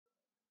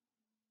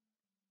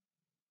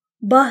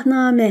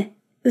Bahname,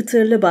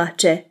 Itırlı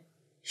Bahçe,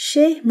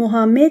 Şeyh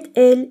Muhammed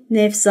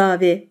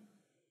Nefzavi.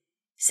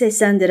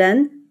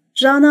 Seslendiren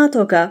Rana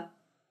Toka.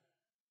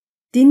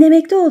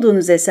 Dinlemekte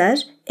olduğunuz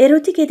eser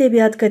erotik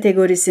edebiyat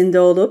kategorisinde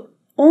olup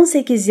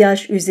 18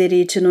 yaş üzeri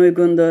için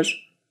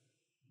uygundur.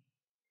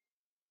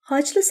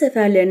 Haçlı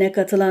seferlerine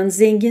katılan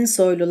zengin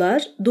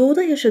soylular,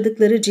 doğuda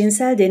yaşadıkları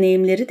cinsel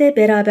deneyimleri de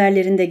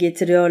beraberlerinde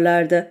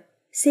getiriyorlardı.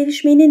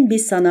 Sevişmenin bir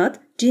sanat,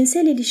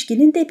 cinsel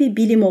ilişkinin de bir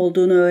bilim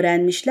olduğunu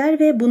öğrenmişler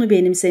ve bunu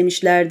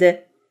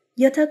benimsemişlerdi.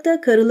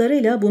 Yatakta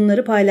karılarıyla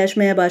bunları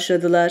paylaşmaya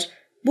başladılar.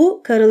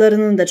 Bu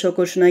karılarının da çok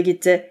hoşuna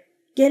gitti.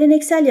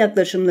 Geleneksel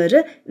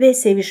yaklaşımları ve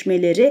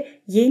sevişmeleri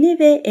yeni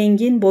ve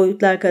engin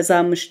boyutlar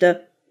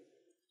kazanmıştı.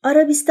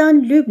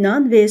 Arabistan,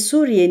 Lübnan ve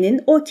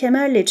Suriye'nin o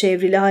kemerle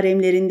çevrili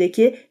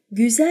haremlerindeki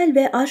güzel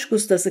ve aşk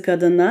ustası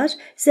kadınlar,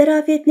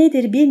 zarafet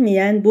nedir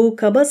bilmeyen bu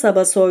kaba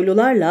saba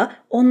soylularla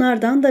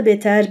onlardan da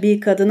beter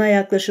bir kadına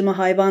yaklaşımı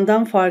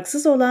hayvandan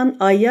farksız olan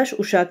ayyaş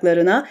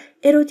uşaklarına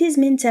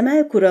erotizmin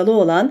temel kuralı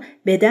olan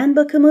beden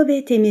bakımı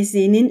ve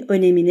temizliğinin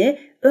önemini,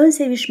 ön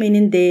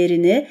sevişmenin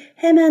değerini,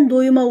 hemen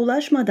doyuma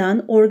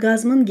ulaşmadan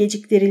orgazmın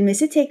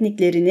geciktirilmesi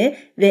tekniklerini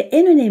ve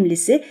en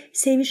önemlisi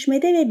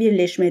sevişmede ve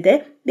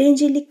birleşmede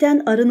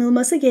bencillikten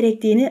arınılması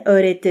gerektiğini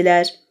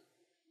öğrettiler.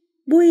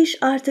 Bu iş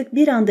artık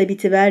bir anda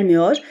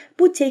bitivermiyor,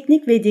 bu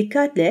teknik ve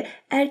dikkatle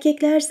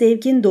erkekler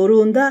zevkin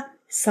doruğunda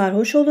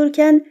sarhoş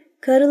olurken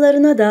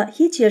karılarına da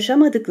hiç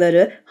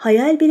yaşamadıkları,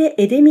 hayal bile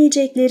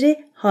edemeyecekleri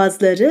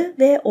hazları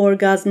ve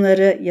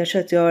orgazmları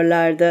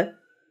yaşatıyorlardı.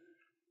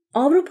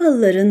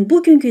 Avrupalıların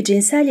bugünkü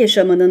cinsel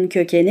yaşamının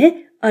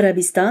kökeni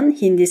Arabistan,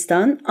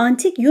 Hindistan,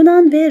 Antik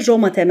Yunan ve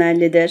Roma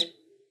temellidir.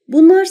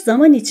 Bunlar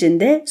zaman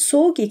içinde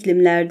soğuk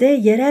iklimlerde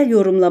yerel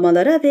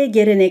yorumlamalara ve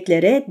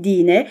geleneklere,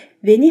 dine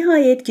ve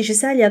nihayet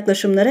kişisel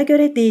yaklaşımlara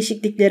göre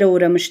değişikliklere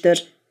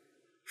uğramıştır.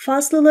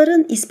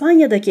 Faslıların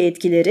İspanya'daki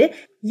etkileri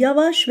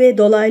yavaş ve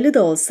dolaylı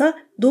da olsa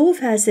Doğu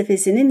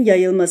felsefesinin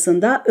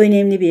yayılmasında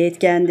önemli bir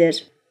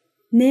etkendir.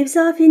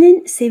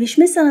 Nefzavi'nin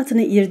sevişme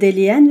sanatını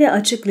irdeleyen ve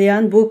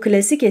açıklayan bu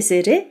klasik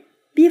eseri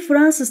bir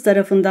Fransız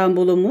tarafından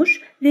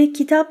bulunmuş ve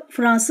kitap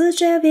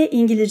Fransızca ve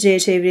İngilizceye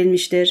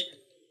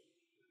çevrilmiştir.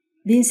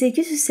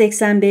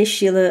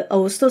 1885 yılı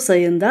Ağustos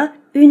ayında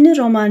ünlü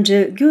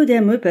romancı Guy de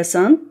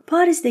Maupassant,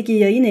 Paris'teki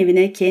yayın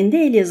evine kendi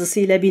el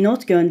yazısıyla bir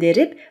not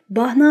gönderip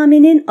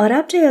Bahname'nin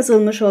Arapça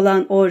yazılmış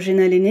olan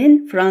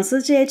orijinalinin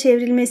Fransızcaya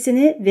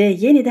çevrilmesini ve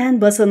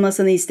yeniden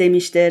basılmasını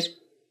istemiştir.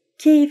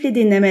 Keyifli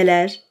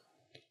dinlemeler.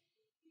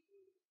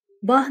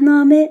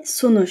 Bahname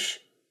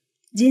sunuş.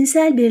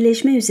 Cinsel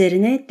birleşme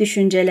üzerine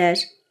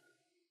düşünceler.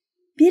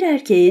 Bir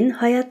erkeğin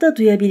hayatta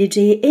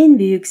duyabileceği en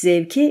büyük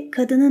zevki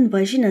kadının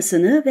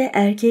vajinasını ve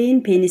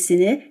erkeğin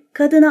penisini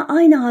kadına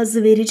aynı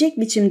hazzı verecek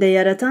biçimde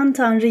yaratan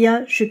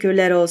Tanrı'ya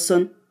şükürler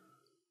olsun.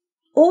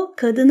 O,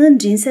 kadının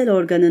cinsel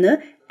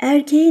organını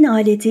erkeğin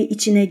aleti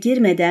içine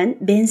girmeden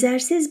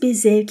benzersiz bir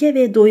zevke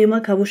ve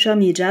doyuma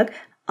kavuşamayacak,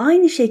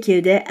 aynı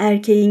şekilde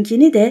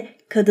erkeğinkini de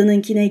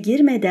kadınınkine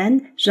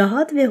girmeden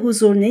rahat ve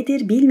huzur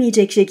nedir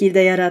bilmeyecek şekilde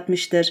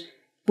yaratmıştır.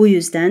 Bu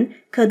yüzden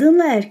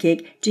kadınla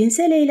erkek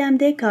cinsel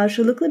eylemde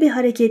karşılıklı bir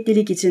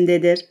hareketlilik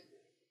içindedir.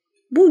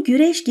 Bu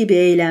güreş gibi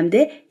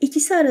eylemde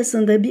ikisi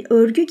arasında bir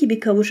örgü gibi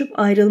kavuşup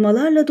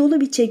ayrılmalarla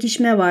dolu bir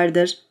çekişme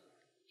vardır.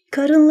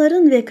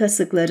 Karınların ve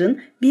kasıkların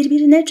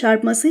birbirine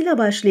çarpmasıyla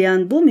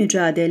başlayan bu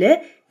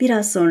mücadele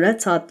biraz sonra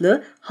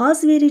tatlı,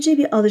 haz verici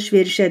bir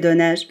alışverişe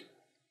döner.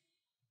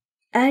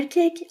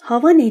 Erkek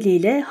havan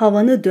eliyle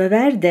havanı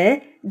döver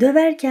de,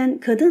 döverken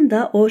kadın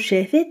da o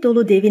şehvet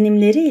dolu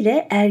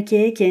devinimleriyle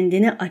erkeğe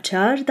kendini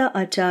açar da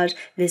açar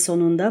ve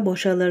sonunda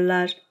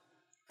boşalırlar.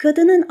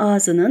 Kadının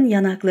ağzının,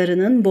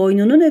 yanaklarının,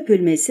 boynunun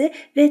öpülmesi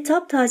ve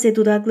taptaze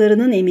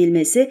dudaklarının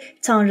emilmesi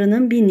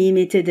Tanrı'nın bir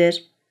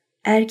nimetidir.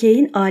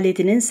 Erkeğin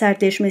aletinin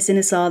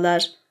sertleşmesini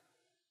sağlar.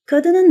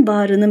 Kadının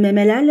bağrını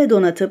memelerle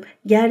donatıp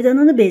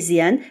gerdanını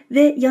bezleyen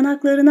ve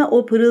yanaklarına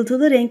o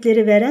pırıltılı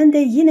renkleri veren de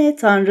yine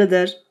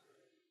Tanrı'dır.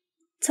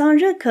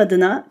 Tanrı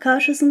kadına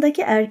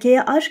karşısındaki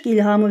erkeğe aşk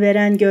ilhamı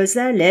veren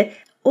gözlerle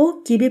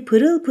ok gibi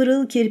pırıl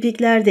pırıl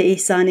kirpikler de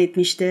ihsan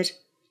etmiştir.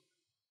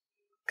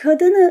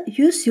 Kadını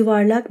yüz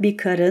yuvarlak bir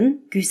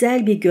karın,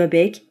 güzel bir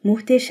göbek,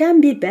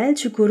 muhteşem bir bel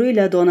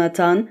çukuruyla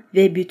donatan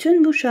ve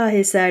bütün bu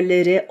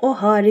şaheserleri o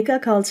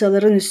harika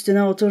kalçaların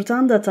üstüne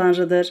oturtan da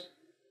Tanrı'dır.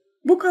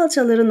 Bu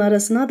kalçaların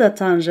arasına da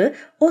Tanrı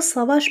o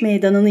savaş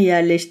meydanını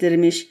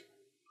yerleştirmiş.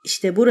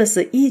 İşte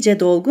burası iyice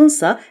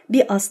dolgunsa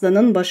bir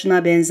aslanın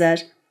başına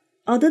benzer.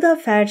 Adı da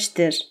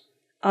Ferç'tir.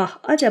 Ah,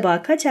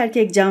 acaba kaç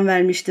erkek can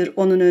vermiştir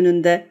onun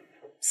önünde?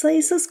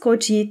 Sayısız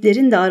koç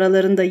yiğitlerin de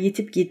aralarında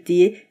yitip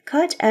gittiği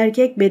kaç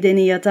erkek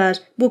bedeni yatar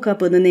bu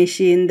kapının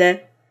eşiğinde?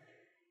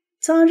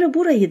 Tanrı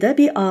burayı da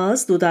bir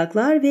ağız,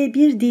 dudaklar ve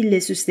bir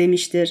dille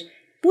süslemiştir.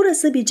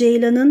 Burası bir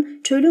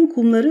ceylanın çölün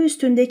kumları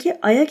üstündeki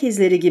ayak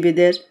izleri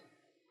gibidir.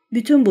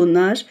 Bütün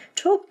bunlar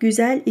çok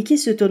güzel iki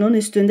sütunun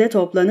üstünde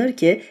toplanır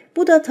ki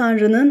bu da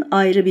Tanrı'nın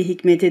ayrı bir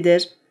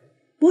hikmetidir.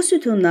 Bu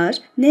sütunlar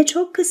ne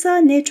çok kısa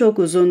ne çok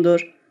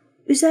uzundur.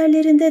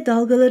 Üzerlerinde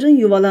dalgaların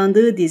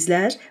yuvalandığı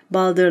dizler,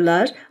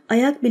 baldırlar,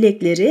 ayak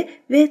bilekleri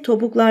ve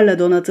topuklarla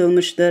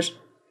donatılmıştır.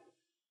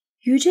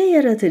 Yüce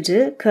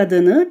Yaratıcı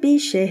kadını bir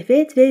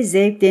şehvet ve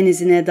zevk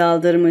denizine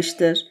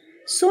daldırmıştır.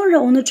 Sonra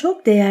onu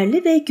çok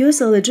değerli ve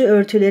göz alıcı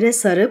örtülere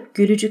sarıp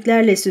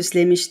gülücüklerle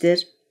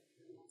süslemiştir.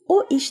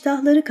 O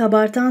iştahları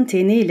kabartan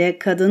teniyle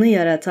kadını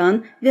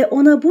yaratan ve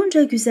ona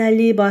bunca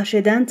güzelliği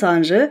bahşeden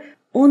Tanrı,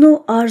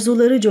 onu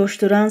arzuları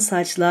coşturan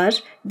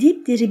saçlar,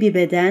 dipdiri bir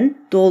beden,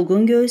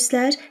 dolgun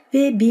göğüsler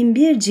ve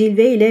binbir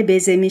cilveyle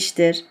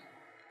bezemiştir.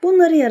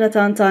 Bunları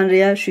yaratan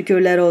Tanrı'ya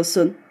şükürler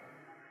olsun.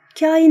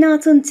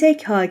 Kainatın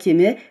tek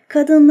hakimi,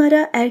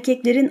 kadınlara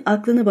erkeklerin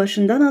aklını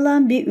başından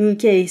alan bir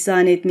ülke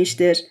ihsan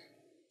etmiştir.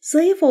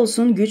 Zayıf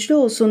olsun, güçlü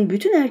olsun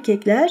bütün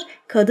erkekler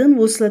kadın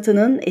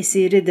vuslatının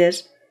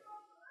esiridir.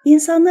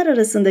 İnsanlar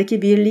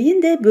arasındaki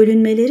birliğin de,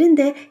 bölünmelerin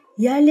de,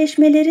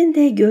 yerleşmelerin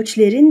de,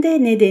 göçlerin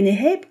de nedeni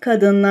hep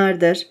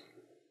kadınlardır.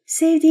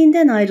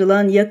 Sevdiğinden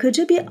ayrılan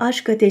yakıcı bir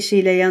aşk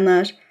ateşiyle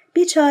yanar.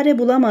 Bir çare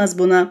bulamaz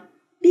buna.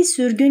 Bir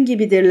sürgün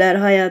gibidirler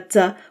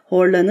hayatta,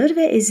 horlanır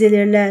ve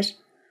ezilirler.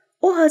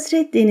 O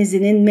hasret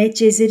denizinin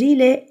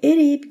metceziriyle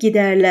eriyip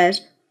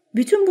giderler.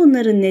 Bütün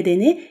bunların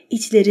nedeni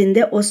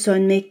içlerinde o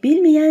sönmek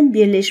bilmeyen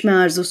birleşme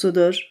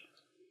arzusudur.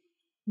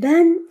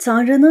 Ben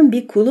Tanrı'nın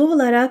bir kulu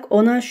olarak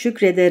ona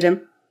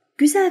şükrederim.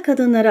 Güzel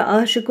kadınlara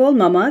aşık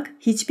olmamak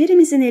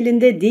hiçbirimizin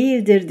elinde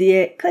değildir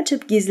diye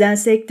kaçıp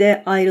gizlensek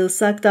de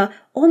ayrılsak da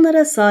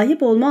onlara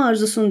sahip olma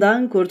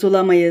arzusundan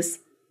kurtulamayız.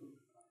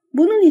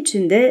 Bunun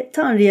için de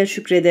Tanrı'ya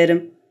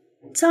şükrederim.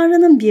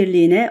 Tanrı'nın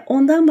birliğine,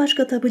 ondan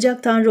başka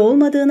tapacak Tanrı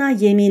olmadığına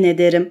yemin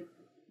ederim.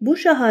 Bu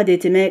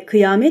şehadetime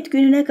kıyamet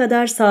gününe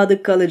kadar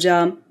sadık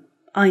kalacağım.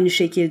 Aynı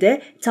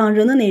şekilde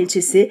Tanrı'nın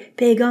elçisi,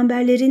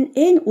 peygamberlerin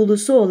en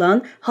ulusu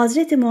olan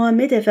Hazreti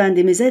Muhammed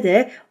Efendimiz'e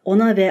de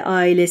ona ve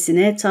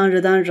ailesine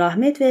Tanrı'dan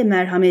rahmet ve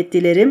merhamet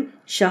dilerim,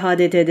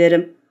 şehadet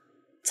ederim.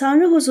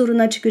 Tanrı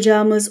huzuruna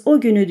çıkacağımız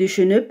o günü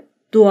düşünüp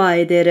dua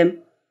ederim.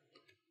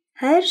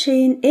 Her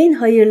şeyin en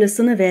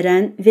hayırlısını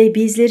veren ve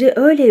bizleri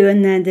öyle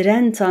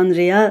yönlendiren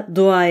Tanrı'ya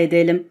dua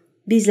edelim.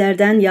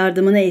 Bizlerden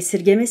yardımını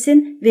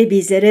esirgemesin ve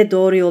bizlere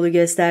doğru yolu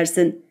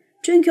göstersin.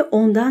 Çünkü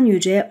ondan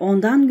yüce,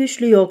 ondan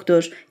güçlü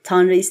yoktur.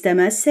 Tanrı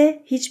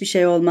istemezse hiçbir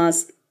şey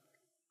olmaz.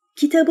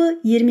 Kitabı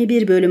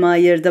 21 bölüme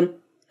ayırdım.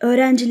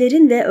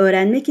 Öğrencilerin ve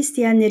öğrenmek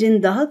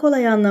isteyenlerin daha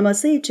kolay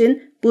anlaması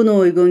için bunu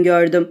uygun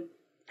gördüm.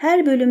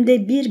 Her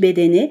bölümde bir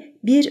bedeni,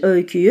 bir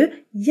öyküyü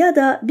ya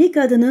da bir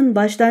kadının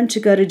baştan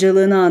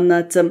çıkarıcılığını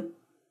anlattım.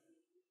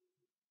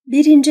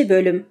 1.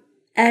 Bölüm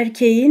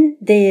Erkeğin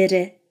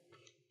Değeri.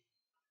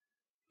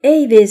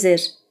 Ey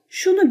vezir!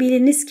 Şunu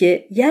biliniz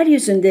ki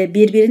yeryüzünde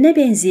birbirine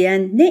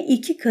benzeyen ne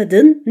iki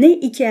kadın ne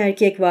iki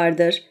erkek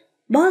vardır.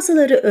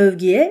 Bazıları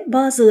övgüye,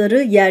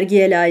 bazıları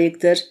yergiye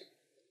layıktır.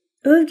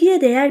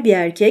 Övgüye değer bir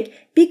erkek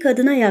bir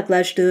kadına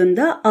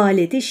yaklaştığında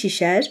aleti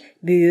şişer,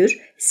 büyür,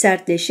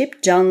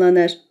 sertleşip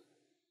canlanır.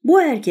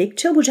 Bu erkek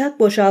çabucak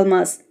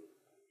boşalmaz.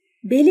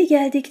 Beli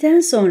geldikten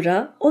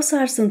sonra o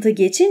sarsıntı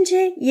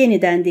geçince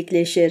yeniden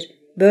dikleşir.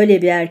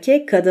 Böyle bir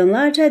erkek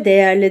kadınlarca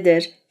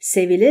değerlidir,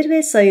 sevilir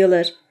ve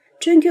sayılır.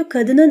 Çünkü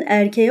kadının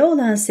erkeğe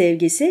olan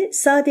sevgisi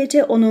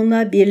sadece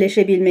onunla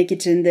birleşebilmek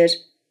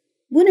içindir.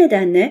 Bu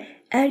nedenle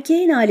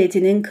erkeğin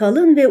aletinin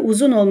kalın ve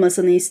uzun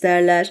olmasını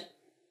isterler.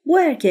 Bu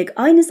erkek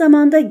aynı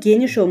zamanda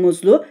geniş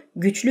omuzlu,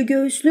 güçlü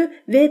göğüslü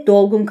ve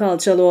dolgun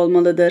kalçalı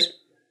olmalıdır.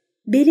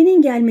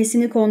 Belinin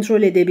gelmesini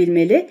kontrol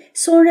edebilmeli,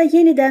 sonra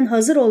yeniden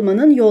hazır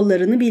olmanın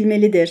yollarını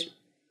bilmelidir.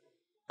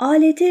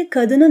 Aleti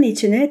kadının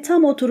içine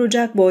tam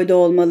oturacak boyda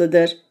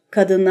olmalıdır.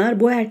 Kadınlar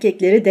bu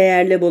erkekleri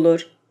değerli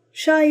bulur.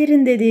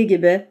 Şairin dediği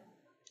gibi.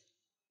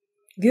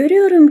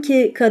 Görüyorum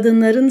ki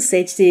kadınların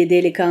seçtiği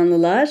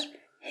delikanlılar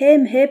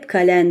hem hep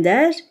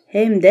kalender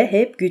hem de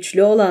hep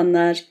güçlü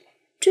olanlar.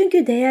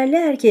 Çünkü değerli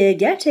erkeğe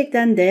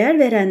gerçekten değer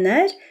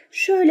verenler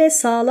şöyle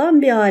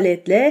sağlam bir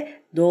aletle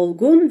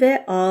dolgun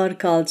ve ağır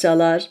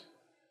kalçalar.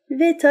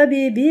 Ve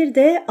tabii bir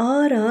de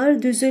ağır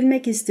ağır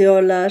düzülmek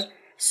istiyorlar.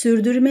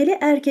 Sürdürmeli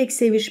erkek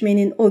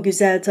sevişmenin o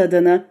güzel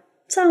tadını.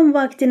 Tam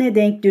vaktine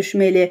denk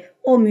düşmeli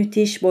o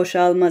müthiş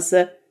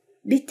boşalması.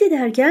 Bitti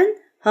derken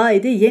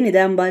haydi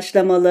yeniden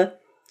başlamalı.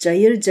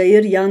 Cayır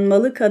cayır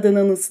yanmalı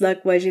kadının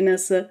ıslak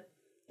vajinası.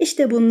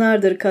 İşte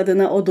bunlardır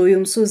kadına o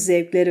doyumsuz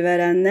zevkleri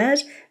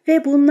verenler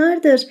ve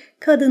bunlardır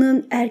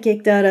kadının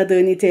erkekte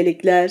aradığı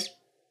nitelikler.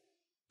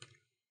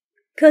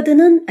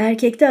 Kadının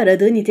erkekte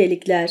aradığı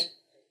nitelikler.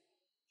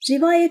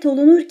 Rivayet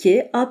olunur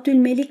ki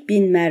Abdülmelik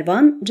bin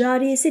Mervan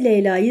cariyesi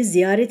Leyla'yı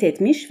ziyaret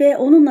etmiş ve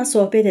onunla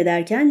sohbet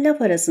ederken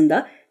laf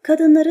arasında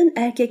kadınların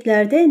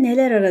erkeklerde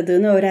neler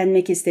aradığını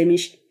öğrenmek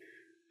istemiş.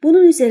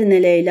 Bunun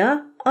üzerine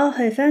Leyla, "Ah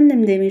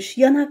efendim," demiş,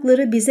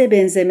 "yanakları bize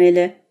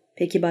benzemeli."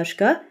 Peki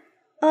başka?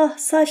 "Ah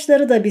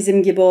saçları da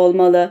bizim gibi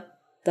olmalı."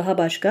 Daha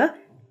başka?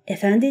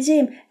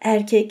 "Efendiciğim,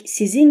 erkek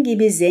sizin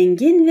gibi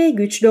zengin ve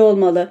güçlü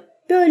olmalı.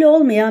 Böyle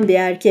olmayan bir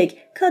erkek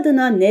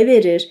kadına ne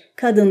verir,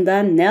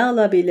 kadından ne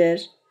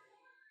alabilir?"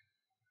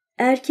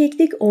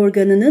 Erkeklik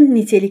organının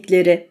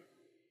nitelikleri.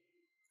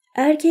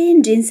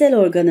 Erkeğin cinsel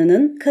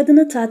organının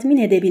kadını tatmin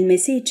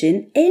edebilmesi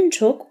için en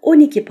çok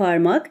 12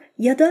 parmak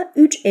ya da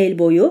 3 el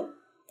boyu,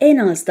 en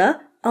az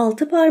da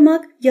 6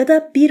 parmak ya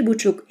da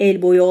 1,5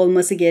 el boyu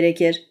olması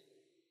gerekir.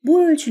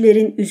 Bu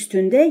ölçülerin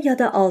üstünde ya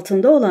da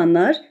altında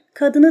olanlar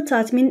kadını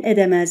tatmin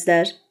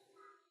edemezler.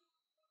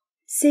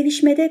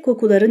 Sevişmede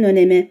kokuların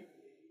önemi.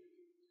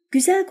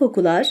 Güzel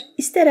kokular,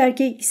 ister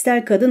erkek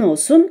ister kadın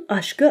olsun,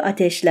 aşkı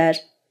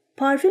ateşler.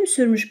 Parfüm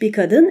sürmüş bir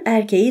kadın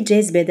erkeği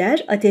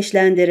cezbeder,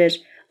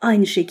 ateşlendirir.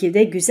 Aynı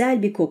şekilde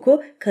güzel bir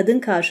koku kadın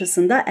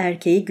karşısında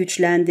erkeği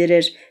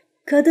güçlendirir.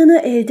 Kadını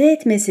elde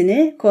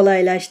etmesini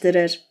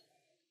kolaylaştırır.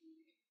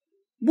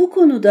 Bu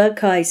konuda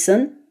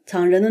Kays'ın,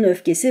 Tanrı'nın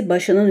öfkesi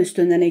başının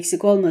üstünden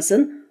eksik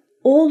olmasın,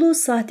 oğlu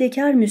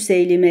sahtekar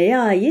Müseylime'ye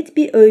ait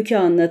bir öykü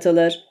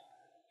anlatılır.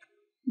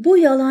 Bu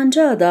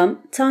yalancı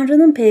adam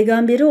Tanrı'nın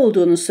peygamberi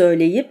olduğunu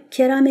söyleyip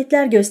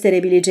kerametler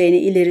gösterebileceğini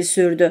ileri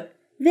sürdü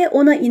ve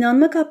ona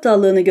inanmak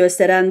aptallığını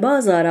gösteren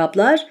bazı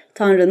Araplar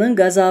Tanrı'nın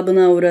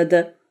gazabına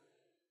uğradı.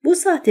 Bu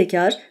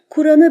sahtekar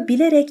Kur'an'ı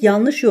bilerek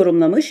yanlış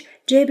yorumlamış,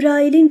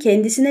 Cebrail'in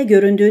kendisine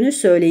göründüğünü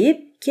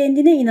söyleyip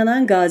kendine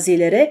inanan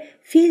gazilere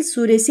Fil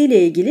suresiyle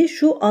ilgili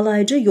şu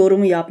alaycı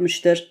yorumu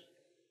yapmıştır.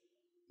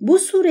 Bu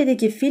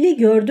suredeki fili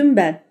gördüm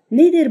ben.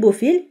 Nedir bu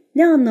fil?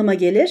 Ne anlama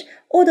gelir?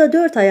 O da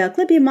 4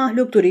 ayaklı bir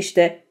mahluktur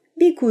işte.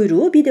 Bir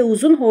kuyruğu bir de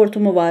uzun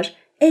hortumu var.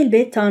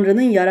 Elbet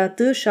Tanrı'nın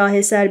yarattığı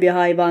şaheser bir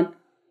hayvan.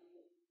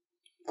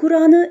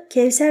 Kur'an'ı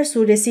Kevser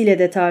suresiyle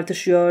de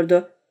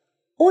tartışıyordu.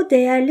 O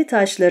değerli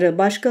taşları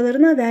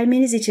başkalarına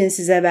vermeniz için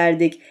size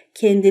verdik.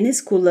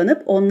 Kendiniz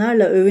kullanıp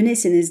onlarla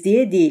övünesiniz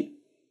diye değil.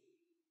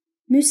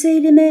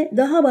 Müseylime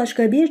daha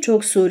başka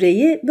birçok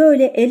sureyi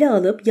böyle ele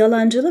alıp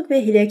yalancılık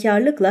ve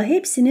hilekarlıkla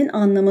hepsinin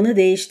anlamını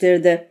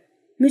değiştirdi.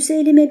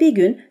 Müseylime bir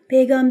gün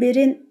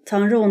peygamberin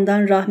Tanrı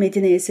ondan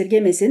rahmetini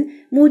esirgemesin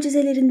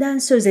mucizelerinden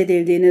söz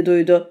edildiğini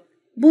duydu.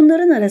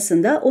 Bunların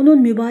arasında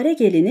onun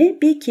mübarek elini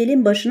bir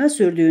kelin başına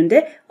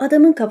sürdüğünde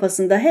adamın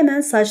kafasında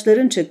hemen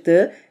saçların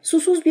çıktığı,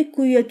 susuz bir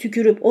kuyuya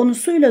tükürüp onu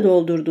suyla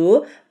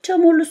doldurduğu,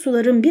 çamurlu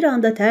suların bir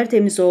anda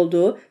tertemiz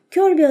olduğu,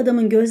 kör bir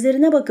adamın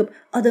gözlerine bakıp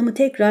adamı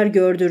tekrar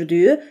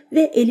gördürdüğü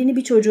ve elini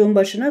bir çocuğun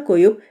başına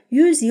koyup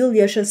 100 yıl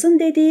yaşasın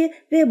dediği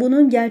ve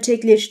bunun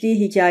gerçekleştiği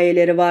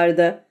hikayeleri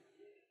vardı.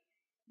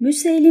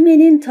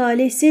 Müseylime'nin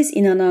talihsiz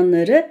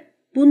inananları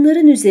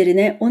bunların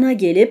üzerine ona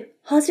gelip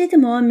Hazreti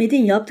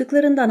Muhammed'in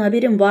yaptıklarından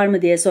haberin var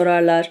mı diye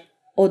sorarlar.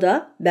 O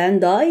da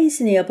ben daha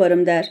iyisini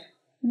yaparım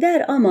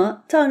der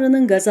ama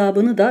Tanrı'nın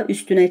gazabını da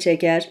üstüne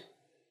çeker.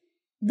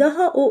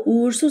 Daha o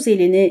uğursuz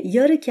elini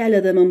yarı kel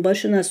adamın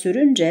başına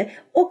sürünce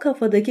o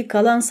kafadaki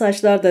kalan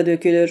saçlar da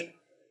dökülür.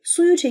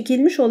 Suyu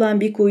çekilmiş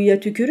olan bir kuyuya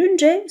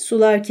tükürünce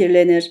sular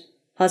kirlenir.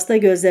 Hasta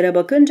gözlere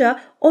bakınca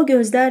o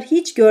gözler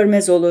hiç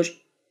görmez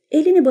olur.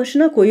 Elini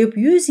başına koyup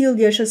 100 yıl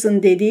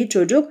yaşasın dediği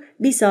çocuk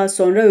bir saat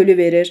sonra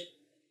ölüverir.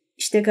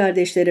 İşte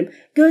kardeşlerim,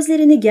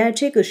 gözlerini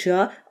gerçek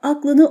ışığa,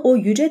 aklını o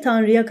yüce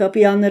Tanrı'ya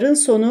kapayanların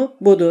sonu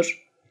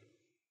budur.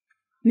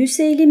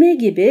 Müseylime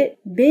gibi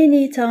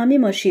Beni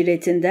Tamim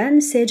aşiretinden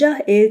Secah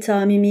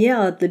el-Tamimiye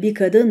adlı bir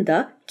kadın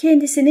da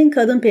kendisinin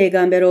kadın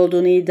peygamber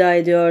olduğunu iddia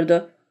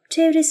ediyordu.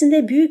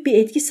 Çevresinde büyük bir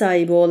etki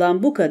sahibi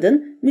olan bu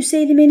kadın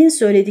Müseylime'nin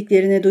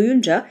söylediklerini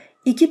duyunca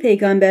 2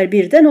 peygamber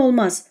birden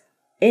olmaz.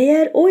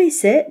 Eğer o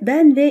ise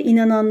ben ve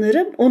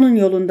inananlarım onun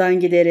yolundan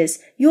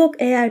gideriz. Yok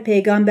eğer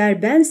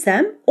peygamber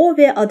bensem o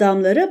ve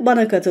adamları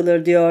bana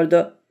katılır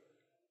diyordu.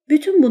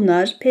 Bütün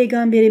bunlar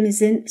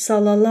Peygamberimizin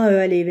sallallahu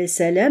aleyhi ve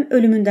sellem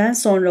ölümünden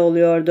sonra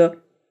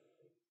oluyordu.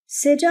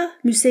 Secah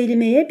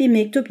Müseylime'ye bir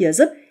mektup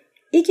yazıp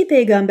 2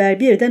 peygamber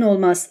birden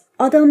olmaz.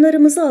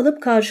 Adamlarımızı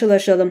alıp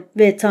karşılaşalım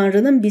ve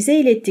Tanrı'nın bize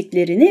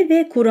ilettiklerini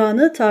ve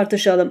Kur'an'ı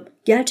tartışalım.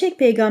 Gerçek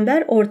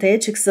peygamber ortaya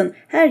çıksın.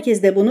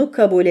 Herkes de bunu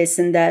kabul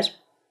etsin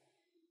der.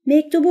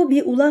 Mektubu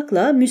bir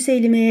ulakla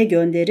Müseylime'ye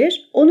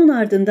gönderir, onun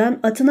ardından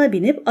atına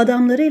binip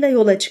adamlarıyla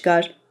yola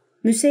çıkar.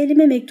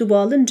 Müseylime mektubu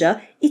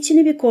alınca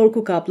içini bir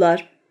korku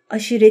kaplar.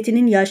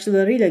 Aşiretinin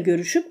yaşlılarıyla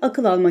görüşüp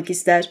akıl almak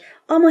ister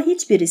ama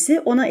hiçbirisi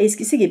ona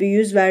eskisi gibi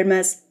yüz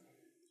vermez.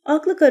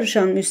 Aklı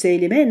karışan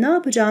Müseylime ne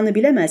yapacağını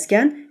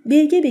bilemezken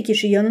bilge bir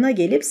kişi yanına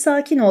gelip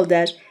sakin ol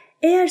der.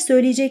 Eğer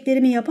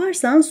söyleyeceklerimi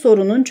yaparsan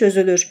sorunun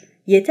çözülür.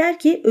 Yeter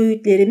ki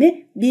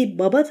öğütlerimi bir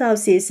baba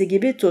tavsiyesi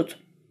gibi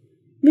tut.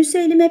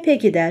 Müseylime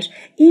peki der.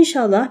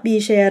 İnşallah bir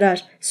işe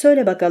yarar.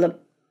 Söyle bakalım.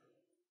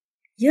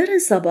 Yarın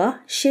sabah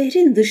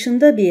şehrin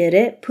dışında bir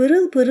yere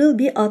pırıl pırıl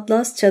bir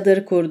atlas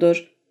çadır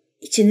kurdur.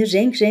 İçini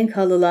renk renk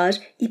halılar,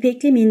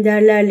 ipekli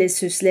minderlerle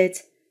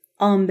süslet.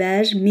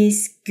 Amber,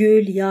 misk,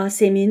 gül,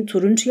 yasemin,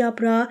 turunç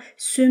yaprağı,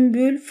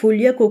 sümbül,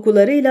 fulya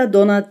kokularıyla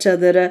donat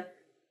çadırı.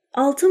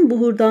 Altın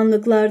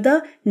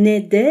buhurdanlıklarda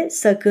nedde,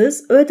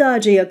 sakız, öd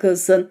ağacı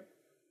yakılsın.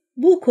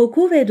 Bu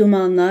koku ve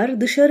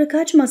dumanlar dışarı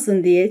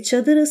kaçmasın diye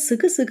çadırı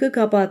sıkı sıkı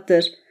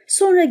kapattır.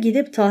 Sonra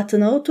gidip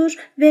tahtına otur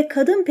ve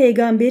kadın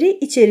peygamberi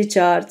içeri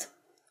çağırt.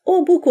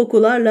 O bu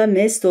kokularla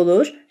mest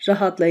olur,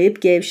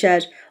 rahatlayıp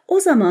gevşer. O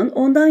zaman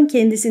ondan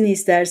kendisini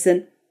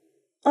istersin.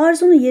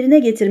 Arzunu yerine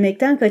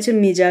getirmekten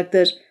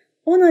kaçınmayacaktır.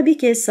 Ona bir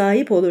kez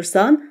sahip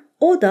olursan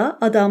O da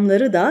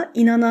adamları da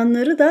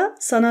inananları da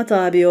sana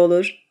tabi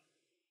olur.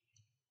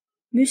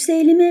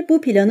 Müseylime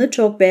bu planı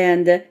çok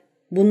beğendi.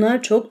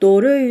 Bunlar çok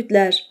doğru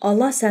öğütler,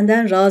 Allah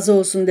senden razı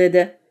olsun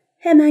dedi.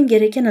 Hemen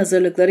gereken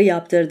hazırlıkları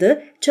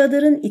yaptırdı,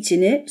 çadırın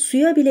içini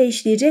suya bile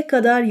işleyecek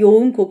kadar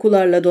yoğun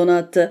kokularla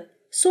donattı.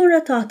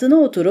 Sonra tahtına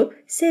oturup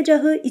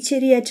Secah'ı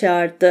içeriye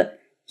çağırdı.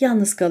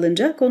 Yalnız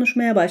kalınca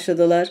konuşmaya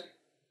başladılar.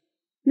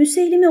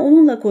 Müseylime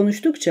onunla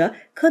konuştukça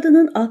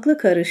kadının aklı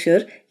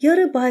karışır,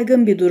 yarı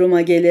baygın bir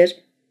duruma gelir.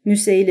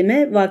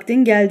 Müseylime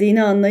vaktin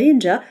geldiğini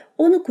anlayınca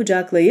onu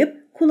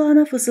kucaklayıp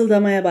kulağına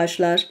fısıldamaya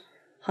başlar.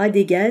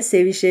 Hadi gel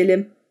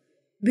sevişelim.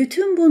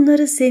 Bütün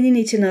bunları senin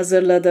için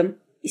hazırladım.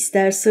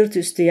 İster sırt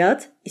üstü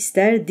yat,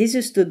 ister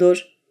dizüstü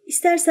dur.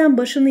 İstersen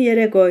başını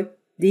yere koy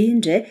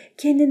deyince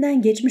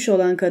kendinden geçmiş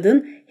olan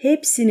kadın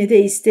hepsini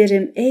de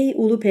isterim ey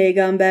ulu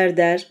peygamber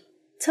der.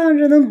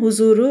 Tanrı'nın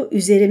huzuru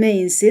üzerime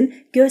insin,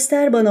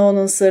 göster bana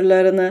onun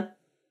sırlarını.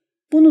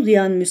 Bunu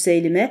duyan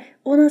Müseylime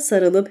ona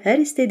sarılıp her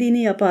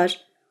istediğini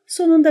yapar.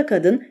 Sonunda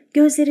kadın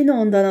gözlerini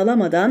ondan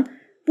alamadan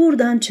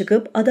buradan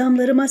çıkıp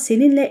adamlarıma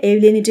seninle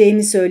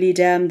evleneceğimi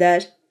söyleyeceğim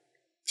der.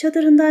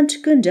 Çadırından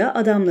çıkınca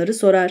adamları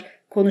sorar,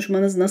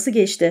 konuşmanız nasıl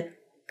geçti?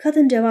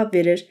 Kadın cevap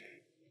verir.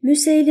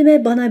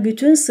 Müseylime bana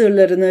bütün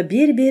sırlarını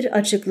bir bir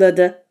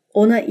açıkladı.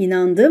 Ona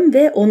inandım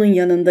ve onun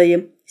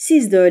yanındayım.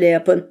 Siz de öyle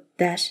yapın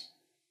der.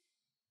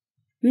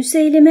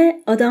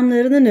 Müseylime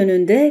adamlarının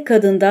önünde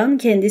kadından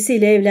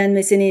kendisiyle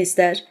evlenmesini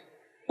ister.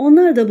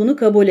 Onlar da bunu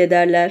kabul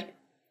ederler.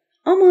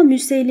 Ama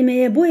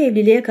Müseylime'ye bu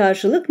evliliğe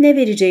karşılık ne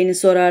vereceğini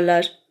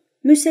sorarlar.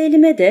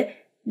 Müseylime de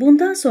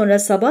bundan sonra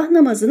sabah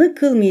namazını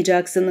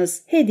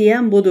kılmayacaksınız,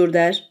 hediyem budur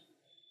der.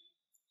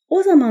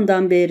 O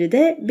zamandan beri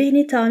de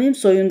Beni Tamim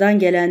soyundan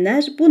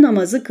gelenler bu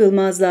namazı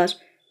kılmazlar.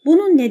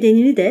 Bunun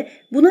nedenini de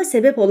buna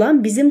sebep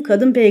olan bizim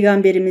kadın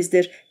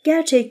peygamberimizdir,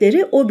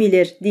 gerçekleri o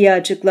bilir diye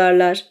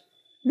açıklarlar.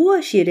 Bu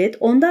aşiret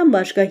ondan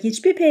başka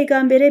hiçbir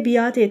peygambere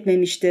biat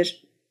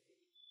etmemiştir.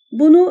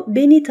 Bunu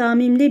Beni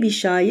Tamimli bir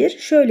şair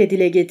şöyle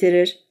dile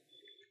getirir.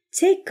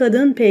 Tek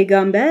kadın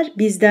peygamber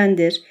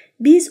bizdendir.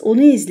 Biz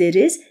onu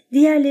izleriz,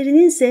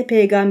 diğerlerinin ise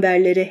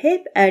peygamberleri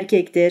hep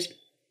erkektir.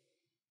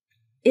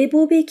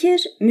 Ebu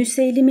Bekir,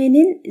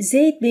 Müseylime'nin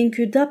Zeyd bin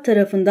Küddab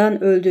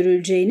tarafından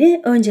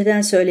öldürüleceğini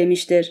önceden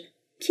söylemiştir.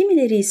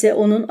 Kimileri ise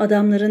onun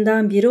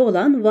adamlarından biri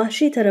olan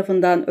Vahşi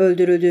tarafından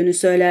öldürüldüğünü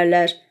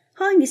söylerler.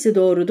 Hangisi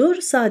doğrudur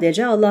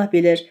sadece Allah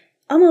bilir.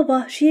 Ama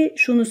Vahşi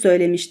şunu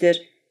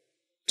söylemiştir.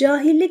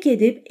 Cahillik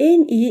edip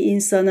en iyi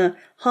insanı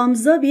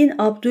Hamza bin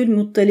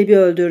Abdülmuttalib'i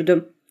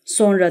öldürdüm.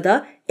 Sonra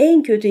da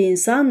en kötü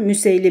insan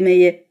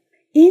Müseylime'yi.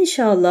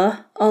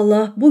 İnşallah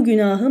Allah bu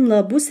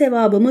günahımla bu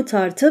sevabımı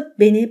tartıp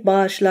beni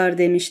bağışlar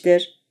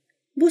demiştir.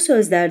 Bu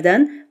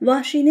sözlerden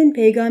Vahşi'nin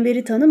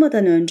peygamberi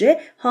tanımadan önce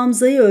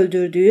Hamza'yı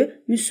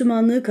öldürdüğü,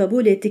 Müslümanlığı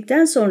kabul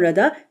ettikten sonra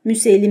da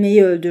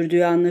Müseylime'yi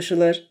öldürdüğü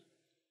anlaşılır.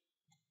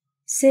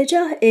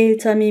 Secah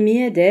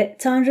el-Tamimiye de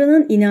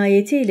Tanrı'nın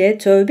inayetiyle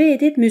tövbe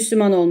edip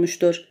Müslüman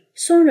olmuştur.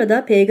 Sonra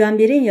da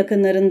peygamberin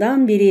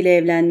yakınlarından biriyle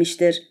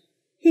evlenmiştir.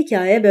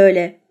 Hikaye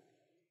böyle.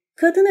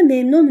 Kadını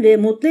memnun ve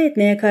mutlu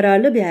etmeye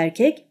kararlı bir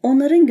erkek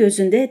onların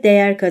gözünde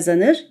değer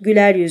kazanır,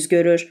 güler yüz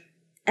görür.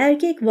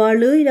 Erkek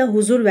varlığıyla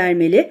huzur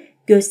vermeli,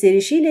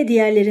 gösterişiyle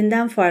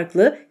diğerlerinden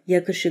farklı,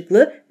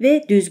 yakışıklı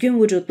ve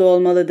düzgün vücutlu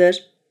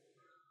olmalıdır.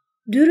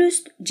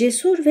 Dürüst,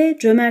 cesur ve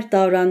cömert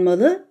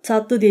davranmalı,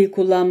 tatlı dil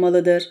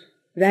kullanmalıdır.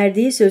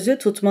 Verdiği sözü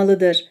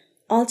tutmalıdır.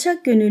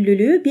 Alçak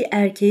gönüllülüğü bir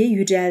erkeği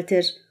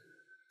yüceltir.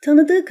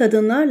 Tanıdığı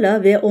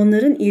kadınlarla ve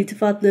onların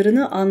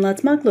iltifatlarını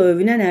anlatmakla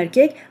övünen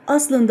erkek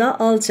aslında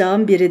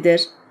alçağın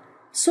biridir.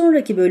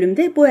 Sonraki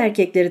bölümde bu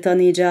erkekleri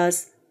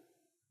tanıyacağız.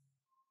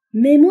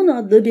 Memun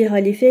adlı bir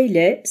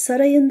halifeyle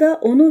sarayında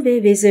onu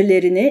ve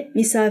vezirlerini,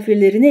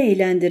 misafirlerini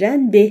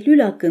eğlendiren Behlül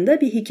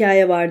hakkında bir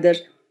hikaye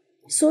vardır.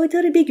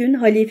 Soytarı bir gün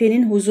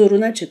halifenin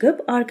huzuruna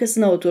çıkıp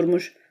arkasına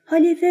oturmuş.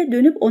 Halife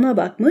dönüp ona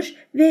bakmış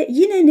ve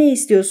yine ne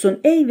istiyorsun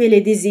ey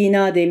veledi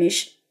zina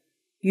demiş.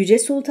 Yüce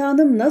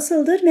Sultanım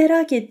nasıldır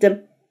merak ettim.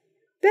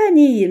 Ben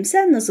iyiyim,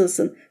 sen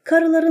nasılsın?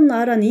 Karılarınla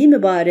aran iyi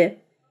mi bari?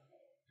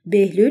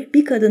 Behlül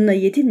bir kadınla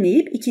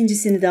yetinmeyip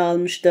ikincisini de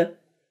almıştı.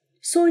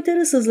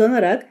 Soytarı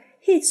sızlanarak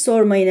hiç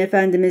sormayın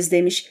efendimiz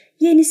demiş.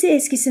 Yenisi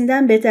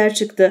eskisinden beter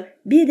çıktı.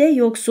 Bir de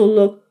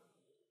yoksulluk.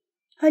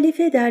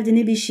 Halife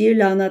derdini bir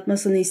şiirle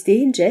anlatmasını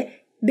isteyince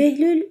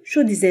Behlül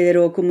şu dizeleri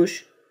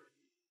okumuş.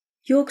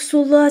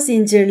 Yoksulluğa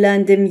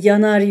zincirlendim,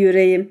 yanar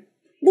yüreğim.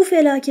 Bu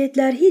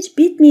felaketler hiç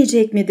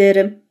bitmeyecek mi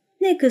derim.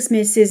 Ne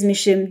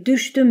kısmetsizmişim,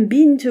 düştüm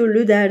bin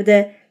türlü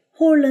derde.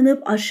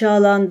 Horlanıp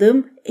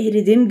aşağılandım,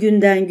 eridim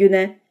günden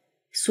güne.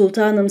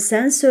 Sultanım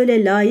sen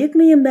söyle layık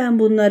mıyım ben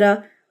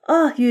bunlara?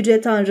 Ah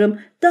yüce Tanrım,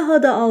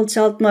 daha da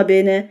alçaltma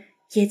beni.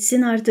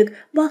 Yetsin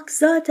artık, bak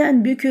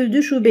zaten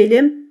büküldü şu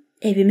belim.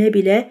 Evime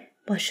bile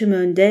başım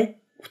önde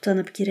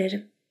utanıp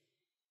girerim.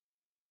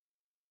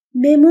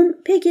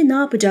 Memun peki ne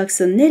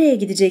yapacaksın, nereye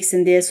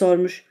gideceksin diye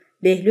sormuş.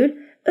 Behlül,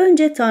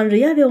 önce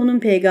Tanrı'ya ve onun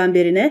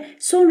peygamberine,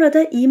 sonra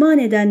da iman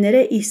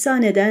edenlere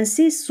ihsan eden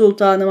siz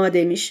sultanıma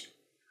demiş.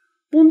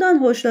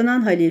 Bundan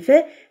hoşlanan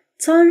halife,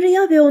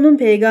 Tanrı'ya ve onun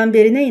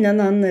peygamberine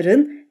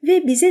inananların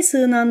ve bize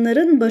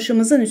sığınanların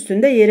başımızın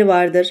üstünde yeri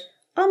vardır.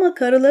 Ama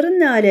karıların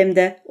ne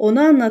alemde, onu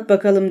anlat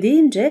bakalım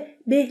deyince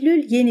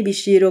Behlül yeni bir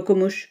şiir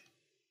okumuş.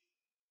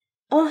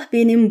 Ah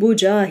benim bu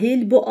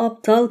cahil, bu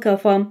aptal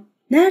kafam,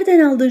 nereden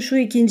aldın şu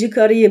ikinci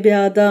karıyı be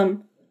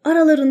adam?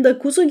 Aralarında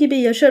kuzu gibi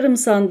yaşarım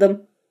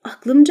sandım.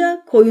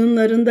 Aklımca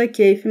koyunlarında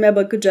keyfime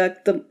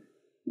bakacaktım.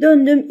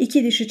 Döndüm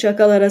iki dişi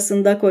çakal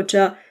arasında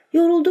koça,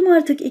 yoruldum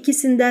artık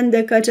ikisinden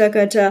de kaça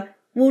kaça.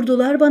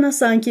 Vurdular bana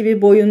sanki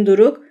bir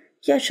boyunduruk,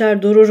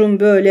 yaşar dururum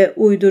böyle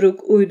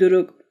uyduruk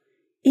uyduruk.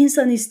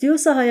 İnsan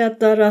istiyorsa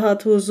hayatta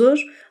rahat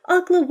huzur,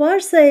 aklı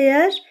varsa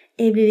eğer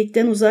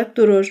evlilikten uzak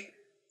durur.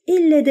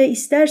 İlle de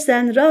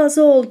istersen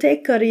razı ol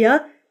tek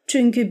karıya,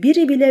 çünkü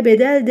biri bile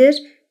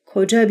bedeldir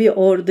koca bir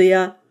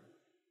orduya.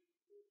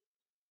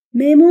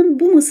 Memun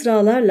bu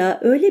mısralarla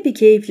öyle bir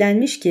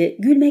keyiflenmiş ki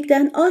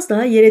gülmekten az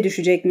daha yere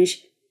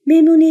düşecekmiş.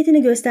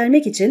 Memnuniyetini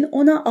göstermek için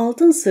ona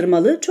altın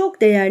sırmalı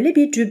çok değerli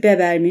bir cübbe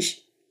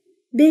vermiş.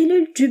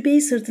 Behlül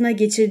cübbeyi sırtına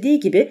geçirdiği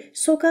gibi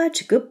sokağa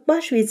çıkıp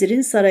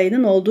başvezirin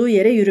sarayının olduğu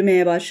yere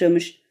yürümeye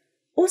başlamış.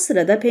 O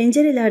sırada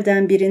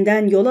pencerelerden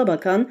birinden yola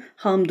bakan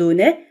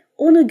Hamdune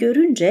onu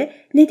görünce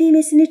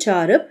nedimesini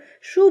çağırıp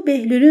şu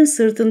Behlül'ün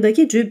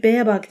sırtındaki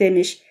cübbeye bak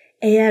demiş.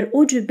 Eğer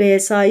o cübbeye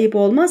sahip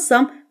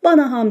olmazsam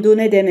bana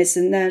Hamdune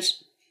demesinler.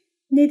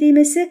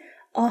 Nedimesi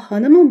ah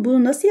hanımım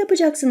bunu nasıl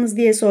yapacaksınız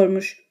diye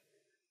sormuş.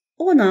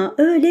 Ona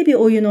öyle bir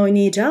oyun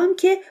oynayacağım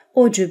ki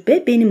o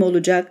cübbe benim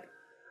olacak.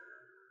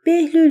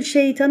 Behlül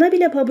şeytana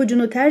bile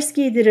pabucunu ters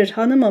giydirir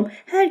hanımım.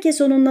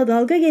 Herkes onunla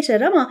dalga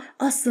geçer ama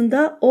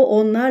aslında o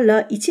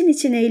onlarla için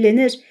için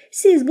eğlenir.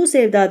 Siz bu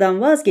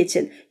sevdadan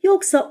vazgeçin.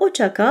 Yoksa o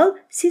çakal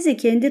sizi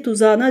kendi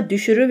tuzağına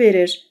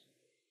düşürüverir.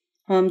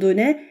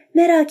 Hamdune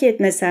merak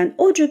etme sen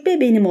o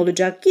cübbe benim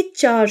olacak git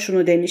çağır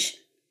şunu demiş.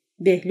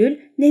 Behlül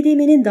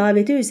Nedime'nin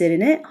daveti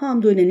üzerine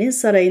Hamdune'nin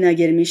sarayına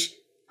girmiş.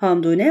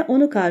 Hamdune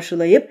onu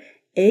karşılayıp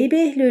 ''Ey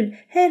Behlül,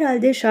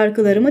 herhalde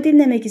şarkılarımı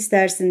dinlemek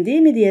istersin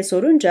değil mi?'' diye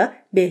sorunca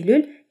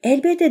Behlül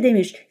 ''Elbette''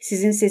 demiş,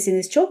 ''sizin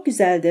sesiniz çok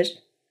güzeldir.''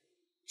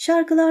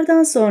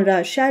 ''Şarkılardan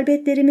sonra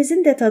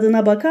şerbetlerimizin de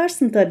tadına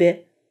bakarsın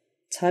tabii.''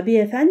 ''Tabii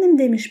efendim''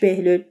 demiş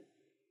Behlül.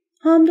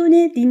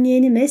 Hamdune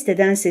dinleyeni mest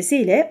eden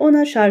sesiyle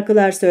ona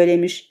şarkılar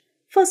söylemiş.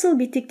 Fasıl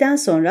bittikten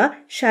sonra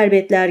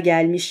şerbetler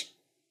gelmiş.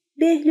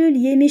 Behlül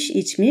yemiş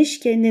içmiş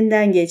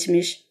kendinden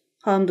geçmiş.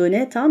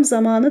 Hamdune tam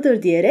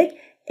zamanıdır diyerek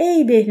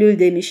 ''Ey Behlül''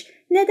 demiş.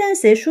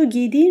 ''Nedense şu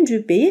giydiğin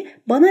cübbeyi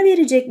bana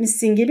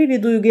verecekmişsin gibi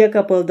bir duyguya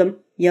kapıldım.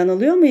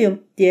 Yanılıyor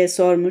muyum?'' diye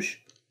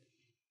sormuş.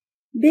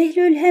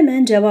 Behlül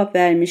hemen cevap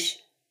vermiş.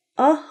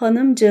 ''Ah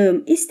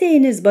hanımcığım,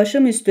 isteğiniz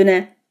başım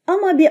üstüne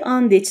ama bir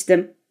and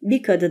içtim.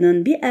 Bir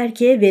kadının bir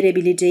erkeğe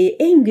verebileceği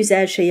en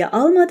güzel şeyi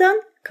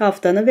almadan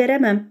kaftanı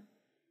veremem.''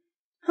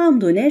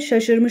 Hamdune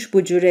şaşırmış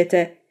bu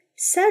cürete.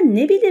 ''Sen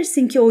ne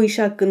bilirsin ki o iş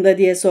hakkında?''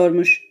 diye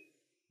sormuş.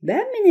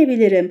 ''Ben mi ne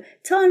bilirim?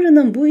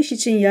 Tanrı'nın bu iş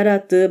için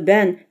yarattığı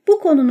ben, bu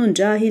konunun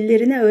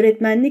cahillerine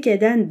öğretmenlik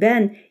eden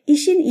ben,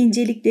 işin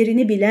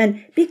inceliklerini bilen,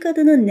 bir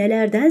kadının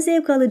nelerden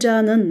zevk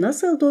alacağının,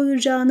 nasıl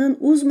doyuracağının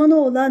uzmanı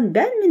olan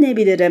ben mi ne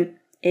bilirim?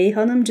 Ey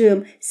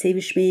hanımcığım,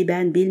 sevişmeyi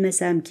ben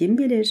bilmesem kim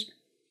bilir?''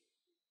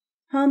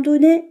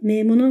 Hamdune,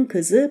 Memun'un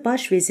kızı,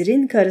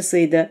 başvezirin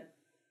karısıydı.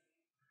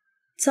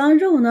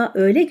 Tanrı ona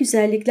öyle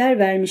güzellikler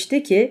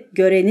vermişti ki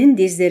görenin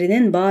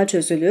dizlerinin bağı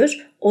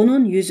çözülür,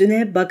 onun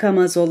yüzüne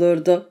bakamaz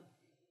olurdu.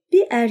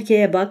 Bir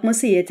erkeğe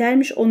bakması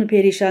yetermiş onu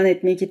perişan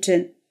etmek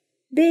için.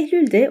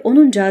 Behlül de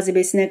onun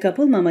cazibesine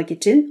kapılmamak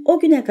için o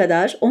güne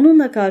kadar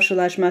onunla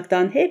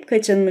karşılaşmaktan hep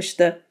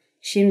kaçınmıştı.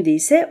 Şimdi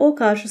ise o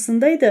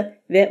karşısındaydı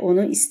ve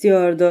onu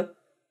istiyordu.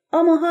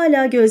 Ama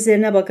hala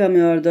gözlerine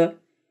bakamıyordu.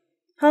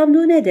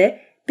 Hamdune de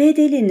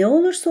bedeli ne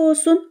olursa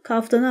olsun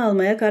kaftanı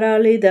almaya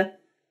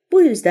kararlıydı.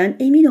 Bu yüzden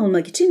emin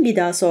olmak için bir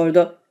daha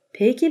sordu.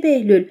 ''Peki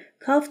Behlül,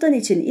 kaftan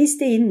için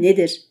isteğin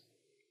nedir?''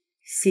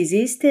 ''Sizi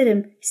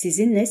isterim,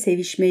 sizinle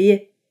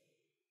sevişmeyi.''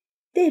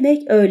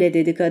 ''Demek öyle''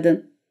 dedi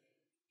kadın.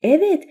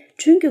 ''Evet,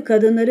 çünkü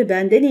kadınları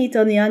benden iyi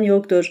tanıyan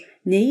yoktur.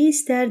 Neyi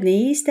ister,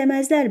 neyi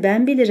istemezler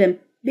ben bilirim.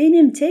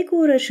 Benim tek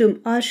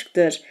uğraşım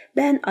aşktır.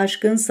 Ben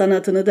aşkın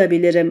sanatını da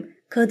bilirim.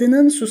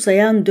 Kadının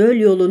susayan döl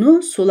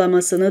yolunu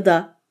sulamasını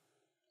da.''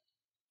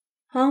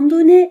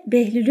 Hamdune,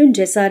 Behlül'ün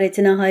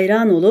cesaretine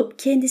hayran olup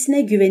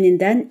kendisine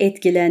güveninden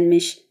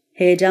etkilenmiş,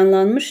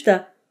 heyecanlanmış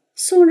da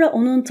sonra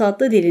onun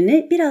tatlı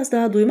dilini biraz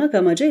daha duymak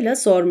amacıyla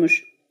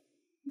sormuş.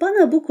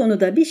 ''Bana bu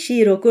konuda bir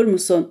şiir okur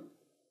musun?''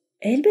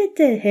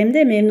 ''Elbette, hem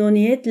de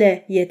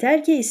memnuniyetle,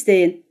 yeter ki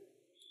isteyin.''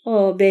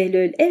 ''O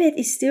Behlül, evet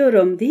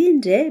istiyorum.''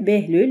 deyince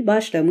Behlül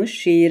başlamış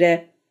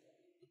şiire.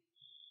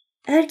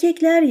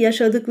 Erkekler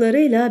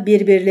yaşadıklarıyla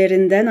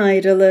birbirlerinden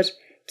ayrılır.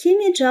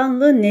 Kimi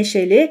canlı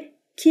neşeli,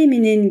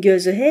 kiminin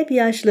gözü hep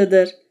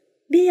yaşlıdır.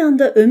 Bir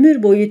yanda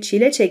ömür boyu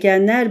çile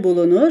çekenler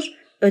bulunur,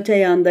 öte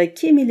yanda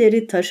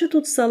kimileri taşı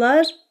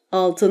tutsalar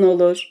altın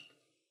olur.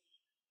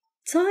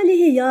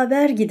 Talihi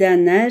yaver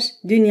gidenler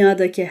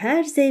dünyadaki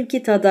her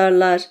zevki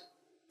tadarlar.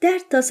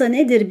 Dert tasa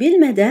nedir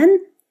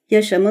bilmeden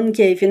yaşamın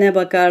keyfine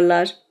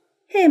bakarlar.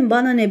 Hem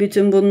bana ne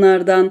bütün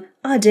bunlardan,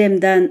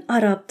 Acem'den,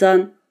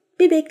 Arap'tan.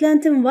 Bir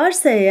beklentim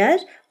varsa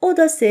eğer, o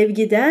da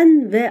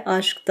sevgiden ve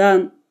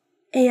aşktan.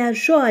 Eğer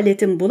şu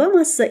aletim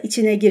bulamazsa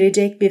içine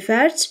girecek bir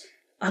ferç,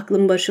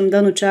 aklım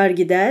başımdan uçar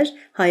gider,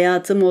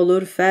 hayatım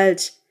olur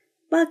felç.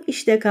 Bak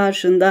işte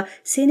karşında,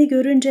 seni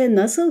görünce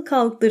nasıl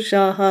kalktı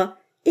şaha.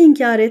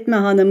 İnkar etme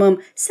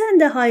hanımım, sen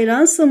de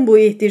hayransın bu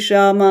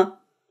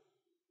ihtişama.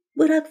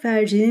 Bırak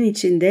fercinin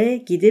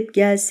içinde gidip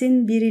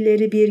gelsin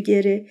birileri bir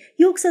geri,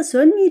 yoksa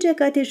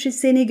sönmeyecek ateşi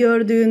seni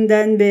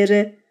gördüğünden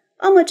beri.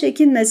 Ama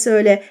çekinme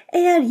söyle,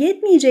 eğer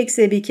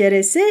yetmeyecekse bir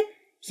keresi,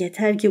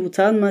 yeter ki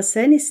utanma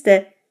sen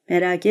iste,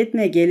 merak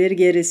etme gelir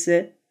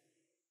gerisi.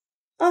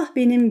 Ah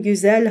benim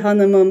güzel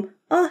hanımım,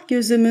 ah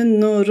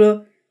gözümün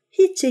nuru,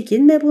 hiç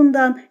çekinme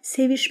bundan,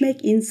 sevişmek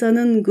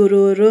insanın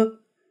gururu.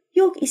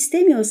 Yok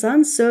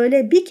istemiyorsan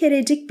söyle bir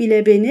kerecik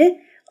bile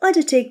beni,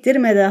 acı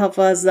çektirme daha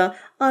fazla,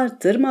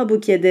 arttırma bu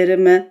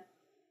kederimi.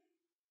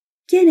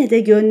 Gene de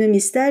gönlüm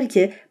ister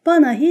ki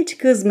bana hiç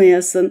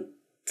kızmayasın.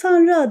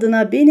 Tanrı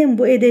adına benim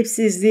bu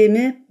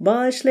edepsizliğimi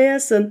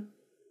bağışlayasın.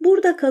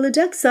 Burada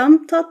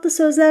kalacaksam tatlı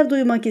sözler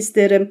duymak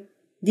isterim.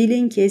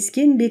 Dilin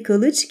keskin bir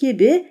kılıç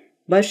gibi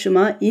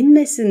başıma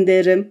inmesin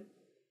derim.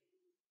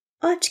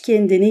 Aç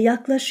kendini,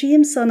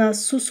 yaklaşayım sana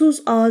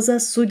susuz ağza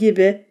su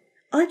gibi.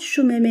 Aç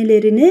şu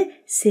memelerini,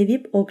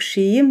 sevip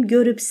okşayayım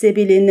görüp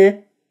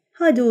sebilini.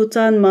 Hadi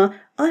utanma,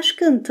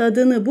 aşkın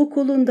tadını bu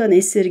kulundan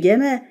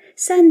esirgeme.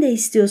 Sen de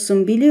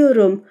istiyorsun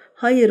biliyorum,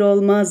 hayır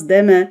olmaz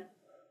deme.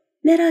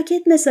 Merak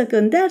etme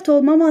sakın, dert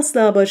olmam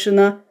asla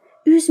başına.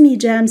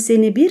 Üzmeyeceğim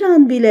seni bir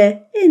an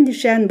bile,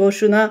 endişen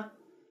boşuna.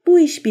 Bu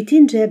iş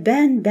bitince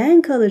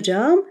ben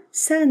kalacağım,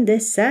 sen de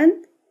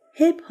sen.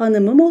 Hep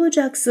hanımım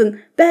olacaksın,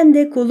 ben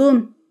de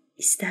kulun,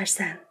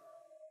 istersen.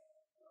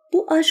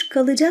 Bu aşk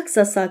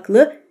kalacaksa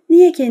saklı,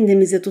 niye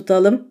kendimizi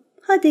tutalım?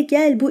 Hadi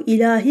gel bu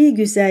ilahi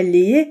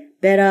güzelliği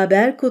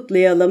beraber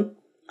kutlayalım.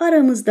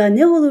 Aramızda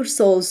ne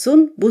olursa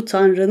olsun bu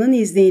Tanrı'nın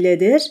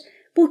izniyledir.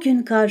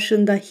 Bugün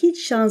karşında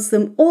hiç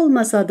şansım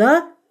olmasa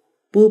da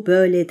bu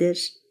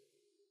böyledir.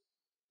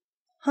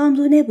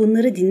 Hamdune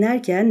bunları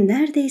dinlerken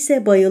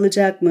neredeyse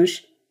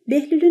bayılacakmış.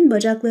 Behlül'ün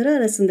bacakları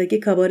arasındaki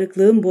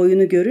kabarıklığın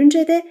boyunu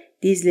görünce de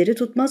dizleri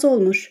tutmaz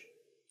olmuş.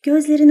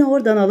 Gözlerini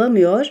oradan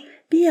alamıyor,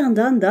 bir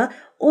yandan da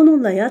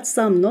onunla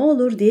yatsam ne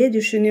olur diye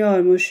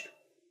düşünüyormuş.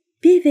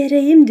 Bir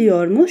vereyim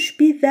diyormuş,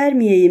 bir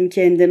vermeyeyim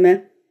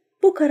kendime.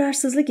 Bu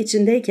kararsızlık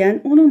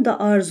içindeyken onun da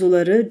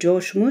arzuları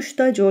coşmuş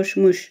da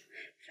coşmuş.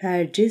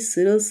 Ferci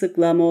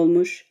sırılsıklam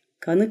olmuş,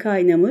 kanı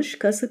kaynamış,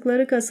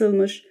 kasıkları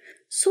kasılmış.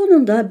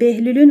 Sonunda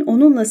Behlül'ün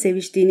onunla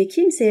seviştiğini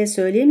kimseye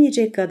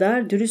söylemeyecek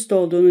kadar dürüst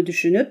olduğunu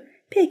düşünüp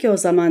peki o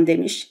zaman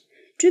demiş.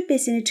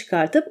 Cübbesini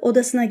çıkartıp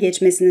odasına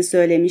geçmesini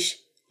söylemiş.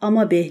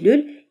 Ama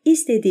Behlül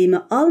istediğimi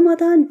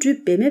almadan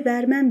cübbemi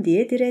vermem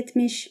diye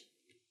diretmiş.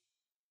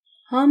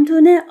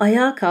 Hamdune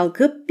ayağa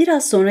kalkıp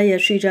biraz sonra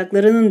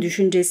yaşayacaklarının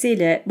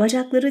düşüncesiyle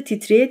bacakları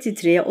titreye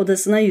titreye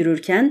odasına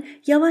yürürken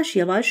yavaş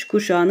yavaş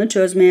kuşağını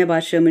çözmeye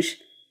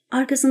başlamış.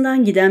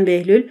 Arkasından giden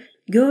Behlül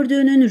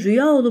gördüğünün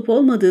rüya olup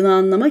olmadığını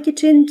anlamak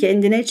için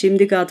kendine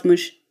çimdik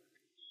atmış.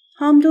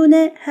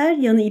 Hamdune her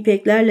yanı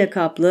ipeklerle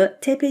kaplı,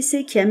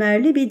 tepesi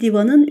kemerli bir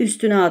divanın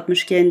üstüne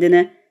atmış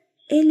kendine.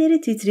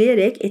 Elleri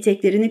titreyerek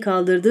eteklerini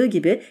kaldırdığı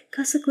gibi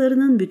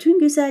kasıklarının bütün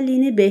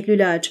güzelliğini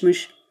Behlül'e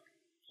açmış.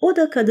 O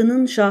da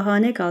kadının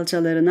şahane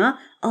kalçalarına,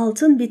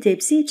 altın bir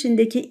tepsi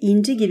içindeki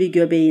inci gibi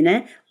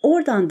göbeğine,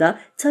 oradan da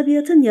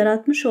tabiatın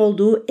yaratmış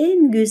olduğu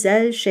en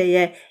güzel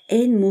şeye,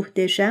 en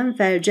muhteşem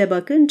ferce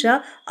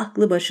bakınca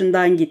aklı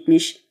başından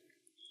gitmiş.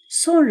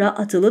 Sonra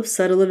atılıp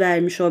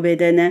sarılıvermiş o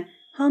bedene.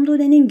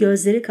 Hamdune'nin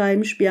gözleri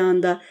kaymış bir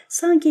anda,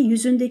 sanki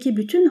yüzündeki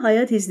bütün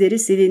hayat izleri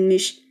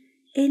silinmiş.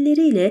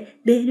 Elleriyle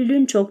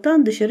Behlül'ün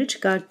çoktan dışarı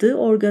çıkarttığı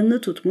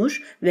organını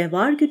tutmuş ve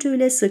var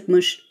gücüyle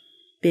sıkmış.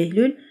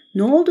 Behlül,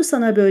 "Ne oldu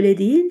sana böyle?"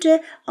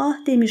 deyince,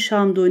 "Ah," demiş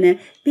Hamdune,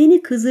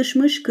 "beni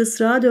kızışmış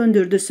kısrağa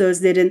döndürdü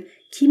sözlerin.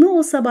 Kimi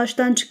olsa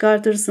baştan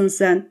çıkartırsın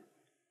sen."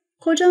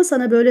 "Kocan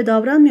sana böyle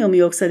davranmıyor mu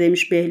yoksa?"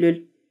 demiş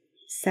Behlül.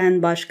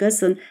 "Sen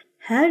başkasın.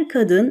 Her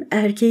kadın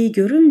erkeği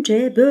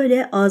görünce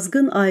böyle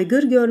azgın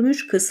aygır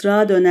görmüş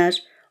kısrağa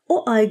döner.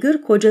 O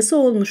aygır kocası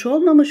olmuş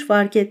olmamış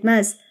fark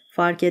etmez.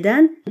 Fark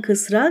eden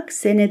kısrak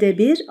senede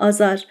bir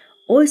azar.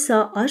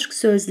 Oysa aşk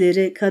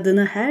sözleri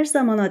kadını her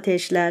zaman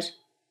ateşler.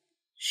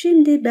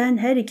 Şimdi ben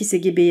her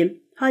ikisi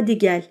gibiyim. Hadi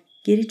gel,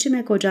 gir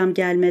içime kocam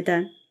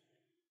gelmeden."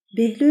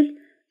 Behlül,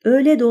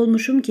 "Öyle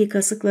dolmuşum ki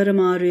kasıklarım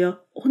ağrıyor.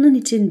 Onun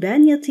için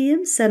ben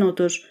yatayım, sen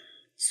otur.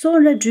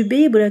 Sonra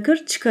cübbeyi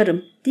bırakır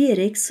çıkarım,"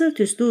 diyerek sırt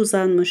üstü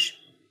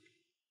uzanmış.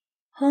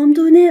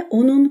 Hamdune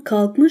onun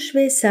kalkmış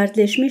ve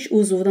sertleşmiş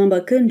uzvuna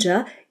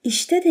bakınca,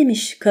 "İşte,"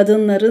 demiş,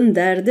 "kadınların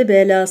derdi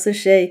belası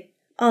Şeyh.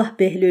 Ah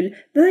Behlül,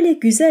 böyle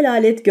güzel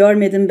alet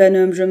görmedim ben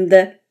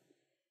ömrümde."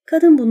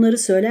 Kadın bunları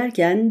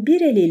söylerken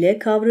bir eliyle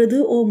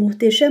kavradığı o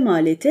muhteşem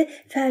aleti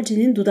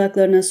fercinin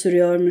dudaklarına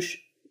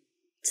sürüyormuş.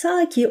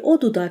 Ta ki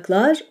o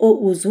dudaklar o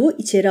uzvu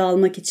içeri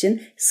almak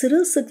için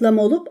sırılsıklam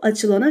olup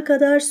açılana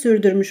kadar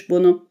sürdürmüş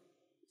bunu.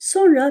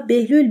 Sonra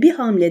Behlül bir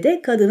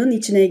hamlede kadının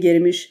içine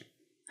girmiş.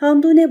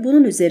 Hamdune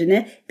bunun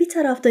üzerine bir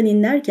taraftan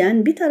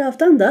inlerken bir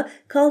taraftan da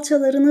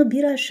kalçalarını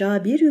bir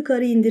aşağı bir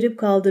yukarı indirip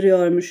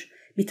kaldırıyormuş.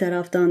 Bir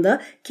taraftan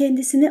da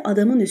kendisini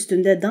adamın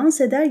üstünde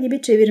dans eder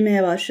gibi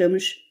çevirmeye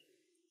başlamış.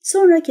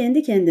 Sonra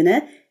kendi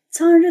kendine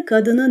 "Tanrı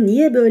kadını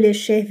niye böyle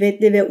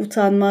şehvetli ve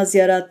utanmaz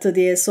yarattı?"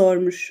 diye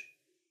sormuş.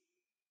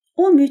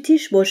 O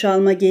müthiş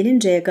boşalma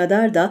gelinceye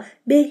kadar da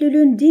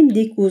Behlül'ün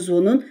dimdik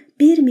uzvunun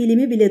 1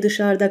 milimi bile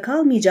dışarıda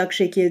kalmayacak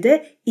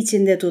şekilde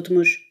içinde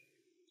tutmuş.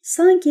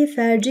 Sanki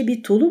ferci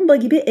bir tulumba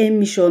gibi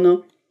emmiş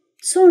onu.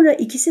 Sonra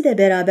ikisi de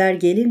beraber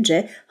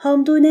gelince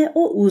Hamdune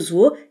o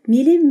uzvu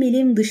milim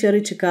milim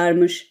dışarı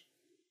çıkarmış.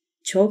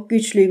 "Çok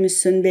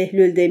güçlüymüşsün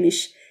Behlül,"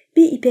 demiş.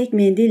 Bir ipek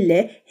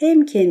mendille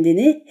hem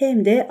kendini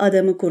hem de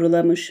adamı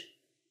kurulamış.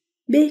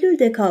 Behlül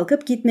de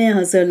kalkıp gitmeye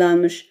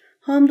hazırlanmış.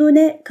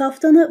 Hamdune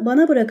 "Kaftanı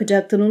bana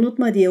bırakacaktın,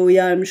 unutma," diye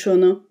uyarmış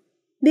onu.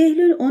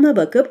 Behlül ona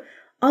bakıp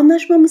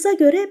 "Anlaşmamıza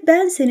göre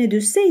ben seni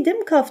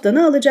düzseydim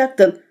kaftanı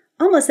alacaktın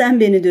ama sen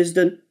beni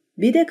düzdün.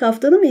 Bir de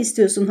kaftanı mı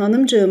istiyorsun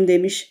hanımcığım?"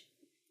 demiş.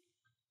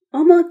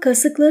 "Ama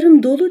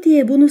kasıklarım dolu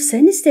diye bunu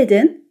sen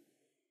istedin."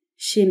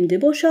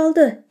 "Şimdi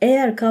boşaldı.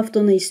 Eğer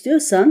kaftanı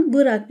istiyorsan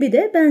bırak bir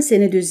de ben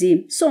seni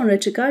düzeyim. Sonra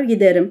çıkar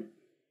giderim."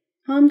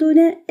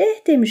 Hamdune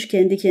demiş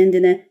kendi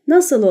kendine.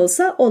 "Nasıl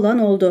olsa olan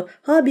oldu.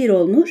 Ha bir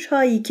olmuş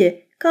ha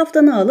iki.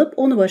 Kaftanı alıp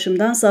onu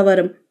başımdan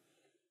savarım."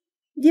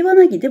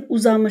 Divana gidip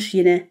uzanmış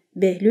yine.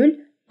 Behlül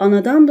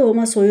 "Anadan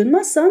doğma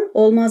soyunmazsan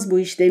olmaz bu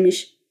iş,"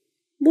 demiş.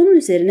 Bunun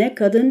üzerine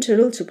kadın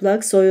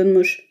çırılçıplak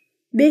soyunmuş.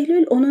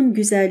 Behlül onun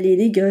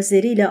güzelliğini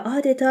gözleriyle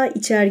adeta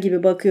içer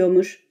gibi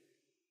bakıyormuş.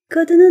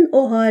 Kadının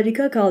o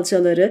harika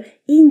kalçaları,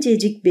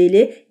 incecik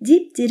beli,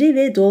 dipdiri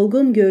ve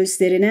dolgun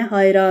göğüslerine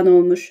hayran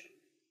olmuş.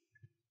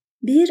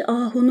 Bir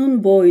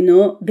ahunun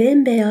boynu,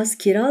 bembeyaz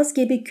kiraz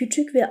gibi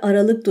küçük ve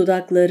aralık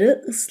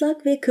dudakları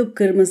ıslak ve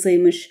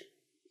kıpkırmızıymış.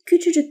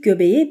 Küçücük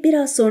göbeği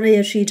biraz sonra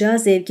yaşayacağı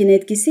zevkin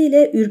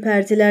etkisiyle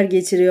ürpertiler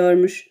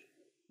geçiriyormuş.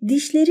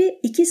 Dişleri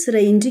 2 sıra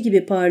inci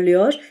gibi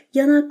parlıyor,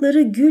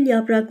 yanakları gül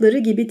yaprakları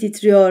gibi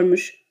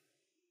titriyormuş.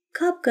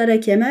 Kapkara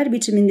kemer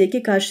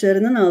biçimindeki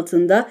kaşlarının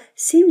altında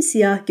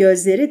simsiyah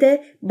gözleri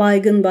de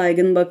baygın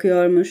baygın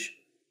bakıyormuş.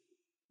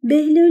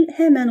 Behlül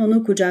hemen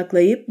onu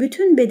kucaklayıp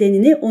bütün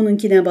bedenini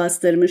onunkine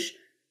bastırmış.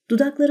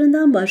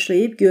 Dudaklarından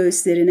başlayıp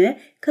göğüslerine,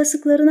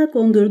 kasıklarına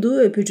kondurduğu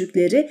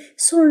öpücükleri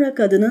sonra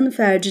kadının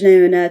fercine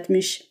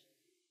yöneltmiş.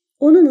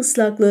 Onun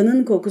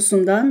ıslaklığının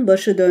kokusundan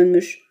başı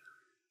dönmüş.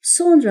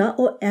 Sonra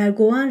o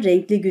erguvan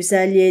renkli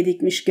güzelliğe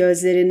dikmiş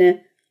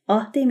gözlerini.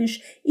 "Ah,"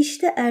 demiş,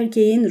 "işte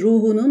erkeğin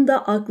ruhunun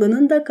da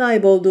aklının da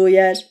kaybolduğu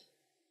yer."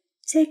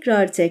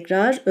 Tekrar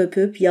tekrar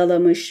öpüp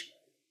yalamış.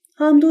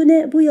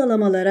 Hamdune bu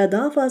yalamalara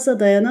daha fazla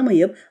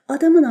dayanamayıp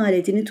adamın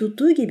aletini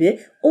tuttuğu gibi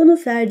onu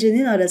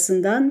fercinin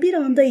arasından bir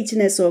anda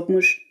içine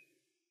sokmuş.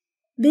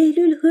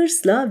 Behlül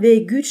hırsla ve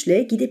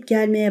güçle gidip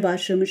gelmeye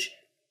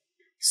başlamış.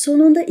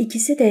 Sonunda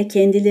ikisi de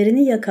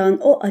kendilerini yakan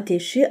o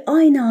ateşi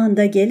aynı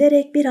anda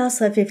gelerek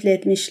biraz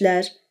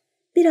hafifletmişler.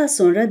 Biraz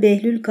sonra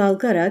Behlül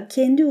kalkarak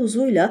kendi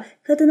uzvuyla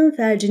kadının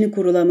fercini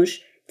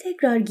kurulamış.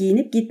 Tekrar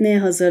giyinip gitmeye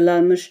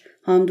hazırlanmış.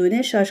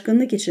 Hamdune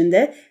şaşkınlık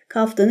içinde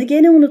 "Kaftanı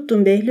gene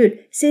unuttun Behlül,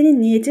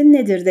 senin niyetin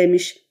nedir?"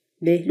 demiş.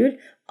 Behlül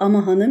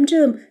 "Ama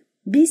hanımcığım,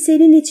 bir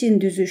senin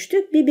için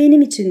düzüştük, bir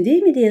benim için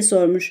değil mi?" diye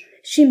sormuş.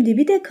 "Şimdi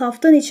bir de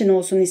kaftan için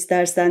olsun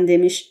istersen,"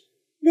 demiş.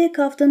 Ve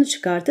kaftanı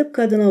çıkartıp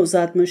kadına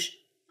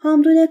uzatmış.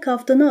 Hamdune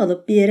kaftanı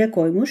alıp bir yere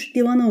koymuş,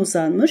 divana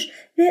uzanmış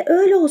ve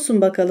 "Öyle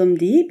olsun bakalım,"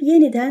 deyip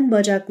yeniden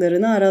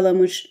bacaklarını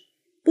aralamış.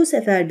 Bu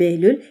sefer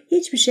Behlül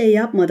hiçbir şey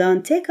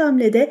yapmadan tek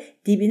hamlede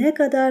dibine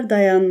kadar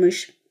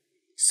dayanmış.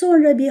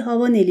 Sonra bir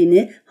havan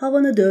elini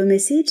havanı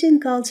dövmesi için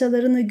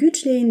kalçalarını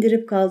güçle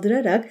indirip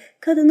kaldırarak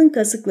kadının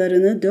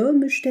kasıklarını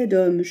dövmüş de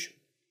dövmüş.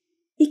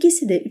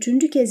 İkisi de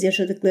 3. kez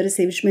yaşadıkları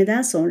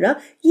sevişmeden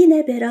sonra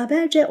yine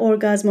beraberce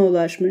orgazma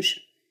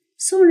ulaşmış.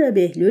 Sonra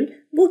Behlül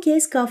bu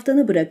kez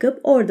kaftanı bırakıp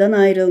oradan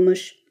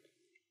ayrılmış.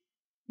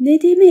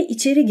 Nedime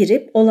içeri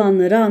girip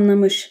olanları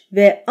anlamış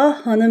ve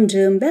 "Ah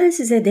hanımcığım, ben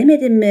size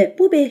demedim mi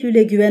bu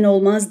Behlül'e güven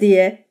olmaz,"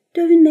 diye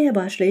dövünmeye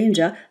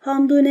başlayınca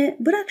Hamdune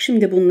 "Bırak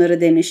şimdi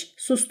bunları," demiş.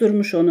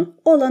 Susturmuş onu.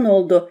 Olan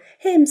oldu.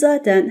 Hem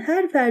zaten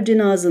her fercin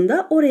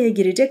ağzında oraya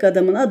girecek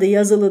adamın adı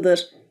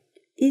yazılıdır.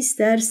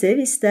 İster sev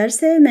ister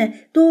sevme,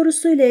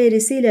 doğrusuyla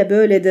eğrisiyle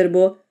böyledir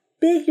bu.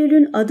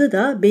 Behlül'ün adı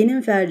da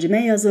benim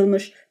fercime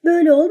yazılmış.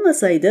 Böyle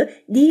olmasaydı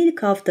değil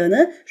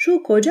kaftanı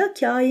şu koca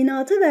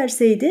kainatı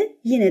verseydi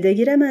yine de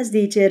giremezdi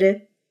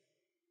içeri.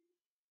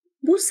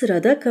 Bu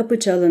sırada kapı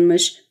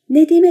çalınmış.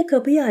 Nedime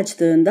kapıyı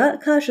açtığında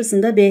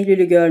karşısında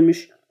Behlül'ü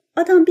görmüş.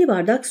 Adam bir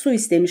bardak su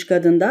istemiş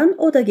kadından,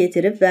 o da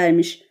getirip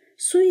vermiş.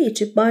 Suyu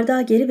içip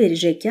bardağı geri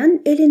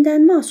verecekken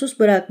elinden mahsus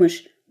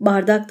bırakmış.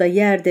 Bardak da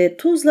yerde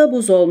tuzla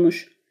buz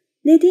olmuş.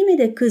 Nedime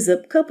de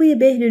kızıp kapıyı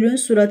Behlül'ün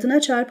suratına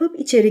çarpıp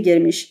içeri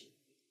girmiş.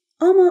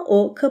 Ama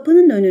o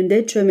kapının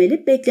önünde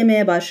çömelip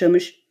beklemeye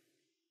başlamış.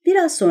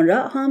 Biraz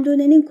sonra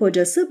Hamdune'nin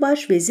kocası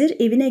başvezir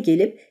evine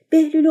gelip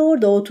Behlül'ü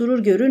orada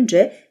oturur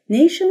görünce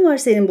 "Ne işin var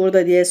senin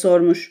burada?" diye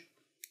sormuş.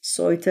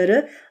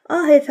 Soytarı,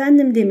 ah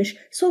efendim demiş,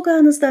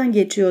 sokağınızdan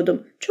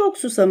geçiyordum. Çok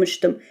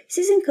susamıştım.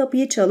 Sizin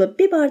kapıyı çalıp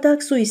bir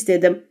bardak su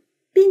istedim.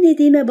 Bir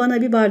Nedime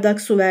bana bir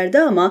bardak su verdi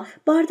ama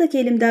bardak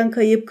elimden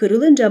kayıp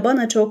kırılınca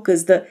bana çok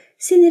kızdı.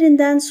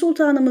 Sinirinden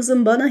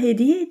sultanımızın bana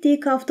hediye ettiği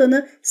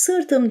kaftanı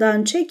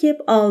sırtımdan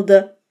çekip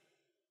aldı.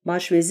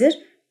 Başvezir,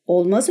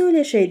 olmaz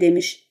öyle şey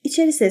demiş.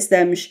 İçeri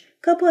seslenmiş.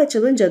 Kapı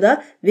açılınca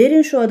da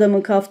verin şu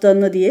adamın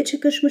kaftanını diye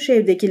çıkışmış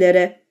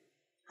evdekilere.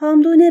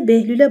 Hamdune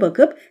Behlül'e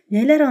bakıp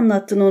neler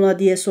anlattın ona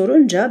diye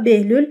sorunca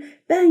Behlül,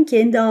 ben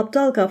kendi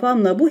aptal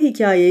kafamla bu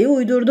hikayeyi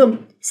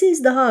uydurdum.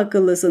 Siz daha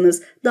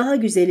akıllısınız, daha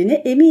güzelini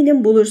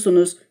eminim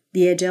bulursunuz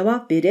diye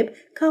cevap verip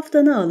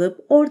kaftanı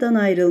alıp oradan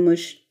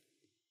ayrılmış.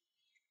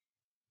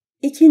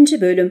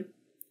 2. Bölüm.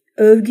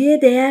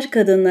 Övgüye değer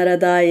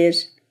kadınlara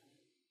dair.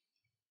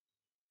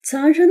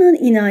 Tanrı'nın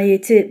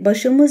inayeti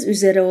başımız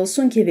üzere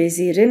olsun ki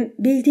vezirim,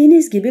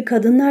 bildiğiniz gibi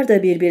kadınlar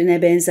da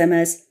birbirine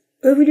benzemez.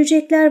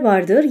 Övülecekler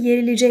vardır,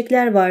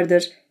 yerilecekler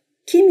vardır.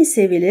 Kimi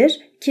sevilir,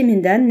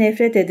 kiminden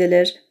nefret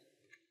edilir.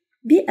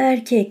 Bir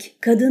erkek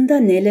kadında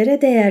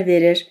nelere değer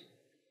verir?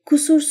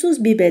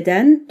 Kusursuz bir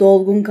beden,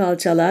 dolgun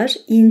kalçalar,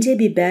 ince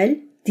bir bel,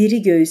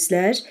 diri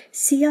göğüsler,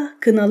 siyah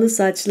kınalı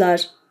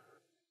saçlar.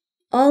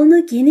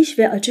 Alnı geniş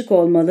ve açık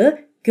olmalı,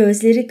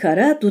 gözleri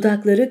kara,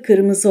 dudakları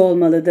kırmızı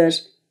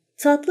olmalıdır.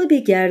 Tatlı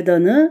bir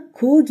gerdanı,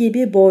 kuğu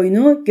gibi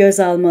boynu göz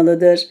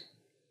almalıdır.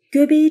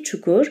 Göbeği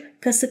çukur,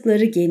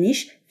 kasıkları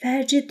geniş,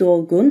 ferci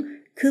dolgun,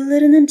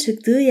 kıllarının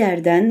çıktığı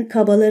yerden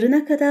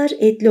kabalarına kadar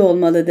etli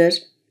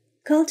olmalıdır.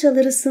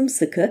 Kalçaları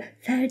sımsıkı,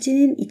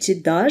 fercinin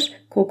içi dar,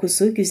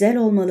 kokusu güzel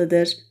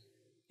olmalıdır.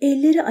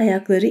 Elleri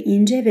ayakları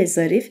ince ve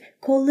zarif,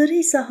 kolları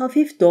ise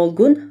hafif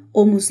dolgun,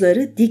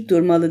 omuzları dik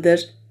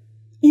durmalıdır.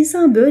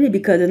 İnsan böyle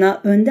bir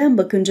kadına önden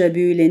bakınca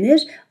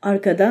büyülenir,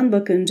 arkadan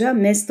bakınca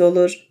mest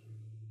olur.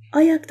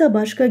 Ayakta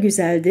başka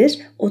güzeldir,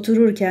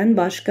 otururken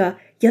başka,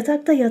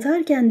 yatakta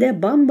yatarken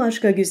de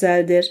bambaşka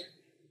güzeldir.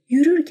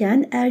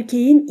 Yürürken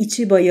erkeğin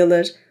içi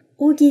bayılır,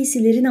 o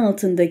giysilerin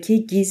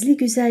altındaki gizli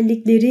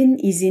güzelliklerin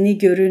izini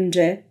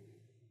görünce.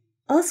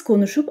 Az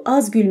konuşup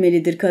az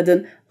gülmelidir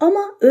kadın ama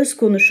öz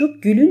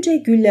konuşup gülünce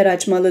güller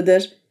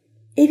açmalıdır.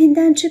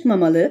 Evinden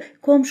çıkmamalı,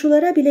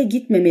 komşulara bile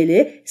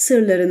gitmemeli,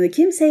 sırlarını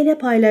kimseyle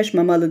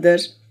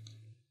paylaşmamalıdır.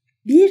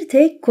 Bir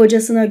tek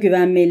kocasına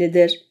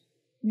güvenmelidir.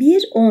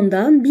 Bir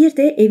ondan bir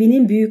de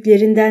evinin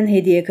büyüklerinden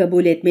hediye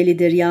kabul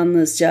etmelidir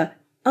yalnızca.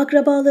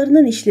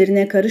 Akrabalarının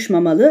işlerine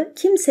karışmamalı,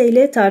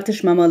 kimseyle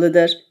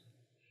tartışmamalıdır.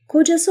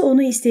 Kocası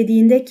onu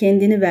istediğinde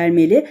kendini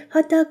vermeli,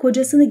 hatta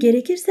kocasını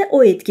gerekirse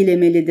o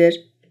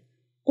etkilemelidir.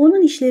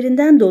 Onun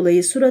işlerinden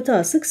dolayı suratı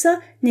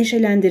asıksa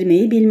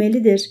neşelendirmeyi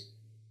bilmelidir.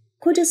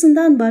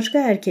 Kocasından başka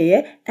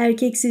erkeğe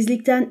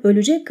erkeksizlikten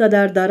ölecek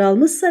kadar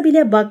daralmışsa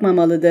bile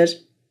bakmamalıdır.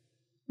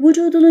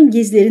 Vücudunun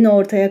gizlerini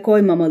ortaya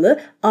koymamalı,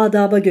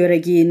 adaba göre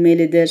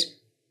giyinmelidir.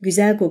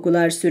 Güzel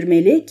kokular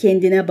sürmeli,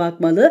 kendine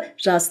bakmalı,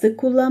 rastlık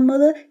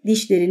kullanmalı,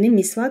 dişlerini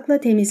misvakla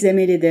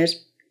temizlemelidir.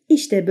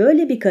 İşte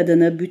böyle bir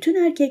kadını bütün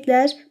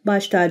erkekler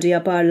baş tacı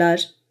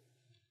yaparlar.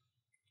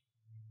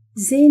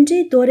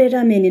 Zenci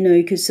Dorerame'nin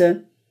öyküsü.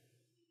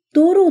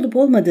 Doğru olup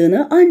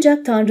olmadığını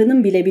ancak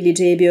Tanrı'nın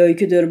bilebileceği bir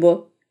öyküdür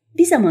bu.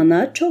 Bir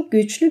zamanlar çok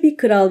güçlü bir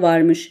kral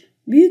varmış.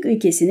 Büyük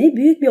ülkesini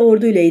büyük bir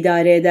orduyla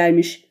idare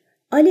edermiş.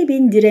 Ali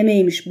bin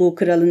Direme'ymiş bu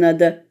kralın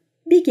adı.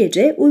 Bir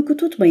gece uyku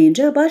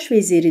tutmayınca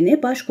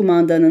başvezirini,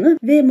 başkumandanını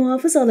ve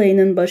muhafız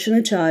alayının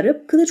başını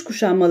çağırıp kılıç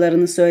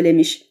kuşanmalarını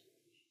söylemiş.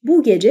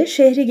 Bu gece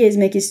şehri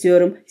gezmek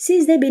istiyorum,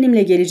 siz de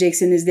benimle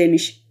geleceksiniz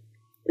demiş.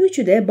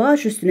 Üçü de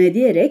baş üstüne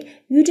diyerek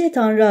Yüce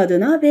Tanrı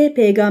adına ve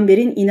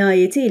peygamberin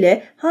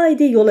inayetiyle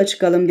haydi yola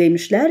çıkalım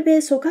demişler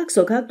ve sokak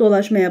sokak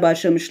dolaşmaya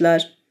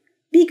başlamışlar.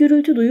 Bir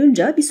gürültü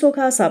duyunca bir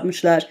sokağa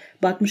sapmışlar.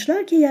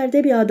 Bakmışlar ki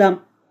yerde bir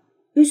adam.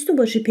 Üstü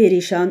başı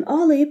perişan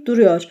ağlayıp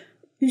duruyor.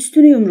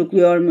 Üstünü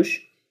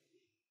yumrukluyormuş.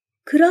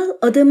 Kral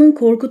adamın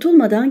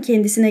korkutulmadan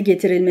kendisine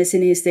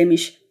getirilmesini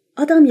istemiş.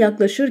 Adam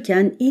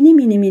yaklaşırken inim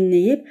inim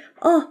inleyip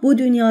ah bu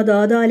dünyada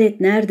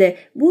adalet nerede,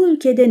 bu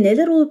ülkede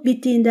neler olup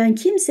bittiğinden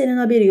kimsenin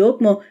haberi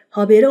yok mu,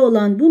 haberi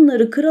olan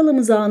bunları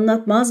kralımıza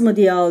anlatmaz mı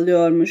diye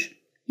ağlıyormuş.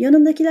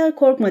 Yanındakiler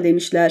korkma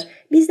demişler,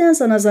 bizden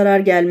sana zarar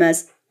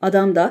gelmez.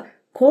 Adam da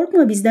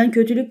korkma bizden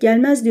kötülük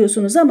gelmez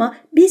diyorsunuz ama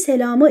bir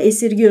selamı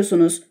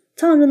esirgiyorsunuz.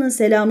 Tanrı'nın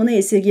selamını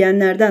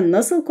esirgeyenlerden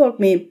nasıl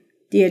korkmayayım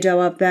diye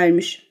cevap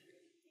vermiş.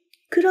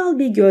 Kral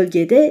bir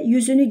gölgede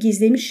yüzünü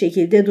gizlemiş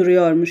şekilde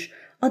duruyormuş.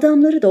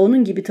 Adamları da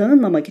onun gibi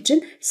tanınmamak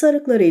için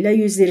sarıklarıyla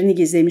yüzlerini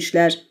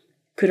gizlemişler.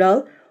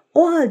 Kral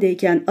o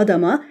haldeyken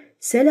adama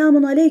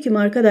 "Selamun aleyküm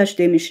arkadaş"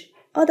 demiş.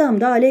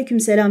 Adam da "Aleyküm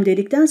selam"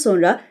 dedikten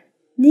sonra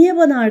 "Niye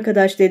bana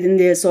arkadaş dedin?"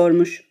 diye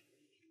sormuş.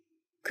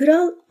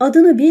 Kral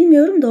 "Adını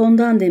bilmiyorum da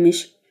ondan"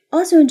 demiş.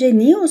 "Az önce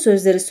niye o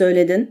sözleri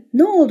söyledin?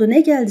 Ne oldu,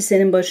 ne geldi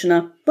senin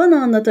başına?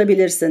 Bana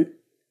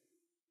anlatabilirsin."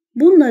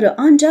 "Bunları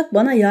ancak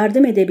bana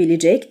yardım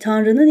edebilecek,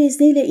 Tanrı'nın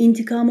izniyle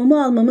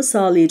intikamımı almamı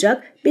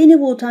sağlayacak, beni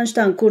bu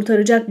utançtan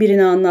kurtaracak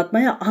birine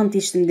anlatmaya ant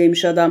içtim"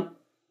 demiş adam.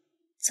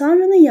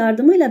 "Tanrı'nın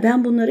yardımıyla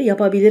ben bunları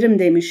yapabilirim"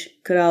 demiş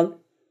kral.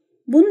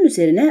 Bunun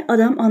üzerine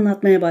adam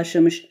anlatmaya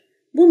başlamış.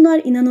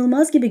 Bunlar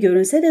inanılmaz gibi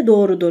görünse de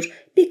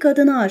doğrudur. Bir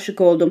kadına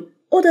aşık oldum.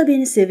 O da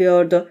beni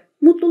seviyordu.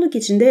 Mutluluk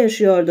içinde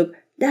yaşıyorduk.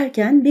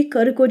 Derken bir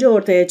karı koca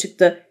ortaya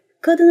çıktı.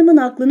 Kadınımın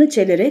aklını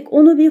çelerek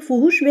onu bir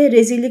fuhuş ve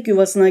rezillik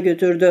yuvasına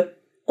götürdü.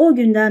 O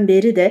günden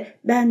beri de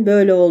ben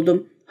böyle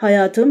oldum.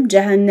 Hayatım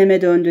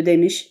cehenneme döndü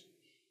demiş.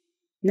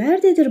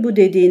 Nerededir bu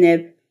dediğin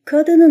ev?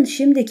 Kadının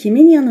şimdi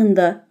kimin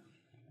yanında?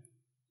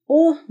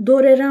 O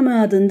Dorerame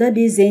adında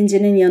bir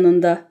zencinin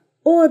yanında.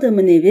 O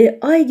adamın evi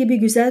ay gibi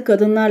güzel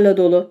kadınlarla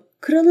dolu.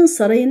 Kralın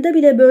sarayında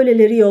bile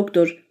böyleleri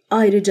yoktur.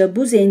 Ayrıca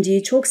bu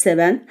zenciyi çok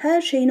seven,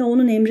 her şeyini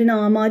onun emrine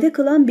amade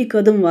kılan bir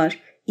kadın var.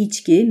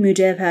 İçki,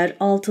 mücevher,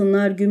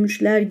 altınlar,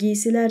 gümüşler,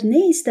 giysiler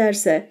ne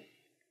isterse.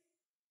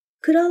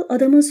 Kral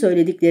adamın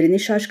söylediklerini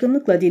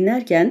şaşkınlıkla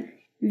dinlerken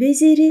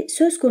veziri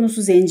söz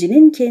konusu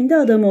zencinin kendi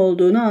adamı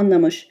olduğunu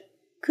anlamış.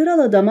 Kral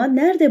adama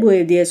nerede bu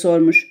ev diye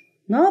sormuş.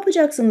 Ne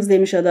yapacaksınız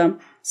demiş adam.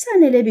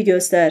 Sen hele bir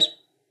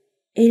göster.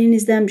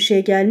 Elinizden bir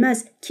şey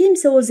gelmez.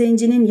 Kimse o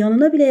zencinin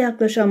yanına bile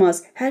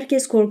yaklaşamaz.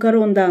 Herkes korkar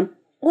ondan.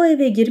 O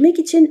eve girmek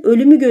için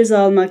ölümü göze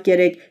almak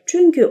gerek.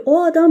 Çünkü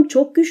o adam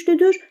çok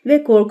güçlüdür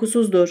ve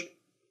korkusuzdur.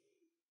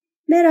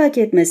 Merak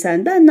etme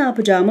sen, ben ne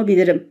yapacağımı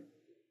bilirim.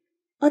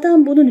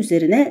 Adam bunun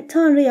üzerine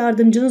Tanrı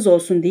yardımcınız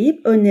olsun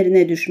deyip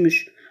önlerine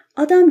düşmüş.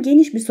 Adam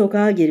geniş bir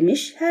sokağa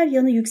girmiş, her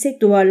yanı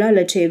yüksek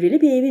duvarlarla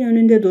çevrili bir evin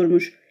önünde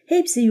durmuş.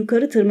 Hepsi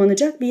yukarı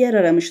tırmanacak bir yer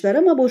aramışlar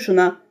ama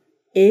boşuna.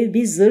 Ev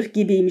bir zırh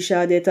gibiymiş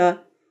adeta.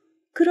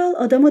 Kral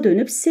adama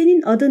dönüp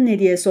senin adın ne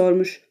diye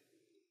sormuş.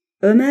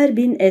 Ömer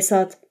bin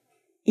Esad.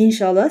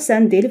 İnşallah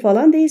sen deli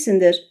falan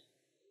değilsindir.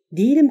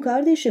 Değilim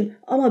kardeşim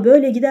ama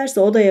böyle giderse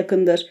o da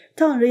yakındır.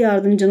 Tanrı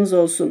yardımcınız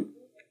olsun.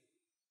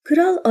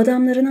 Kral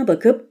adamlarına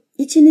bakıp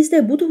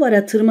içinizde bu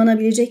duvara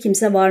tırmanabilecek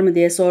kimse var mı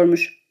diye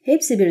sormuş.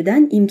 Hepsi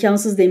birden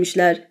imkansız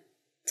demişler.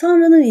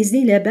 Tanrı'nın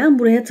izniyle ben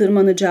buraya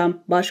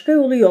tırmanacağım. Başka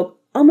yolu yok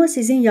ama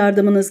sizin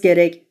yardımınız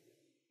gerek.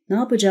 Ne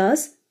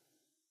yapacağız?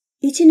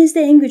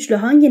 İçinizde en güçlü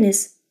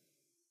hanginiz?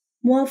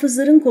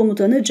 Muhafızların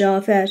komutanı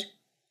Cafer.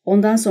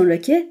 Ondan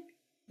sonraki?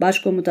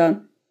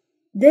 Başkomutan.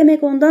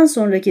 Demek ondan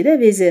sonraki de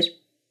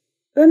vezir.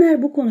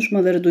 Ömer bu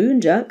konuşmaları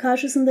duyunca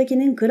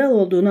karşısındakinin kral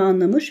olduğunu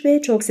anlamış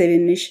ve çok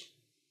sevinmiş.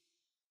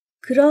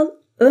 Kral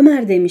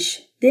Ömer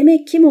demiş.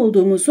 Demek kim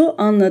olduğumuzu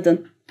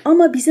anladın.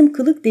 Ama bizim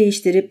kılık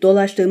değiştirip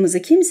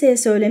dolaştığımızı kimseye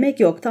söylemek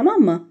yok,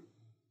 tamam mı?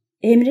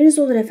 Emriniz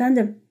olur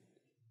efendim.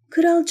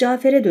 Kral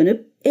Cafer'e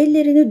dönüp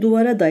ellerini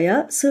duvara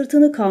daya,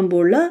 sırtını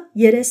kamburla,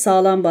 yere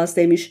sağlam bas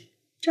demiş.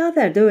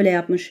 Cafer de öyle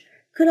yapmış.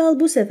 Kral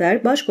bu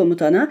sefer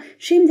başkomutana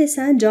şimdi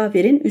sen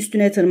Cafer'in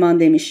üstüne tırman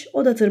demiş.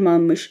 O da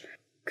tırmanmış.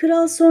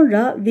 Kral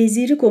sonra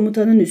veziri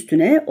komutanın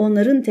üstüne,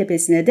 onların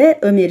tepesine de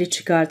Ömer'i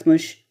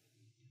çıkartmış.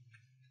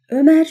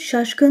 Ömer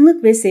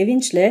şaşkınlık ve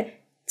sevinçle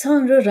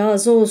Tanrı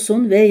razı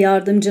olsun ve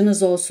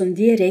yardımcınız olsun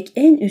diyerek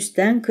en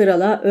üstten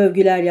krala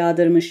övgüler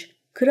yağdırmış.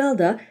 Kral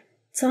da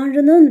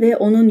Tanrı'nın ve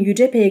onun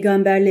yüce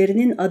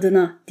peygamberlerinin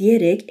adına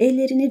diyerek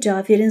ellerini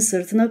Cafer'in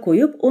sırtına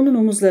koyup onun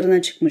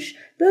omuzlarına çıkmış.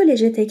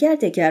 Böylece teker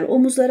teker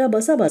omuzlara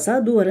basa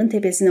basa duvarın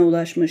tepesine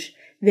ulaşmış.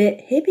 Ve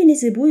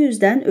hepinizi bu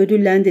yüzden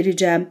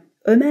ödüllendireceğim.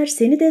 Ömer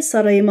seni de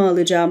sarayıma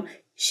alacağım.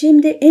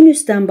 Şimdi en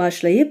üstten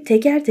başlayıp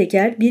teker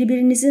teker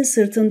birbirinizin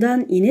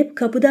sırtından inip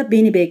kapıda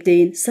beni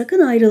bekleyin. Sakın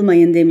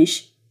ayrılmayın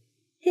demiş.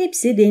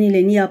 Hepsi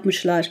denileni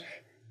yapmışlar.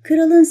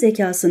 Kralın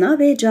zekasına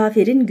ve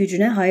Cafer'in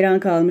gücüne hayran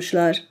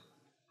kalmışlar.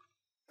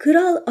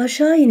 Kral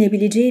aşağı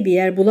inebileceği bir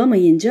yer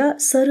bulamayınca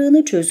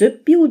sarığını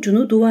çözüp bir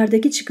ucunu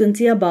duvardaki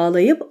çıkıntıya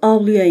bağlayıp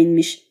avluya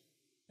inmiş.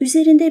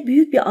 Üzerinde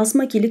büyük bir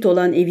asma kilit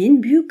olan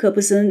evin büyük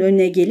kapısının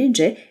önüne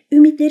gelince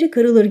ümitleri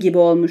kırılır gibi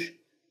olmuş.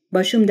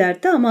 Başım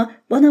dertte ama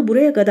bana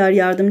buraya kadar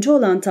yardımcı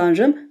olan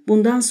Tanrım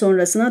bundan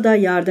sonrasına da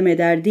yardım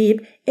eder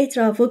deyip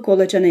etrafı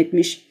kolaçan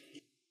etmiş.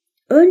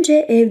 Önce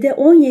evde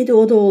 17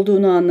 oda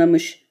olduğunu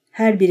anlamış.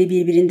 Her biri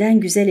birbirinden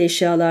güzel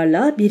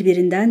eşyalarla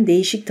birbirinden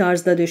değişik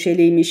tarzda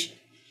döşeliymiş.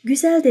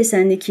 Güzel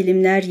desenli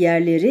kilimler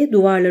yerleri,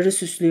 duvarları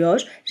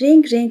süslüyor,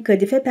 renk renk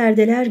kadife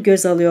perdeler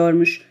göz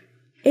alıyormuş.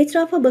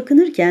 Etrafa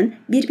bakınırken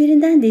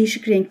birbirinden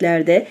değişik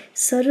renklerde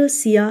sarı,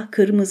 siyah,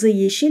 kırmızı,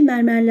 yeşil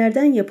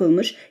mermerlerden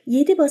yapılmış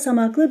 7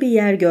 basamaklı bir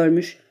yer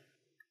görmüş.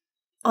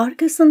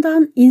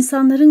 Arkasından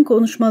insanların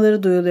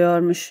konuşmaları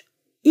duyuluyormuş.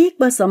 İlk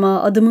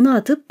basamağa adımını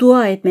atıp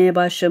dua etmeye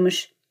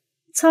başlamış.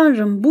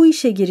 Tanrım bu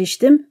işe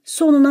giriştim,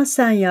 sonuna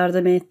sen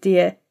yardım et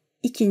diye.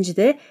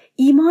 İkincide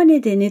iman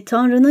edeni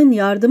Tanrı'nın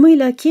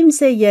yardımıyla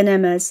kimse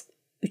yenemez.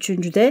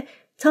 Üçüncüde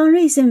Tanrı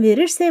izin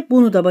verirse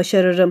bunu da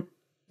başarırım.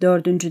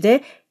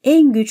 Dördüncüde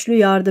en güçlü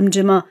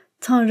yardımcıma,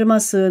 Tanrı'ma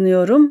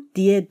sığınıyorum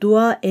diye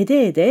dua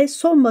ede ede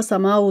son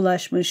basamağa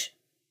ulaşmış.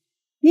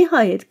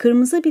 Nihayet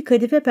kırmızı bir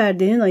kadife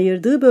perdenin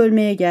ayırdığı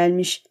bölmeye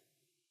gelmiş.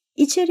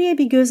 İçeriye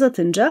bir göz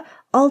atınca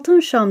altın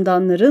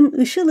şamdanların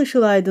ışıl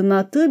ışıl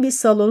aydınlattığı bir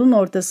salonun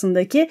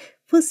ortasındaki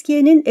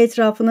fıskiyenin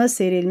etrafına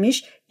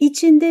serilmiş,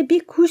 içinde bir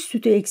kuş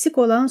sütü eksik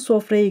olan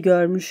sofrayı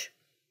görmüş.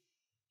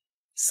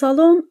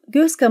 Salon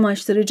göz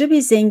kamaştırıcı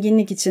bir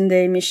zenginlik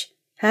içindeymiş.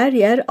 Her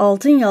yer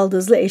altın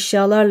yaldızlı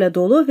eşyalarla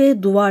dolu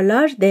ve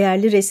duvarlar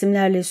değerli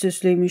resimlerle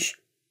süslüymüş.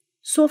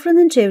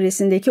 Sofranın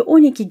çevresindeki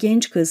 12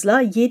 genç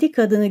kızla 7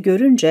 kadını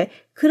görünce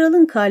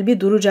kralın kalbi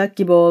duracak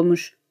gibi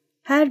olmuş.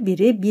 Her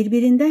biri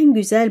birbirinden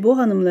güzel bu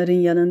hanımların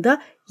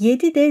yanında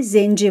 7 de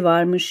zenci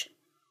varmış.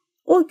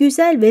 O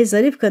güzel ve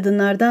zarif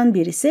kadınlardan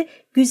birisi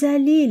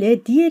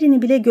güzelliğiyle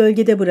diğerini bile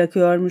gölgede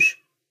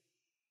bırakıyormuş.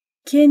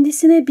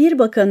 Kendisine bir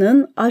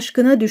bakanın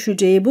aşkına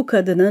düşeceği bu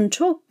kadının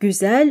çok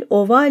güzel,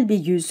 oval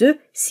bir yüzü,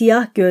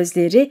 siyah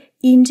gözleri,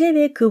 ince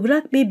ve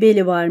kıvrak bir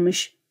beli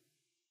varmış.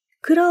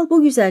 Kral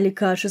bu güzellik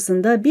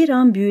karşısında bir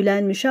an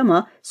büyülenmiş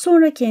ama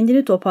sonra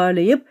kendini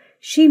toparlayıp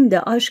 "Şimdi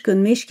aşkın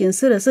meşkin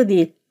sırası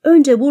değil,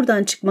 önce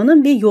buradan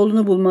çıkmanın bir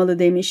yolunu bulmalı"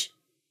 demiş.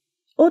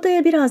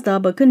 Odaya biraz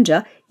daha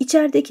bakınca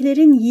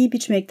içeridekilerin yiyip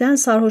içmekten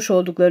sarhoş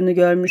olduklarını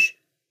görmüş.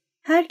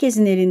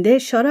 Herkesin elinde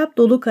şarap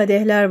dolu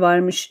kadehler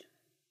varmış.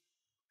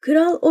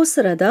 Kral o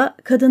sırada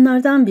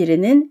kadınlardan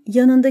birinin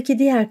yanındaki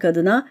diğer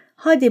kadına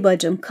 "Hadi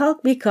bacım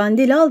kalk bir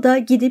kandil al da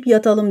gidip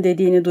yatalım"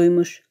 dediğini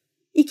duymuş.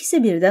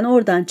 İkisi birden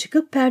oradan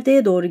çıkıp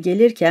perdeye doğru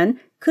gelirken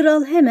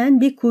kral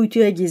hemen bir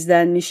kuytuya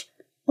gizlenmiş.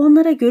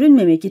 Onlara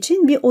görünmemek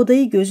için bir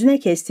odayı gözüne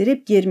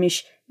kestirip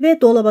girmiş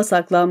ve dolaba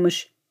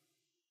saklanmış.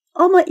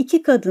 Ama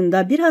iki kadın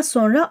da biraz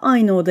sonra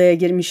aynı odaya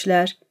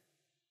girmişler.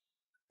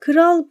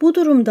 Kral bu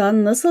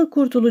durumdan nasıl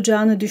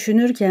kurtulacağını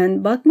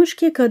düşünürken bakmış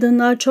ki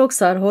kadınlar çok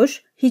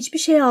sarhoş, hiçbir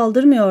şey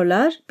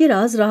aldırmıyorlar,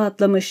 biraz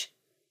rahatlamış.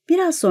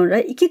 Biraz sonra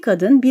iki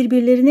kadın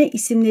birbirlerine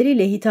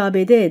isimleriyle hitap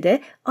ede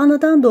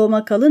anadan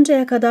doğma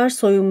kalıncaya kadar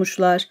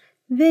soyunmuşlar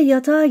ve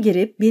yatağa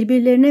girip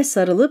birbirlerine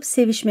sarılıp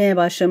sevişmeye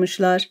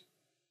başlamışlar.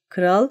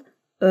 Kral,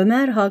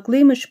 "Ömer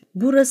haklıymış,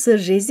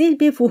 burası rezil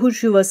bir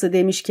fuhuş yuvası"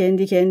 demiş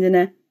kendi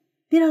kendine.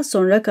 Biraz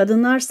sonra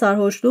kadınlar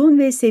sarhoşluğun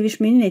ve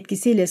sevişmenin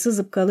etkisiyle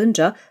sızıp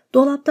kalınca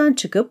dolaptan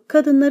çıkıp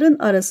kadınların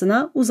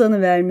arasına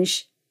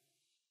uzanıvermiş.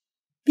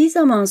 Bir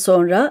zaman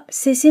sonra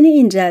sesini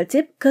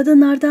inceltip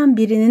kadınlardan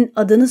birinin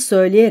adını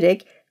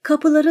söyleyerek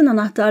 "Kapıların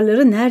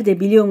anahtarları nerede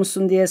biliyor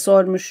musun?" diye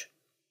sormuş.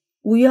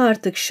 "Uyu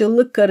artık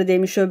şıllık karı"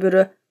 demiş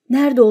öbürü.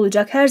 "Nerede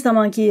olacak, her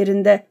zamanki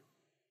yerinde."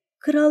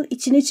 Kral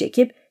içini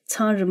çekip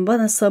 "Tanrım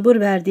bana sabır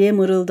ver" diye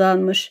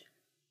mırıldanmış.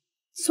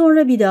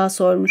 Sonra bir daha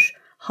sormuş.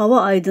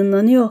 "Hava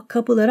aydınlanıyor,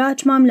 kapıları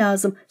açmam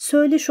lazım.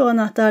 Söyle şu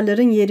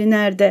anahtarların yeri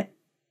nerede?"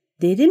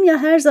 "Dedim ya,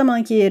 her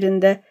zamanki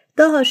yerinde.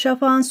 Daha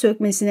şafağın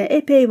sökmesine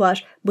epey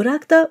var.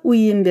 Bırak da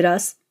uyuyayım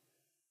biraz."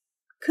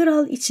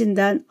 Kral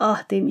içinden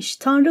 "Ah" demiş.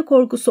 "Tanrı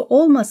korkusu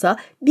olmasa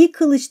bir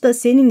kılıçta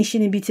senin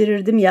işini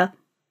bitirirdim ya."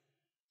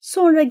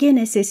 Sonra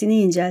gene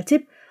sesini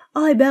inceltip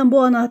 "Ay, ben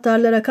bu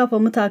anahtarlara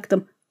kafamı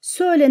taktım.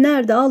 Söyle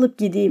nerede, alıp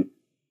gideyim."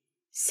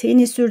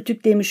 "Seni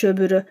sürtük" demiş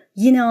öbürü.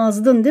 "Yine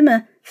azdın değil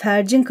mi?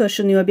 Fercin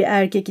kaşınıyor bir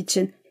erkek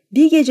için.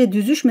 Bir gece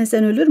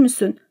düzüşmesen ölür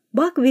müsün?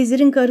 Bak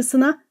vezirin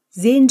karısına.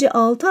 Zenci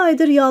 6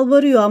 aydır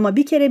yalvarıyor ama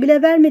bir kere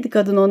bile vermedi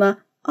kadın ona.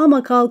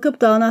 Ama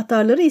kalkıp da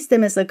anahtarları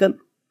isteme sakın.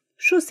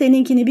 Şu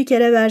seninkini bir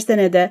kere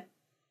versene de."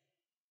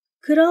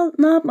 Kral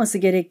ne yapması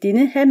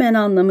gerektiğini hemen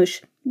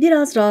anlamış.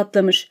 Biraz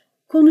rahatlamış.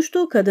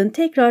 Konuştuğu kadın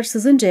tekrar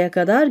sızıncaya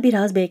kadar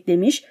biraz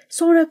beklemiş,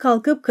 sonra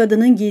kalkıp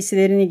kadının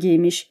giysilerini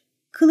giymiş.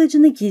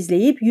 Kılıcını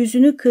gizleyip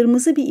yüzünü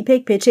kırmızı bir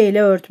ipek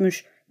peçeyle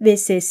örtmüş ve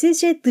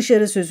sessizce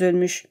dışarı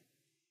süzülmüş.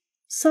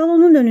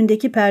 Salonun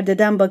önündeki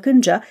perdeden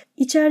bakınca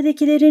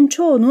içeridekilerin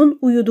çoğunun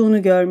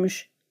uyuduğunu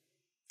görmüş.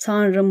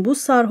 "Tanrım, bu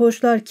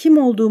sarhoşlar kim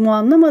olduğumu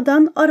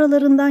anlamadan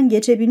aralarından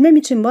geçebilmem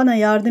için bana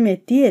yardım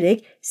et"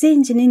 diyerek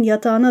zencinin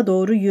yatağına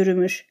doğru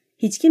yürümüş.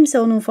 Hiç kimse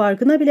onun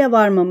farkına bile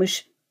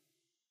varmamış.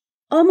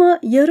 Ama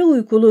yarı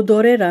uykulu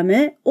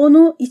Dorerame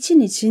onu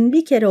için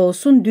bir kere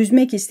olsun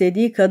düzmek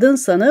istediği kadın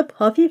sanıp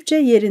hafifçe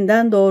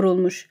yerinden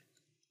doğrulmuş.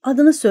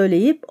 Adını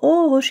söyleyip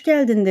 "O hoş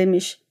geldin"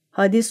 demiş.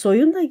 "Hadi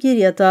soyun da gir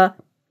yatağa.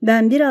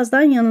 Ben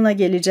birazdan yanına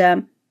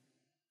geleceğim."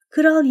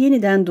 Kral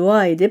yeniden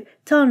dua edip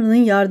Tanrı'nın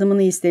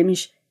yardımını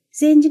istemiş.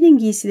 Zencinin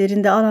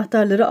giysilerinde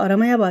anahtarları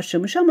aramaya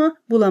başlamış ama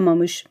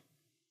bulamamış.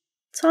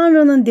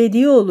 Tanrı'nın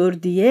dediği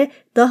olur diye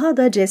daha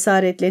da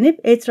cesaretlenip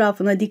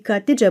etrafına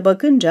dikkatlice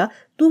bakınca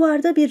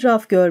duvarda bir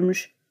raf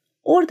görmüş.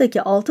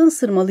 Oradaki altın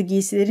sırmalı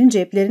giysilerin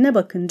ceplerine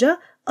bakınca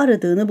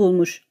aradığını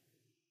bulmuş.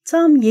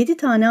 Tam 7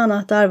 tane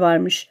anahtar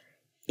varmış.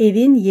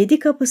 Evin 7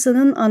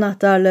 kapısının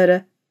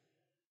anahtarları.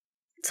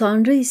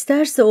 "Tanrı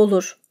isterse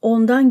olur,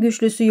 ondan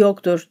güçlüsü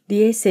yoktur"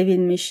 diye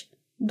sevinmiş.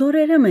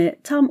 Dorerame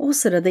tam o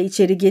sırada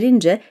içeri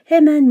girince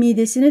hemen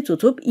midesini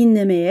tutup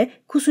inlemeye,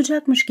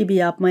 kusacakmış gibi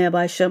yapmaya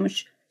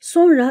başlamış.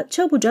 Sonra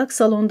çabucak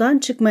salondan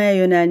çıkmaya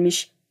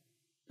yönelmiş.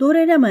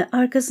 Dorerame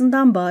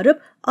arkasından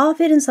bağırıp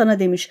 "Aferin sana"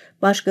 demiş.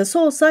 "Başkası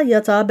olsa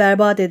yatağı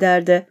berbat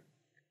ederdi."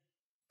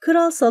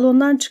 Kral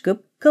salondan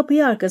çıkıp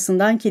kapıyı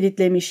arkasından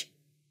kilitlemiş.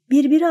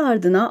 Birbiri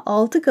ardına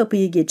 6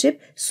 kapıyı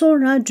geçip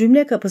sonra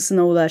cümle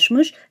kapısına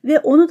ulaşmış ve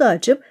onu da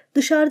açıp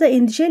dışarıda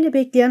endişeyle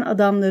bekleyen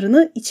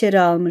adamlarını içeri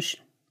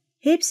almış.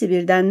 Hepsi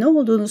birden ne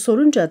olduğunu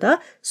sorunca da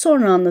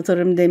 "Sonra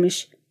anlatırım"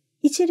 demiş.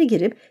 İçeri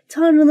girip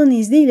 "Tanrı'nın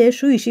izniyle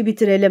şu işi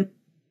bitirelim."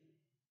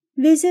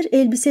 Vezir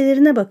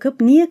elbiselerine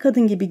bakıp niye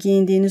kadın gibi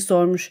giyindiğini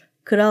sormuş.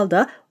 Kral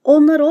da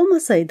 "Onlar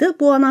olmasaydı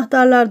bu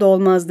anahtarlar da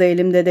olmazdı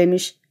elimde"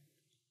 demiş.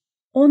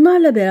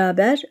 Onlarla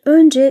beraber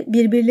önce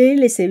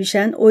birbirleriyle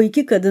sevişen o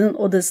iki kadının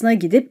odasına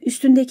gidip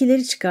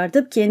üstündekileri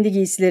çıkartıp kendi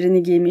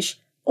giysilerini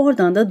giymiş.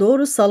 Oradan da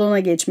doğru salona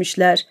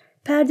geçmişler.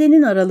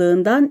 Perdenin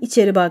aralığından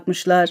içeri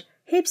bakmışlar.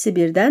 Hepsi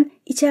birden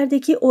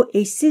içerideki o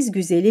eşsiz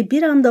güzeli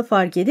bir anda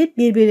fark edip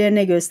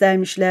birbirlerine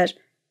göstermişler.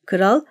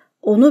 Kral,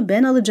 onu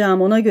ben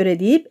alacağım ona göre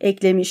deyip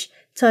eklemiş.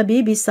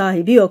 Tabii bir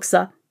sahibi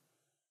yoksa.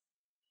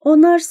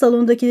 Onlar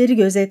salondakileri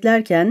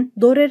gözetlerken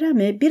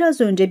Dorerame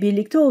biraz önce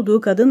birlikte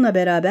olduğu kadınla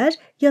beraber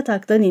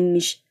yataktan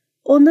inmiş.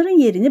 Onların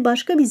yerini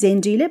başka bir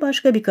zenciyle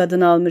başka bir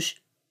kadın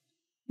almış.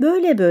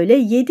 Böyle böyle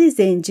 7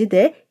 zenci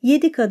de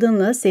 7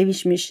 kadınla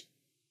sevişmiş.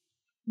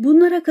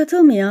 Bunlara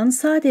katılmayan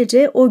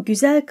sadece o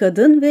güzel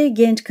kadın ve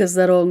genç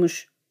kızlar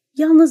olmuş.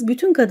 Yalnız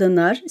bütün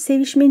kadınlar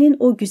sevişmenin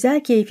o güzel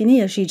keyfini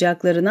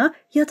yaşayacaklarına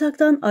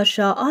yataktan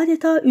aşağı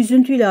adeta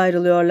üzüntüyle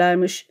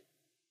ayrılıyorlarmış.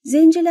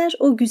 Zenciler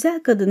o güzel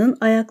kadının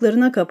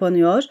ayaklarına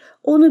kapanıyor,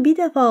 onu bir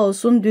defa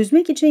olsun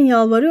düzmek için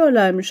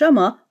yalvarıyorlarmış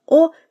ama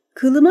o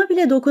 "Kılıma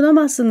bile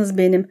dokunamazsınız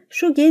benim,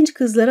 şu genç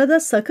kızlara da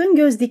sakın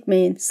göz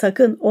dikmeyin,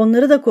 sakın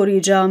onları da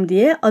koruyacağım"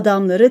 diye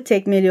adamları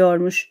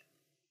tekmeliyormuş.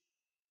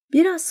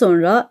 Biraz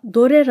sonra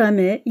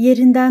Dorerame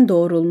yerinden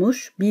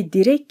doğrulmuş, bir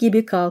direk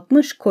gibi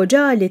kalkmış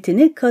koca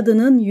aletini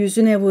kadının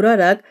yüzüne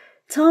vurarak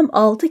 "Tam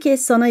 6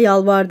 kez sana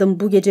yalvardım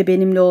bu gece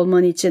benimle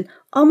olman için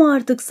ama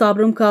artık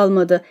sabrım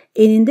kalmadı,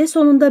 eninde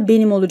sonunda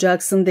benim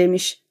olacaksın"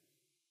 demiş.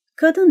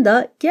 Kadın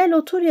da "Gel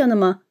otur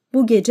yanıma,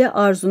 bu gece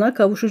arzuna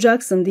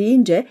kavuşacaksın"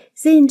 deyince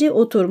zenci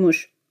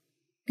oturmuş.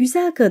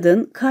 Güzel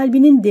kadın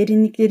kalbinin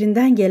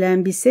derinliklerinden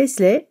gelen bir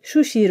sesle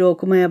şu şiiri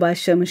okumaya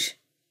başlamış.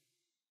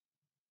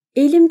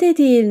 Elimde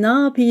değil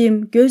ne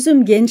yapayım,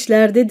 gözüm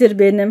gençlerdedir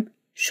benim.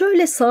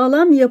 Şöyle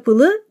sağlam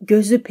yapılı,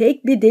 gözü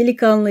pek bir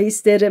delikanlı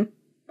isterim.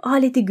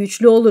 Aleti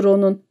güçlü olur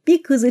onun,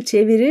 bir kızı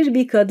çevirir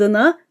bir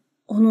kadına,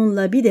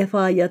 onunla bir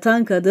defa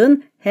yatan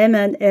kadın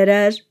hemen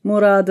erer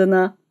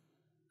muradına.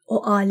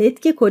 O alet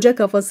ki koca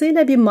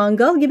kafasıyla bir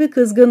mangal gibi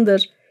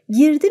kızgındır.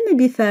 Girdi mi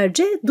bir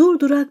ferce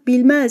durdurak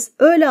bilmez,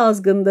 öyle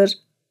azgındır.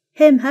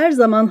 Hem her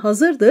zaman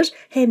hazırdır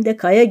hem de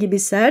kaya gibi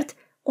sert,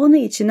 onu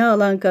içine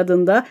alan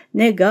kadında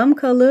ne gam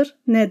kalır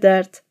ne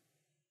dert.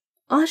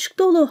 Aşk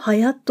dolu,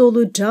 hayat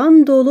dolu,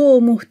 can dolu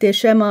o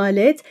muhteşem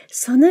alet,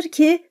 sanır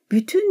ki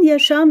bütün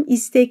yaşam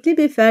istekli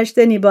bir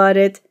ferçten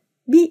ibaret.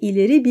 Bir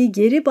ileri bir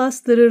geri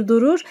bastırır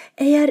durur,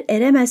 eğer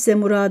eremezse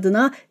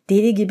muradına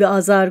deli gibi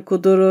azar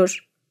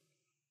kudurur.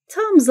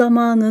 Tam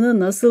zamanını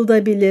nasıl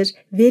da bilir,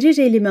 verir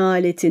elime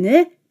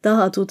aletini,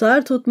 daha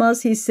tutar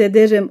tutmaz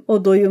hissederim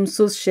o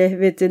doyumsuz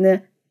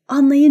şehvetini.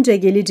 Anlayınca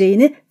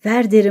geleceğini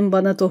ver derim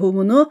bana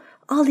tohumunu,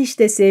 al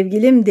işte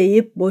sevgilim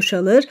deyip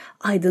boşalır,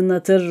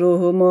 aydınlatır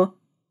ruhumu.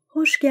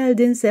 Hoş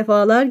geldin,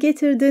 sefalar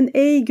getirdin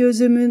ey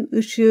gözümün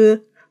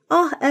ışığı.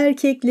 Ah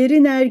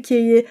erkeklerin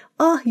erkeği,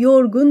 ah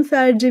yorgun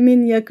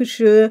fercimin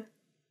yakışığı.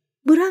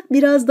 Bırak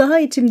biraz daha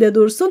içimde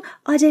dursun,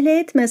 acele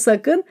etme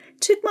sakın,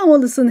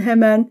 çıkmamalısın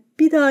hemen,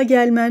 bir daha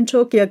gelmen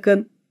çok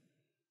yakın.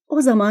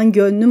 O zaman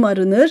gönlüm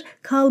arınır,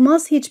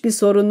 kalmaz hiçbir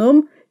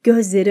sorunum,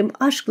 gözlerim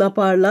aşkla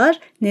parlar,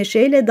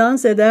 neşeyle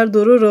dans eder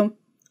dururum.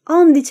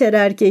 And içer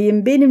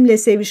erkeğim benimle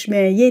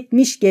sevişmeye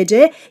 70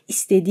 gece,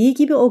 istediği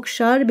gibi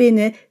okşar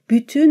beni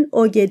bütün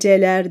o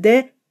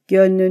gecelerde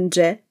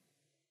gönlünce.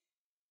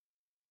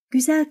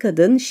 Güzel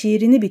kadın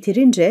şiirini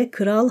bitirince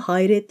kral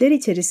hayretler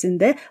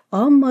içerisinde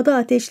amma da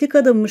ateşli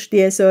kadınmış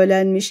diye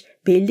söylenmiş.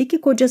 Belli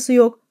ki kocası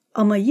yok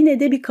ama yine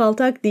de bir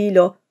kaltak değil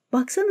o.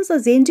 Baksanıza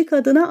zenci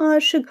kadına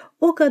aşık,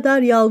 o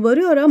kadar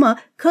yalvarıyor ama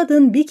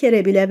kadın bir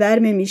kere bile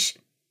vermemiş.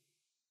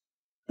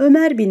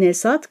 Ömer bin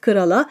Esad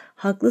krala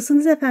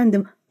 "Haklısınız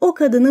efendim, o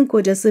kadının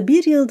kocası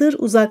 1 yıldır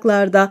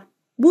uzaklarda.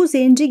 Bu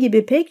zenci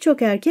gibi pek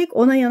çok erkek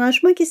ona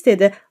yanaşmak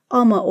istedi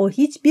ama o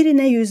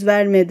hiçbirine yüz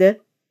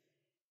vermedi."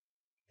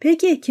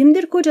 "Peki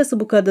kimdir kocası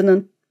bu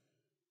kadının?"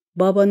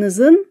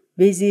 "Babanızın,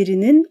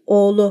 vezirinin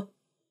oğlu."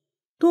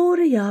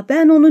 "Doğru ya,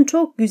 ben onun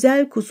çok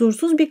güzel,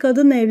 kusursuz bir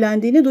kadınla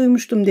evlendiğini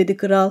duymuştum" dedi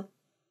kral.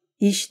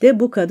 "İşte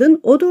bu kadın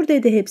odur"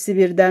 dedi hepsi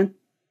birden.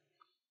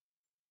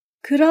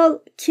 Kral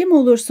kim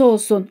olursa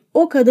olsun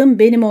o kadın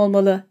benim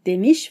olmalı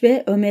demiş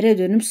ve Ömer'e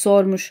dönüp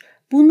sormuş.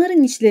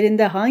 "Bunların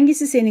içlerinde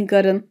hangisi senin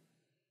karın?"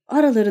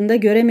 "Aralarında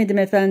göremedim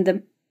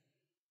efendim."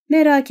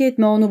 "Merak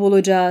etme, onu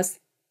bulacağız."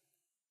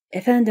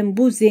 "Efendim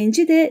bu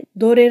zenci de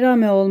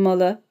Dorerame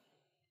olmalı."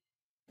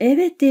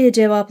 "Evet" diye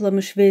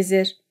cevaplamış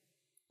vezir.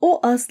 "O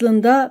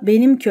aslında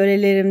benim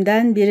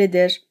kölelerimden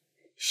biridir."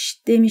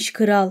 "Şşt" demiş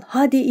kral,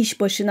 "hadi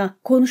iş başına,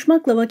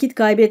 konuşmakla vakit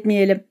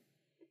kaybetmeyelim."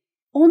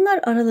 Onlar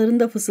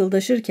aralarında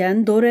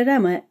fısıldaşırken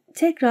Dorerame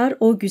tekrar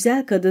o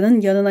güzel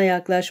kadının yanına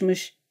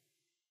yaklaşmış.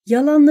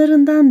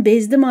 "Yalanlarından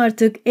bezdim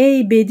artık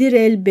ey Bedir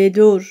el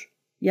Bedur,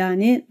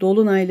 yani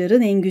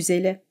dolunayların en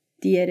güzeli"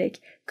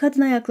 diyerek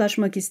kadına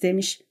yaklaşmak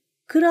istemiş.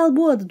 Kral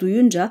bu adı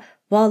duyunca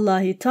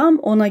 "Vallahi tam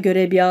ona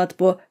göre bir ad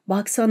bu,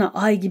 baksana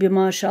ay gibi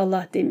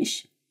maşallah"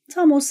 demiş.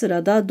 Tam o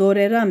sırada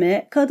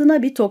Dorerame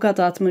kadına bir tokat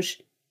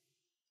atmış.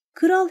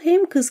 Kral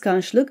hem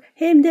kıskançlık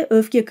hem de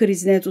öfke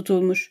krizine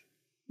tutulmuş.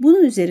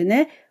 Bunun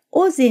üzerine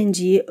 "O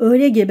zenciyi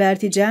öyle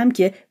geberteceğim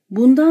ki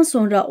Bundan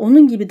sonra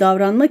onun gibi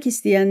davranmak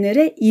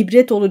isteyenlere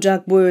ibret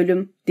olacak bu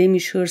ölüm,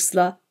 demiş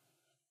hırsla.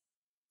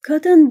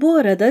 Kadın bu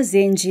arada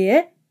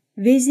zenciye,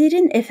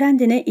 vezirin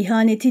efendine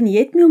ihanetin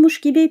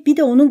yetmiyormuş gibi bir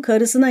de onun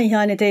karısına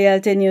ihanete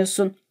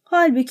yelteniyorsun.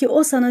 Halbuki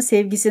o sana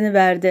sevgisini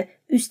verdi.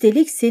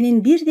 Üstelik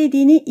senin bir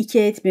dediğini iki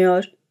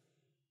etmiyor.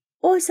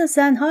 Oysa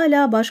sen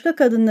hala başka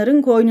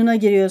kadınların koynuna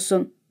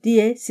giriyorsun,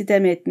 diye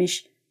sitem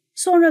etmiş.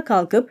 Sonra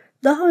kalkıp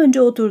daha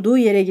önce oturduğu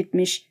yere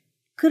gitmiş.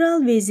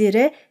 Kral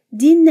vezire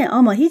dinle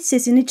ama hiç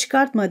sesini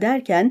çıkartma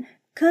derken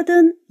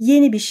kadın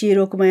yeni bir şiir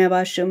okumaya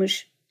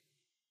başlamış.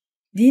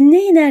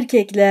 Dinleyin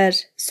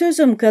erkekler,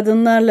 sözüm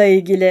kadınlarla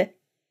ilgili.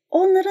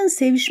 Onların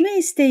sevişme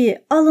isteği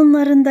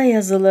alınlarında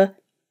yazılı.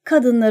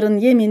 Kadınların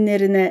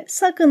yeminlerine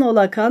sakın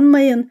ola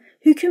kanmayın,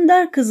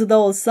 hükümdar kızı da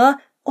olsa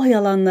o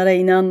yalanlara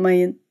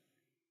inanmayın.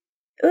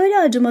 Öyle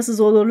acımasız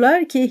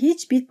olurlar ki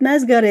hiç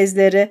bitmez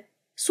garezleri.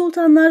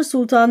 Sultanlar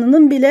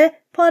sultanının bile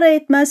para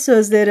etmez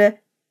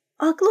sözleri.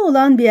 Aklı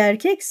olan bir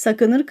erkek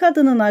sakınır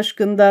kadının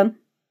aşkından.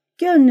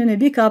 Gönlünü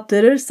bir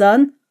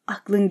kaptırırsan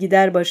aklın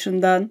gider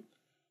başından.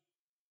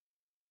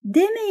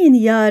 Demeyin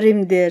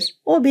yarimdir,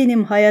 o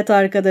benim hayat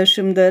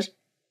arkadaşımdır.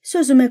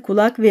 Sözüme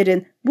kulak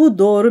verin, bu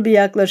doğru bir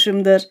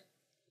yaklaşımdır.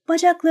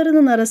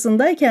 Bacaklarının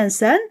arasındayken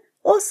sen,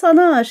 o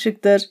sana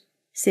aşıktır.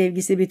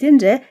 Sevgisi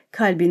bitince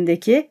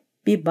kalbindeki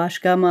bir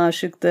başka mı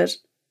aşıktır?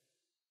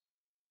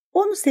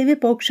 Onu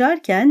sevip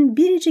okşarken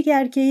biricik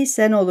erkeği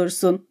sen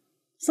olursun.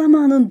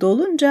 Zamanın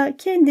dolunca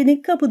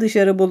kendini kapı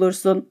dışarı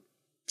bulursun.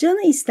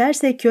 Canı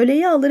isterse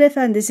köleyi alır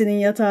efendisinin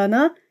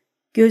yatağına,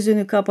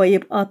 gözünü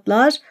kapayıp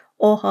atlar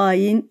o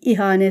hain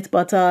ihanet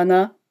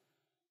batağına.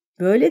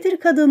 Böyledir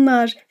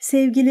kadınlar,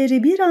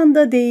 sevgileri bir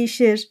anda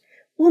değişir.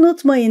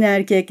 Unutmayın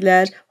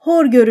erkekler,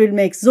 hor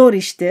görülmek zor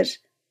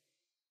iştir.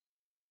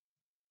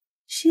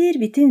 Şiir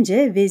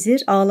bitince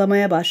vezir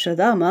ağlamaya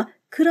başladı ama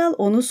kral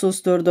onu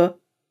susturdu.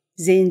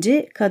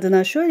 Zenci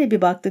kadına şöyle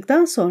bir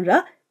baktıktan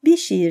sonra bir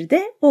şiir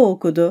de o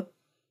okudu.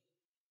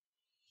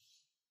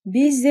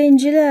 Biz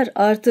zenciler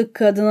artık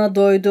kadına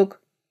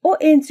doyduk. O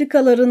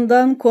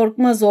entrikalarından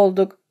korkmaz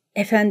olduk.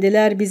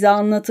 Efendiler bize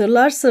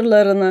anlatırlar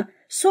sırlarını.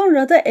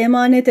 Sonra da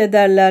emanet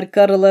ederler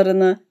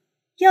karılarını.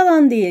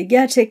 Yalan değil,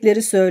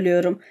 gerçekleri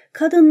söylüyorum.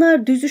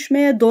 Kadınlar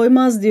düzüşmeye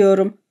doymaz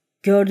diyorum.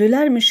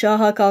 Gördüler mi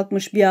şaha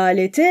kalkmış bir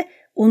aleti,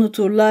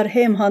 unuturlar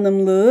hem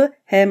hanımlığı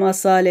hem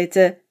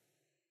asaleti.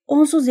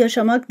 Onsuz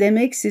yaşamak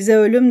demek size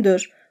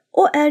ölümdür.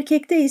 O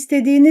erkekte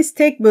istediğiniz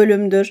tek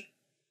bölümdür.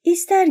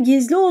 İster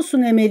gizli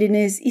olsun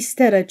emeliniz,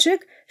 ister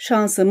açık,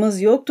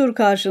 şansımız yoktur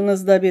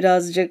karşınızda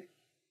birazcık.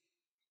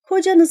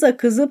 Kocanıza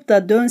kızıp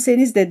da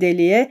dönseniz de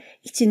deliye,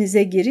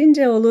 içinize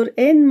girince olur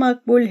en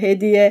makbul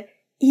hediye.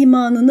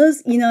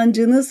 İmanınız,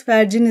 inancınız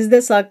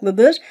fercinizde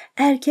saklıdır,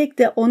 erkek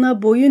de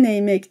ona boyun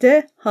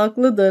eğmekte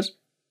haklıdır.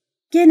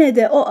 Gene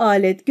de o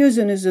alet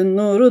gözünüzün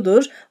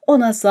nurudur,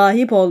 ona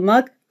sahip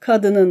olmak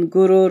kadının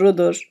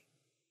gururudur.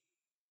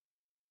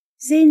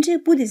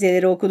 Zenci bu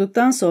dizeleri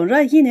okuduktan sonra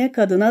yine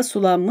kadına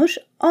sulanmış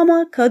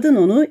ama kadın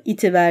onu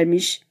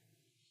itivermiş.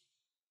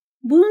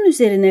 Bunun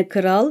üzerine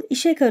kral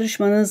işe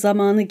karışmanın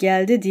zamanı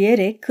geldi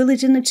diyerek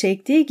kılıcını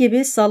çektiği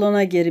gibi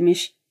salona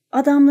girmiş.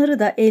 Adamları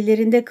da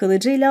ellerinde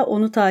kılıcıyla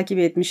onu takip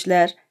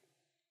etmişler.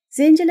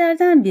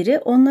 Zencilerden biri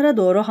onlara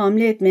doğru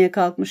hamle etmeye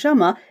kalkmış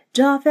ama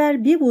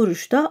Cafer bir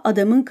vuruşta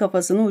adamın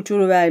kafasını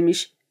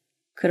uçuruvermiş.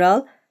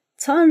 Kral,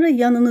 "Tanrı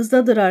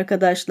yanınızdadır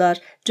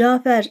arkadaşlar,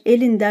 Cafer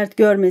elin dert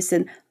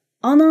görmesin,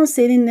 anan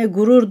seninle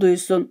gurur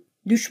duysun,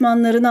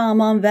 düşmanlarına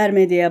aman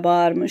verme" diye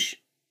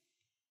bağırmış.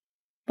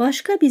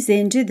 Başka bir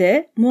zenci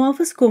de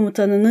muhafız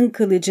komutanının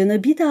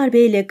kılıcını bir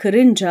darbeyle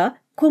kırınca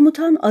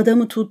komutan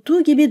adamı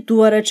tuttuğu gibi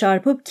duvara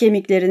çarpıp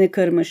kemiklerini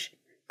kırmış.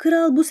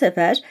 Kral bu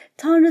sefer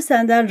 "Tanrı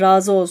senden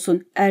razı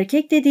olsun,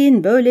 erkek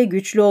dediğin böyle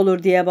güçlü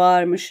olur" diye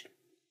bağırmış.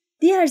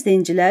 Diğer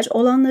zenciler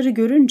olanları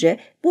görünce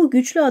bu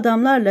güçlü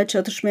adamlarla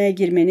çatışmaya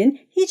girmenin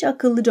hiç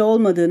akıllıca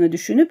olmadığını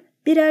düşünüp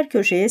birer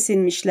köşeye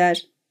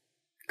sinmişler.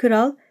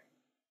 Kral,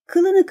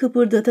 "Kılını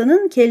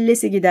kıpırdatanın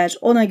kellesi gider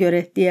ona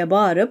göre" diye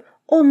bağırıp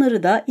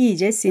onları da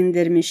iyice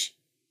sindirmiş.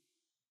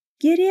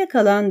 Geriye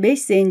kalan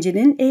 5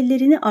 zencinin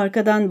ellerini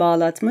arkadan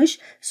bağlatmış,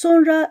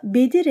 sonra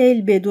Bedir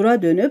el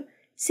Bedur'a dönüp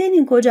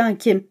 "Senin kocan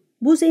kim?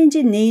 Bu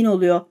zenci neyin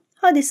oluyor?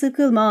 Hadi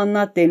sıkılma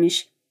anlat"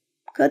 demiş.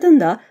 Kadın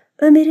da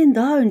Ömer'in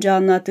daha önce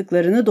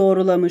anlattıklarını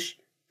doğrulamış.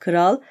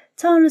 Kral,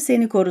 "Tanrı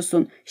seni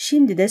korusun,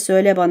 şimdi de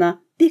söyle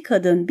bana, bir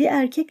kadın bir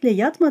erkekle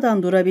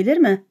yatmadan durabilir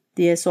mi?"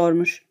 diye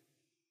sormuş.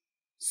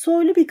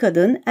 Soylu bir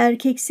kadın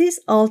erkeksiz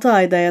 6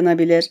 ay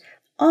dayanabilir.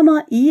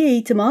 Ama iyi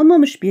eğitim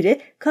almamış biri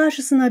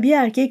karşısına bir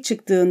erkek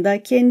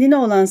çıktığında kendine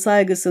olan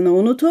saygısını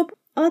unutup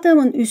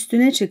adamın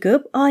üstüne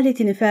çıkıp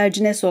aletini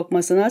fercine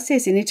sokmasına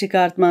sesini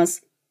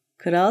çıkartmaz.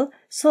 Kral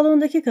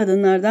salondaki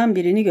kadınlardan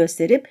birini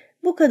gösterip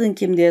 "Bu kadın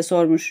kim?" diye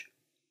sormuş.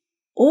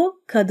 "O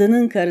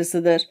kadının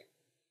karısıdır."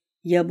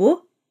 "Ya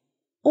bu?"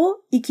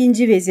 "O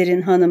ikinci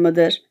vezirin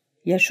hanımıdır."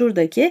 "Ya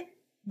şuradaki?"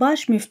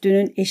 "Baş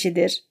müftünün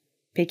eşidir."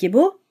 "Peki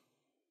bu?"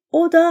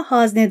 "O da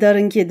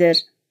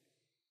haznedarınkidir."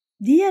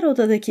 "Diğer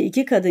odadaki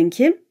 2 kadın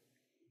kim?"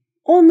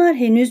 "Onlar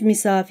henüz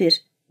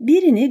misafir.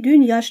 Birini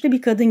dün yaşlı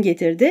bir kadın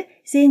getirdi,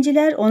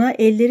 zenciler ona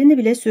ellerini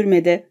bile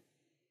sürmedi.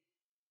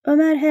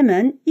 Ömer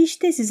hemen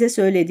işte size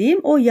söylediğim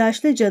o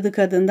yaşlı cadı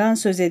kadından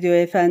söz ediyor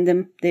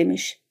efendim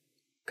demiş.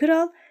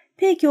 Kral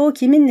peki o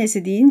kimin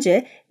nesi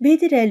deyince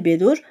Bedir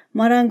el-Bedur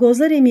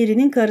marangozlar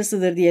emirinin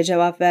karısıdır diye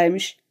cevap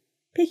vermiş.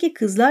 Peki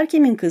kızlar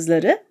kimin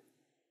kızları?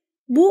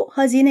 Bu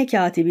hazine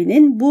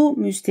katibinin, bu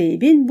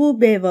müstehibin,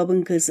 bu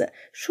bevvabın kızı.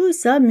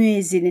 Şuysa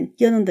müezzinin,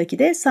 yanındaki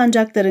de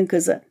sancaktarın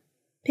kızı.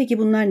 Peki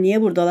bunlar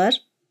niye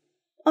buradalar?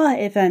 Ah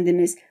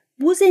efendimiz,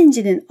 bu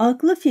zencinin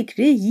aklı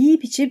fikri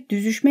yiyip içip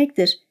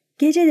düzüşmektir.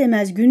 Gece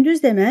demez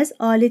gündüz demez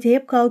aleti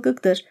hep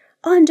kalkıktır.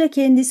 Anca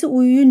kendisi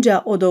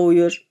uyuyunca o da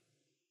uyur.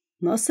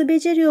 Nasıl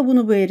beceriyor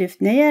bunu bu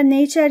herif, ne yer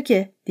ne içer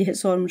ki diye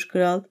sormuş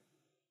kral.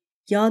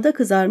 Yağda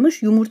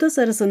kızarmış yumurta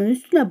sarısının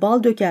üstüne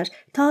bal döker,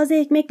 taze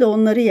ekmekle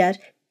onları yer,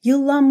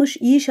 yıllanmış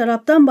iyi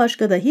şaraptan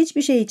başka da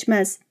hiçbir şey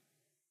içmez.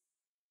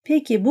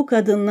 Peki bu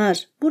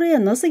kadınlar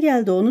buraya nasıl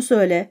geldi onu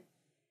söyle.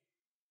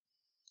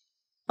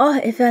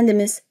 Ah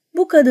efendimiz,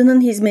 bu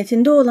kadının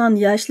hizmetinde olan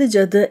yaşlı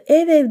cadı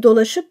ev ev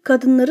dolaşıp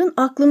kadınların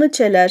aklını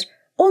çeler,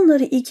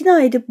 onları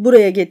ikna edip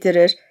buraya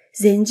getirir.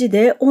 Zenci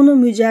de onu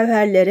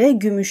mücevherlere,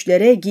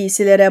 gümüşlere,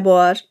 giysilere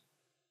boğar.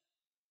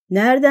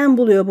 Nereden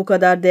buluyor bu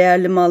kadar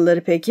değerli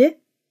malları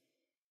peki?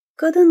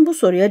 Kadın bu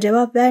soruya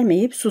cevap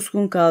vermeyip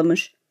suskun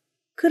kalmış.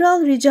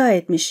 Kral rica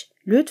etmiş,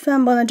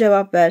 lütfen bana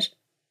cevap ver.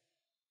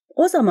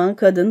 O zaman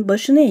kadın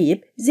başını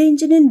eğip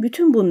zencinin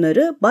bütün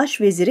bunları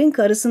başvezirin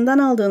karısından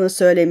aldığını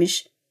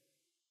söylemiş.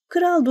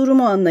 Kral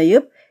durumu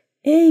anlayıp,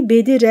 ''Ey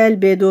Bedir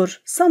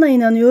el-Bedur, sana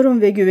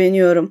inanıyorum ve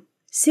güveniyorum.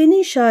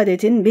 Senin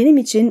şehadetin benim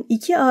için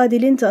iki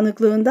adilin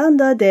tanıklığından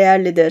da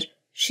değerlidir.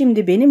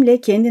 Şimdi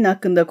benimle kendin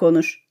hakkında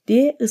konuş.''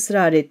 diye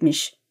ısrar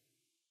etmiş.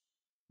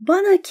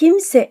 ''Bana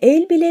kimse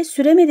el bile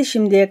süremedi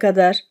şimdiye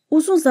kadar.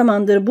 Uzun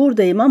zamandır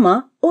buradayım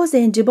ama o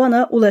zenci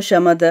bana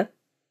ulaşamadı.''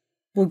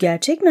 ''Bu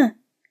gerçek mi?''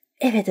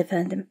 ''Evet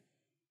efendim.''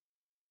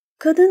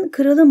 Kadın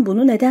kralın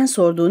bunu neden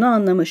sorduğunu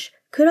anlamış.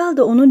 Kral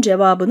da onun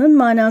cevabının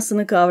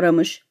manasını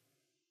kavramış.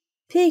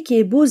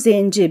 ''Peki bu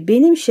zenci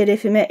benim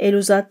şerefime el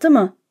uzattı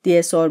mı?''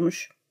 diye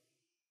sormuş.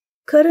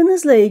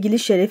 ''Karınızla ilgili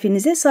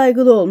şerefinize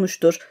saygılı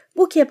olmuştur.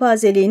 Bu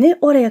kepazeliğini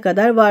oraya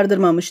kadar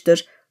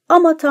vardırmamıştır.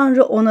 Ama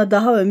Tanrı ona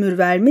daha ömür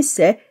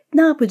vermişse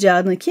ne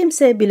yapacağını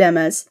kimse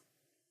bilemez.''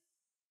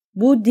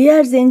 ''Bu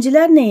diğer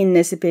zenciler neyin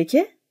nesi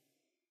peki?''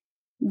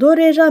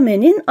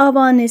 ''Dorerame'nin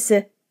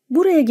avanesi.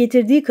 Buraya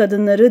getirdiği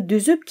kadınları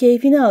düzüp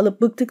keyfini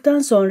alıp bıktıktan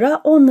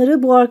sonra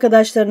onları bu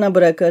arkadaşlarına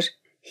bırakır.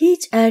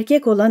 Hiç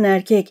erkek olan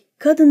erkek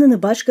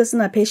kadınını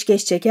başkasına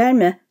peşkeş çeker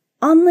mi?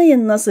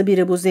 Anlayın nasıl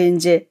biri bu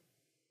zenci.''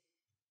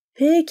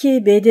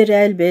 ''Peki Bedir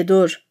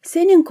el-Bedur,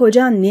 senin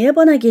kocan niye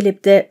bana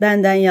gelip de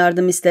benden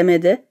yardım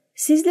istemedi?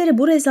 Sizleri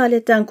bu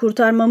rezaletten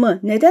kurtarmamı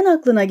neden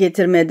aklına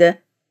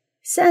getirmedi?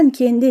 Sen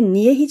kendin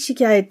niye hiç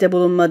şikayette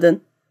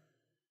bulunmadın?''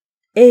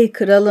 ''Ey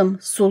kralım,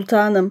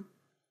 sultanım,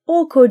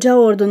 o koca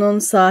ordunun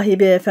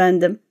sahibi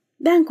efendim.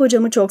 Ben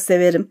kocamı çok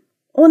severim.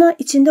 Ona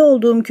içinde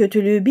olduğum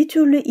kötülüğü bir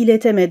türlü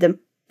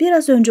iletemedim.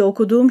 Biraz önce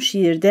okuduğum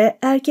şiirde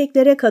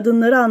erkeklere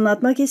kadınları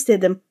anlatmak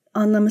istedim.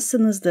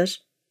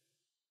 Anlamışsınızdır.''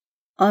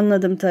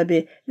 ''Anladım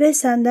tabii ve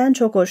senden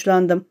çok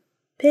hoşlandım.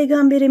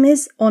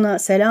 Peygamberimiz, ona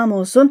selam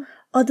olsun,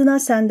 adına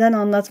senden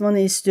anlatmanı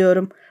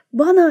istiyorum.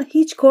 Bana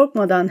hiç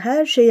korkmadan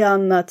her şeyi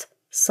anlat.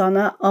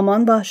 Sana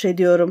aman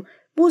bahşediyorum.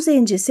 Bu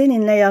zenci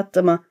seninle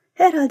yattı mı?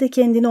 Herhalde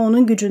kendini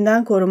onun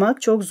gücünden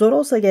korumak çok zor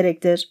olsa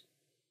gerektir.''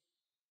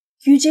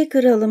 ''Yüce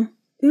kralım,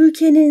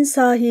 ülkenin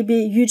sahibi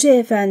yüce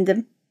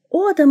efendim.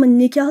 O adamın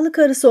nikahlı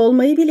karısı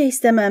olmayı bile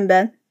istemem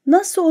ben.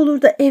 Nasıl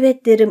olur da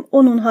evet derim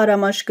onun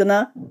haram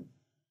aşkına?''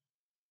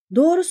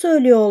 ''Doğru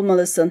söylüyor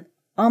olmalısın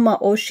ama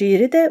o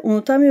şiiri de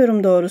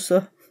unutamıyorum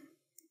doğrusu.''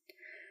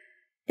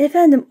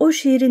 ''Efendim o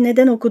şiiri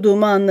neden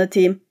okuduğumu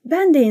anlatayım.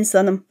 Ben de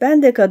insanım,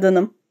 ben de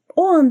kadınım.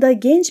 O anda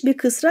genç bir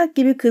kısrak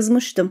gibi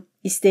kızmıştım,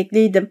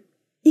 istekliydim.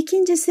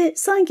 İkincisi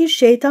sanki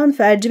şeytan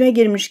fercime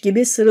girmiş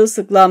gibi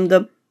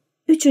sırılsıklamdım.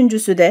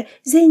 Üçüncüsü de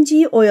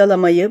zenciyi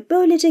oyalamayı,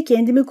 böylece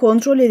kendimi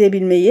kontrol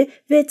edebilmeyi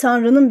ve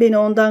Tanrı'nın beni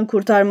ondan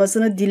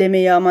kurtarmasını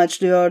dilemeyi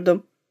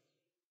amaçlıyordum.''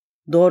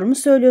 ''Doğru mu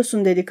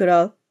söylüyorsun?'' dedi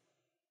kral.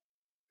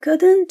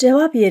 Kadın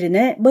cevap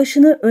yerine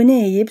başını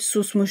öne eğip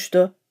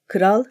susmuştu.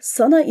 Kral,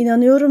 ''Sana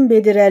inanıyorum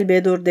Bedir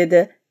el-Bedur''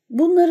 dedi.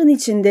 ''Bunların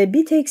içinde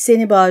bir tek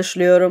seni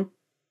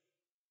bağışlıyorum.''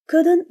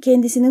 Kadın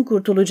kendisinin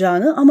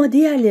kurtulacağını ama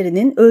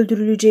diğerlerinin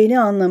öldürüleceğini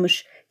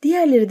anlamış.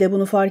 Diğerleri de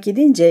bunu fark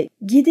edince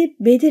gidip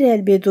Bedir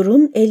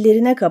el-Bedur'un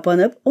ellerine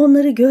kapanıp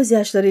onları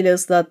gözyaşlarıyla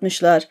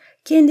ıslatmışlar.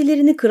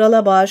 Kendilerini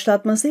krala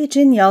bağışlatması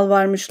için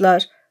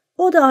yalvarmışlar.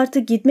 O da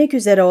artık gitmek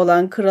üzere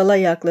olan krala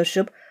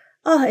yaklaşıp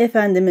 ''Ah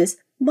efendimiz,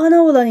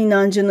 bana olan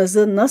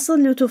inancınızı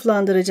nasıl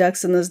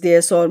lütuflandıracaksınız?''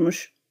 diye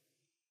sormuş.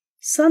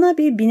 ''Sana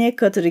bir binek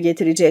katırı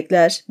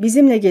getirecekler,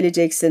 bizimle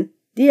geleceksin.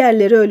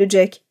 Diğerleri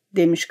ölecek.''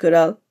 demiş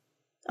kral.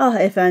 ''Ah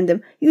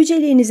efendim,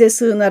 yüceliğinize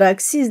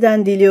sığınarak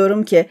sizden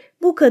diliyorum ki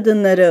bu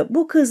kadınları,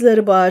 bu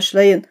kızları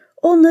bağışlayın.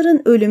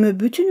 Onların ölümü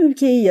bütün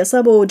ülkeyi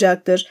yasa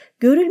boğacaktır.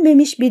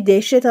 Görülmemiş bir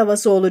dehşet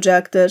havası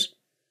olacaktır.''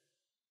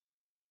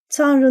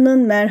 Tanrı'nın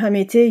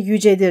merhameti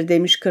yücedir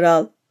demiş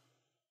kral.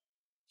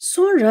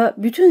 Sonra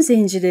bütün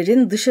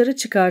zencilerin dışarı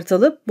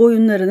çıkartılıp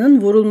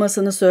boyunlarının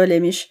vurulmasını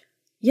söylemiş.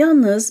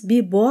 Yalnız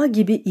bir boğa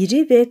gibi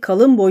iri ve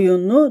kalın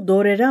boyunlu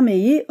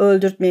Dorerame'yi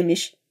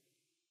öldürtmemiş.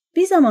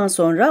 Bir zaman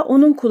sonra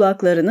onun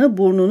kulaklarını,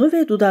 burnunu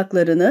ve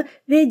dudaklarını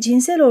ve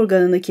cinsel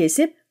organını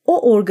kesip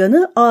o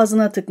organı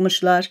ağzına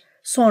tıkmışlar.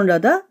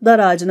 Sonra da dar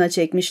ağacına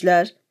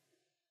çekmişler.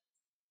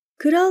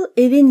 Kral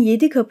evin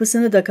 7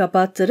 kapısını da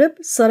kapattırıp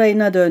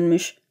sarayına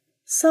dönmüş.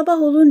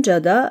 Sabah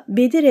olunca da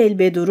Bedir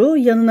el-Bedur'u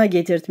yanına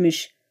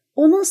getirtmiş.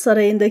 Onun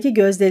sarayındaki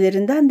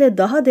gözdelerinden de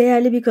daha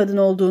değerli bir kadın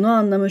olduğunu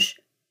anlamış.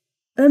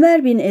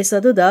 Ömer bin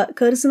Esad'ı da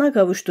karısına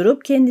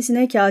kavuşturup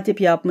kendisine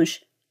katip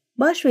yapmış.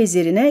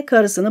 Başvezirine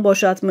karısını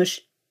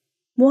boşatmış.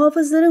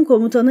 Muhafızların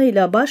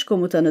komutanıyla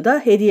başkomutanı da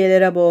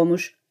hediyelere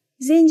boğmuş.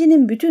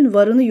 Zencinin bütün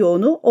varını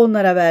yoğunu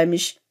onlara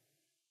vermiş.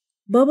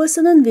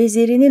 Babasının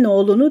vezirinin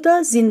oğlunu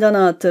da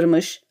zindana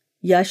attırmış.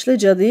 Yaşlı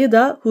cadıyı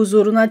da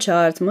huzuruna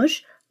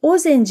çağırtmış. O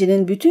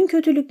zencinin bütün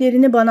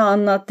kötülüklerini bana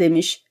anlat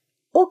demiş.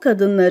 O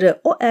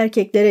kadınları o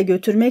erkeklere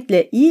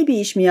götürmekle iyi bir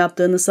iş mi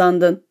yaptığını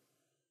sandın?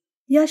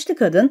 Yaşlı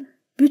kadın,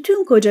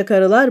 bütün koca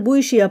karılar bu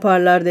işi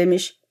yaparlar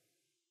demiş.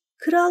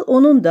 Kral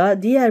onun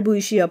da diğer bu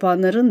işi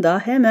yapanların da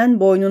hemen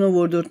boynunu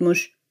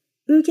vurdurtmuş.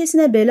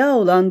 Ülkesine bela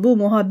olan bu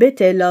muhabbet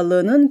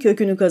tellallığının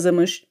kökünü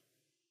kazımış.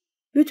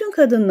 Bütün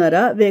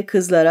kadınlara ve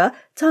kızlara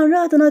Tanrı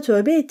adına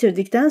tövbe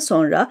ettirdikten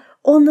sonra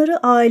onları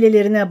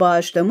ailelerine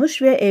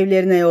bağışlamış ve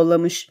evlerine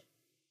yollamış.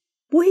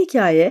 Bu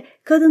hikaye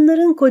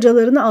kadınların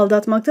kocalarını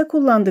aldatmakta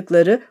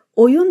kullandıkları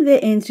oyun ve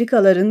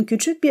entrikaların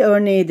küçük bir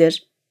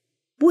örneğidir.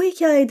 Bu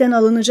hikayeden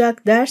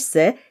alınacak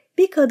dersse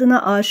bir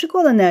kadına aşık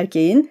olan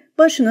erkeğin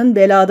başının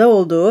belada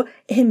olduğu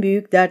en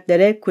büyük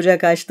dertlere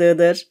kucak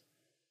açtığıdır.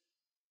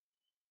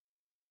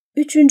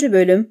 3.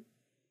 Bölüm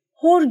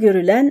Hor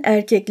görülen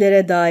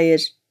erkeklere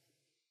dair.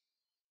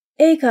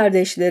 Ey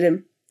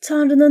kardeşlerim,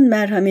 Tanrı'nın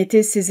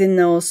merhameti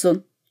sizinle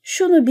olsun.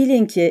 Şunu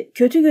bilin ki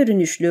kötü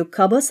görünüşlü,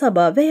 kaba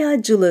saba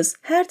veya cılız,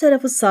 her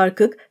tarafı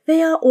sarkık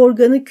veya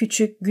organı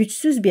küçük,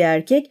 güçsüz bir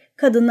erkek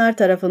kadınlar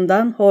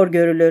tarafından hor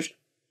görülür.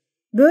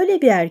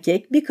 Böyle bir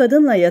erkek bir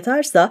kadınla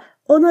yatarsa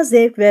ona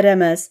zevk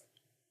veremez.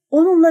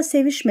 Onunla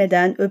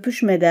sevişmeden,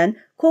 öpüşmeden,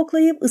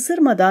 koklayıp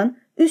ısırmadan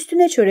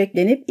üstüne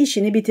çöreklenip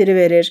işini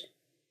bitiriverir.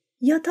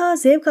 Yatağa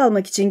zevk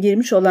almak için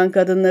girmiş olan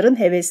kadınların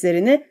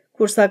heveslerini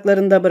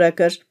kursaklarında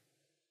bırakır.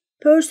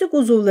 Pörsük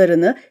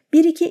uzuvlarını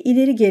bir iki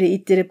ileri geri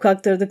ittirip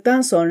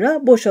kaktırdıktan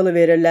sonra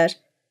boşalıverirler.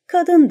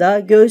 Kadın da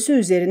göğsü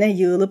üzerine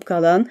yığılıp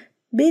kalan,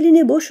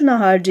 belini boşuna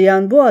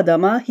harcayan bu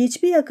adama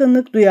hiçbir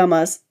yakınlık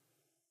duyamaz.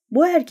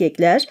 Bu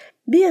erkekler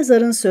bir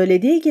yazarın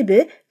söylediği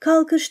gibi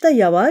kalkışta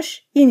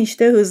yavaş,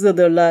 inişte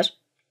hızlıdırlar.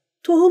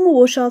 Tohumu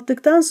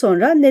boşalttıktan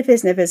sonra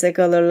nefes nefese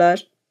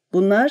kalırlar.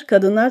 Bunlar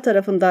kadınlar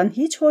tarafından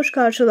hiç hoş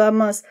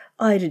karşılanmaz.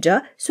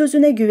 Ayrıca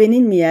sözüne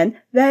güvenilmeyen,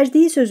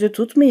 verdiği sözü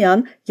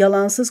tutmayan,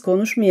 yalansız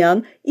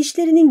konuşmayan,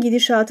 işlerinin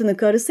gidişatını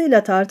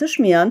karısıyla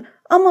tartışmayan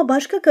ama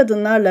başka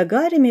kadınlarla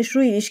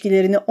gayrimeşru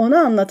ilişkilerini ona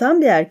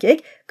anlatan bir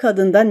erkek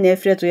kadından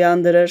nefret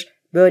uyandırır.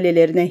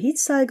 Böylelerine hiç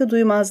saygı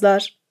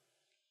duymazlar.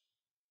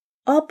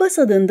 Abbas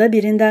adında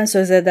birinden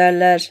söz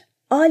ederler.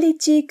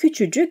 Aletçiği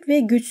küçücük ve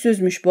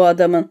güçsüzmüş bu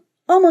adamın.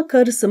 Ama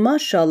karısı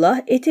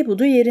maşallah eti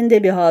budu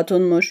yerinde bir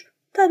hatunmuş.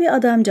 Tabi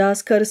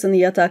adamcağız karısını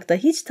yatakta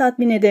hiç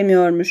tatmin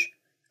edemiyormuş.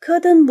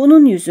 Kadın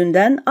bunun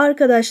yüzünden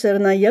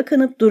arkadaşlarına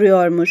yakınıp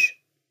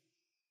duruyormuş.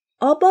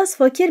 Abbas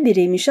fakir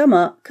biriymiş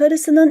ama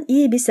karısının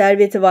iyi bir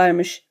serveti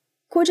varmış.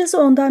 Kocası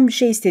ondan bir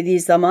şey istediği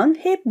zaman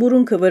hep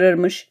burun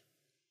kıvırırmış.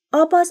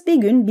 Abbas bir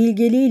gün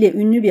bilgeliğiyle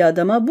ünlü bir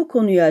adama bu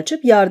konuyu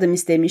açıp yardım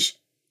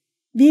istemiş.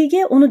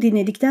 Bilge onu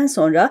dinledikten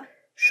sonra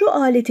şu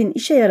aletin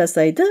işe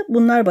yarasaydı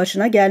bunlar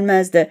başına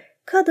gelmezdi.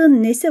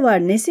 Kadın nesi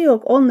var nesi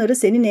yok onları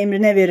senin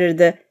emrine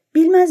verirdi.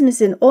 Bilmez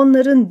misin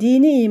onların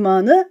dini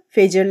imanı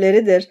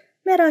fecirleridir.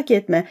 Merak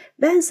etme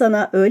ben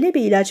sana öyle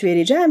bir ilaç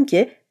vereceğim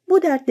ki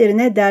bu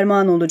dertlerine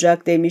derman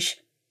olacak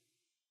demiş.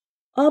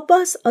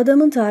 Abbas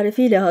adamın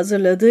tarifiyle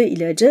hazırladığı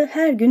ilacı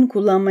her gün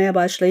kullanmaya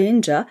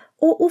başlayınca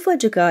o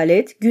ufacık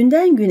alet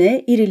günden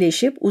güne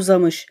irileşip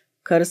uzamış.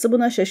 Karısı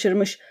buna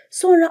şaşırmış.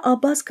 Sonra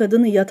Abbas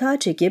kadını yatağa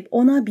çekip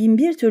ona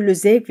binbir türlü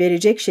zevk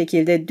verecek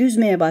şekilde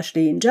düzmeye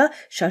başlayınca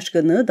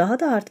şaşkınlığı daha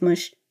da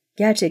artmış.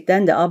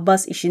 Gerçekten de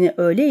Abbas işini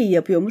öyle iyi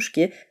yapıyormuş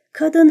ki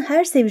kadın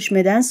her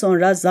sevişmeden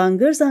sonra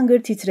zangır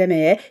zangır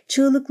titremeye,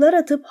 çığlıklar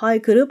atıp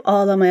haykırıp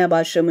ağlamaya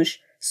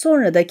başlamış.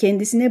 Sonra da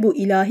kendisine bu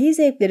ilahi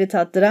zevkleri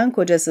tattıran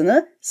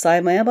kocasını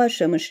saymaya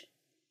başlamış.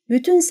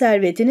 Bütün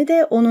servetini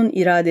de onun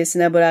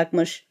iradesine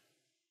bırakmış.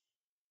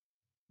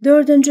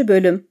 4.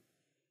 Bölüm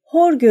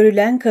Hor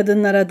görülen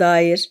kadınlara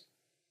dair.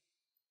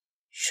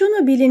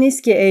 Şunu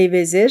biliniz ki ey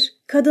vezir,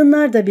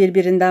 kadınlar da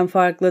birbirinden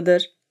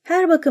farklıdır.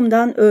 Her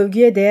bakımdan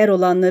övgüye değer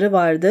olanları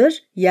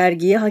vardır,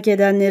 yergiyi hak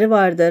edenleri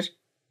vardır.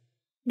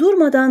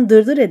 Durmadan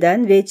dırdır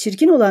eden ve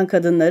çirkin olan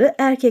kadınları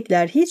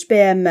erkekler hiç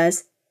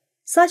beğenmez.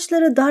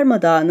 Saçları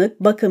darmadağınık,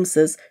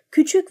 bakımsız,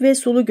 küçük ve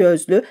sulu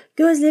gözlü,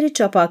 gözleri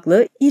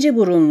çapaklı, iri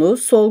burunlu,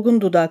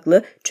 solgun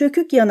dudaklı,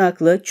 çökük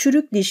yanaklı,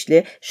 çürük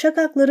dişli,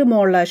 şakakları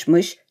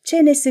morlaşmış,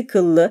 çenesi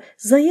kıllı,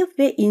 zayıf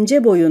ve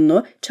ince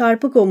boyunlu,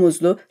 çarpık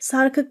omuzlu,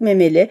 sarkık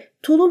memeli,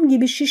 tulum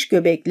gibi şiş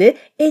göbekli,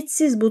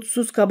 etsiz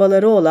butsuz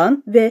kabaları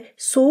olan ve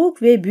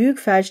soğuk ve büyük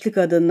felçli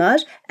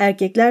kadınlar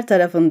erkekler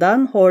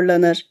tarafından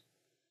horlanır.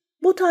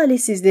 Bu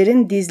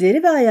talihsizlerin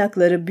dizleri ve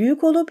ayakları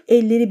büyük olup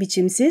elleri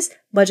biçimsiz,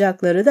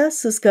 bacakları da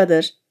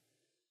sıskadır.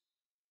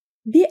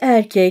 Bir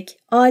erkek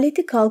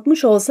aleti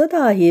kalkmış olsa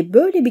dahi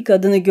böyle bir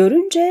kadını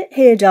görünce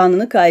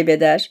heyecanını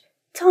kaybeder.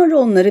 Tanrı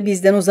onları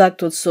bizden uzak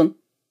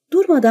tutsun.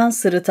 Durmadan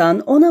sırıtan,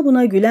 ona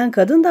buna gülen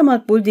kadın da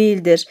makbul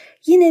değildir.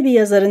 Yine bir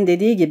yazarın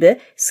dediği gibi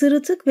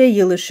sırıtık ve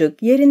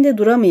yılışık, yerinde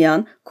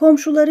duramayan,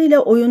 komşularıyla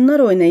oyunlar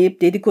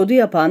oynayıp dedikodu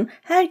yapan,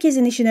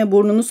 herkesin işine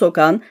burnunu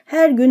sokan,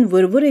 her gün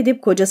vır vır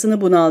edip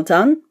kocasını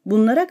bunaltan,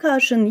 bunlara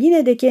karşın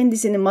yine de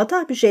kendisini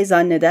matah bir şey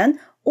zanneden,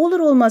 olur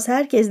olmaz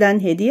herkesten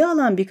hediye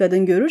alan bir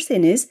kadın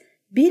görürseniz,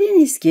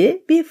 biliniz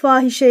ki bir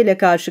fahişeyle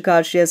karşı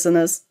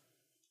karşıyasınız.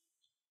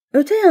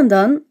 Öte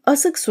yandan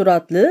asık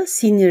suratlı,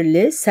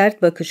 sinirli,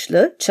 sert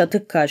bakışlı,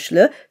 çatık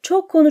kaşlı,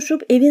 çok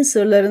konuşup evin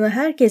sırlarını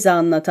herkese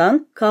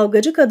anlatan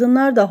kavgacı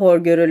kadınlar da hor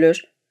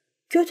görülür.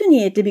 Kötü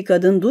niyetli bir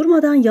kadın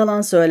durmadan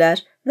yalan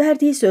söyler,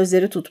 verdiği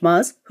sözleri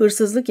tutmaz,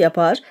 hırsızlık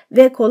yapar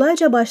ve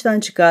kolayca baştan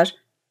çıkar.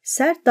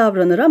 Sert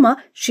davranır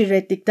ama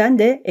şirretlikten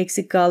de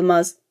eksik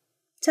kalmaz.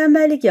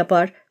 Tembellik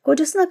yapar,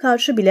 kocasına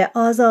karşı bile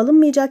ağza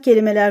alınmayacak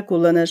kelimeler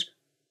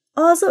kullanır.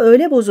 Ağzı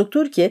öyle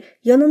bozuktur ki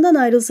yanından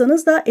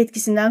ayrılsanız da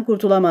etkisinden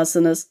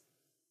kurtulamazsınız.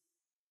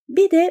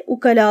 Bir de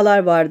ukalalar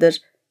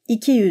vardır.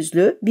 İki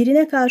yüzlü,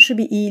 birine karşı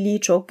bir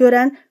iyiliği çok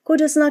gören,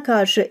 kocasına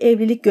karşı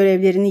evlilik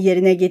görevlerini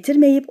yerine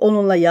getirmeyip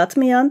onunla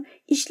yatmayan,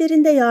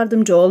 işlerinde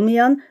yardımcı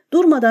olmayan,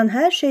 durmadan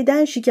her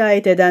şeyden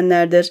şikayet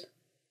edenlerdir.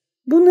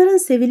 Bunların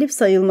sevilip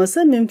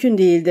sayılması mümkün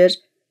değildir.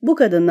 Bu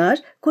kadınlar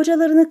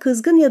kocalarını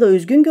kızgın ya da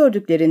üzgün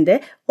gördüklerinde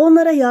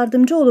onlara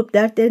yardımcı olup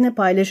dertlerini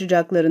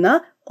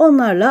paylaşacaklarına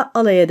onlarla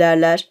alay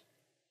ederler.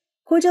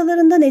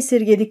 Kocalarından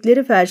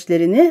esirgedikleri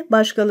felçlerini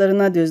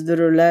başkalarına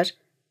düzdürürler.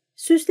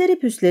 Süsleri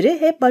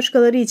püsleri hep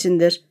başkaları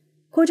içindir.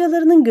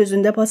 Kocalarının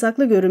gözünde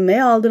pasaklı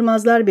görünmeye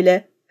aldırmazlar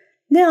bile.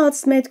 Ne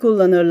atsmet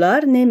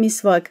kullanırlar ne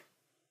misvak.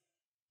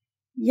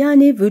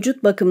 Yani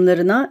vücut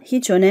bakımlarına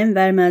hiç önem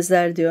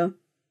vermezler diyor.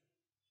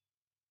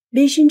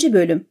 5.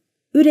 Bölüm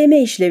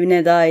Üreme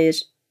işlevine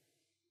dair.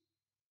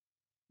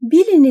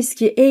 Biliniz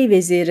ki ey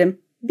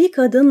vezirim, bir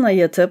kadınla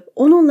yatıp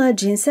onunla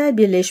cinsel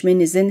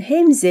birleşmenizin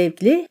hem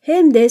zevkli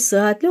hem de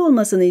sıhhatli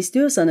olmasını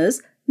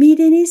istiyorsanız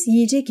mideniz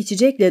yiyecek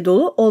içecekle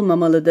dolu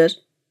olmamalıdır.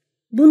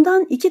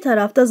 Bundan iki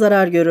tarafta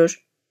zarar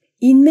görür.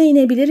 İnme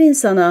inebilir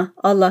insana,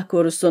 Allah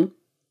korusun.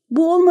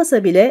 Bu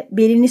olmasa bile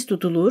beliniz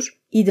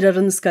tutulur,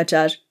 idrarınız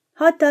kaçar.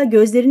 Hatta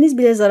gözleriniz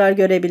bile zarar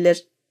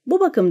görebilir. Bu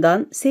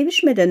bakımdan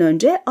sevişmeden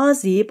önce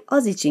az yiyip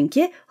az için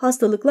ki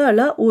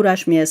hastalıklarla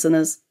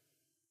uğraşmayasınız.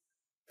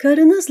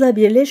 Karınızla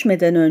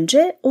birleşmeden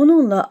önce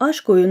onunla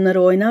aşk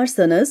oyunları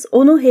oynarsanız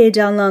onu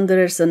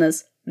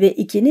heyecanlandırırsınız ve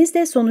ikiniz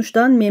de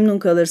sonuçtan memnun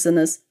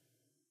kalırsınız.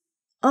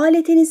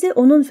 Aletinizi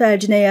onun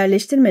fercine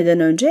yerleştirmeden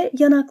önce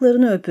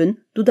yanaklarını öpün,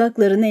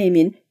 dudaklarını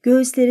emin,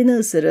 göğüslerini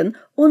ısırın,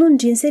 onun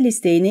cinsel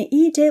isteğini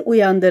iyice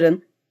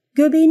uyandırın.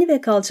 Göbeğini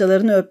ve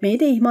kalçalarını öpmeyi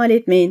de ihmal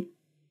etmeyin.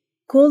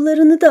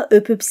 Kollarını da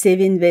öpüp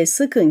sevin ve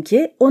sıkın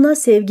ki ona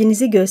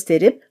sevginizi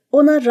gösterip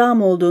ona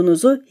rağm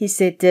olduğunuzu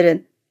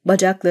hissettirin.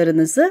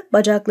 Bacaklarınızı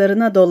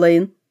bacaklarına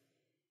dolayın.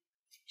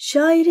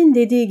 Şairin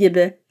dediği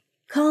gibi,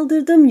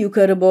 kaldırdım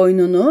yukarı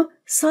boynunu,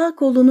 sağ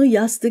kolunu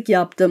yastık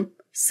yaptım.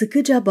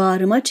 Sıkıca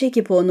bağrıma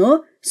çekip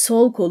onu,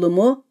 sol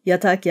kolumu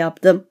yatak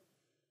yaptım.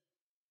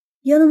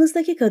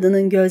 Yanınızdaki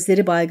kadının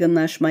gözleri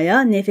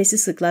baygınlaşmaya, nefesi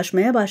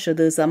sıklaşmaya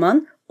başladığı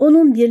zaman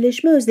onun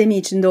birleşme özlemi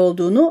içinde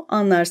olduğunu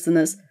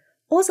anlarsınız.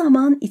 O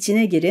zaman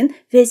içine girin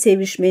ve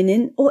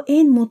sevişmenin o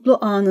en mutlu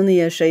anını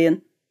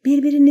yaşayın.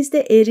 Birbirinizde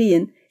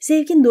eriyin,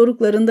 zevkin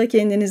doruklarında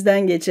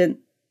kendinizden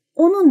geçin.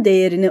 Onun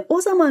değerini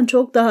o zaman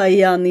çok daha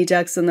iyi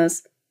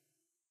anlayacaksınız.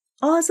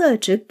 Ağzı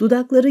açık,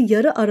 dudakları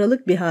yarı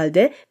aralık bir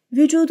halde,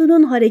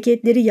 vücudunun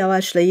hareketleri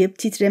yavaşlayıp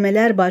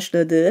titremeler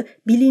başladığı,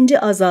 bilinci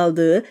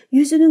azaldığı,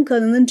 yüzünün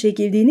kanının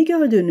çekildiğini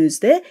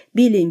gördüğünüzde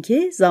bilin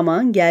ki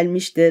zaman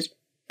gelmiştir.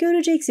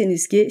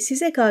 Göreceksiniz ki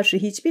size karşı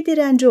hiçbir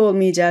direnci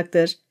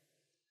olmayacaktır.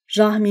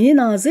 Rahminin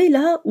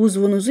ağzıyla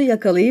uzvunuzu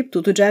yakalayıp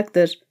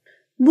tutacaktır.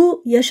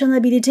 Bu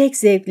yaşanabilecek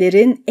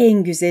zevklerin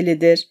en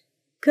güzelidir.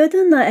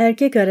 Kadınla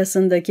erkek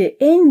arasındaki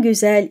en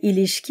güzel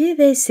ilişki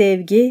ve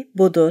sevgi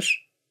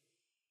budur.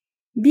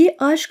 Bir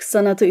aşk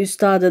sanatı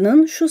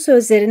üstadının şu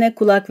sözlerine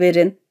kulak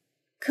verin.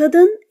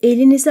 Kadın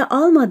elinize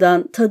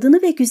almadan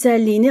tadını ve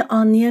güzelliğini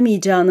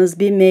anlayamayacağınız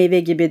bir meyve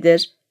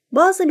gibidir.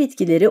 Bazı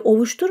bitkileri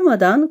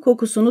ovuşturmadan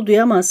kokusunu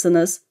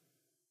duyamazsınız.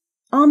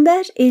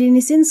 Amber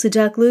elinizin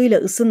sıcaklığıyla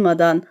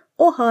ısınmadan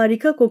o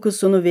harika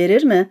kokusunu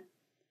verir mi?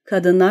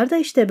 Kadınlar da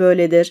işte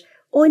böyledir.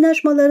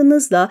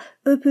 Oynaşmalarınızla,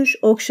 öpüş,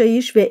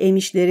 okşayış ve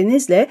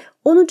emişlerinizle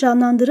onu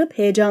canlandırıp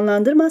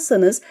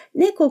heyecanlandırmazsanız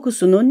ne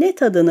kokusunu, ne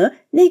tadını,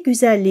 ne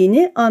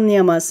güzelliğini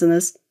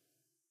anlayamazsınız.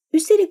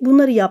 Üstelik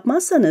bunları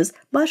yapmazsanız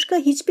başka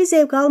hiçbir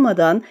zevk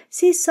almadan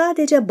siz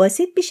sadece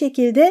basit bir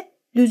şekilde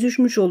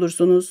düzüşmüş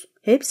olursunuz.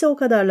 Hepsi o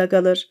kadarla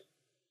kalır.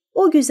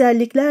 O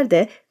güzellikler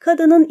de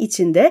kadının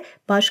içinde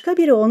başka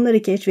biri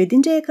onları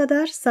keşfedinceye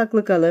kadar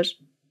saklı kalır.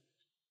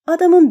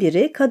 Adamın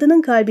biri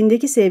kadının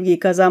kalbindeki sevgiyi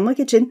kazanmak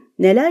için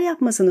neler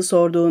yapmasını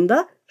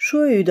sorduğunda şu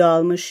öğüdü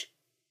almış.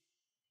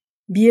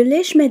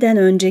 Birleşmeden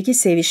önceki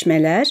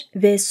sevişmeler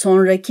ve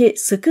sonraki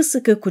sıkı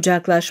sıkı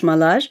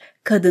kucaklaşmalar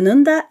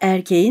kadının da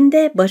erkeğin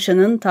de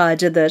başının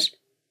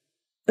tacıdır.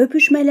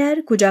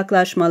 Öpüşmeler,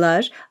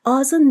 kucaklaşmalar,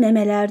 ağzın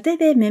memelerde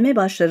ve meme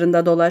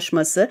başlarında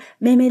dolaşması,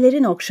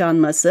 memelerin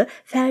okşanması,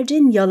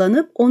 fercin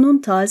yalanıp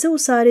onun taze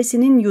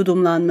usaresinin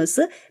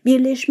yudumlanması,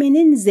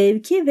 birleşmenin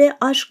zevki ve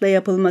aşkla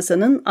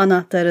yapılmasının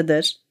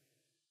anahtarıdır.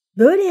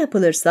 Böyle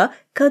yapılırsa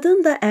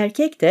kadın da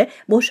erkek de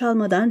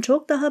boşalmadan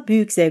çok daha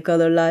büyük zevk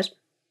alırlar.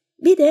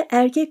 Bir de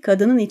erkek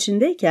kadının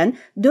içindeyken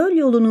döl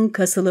yolunun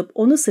kasılıp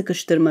onu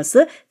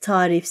sıkıştırması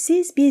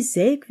tarifsiz bir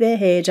zevk ve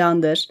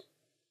heyecandır.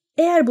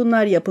 Eğer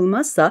bunlar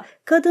yapılmazsa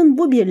kadın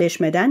bu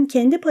birleşmeden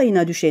kendi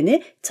payına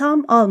düşeni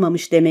tam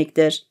almamış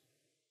demektir.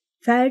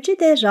 Ferci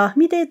de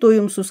rahmi de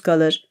doyumsuz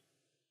kalır.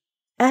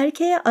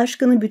 Erkeğe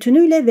aşkını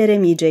bütünüyle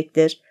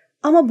veremeyecektir.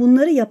 Ama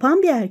bunları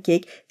yapan bir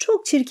erkek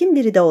çok çirkin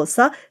biri de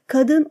olsa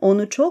kadın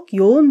onu çok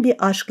yoğun bir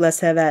aşkla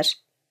sever.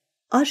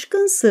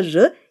 Aşkın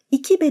sırrı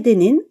iki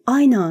bedenin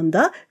aynı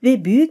anda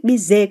ve büyük bir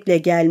zevkle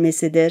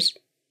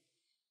gelmesidir.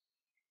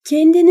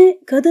 Kendini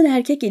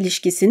kadın-erkek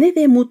ilişkisini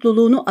ve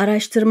mutluluğunu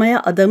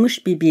araştırmaya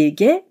adamış bir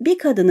bilge, bir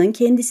kadının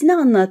kendisine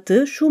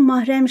anlattığı şu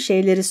mahrem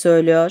şeyleri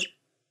söylüyor.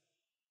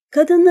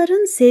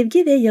 Kadınların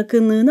sevgi ve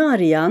yakınlığını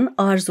arayan,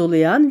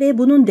 arzulayan ve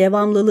bunun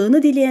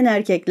devamlılığını dileyen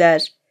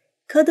erkekler.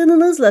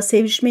 Kadınınızla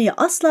sevişmeyi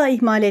asla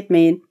ihmal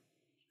etmeyin.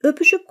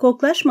 Öpüşüp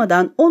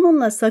koklaşmadan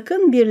onunla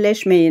sakın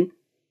birleşmeyin.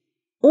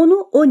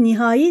 Onu o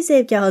nihai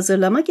zevke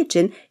hazırlamak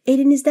için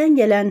elinizden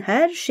gelen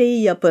her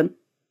şeyi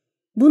yapın.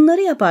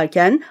 Bunları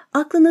yaparken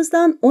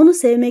aklınızdan onu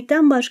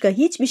sevmekten başka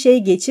hiçbir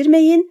şey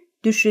geçirmeyin,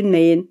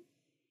 düşünmeyin.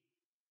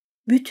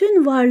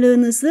 Bütün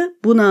varlığınızı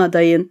buna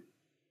adayın.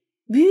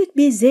 Büyük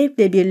bir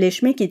zevkle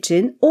birleşmek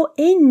için o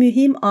en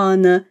mühim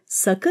anı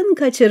sakın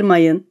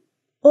kaçırmayın.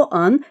 O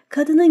an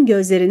kadının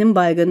gözlerinin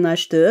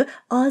baygınlaştığı,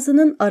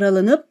 ağzının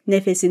aralanıp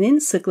nefesinin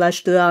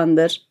sıklaştığı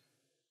andır.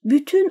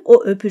 Bütün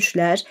o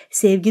öpüşler,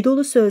 sevgi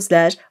dolu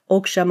sözler,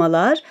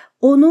 okşamalar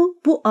onu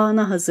bu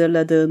ana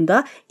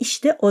hazırladığında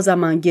işte o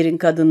zaman girin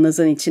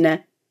kadınınızın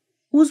içine.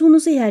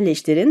 Uzvunuzu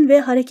yerleştirin ve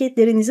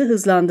hareketlerinizi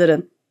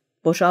hızlandırın.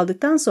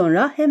 Boşaldıktan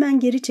sonra hemen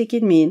geri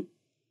çekilmeyin.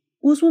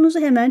 Uzvunuzu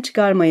hemen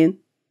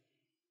çıkarmayın.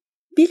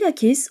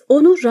 Bilakis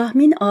onu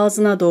rahmin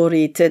ağzına doğru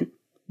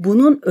itin.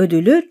 Bunun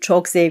ödülü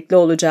çok zevkli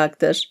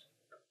olacaktır.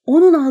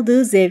 Onun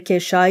aldığı zevke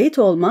şahit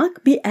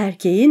olmak bir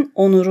erkeğin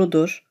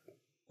onurudur.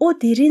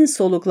 O derin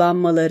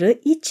soluklanmaları,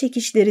 iç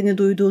çekişlerini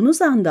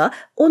duyduğunuz anda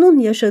onun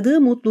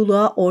yaşadığı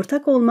mutluluğa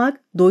ortak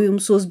olmak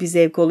doyumsuz bir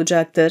zevk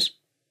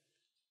olacaktır.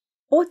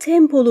 O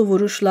tempolu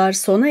vuruşlar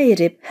sona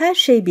erip her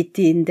şey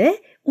bittiğinde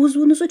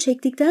uzvunuzu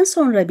çektikten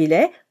sonra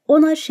bile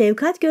ona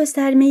şefkat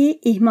göstermeyi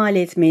ihmal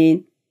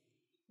etmeyin.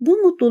 Bu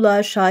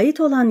mutluluğa şahit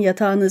olan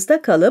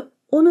yatağınızda kalıp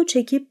onu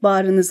çekip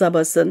bağrınıza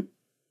basın.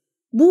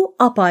 Bu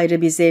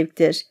apayrı bir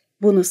zevktir.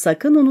 Bunu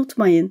sakın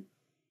unutmayın.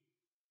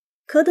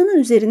 Kadının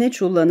üzerine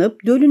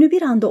çullanıp dölünü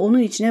bir anda onun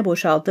içine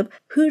boşaltıp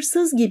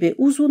hırsız gibi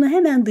uzvunu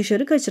hemen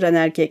dışarı kaçıran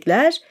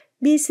erkekler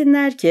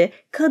bilsinler ki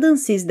kadın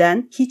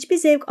sizden hiçbir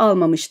zevk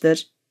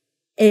almamıştır.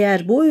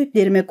 Eğer bu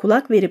öğütlerime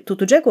kulak verip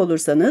tutacak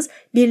olursanız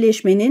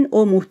birleşmenin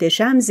o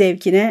muhteşem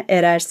zevkine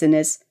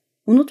erersiniz.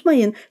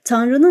 Unutmayın,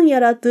 Tanrı'nın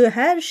yarattığı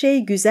her şey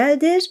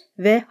güzeldir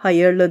ve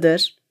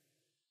hayırlıdır.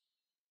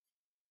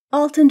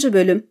 6.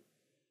 Bölüm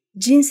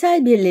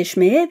Cinsel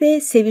birleşmeye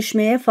ve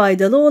sevişmeye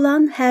faydalı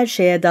olan her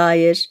şeye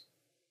dair.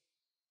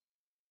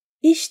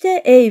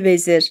 İşte ey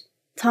vezir,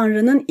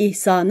 Tanrı'nın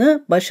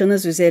ihsanı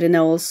başınız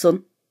üzerine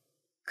olsun.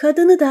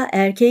 Kadını da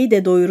erkeği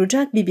de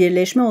doyuracak bir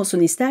birleşme olsun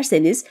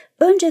isterseniz,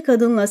 önce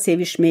kadınla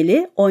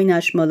sevişmeli,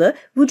 oynaşmalı,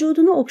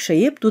 vücudunu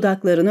okşayıp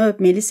dudaklarını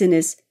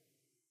öpmelisiniz.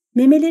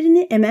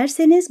 Memelerini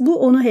emerseniz bu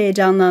onu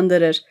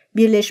heyecanlandırır,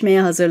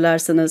 birleşmeye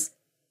hazırlarsınız.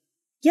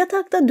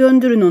 Yatakta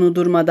döndürün onu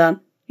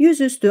durmadan,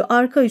 yüzüstü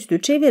arka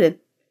üstü çevirin.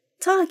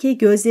 Ta ki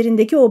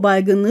gözlerindeki o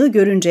baygınlığı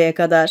görünceye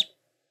kadar.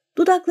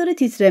 Dudakları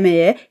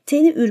titremeye,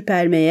 teni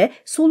ürpermeye,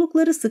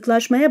 solukları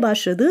sıklaşmaya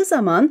başladığı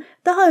zaman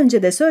daha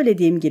önce de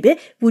söylediğim gibi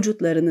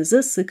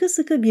vücutlarınızı sıkı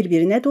sıkı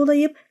birbirine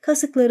dolayıp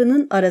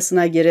kasıklarının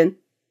arasına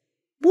girin.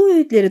 Bu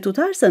öğütleri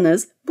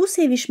tutarsanız bu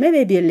sevişme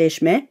ve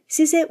birleşme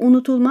size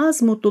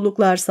unutulmaz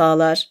mutluluklar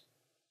sağlar.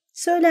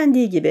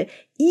 Söylendiği gibi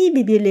iyi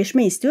bir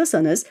birleşme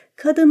istiyorsanız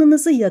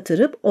kadınınızı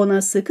yatırıp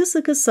ona sıkı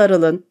sıkı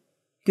sarılın.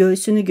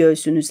 Göğsünü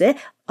göğsünüze,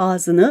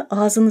 ağzını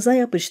ağzınıza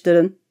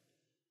yapıştırın.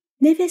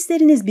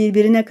 Nefesleriniz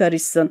birbirine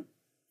karışsın.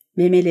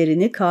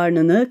 Memelerini,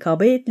 karnını,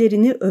 kaba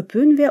etlerini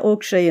öpün ve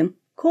okşayın.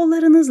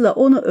 Kollarınızla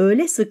onu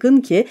öyle sıkın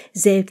ki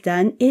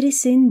zevkten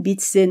erisin,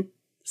 bitsin,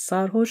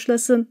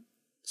 sarhoşlasın.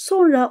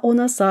 Sonra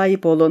ona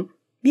sahip olun.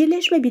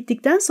 Birleşme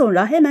bittikten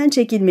sonra hemen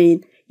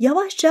çekilmeyin.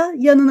 Yavaşça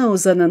yanına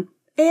uzanın.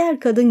 Eğer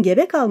kadın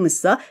gebe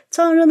kalmışsa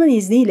Tanrı'nın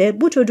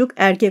izniyle bu çocuk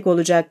erkek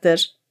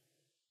olacaktır.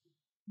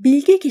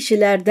 Bilge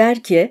kişiler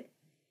der ki,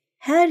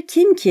 her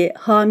kim ki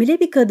hamile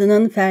bir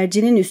kadının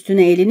fercinin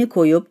üstüne elini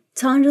koyup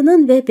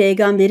Tanrı'nın ve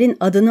peygamberin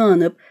adını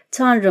anıp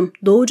Tanrım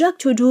doğacak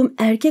çocuğum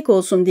erkek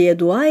olsun diye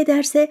dua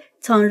ederse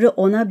Tanrı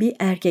ona bir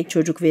erkek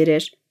çocuk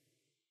verir.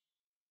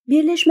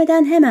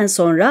 Birleşmeden hemen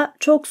sonra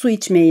çok su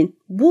içmeyin.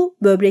 Bu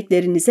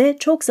böbreklerinize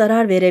çok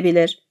zarar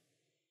verebilir.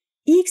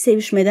 İlk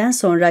sevişmeden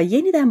sonra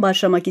yeniden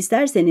başlamak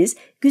isterseniz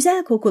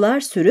güzel kokular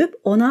sürüp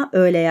ona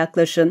öyle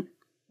yaklaşın.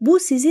 Bu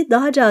sizi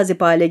daha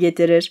cazip hale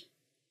getirir.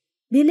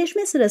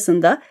 Birleşme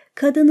sırasında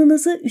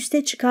kadınınızı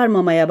üste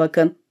çıkarmamaya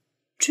bakın.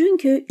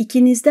 Çünkü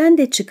ikinizden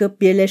de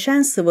çıkıp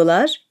birleşen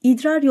sıvılar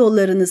idrar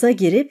yollarınıza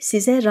girip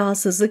size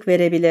rahatsızlık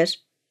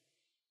verebilir.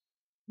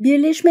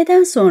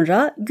 Birleşmeden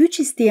sonra güç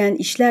isteyen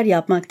işler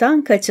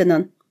yapmaktan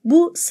kaçının.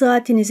 Bu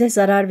sıhhatinize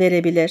zarar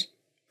verebilir.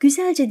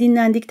 Güzelce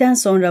dinlendikten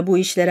sonra bu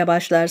işlere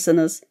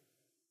başlarsınız.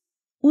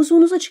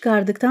 Uzvunuzu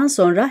çıkardıktan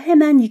sonra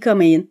hemen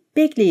yıkamayın.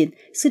 Bekleyin,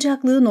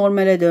 sıcaklığı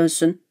normale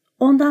dönsün.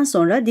 Ondan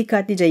sonra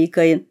dikkatlice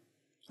yıkayın.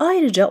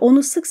 Ayrıca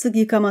onu sık sık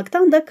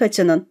yıkamaktan da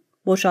kaçının.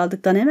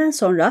 Boşaldıktan hemen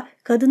sonra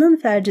kadının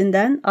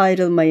fercinden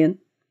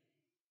ayrılmayın.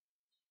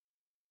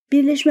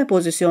 Birleşme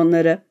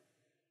pozisyonları.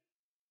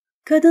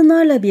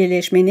 Kadınlarla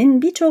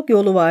birleşmenin birçok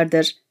yolu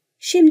vardır.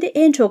 Şimdi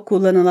en çok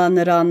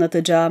kullanılanları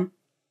anlatacağım.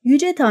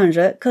 Yüce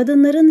Tanrı,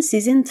 kadınların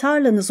sizin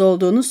tarlanız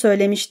olduğunu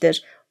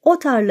söylemiştir. O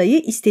tarlayı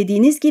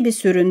istediğiniz gibi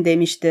sürün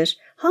demiştir.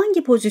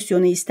 Hangi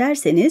pozisyonu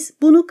isterseniz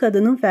bunu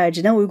kadının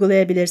fercine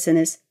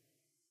uygulayabilirsiniz.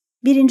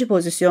 1.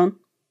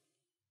 pozisyon.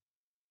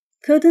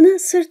 Kadını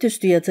sırt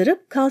üstü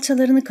yatırıp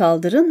kalçalarını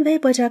kaldırın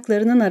ve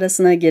bacaklarının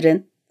arasına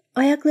girin.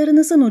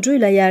 Ayaklarınızın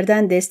ucuyla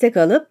yerden destek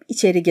alıp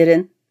içeri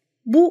girin.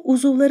 Bu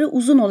uzuvları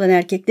uzun olan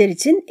erkekler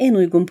için en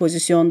uygun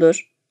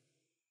pozisyondur.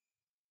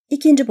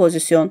 2.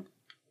 pozisyon.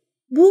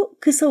 Bu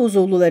kısa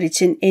uzuvlular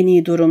için en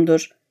iyi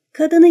durumdur.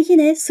 Kadını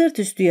yine sırt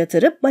üstü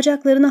yatırıp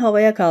bacaklarını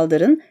havaya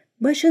kaldırın,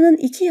 başının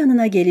iki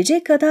yanına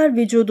gelecek kadar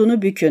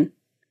vücudunu bükün.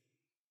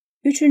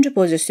 3.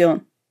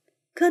 pozisyon.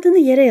 Kadını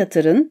yere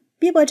yatırın,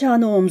 bir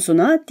bacağını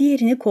omzuna,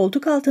 diğerini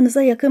koltuk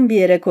altınıza yakın bir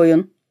yere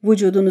koyun.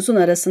 Vücudunuzun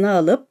arasına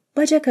alıp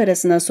bacak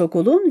arasına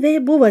sokulun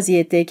ve bu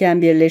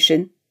vaziyetteyken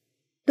birleşin.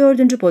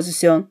 4.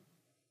 pozisyon.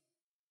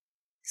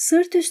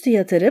 Sırt üstü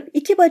yatırıp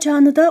iki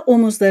bacağını da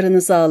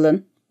omuzlarınıza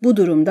alın. Bu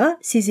durumda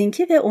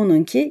sizinki ve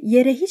onunki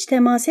yere hiç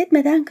temas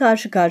etmeden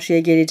karşı karşıya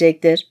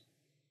gelecektir.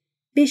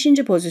 5.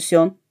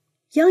 pozisyon.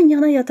 Yan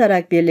yana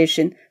yatarak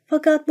birleşin.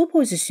 Fakat bu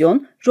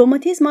pozisyon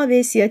romatizma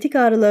ve siyatik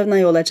ağrılarına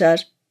yol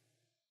açar.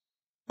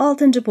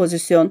 6.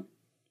 pozisyon.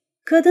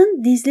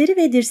 Kadın dizleri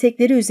ve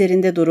dirsekleri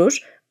üzerinde durur.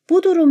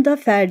 Bu durumda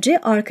ferci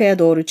arkaya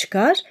doğru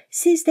çıkar,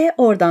 siz de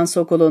oradan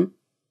sokulun.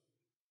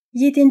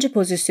 7.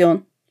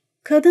 pozisyon.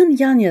 Kadın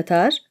yan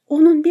yatar,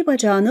 onun bir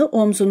bacağını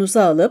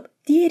omzunuza alıp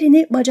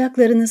diğerini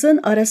bacaklarınızın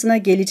arasına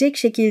gelecek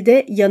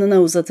şekilde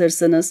yanına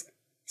uzatırsınız.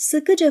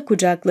 Sıkıca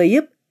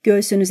kucaklayıp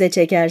göğsünüze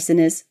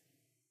çekersiniz.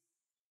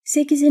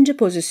 8.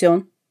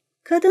 pozisyon.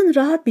 Kadın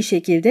rahat bir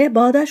şekilde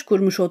bağdaş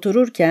kurmuş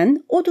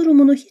otururken o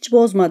durumunu hiç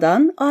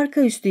bozmadan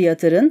arka üstü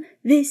yatırın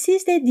ve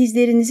siz de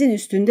dizlerinizin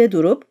üstünde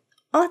durup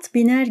at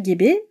biner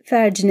gibi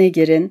fercine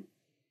girin.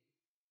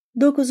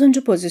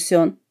 9.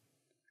 pozisyon.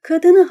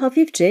 Kadını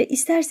hafifçe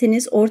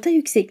isterseniz orta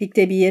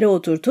yükseklikte bir yere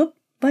oturtup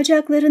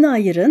bacaklarını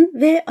ayırın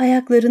ve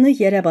ayaklarını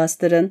yere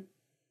bastırın.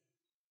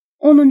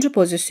 10.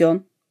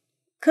 pozisyon.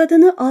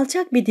 Kadını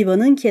alçak bir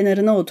divanın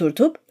kenarına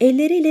oturtup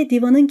elleriyle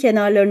divanın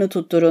kenarlarını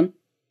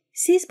tutturun.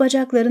 Siz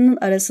bacaklarının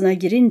arasına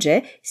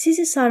girince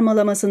sizi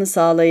sarmalamasını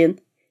sağlayın.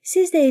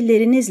 Siz de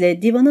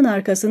ellerinizle divanın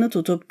arkasını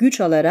tutup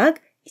güç alarak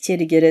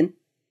içeri girin.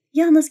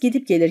 Yalnız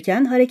gidip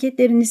gelirken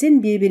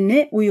hareketlerinizin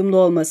birbirine uyumlu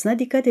olmasına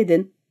dikkat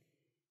edin.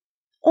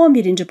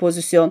 11.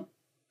 pozisyon.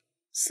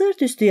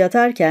 Sırt üstü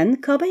yatarken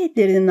kaba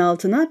etlerinin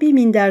altına bir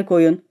minder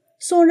koyun.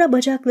 Sonra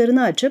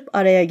bacaklarını açıp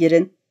araya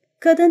girin.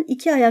 Kadın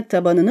iki ayak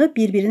tabanını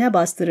birbirine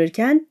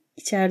bastırırken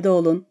içeride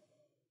olun.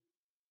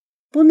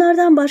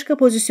 Bunlardan başka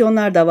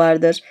pozisyonlar da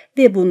vardır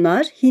ve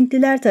bunlar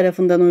Hintliler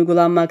tarafından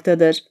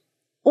uygulanmaktadır.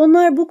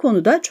 Onlar bu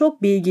konuda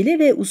çok bilgili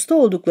ve usta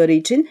oldukları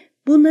için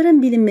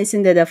bunların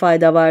bilinmesinde de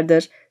fayda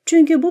vardır.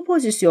 Çünkü bu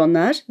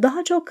pozisyonlar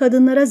daha çok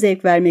kadınlara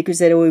zevk vermek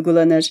üzere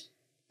uygulanır.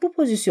 Bu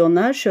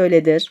pozisyonlar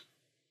şöyledir.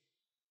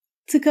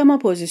 Tıkama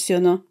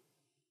pozisyonu.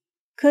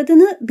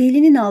 Kadını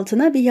belinin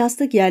altına bir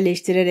yastık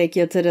yerleştirerek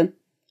yatırın.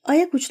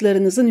 Ayak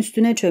uçlarınızın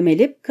üstüne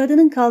çömelip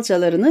kadının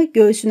kalçalarını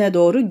göğsüne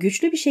doğru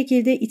güçlü bir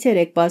şekilde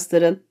iterek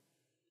bastırın.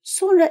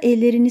 Sonra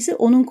ellerinizi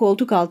onun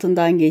koltuk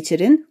altından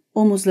geçirin,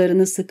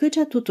 omuzlarını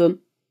sıkıca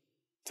tutun.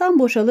 Tam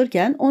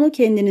boşalırken onu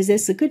kendinize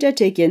sıkıca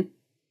çekin.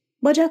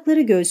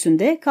 Bacakları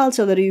göğsünde,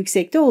 kalçaları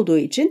yüksekte olduğu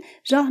için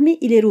rahmi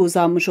ileri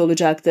uzanmış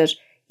olacaktır.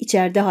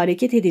 İçeride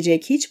hareket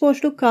edecek hiç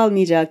boşluk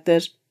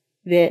kalmayacaktır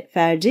ve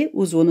ferci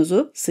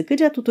uzvunuzu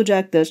sıkıca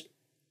tutacaktır.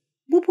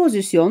 Bu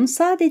pozisyon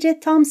sadece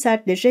tam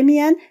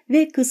sertleşemeyen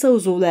ve kısa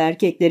uzuvlu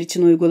erkekler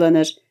için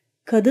uygulanır.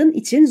 Kadın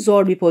için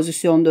zor bir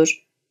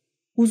pozisyondur.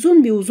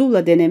 Uzun bir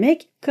uzuvla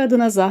denemek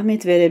kadına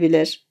zahmet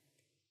verebilir.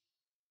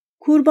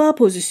 Kurbağa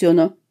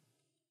pozisyonu.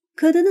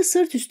 Kadını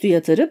sırt üstü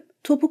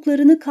yatırıp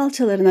topuklarını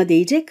kalçalarına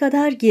değecek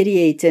kadar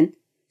geriye itin.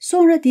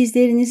 Sonra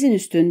dizlerinizin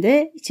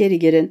üstünde içeri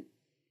girin.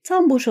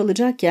 Tam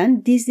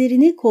boşalacakken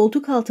dizlerini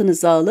koltuk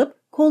altınıza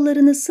alıp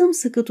kollarını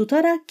sımsıkı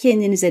tutarak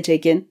kendinize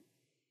çekin.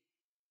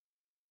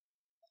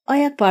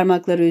 Ayak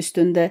parmakları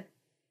üstünde.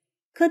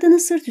 Kadını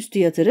sırt üstü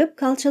yatırıp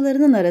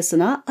kalçalarının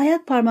arasına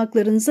ayak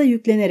parmaklarınıza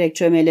yüklenerek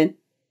çömelin.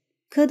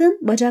 Kadın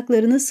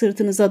bacaklarını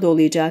sırtınıza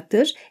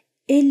dolayacaktır,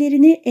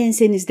 ellerini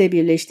ensenizde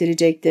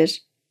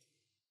birleştirecektir.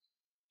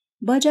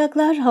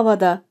 Bacaklar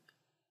havada.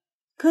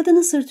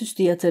 Kadını sırt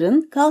üstü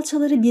yatırın,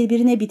 kalçaları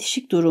birbirine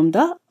bitişik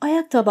durumda,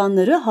 ayak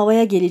tabanları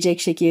havaya gelecek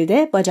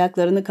şekilde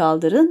bacaklarını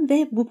kaldırın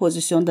ve bu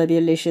pozisyonda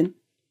birleşin.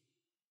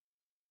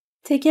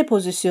 Teke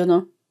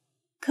pozisyonu.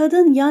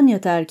 Kadın yan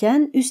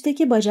yatarken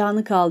üstteki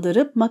bacağını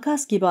kaldırıp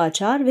makas gibi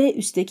açar ve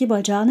üstteki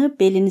bacağını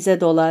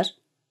belinize dolar.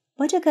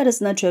 Bacak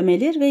arasına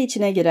çömelir ve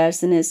içine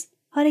girersiniz.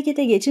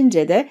 Harekete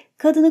geçince de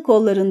kadını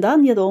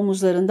kollarından ya da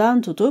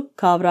omuzlarından tutup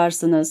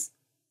kavrarsınız.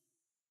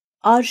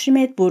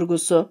 Arşimet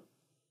burgusu.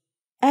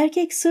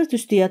 Erkek sırt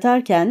üstü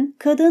yatarken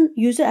kadın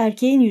yüzü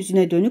erkeğin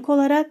yüzüne dönük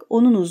olarak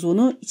onun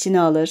uzvunu içine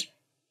alır.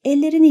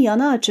 Ellerini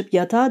yana açıp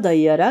yatağa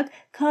dayayarak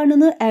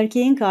karnını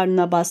erkeğin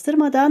karnına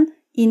bastırmadan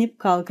inip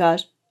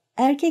kalkar.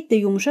 Erkek de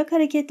yumuşak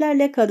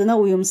hareketlerle kadına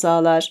uyum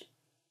sağlar.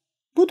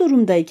 Bu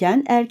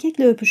durumdayken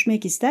erkekle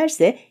öpüşmek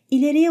isterse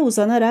ileriye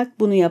uzanarak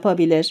bunu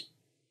yapabilir.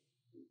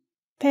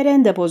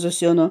 Perende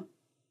pozisyonu.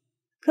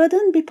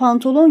 Kadın bir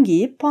pantolon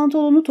giyip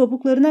pantolonu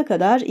topuklarına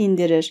kadar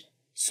indirir.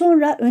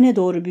 Sonra öne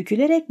doğru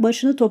bükülerek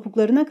başını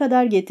topuklarına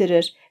kadar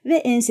getirir ve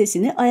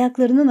ensesini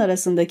ayaklarının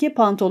arasındaki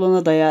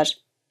pantolona dayar.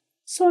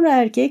 Sonra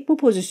erkek bu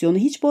pozisyonu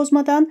hiç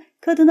bozmadan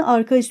kadını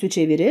arka üstü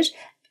çevirir,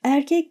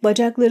 erkek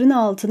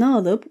bacaklarını altına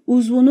alıp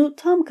uzvunu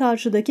tam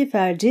karşıdaki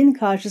fercin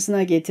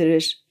karşısına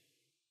getirir.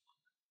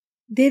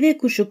 Deve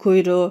kuşu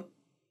kuyruğu.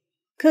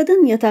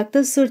 Kadın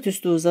yatakta sırt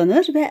üstü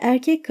uzanır ve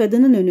erkek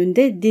kadının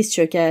önünde diz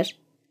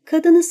çöker.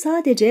 Kadını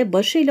sadece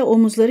başıyla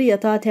omuzları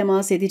yatağa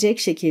temas edecek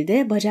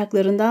şekilde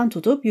bacaklarından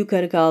tutup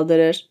yukarı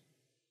kaldırır.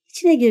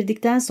 İçine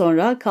girdikten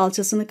sonra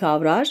kalçasını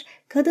kavrar,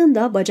 kadın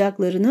da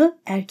bacaklarını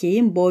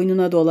erkeğin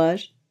boynuna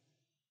dolar.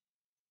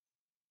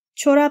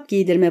 Çorap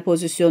giydirme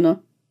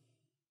pozisyonu.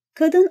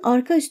 Kadın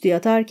arka üstü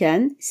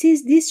yatarken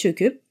siz diz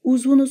çöküp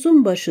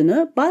uzvunuzun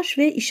başını baş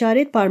ve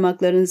işaret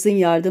parmaklarınızın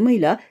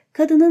yardımıyla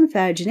kadının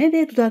fercine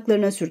ve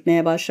dudaklarına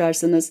sürtmeye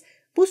başlarsınız.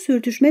 Bu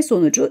sürtüşme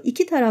sonucu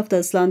iki tarafta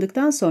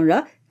ıslandıktan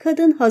sonra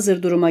kadın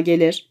hazır duruma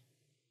gelir.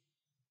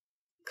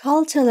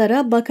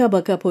 Kalçalara baka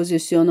baka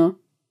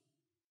pozisyonu.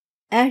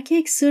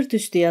 Erkek sırt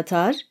üstü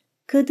yatar,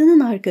 kadının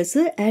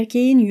arkası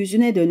erkeğin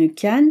yüzüne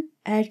dönükken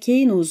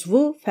erkeğin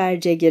uzvu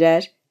ferce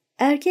girer.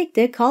 Erkek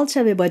de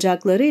kalça ve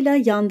bacaklarıyla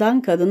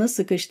yandan kadını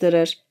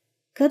sıkıştırır.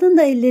 Kadın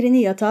da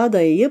ellerini yatağa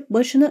dayayıp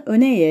başını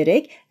öne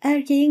eğerek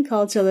erkeğin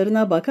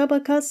kalçalarına baka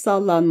baka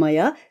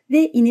sallanmaya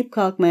ve inip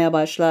kalkmaya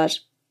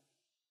başlar.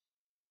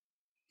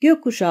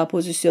 Gökkuşağı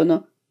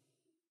pozisyonu.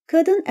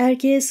 Kadın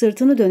erkeğe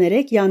sırtını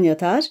dönerek yan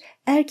yatar,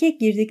 erkek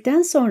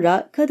girdikten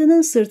sonra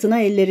kadının sırtına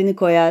ellerini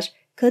koyar.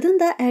 Kadın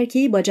da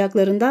erkeği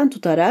bacaklarından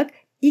tutarak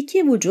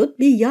iki vücut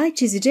bir yay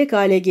çizecek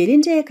hale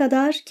gelinceye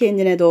kadar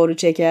kendine doğru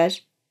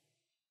çeker.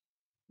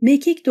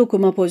 Mekik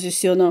dokuma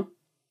pozisyonu.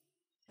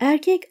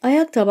 Erkek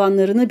ayak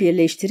tabanlarını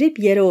birleştirip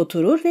yere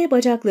oturur ve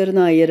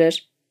bacaklarını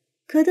ayırır.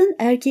 Kadın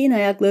erkeğin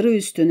ayakları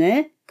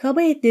üstüne,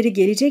 kaba etleri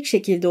gelecek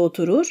şekilde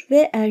oturur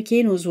ve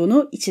erkeğin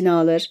uzvunu içine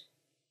alır.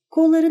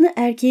 Kollarını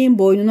erkeğin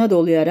boynuna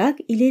dolayarak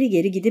ileri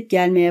geri gidip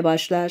gelmeye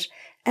başlar.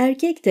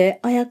 Erkek de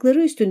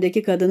ayakları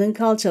üstündeki kadının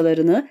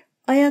kalçalarını,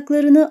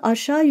 ayaklarını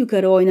aşağı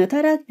yukarı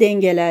oynatarak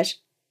dengeler.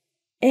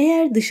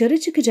 Eğer dışarı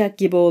çıkacak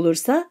gibi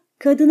olursa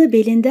kadını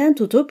belinden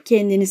tutup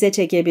kendinize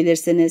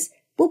çekebilirsiniz.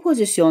 Bu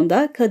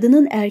pozisyonda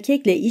kadının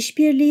erkekle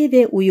işbirliği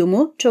ve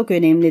uyumu çok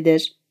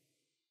önemlidir.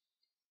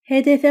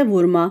 Hedefe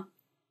vurma.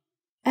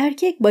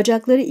 Erkek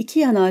bacakları iki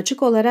yana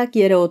açık olarak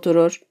yere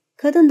oturur.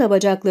 Kadın da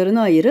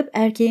bacaklarını ayırıp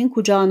erkeğin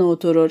kucağına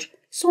oturur.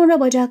 Sonra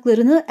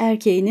bacaklarını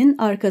erkeğinin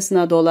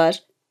arkasına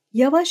dolar.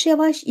 Yavaş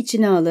yavaş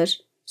içine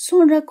alır.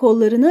 Sonra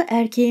kollarını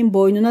erkeğin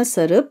boynuna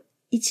sarıp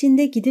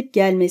içinde gidip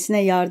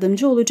gelmesine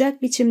yardımcı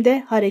olacak biçimde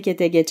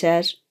harekete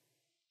geçer.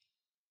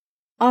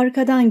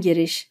 Arkadan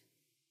giriş.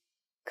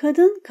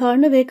 Kadın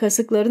karnı ve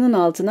kasıklarının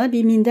altına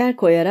bir minder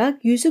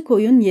koyarak yüzü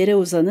koyun yere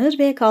uzanır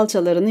ve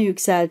kalçalarını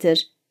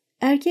yükseltir.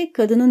 Erkek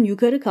kadının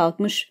yukarı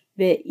kalkmış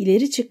ve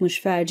ileri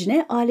çıkmış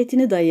fercine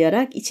aletini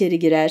dayayarak içeri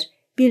girer.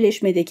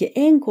 Birleşmedeki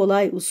en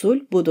kolay usul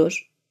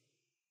budur.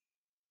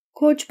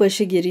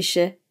 Koçbaşı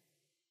girişi.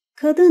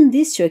 Kadın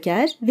diz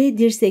çöker ve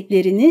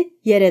dirseklerini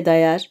yere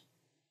dayar.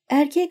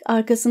 Erkek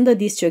arkasında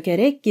diz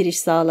çökerek giriş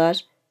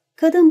sağlar.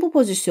 Kadın bu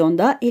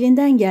pozisyonda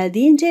elinden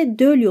geldiğince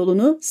döl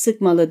yolunu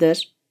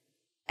sıkmalıdır.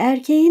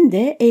 Erkeğin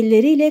de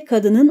elleriyle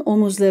kadının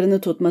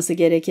omuzlarını tutması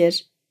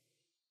gerekir.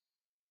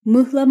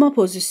 Mıhlama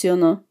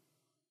pozisyonu.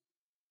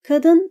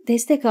 Kadın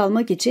destek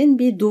almak için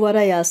bir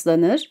duvara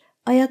yaslanır,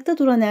 ayakta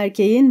duran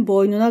erkeğin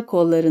boynuna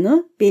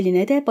kollarını,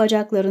 beline de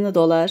bacaklarını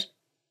dolar.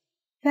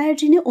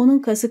 Fercini onun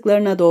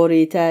kasıklarına doğru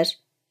iter.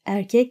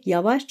 Erkek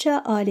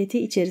yavaşça aleti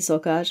içeri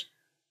sokar.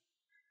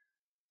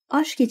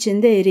 Aşk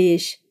içinde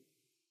eriyiş.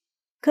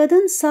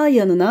 Kadın sağ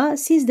yanına,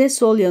 siz de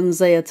sol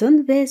yanınıza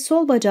yatın ve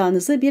sol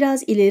bacağınızı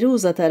biraz ileri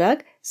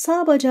uzatarak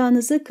sağ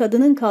bacağınızı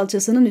kadının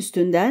kalçasının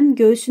üstünden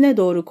göğsüne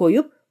doğru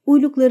koyup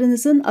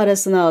uyluklarınızın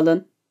arasına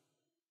alın.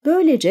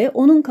 Böylece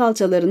onun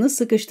kalçalarını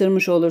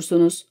sıkıştırmış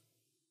olursunuz.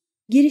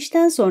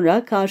 Girişten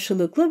sonra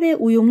karşılıklı ve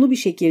uyumlu bir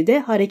şekilde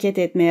hareket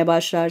etmeye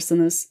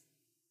başlarsınız.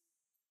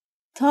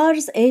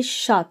 Tarz eş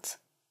şat.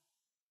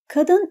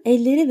 Kadın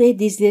elleri ve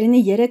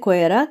dizlerini yere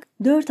koyarak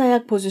 4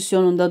 ayak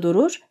pozisyonunda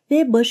durur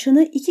ve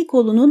başını 2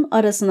 kolunun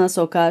arasına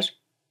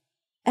sokar.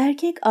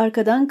 Erkek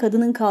arkadan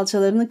kadının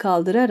kalçalarını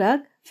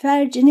kaldırarak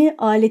fercini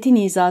aletin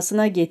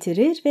hizasına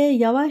getirir ve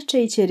yavaşça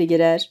içeri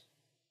girer.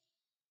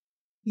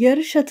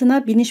 Yarış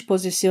atına biniş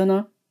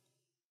pozisyonu.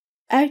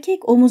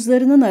 Erkek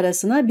omuzlarının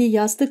arasına bir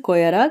yastık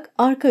koyarak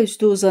arka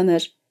üstü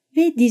uzanır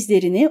ve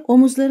dizlerini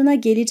omuzlarına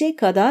gelecek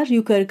kadar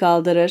yukarı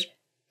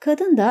kaldırır.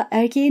 Kadın da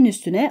erkeğin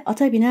üstüne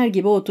ata biner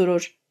gibi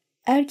oturur.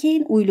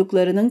 Erkeğin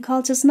uyluklarının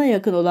kalçasına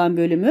yakın olan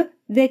bölümü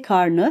ve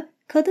karnı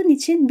kadın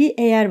için bir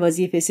eğer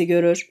vazifesi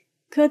görür.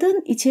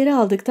 Kadın içeri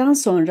aldıktan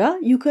sonra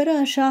yukarı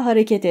aşağı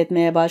hareket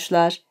etmeye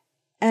başlar.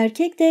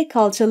 Erkek de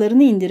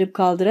kalçalarını indirip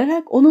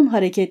kaldırarak onun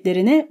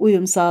hareketlerine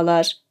uyum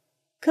sağlar.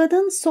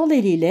 Kadın sol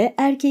eliyle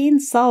erkeğin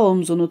sağ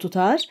omzunu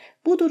tutar,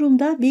 bu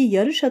durumda bir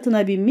yarış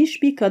atına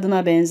binmiş bir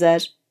kadına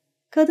benzer.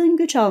 Kadın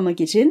güç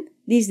almak için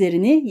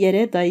dizlerini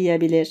yere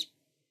dayayabilir.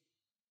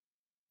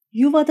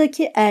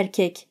 Yuvadaki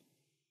erkek.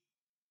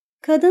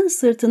 Kadın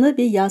sırtını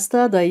bir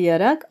yastığa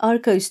dayayarak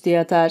arka üstü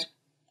yatar.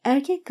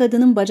 Erkek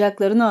kadının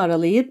bacaklarını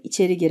aralayıp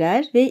içeri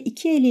girer ve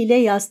 2 eliyle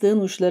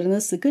yastığın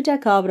uçlarını sıkıca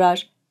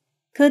kavrar.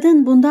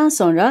 Kadın bundan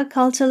sonra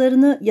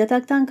kalçalarını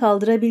yataktan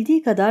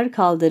kaldırabildiği kadar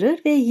kaldırır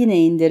ve yine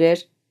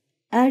indirir.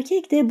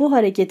 Erkek de bu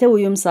harekete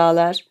uyum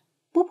sağlar.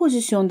 Bu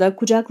pozisyonda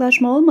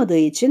kucaklaşma olmadığı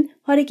için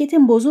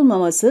hareketin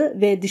bozulmaması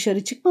ve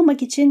dışarı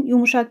çıkmamak için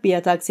yumuşak bir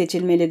yatak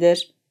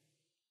seçilmelidir.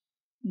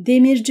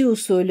 Demirci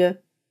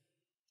usulü.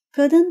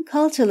 Kadın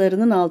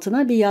kalçalarının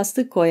altına bir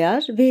yastık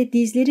koyar ve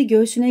dizleri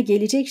göğsüne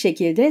gelecek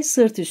şekilde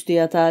sırt üstü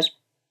yatar.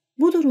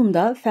 Bu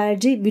durumda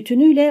ferci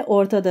bütünüyle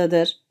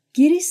ortadadır.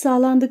 Giriş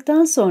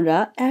sağlandıktan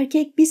sonra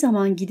erkek bir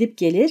zaman gidip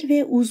gelir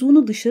ve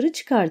uzvunu dışarı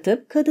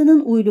çıkartıp kadının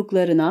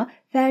uyluklarına,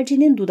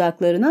 fercinin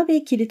dudaklarına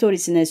ve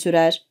klitorisine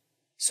sürer.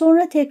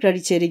 Sonra tekrar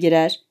içeri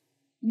girer.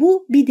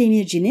 Bu bir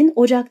demircinin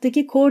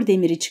ocaktaki kor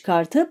demiri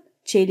çıkartıp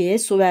çeliğe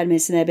su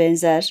vermesine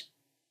benzer.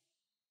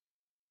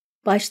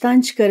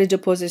 Baştan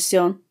çıkarıcı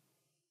pozisyon.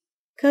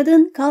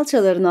 Kadın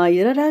kalçalarını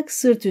ayırarak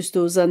sırt üstü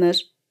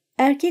uzanır.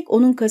 Erkek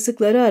onun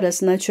kasıkları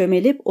arasına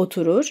çömelip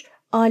oturur,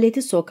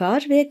 aleti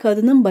sokar ve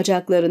kadının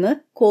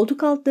bacaklarını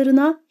koltuk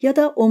altlarına ya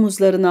da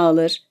omuzlarına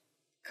alır.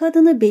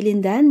 Kadını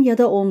belinden ya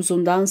da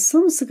omzundan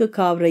sımsıkı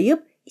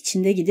kavrayıp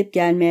içinde gidip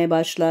gelmeye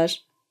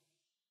başlar.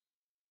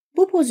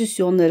 Bu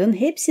pozisyonların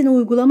hepsini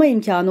uygulama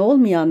imkanı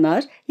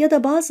olmayanlar ya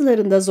da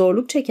bazılarında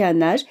zorluk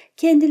çekenler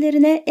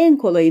kendilerine en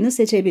kolayını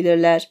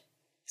seçebilirler.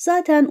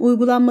 Zaten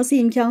uygulanması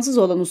imkansız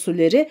olan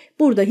usulleri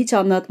burada hiç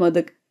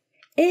anlatmadık.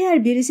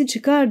 Eğer birisi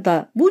çıkar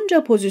da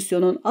bunca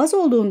pozisyonun az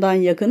olduğundan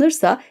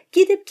yakınırsa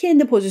gidip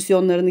kendi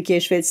pozisyonlarını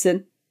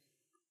keşfetsin.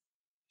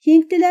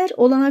 Hintliler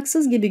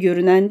olanaksız gibi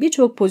görünen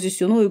birçok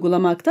pozisyonu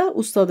uygulamakta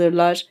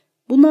ustadırlar.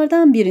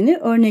 Bunlardan birini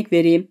örnek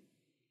vereyim.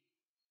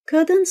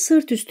 Kadın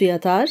sırt üstü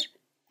yatar,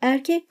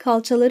 erkek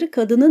kalçaları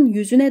kadının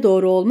yüzüne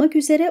doğru olmak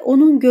üzere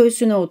onun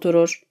göğsüne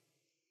oturur.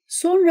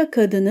 Sonra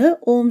kadını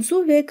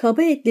omzu ve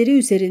kaba etleri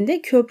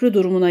üzerinde köprü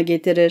durumuna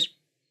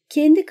getirir.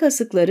 Kendi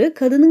kasıkları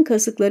kadının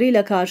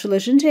kasıklarıyla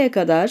karşılaşıncaya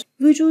kadar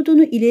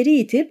vücudunu ileri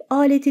itip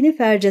aletini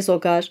ferce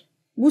sokar.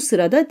 Bu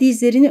sırada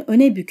dizlerini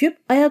öne büküp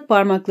ayak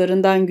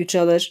parmaklarından güç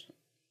alır.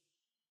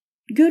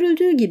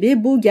 Görüldüğü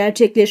gibi bu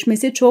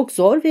gerçekleşmesi çok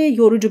zor ve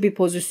yorucu bir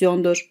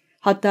pozisyondur.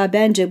 Hatta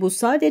bence bu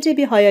sadece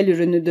bir hayal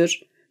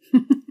ürünüdür.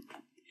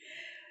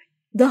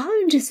 Daha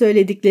önce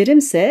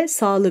söylediklerimse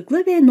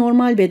sağlıklı ve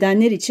normal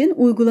bedenler için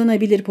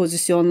uygulanabilir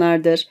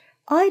pozisyonlardır.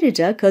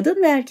 Ayrıca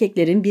kadın ve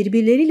erkeklerin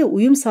birbirleriyle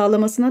uyum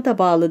sağlamasına da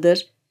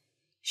bağlıdır.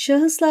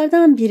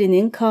 Şahıslardan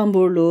birinin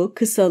kamburluğu,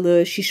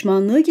 kısalığı,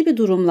 şişmanlığı gibi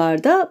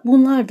durumlarda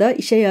bunlar da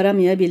işe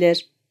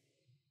yaramayabilir.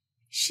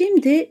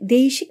 Şimdi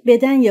değişik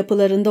beden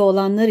yapılarında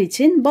olanlar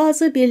için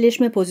bazı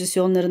birleşme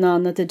pozisyonlarını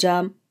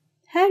anlatacağım.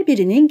 Her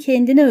birinin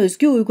kendine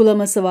özgü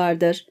uygulaması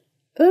vardır.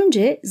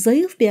 Önce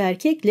zayıf bir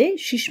erkekle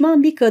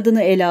şişman bir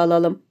kadını ele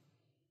alalım.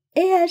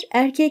 Eğer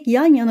erkek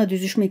yan yana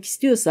düzüşmek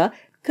istiyorsa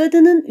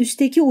kadının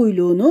üstteki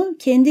uyluğunu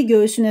kendi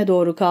göğsüne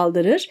doğru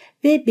kaldırır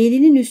ve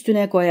belinin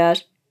üstüne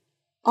koyar.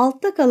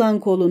 Altta kalan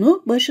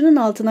kolunu başının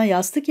altına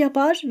yastık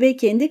yapar ve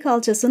kendi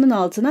kalçasının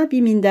altına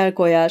bir minder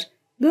koyar.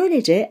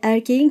 Böylece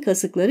erkeğin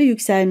kasıkları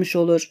yükselmiş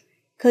olur.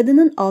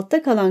 Kadının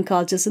altta kalan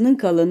kalçasının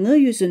kalınlığı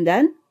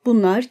yüzünden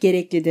bunlar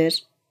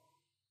gereklidir.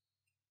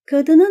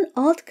 Kadının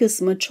alt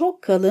kısmı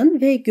çok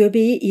kalın ve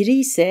göbeği iri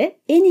ise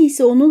en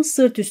iyisi onun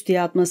sırt üstü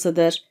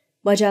yatmasıdır.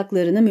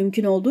 Bacaklarını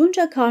mümkün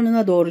olduğunca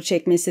karnına doğru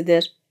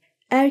çekmesidir.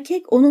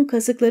 Erkek onun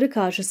kasıkları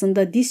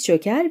karşısında diz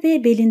çöker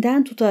ve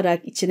belinden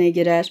tutarak içine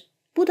girer.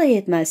 Bu da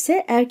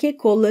yetmezse erkek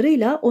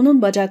kollarıyla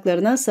onun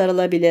bacaklarına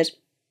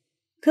sarılabilir.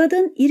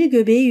 Kadın iri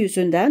göbeği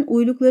yüzünden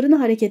uyluklarını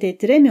hareket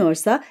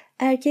ettiremiyorsa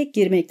erkek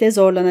girmekte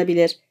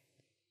zorlanabilir.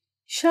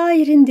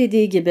 Şairin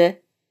dediği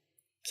gibi,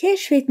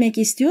 keşfetmek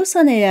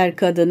istiyorsan eğer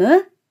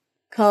kadını,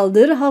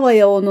 kaldır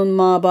havaya onun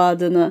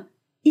mabadını.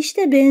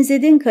 İşte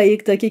benzedin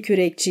kayıktaki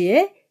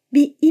kürekçiye,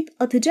 bir ip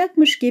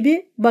atacakmış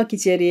gibi bak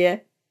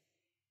içeriye.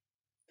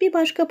 Bir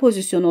başka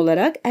pozisyon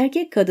olarak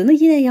erkek kadını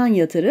yine yan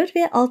yatırır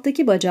ve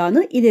alttaki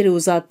bacağını ileri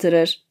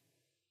uzattırır.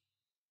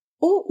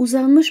 O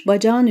uzanmış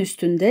bacağın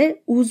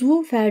üstünde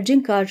uzvu fercin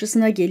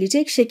karşısına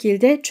gelecek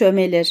şekilde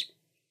çömelir.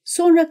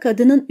 Sonra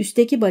kadının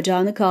üstteki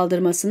bacağını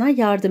kaldırmasına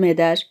yardım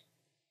eder.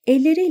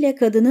 Elleriyle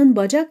kadının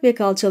bacak ve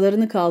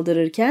kalçalarını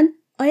kaldırırken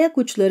ayak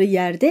uçları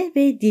yerde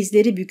ve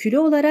dizleri bükülü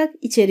olarak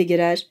içeri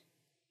girer.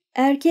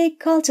 Erkek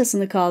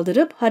kalçasını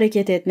kaldırıp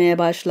hareket etmeye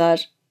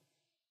başlar.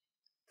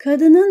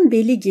 Kadının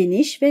beli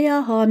geniş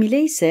veya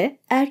hamile ise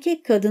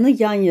erkek kadını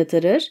yan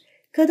yatırır,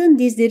 kadın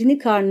dizlerini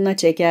karnına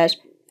çeker.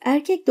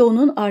 Erkek de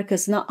onun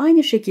arkasına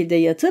aynı şekilde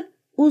yatıp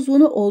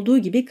uzvunu olduğu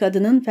gibi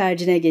kadının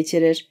fercine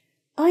geçirir.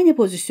 Aynı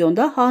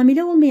pozisyonda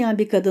hamile olmayan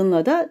bir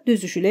kadınla da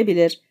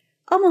düzüşülebilir.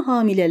 Ama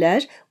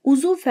hamileler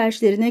uzuv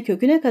ferçlerine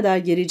köküne kadar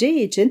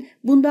gireceği için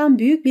bundan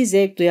büyük bir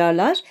zevk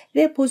duyarlar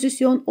ve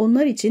pozisyon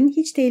onlar için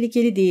hiç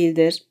tehlikeli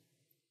değildir.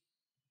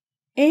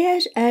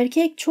 Eğer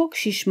erkek çok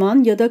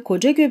şişman ya da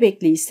koca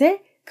göbekli ise,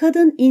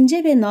 kadın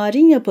ince ve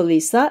narin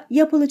yapılıysa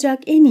yapılacak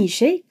en iyi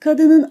şey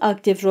kadının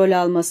aktif rol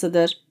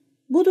almasıdır.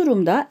 Bu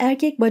durumda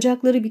erkek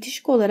bacakları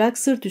bitişik olarak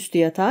sırt üstü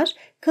yatar,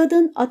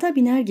 kadın ata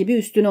biner gibi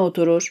üstüne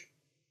oturur.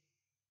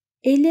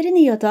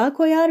 Ellerini yatağa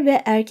koyar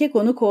ve erkek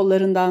onu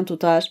kollarından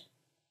tutar.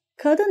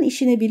 Kadın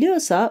işini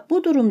biliyorsa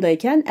bu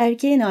durumdayken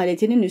erkeğin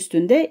aletinin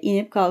üstünde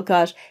inip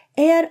kalkar.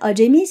 Eğer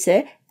acemi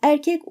ise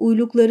erkek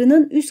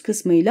uyluklarının üst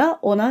kısmıyla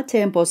ona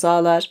tempo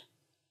sağlar.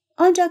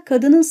 Ancak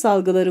kadının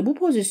salgıları bu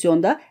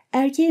pozisyonda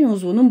erkeğin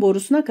uzvunun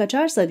borusuna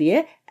kaçarsa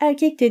diye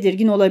erkek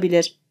tedirgin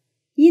olabilir.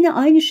 Yine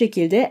aynı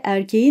şekilde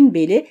erkeğin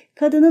beli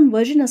kadının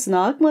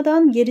vajinasına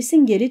akmadan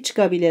gerisin geri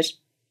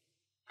çıkabilir.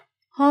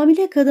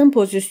 Hamile kadın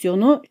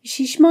pozisyonu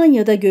şişman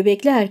ya da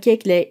göbekli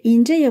erkekle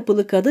ince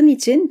yapılı kadın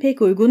için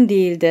pek uygun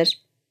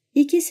değildir.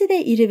 İkisi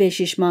de iri ve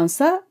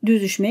şişmansa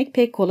düzüşmek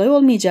pek kolay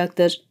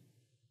olmayacaktır.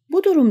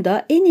 Bu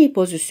durumda en iyi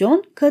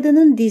pozisyon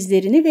kadının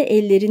dizlerini ve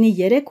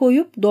ellerini yere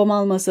koyup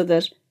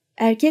domalmasıdır.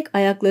 Erkek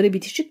ayakları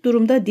bitişik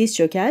durumda diz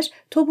çöker,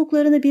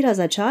 topuklarını biraz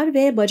açar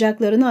ve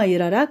bacaklarını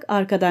ayırarak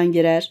arkadan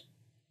girer.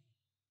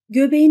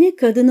 Göbeğini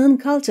kadının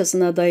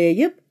kalçasına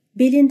dayayıp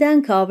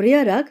belinden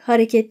kavrayarak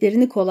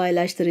hareketlerini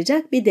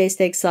kolaylaştıracak bir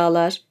destek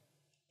sağlar.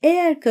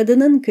 Eğer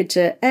kadının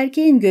kıçı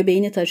erkeğin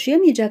göbeğini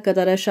taşıyamayacak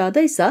kadar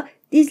aşağıdaysa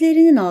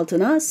dizlerinin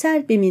altına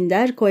sert bir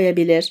minder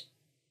koyabilir.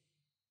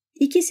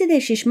 İkisi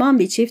de şişman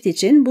bir çift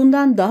için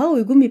bundan daha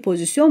uygun bir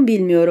pozisyon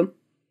bilmiyorum.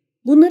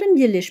 Bunların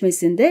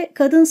birleşmesinde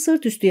kadın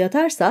sırt üstü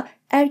yatarsa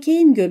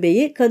erkeğin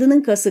göbeği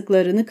kadının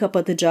kasıklarını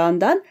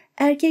kapatacağından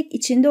erkek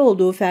içinde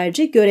olduğu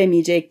ferci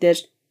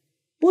göremeyecektir.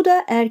 Bu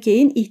da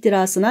erkeğin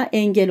ihtirasına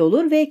engel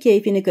olur ve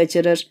keyfini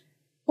kaçırır.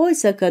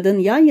 Oysa kadın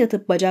yan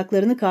yatıp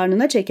bacaklarını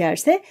karnına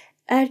çekerse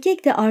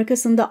erkek de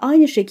arkasında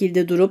aynı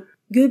şekilde durup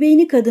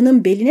göbeğini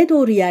kadının beline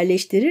doğru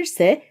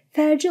yerleştirirse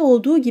ferci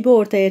olduğu gibi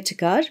ortaya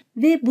çıkar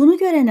ve bunu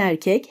gören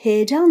erkek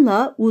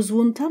heyecanla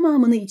uzvun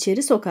tamamını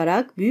içeri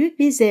sokarak büyük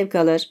bir zevk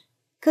alır.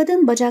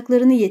 Kadın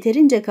bacaklarını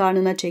yeterince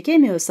karnına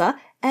çekemiyorsa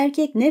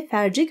erkek ne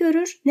ferci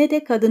görür ne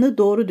de kadını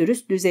doğru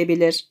dürüst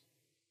düzebilir.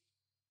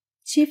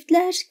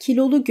 Çiftler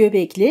kilolu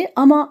göbekli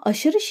ama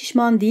aşırı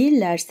şişman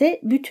değillerse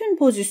bütün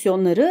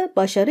pozisyonları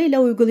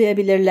başarıyla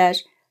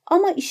uygulayabilirler.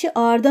 Ama işi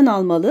ağırdan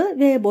almalı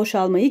ve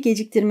boşalmayı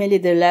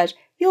geciktirmelidirler.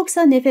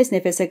 Yoksa nefes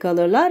nefese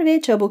kalırlar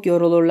ve çabuk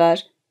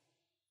yorulurlar.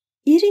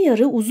 İri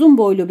yarı uzun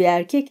boylu bir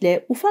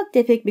erkekle ufak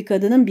tefek bir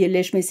kadının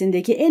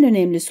birleşmesindeki en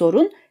önemli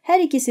sorun her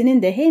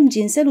ikisinin de hem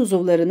cinsel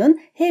uzuvlarının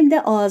hem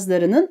de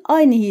ağızlarının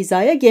aynı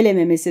hizaya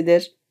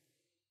gelememesidir.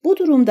 Bu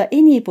durumda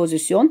en iyi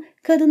pozisyon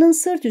kadının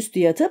sırt üstü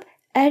yatıp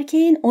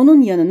erkeğin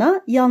onun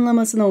yanına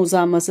yanlamasına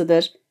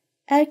uzanmasıdır.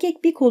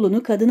 Erkek bir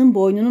kolunu kadının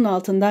boynunun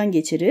altından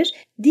geçirir,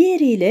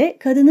 diğeriyle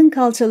kadının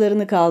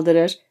kalçalarını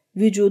kaldırır.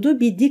 Vücudu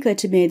bir dik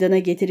açı meydana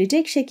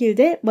getirecek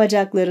şekilde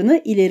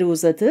bacaklarını ileri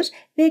uzatır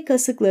ve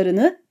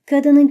kasıklarını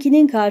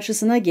kadınınkinin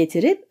karşısına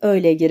getirip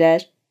öyle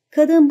girer.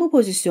 Kadın bu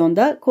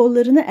pozisyonda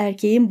kollarını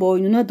erkeğin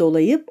boynuna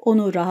dolayıp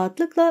onu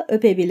rahatlıkla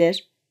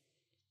öpebilir.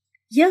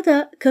 Ya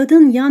da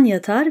kadın yan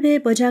yatar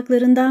ve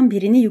bacaklarından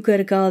birini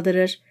yukarı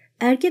kaldırır.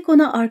 Erkek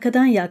ona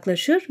arkadan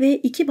yaklaşır ve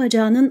iki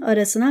bacağının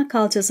arasına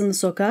kalçasını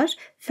sokar,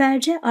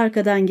 ferce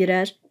arkadan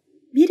girer.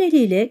 Bir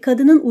eliyle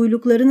kadının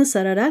uyluklarını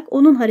sararak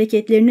onun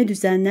hareketlerini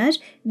düzenler,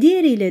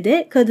 diğeriyle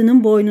de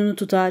kadının boynunu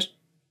tutar.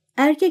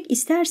 Erkek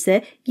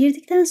isterse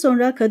girdikten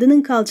sonra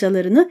kadının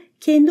kalçalarını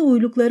kendi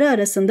uylukları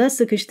arasında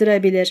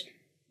sıkıştırabilir.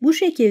 Bu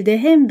şekilde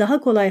hem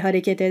daha kolay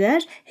hareket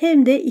eder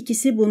hem de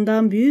ikisi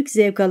bundan büyük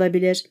zevk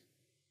alabilir.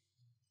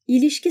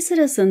 İlişki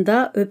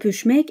sırasında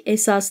öpüşmek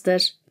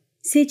esastır.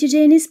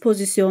 Seçeceğiniz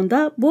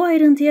pozisyonda bu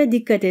ayrıntıya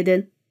dikkat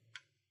edin.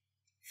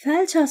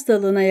 Felç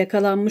hastalığına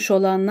yakalanmış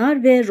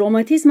olanlar ve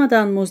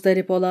romatizmadan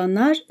muzdarip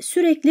olanlar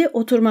sürekli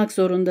oturmak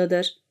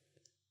zorundadır.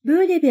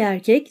 Böyle bir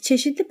erkek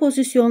çeşitli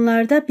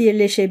pozisyonlarda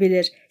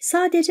birleşebilir.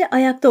 Sadece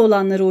ayakta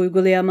olanları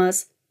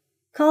uygulayamaz.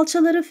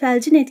 Kalçaları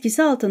felcin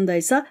etkisi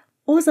altındaysa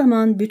o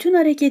zaman bütün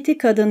hareketi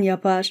kadın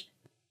yapar.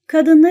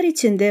 Kadınlar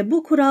için de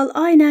bu kural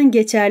aynen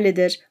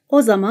geçerlidir.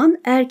 O zaman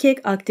erkek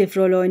aktif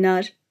rol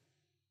oynar.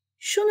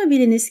 Şunu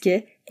biliniz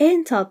ki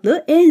en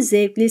tatlı, en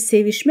zevkli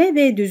sevişme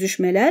ve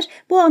düzüşmeler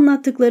bu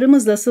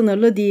anlattıklarımızla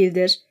sınırlı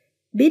değildir.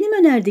 Benim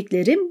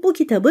önerdiklerim bu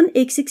kitabın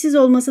eksiksiz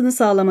olmasını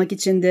sağlamak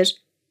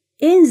içindir.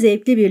 En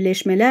zevkli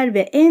birleşmeler ve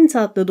en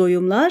tatlı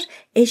doyumlar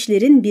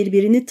eşlerin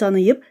birbirini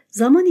tanıyıp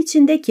zaman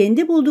içinde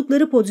kendi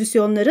buldukları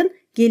pozisyonların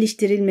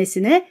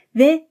geliştirilmesine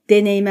ve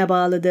deneyime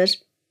bağlıdır.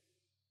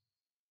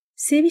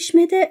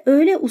 Sevişmede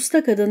öyle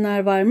usta kadınlar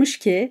varmış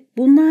ki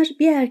bunlar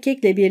bir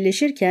erkekle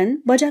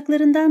birleşirken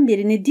bacaklarından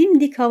birini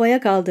dimdik havaya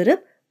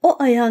kaldırıp o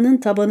ayağının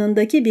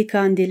tabanındaki bir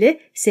kandili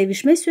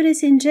sevişme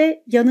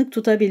süresince yanık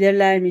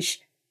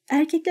tutabilirlermiş.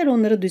 Erkekler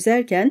onları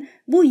düzerken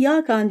bu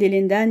yağ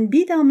kandilinden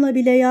bir damla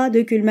bile yağ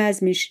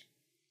dökülmezmiş.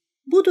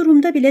 Bu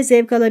durumda bile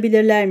zevk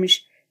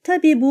alabilirlermiş.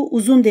 Tabii bu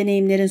uzun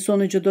deneyimlerin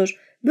sonucudur.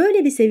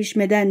 Böyle bir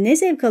sevişmeden ne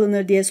zevk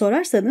alınır diye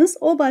sorarsanız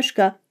o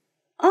başka.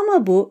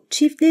 Ama bu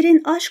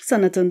çiftlerin aşk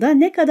sanatında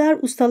ne kadar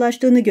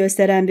ustalaştığını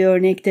gösteren bir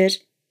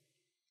örnektir.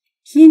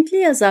 Hintli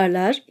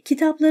yazarlar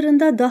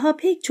kitaplarında daha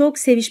pek çok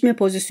sevişme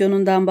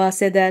pozisyonundan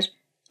bahseder.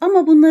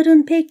 Ama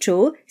bunların pek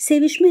çoğu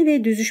sevişme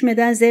ve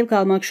düzüşmeden zevk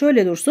almak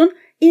şöyle dursun,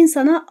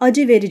 insana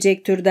acı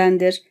verecek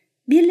türdendir.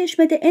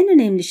 Birleşmede en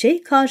önemli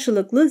şey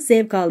karşılıklı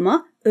zevk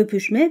alma,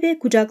 öpüşme ve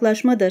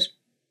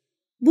kucaklaşmadır.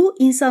 Bu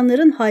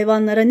insanların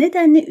hayvanlara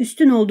nedenli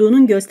üstün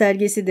olduğunun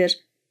göstergesidir.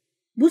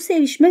 Bu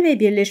sevişme ve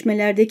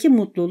birleşmelerdeki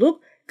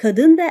mutluluk,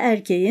 kadın ve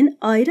erkeğin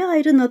ayrı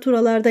ayrı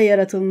naturalarda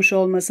yaratılmış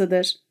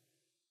olmasıdır.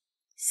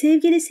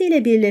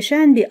 Sevgilisiyle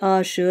birleşen bir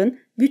aşığın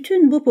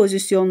bütün bu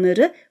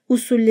pozisyonları,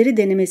 usulleri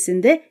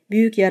denemesinde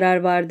büyük yarar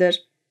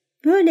vardır.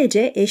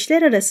 Böylece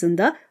eşler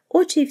arasında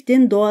o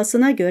çiftin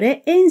doğasına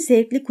göre en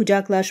zevkli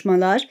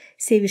kucaklaşmalar,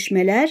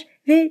 sevişmeler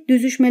ve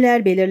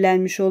düzüşmeler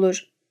belirlenmiş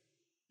olur.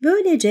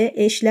 Böylece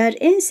eşler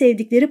en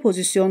sevdikleri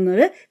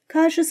pozisyonları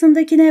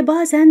karşısındakine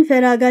bazen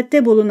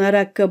feragatte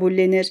bulunarak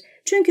kabullenir.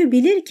 Çünkü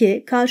bilir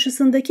ki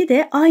karşısındaki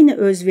de aynı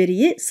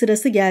özveriyi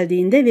sırası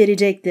geldiğinde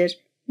verecektir.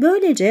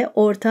 Böylece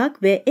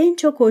ortak ve en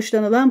çok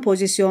hoşlanılan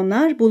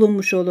pozisyonlar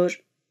bulunmuş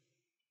olur.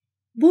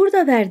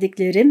 Burada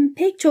verdiklerim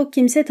pek çok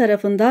kimse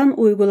tarafından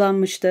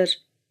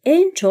uygulanmıştır.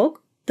 En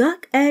çok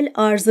dak el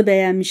arzı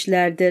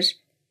beğenmişlerdir.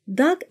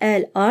 Dak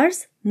el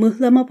arz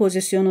mıhlama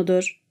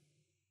pozisyonudur.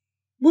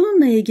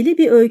 Bununla ilgili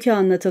bir öykü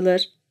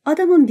anlatılır.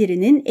 Adamın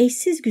birinin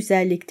eşsiz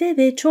güzellikte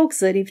ve çok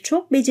zarif,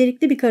 çok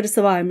becerikli bir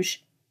karısı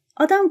varmış.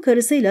 Adam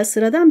karısıyla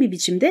sıradan bir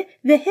biçimde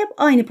ve hep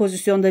aynı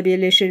pozisyonda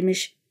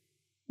birleşirmiş.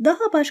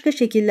 Daha başka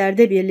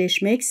şekillerde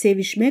birleşmek,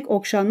 sevişmek,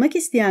 okşanmak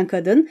isteyen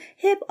kadın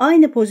hep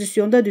aynı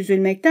pozisyonda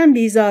düzülmekten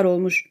bizar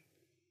olmuş.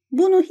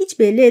 Bunu hiç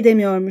belli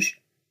edemiyormuş.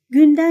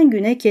 Günden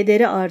güne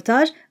kederi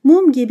artar,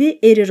 mum gibi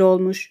erir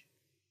olmuş.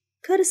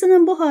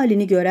 Karısının bu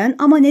halini gören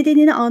ama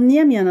nedenini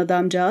anlayamayan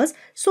adamcağız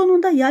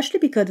sonunda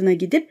yaşlı bir kadına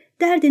gidip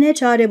derdine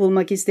çare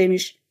bulmak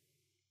istemiş.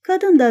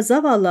 Kadın da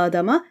zavallı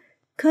adama,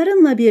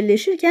 "Karınla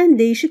birleşirken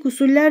değişik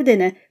usuller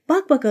dene,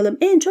 bak bakalım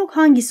en çok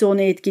hangisi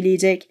onu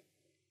etkileyecek."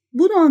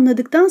 Bunu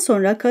anladıktan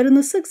sonra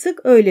karını sık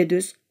sık öyle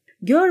düz,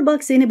 "Gör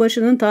bak seni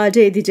başının tacı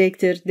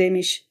edecektir."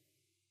 demiş.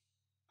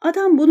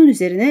 Adam bunun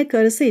üzerine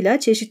karısıyla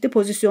çeşitli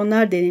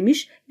pozisyonlar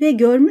denemiş ve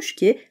görmüş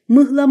ki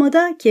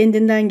mıhlamada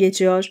kendinden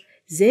geçiyor.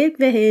 Zevk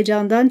ve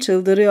heyecandan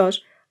çıldırıyor.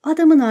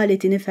 Adamın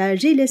aletini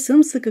ferciyle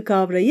sımsıkı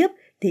kavrayıp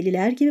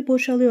deliler gibi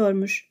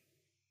boşalıyormuş.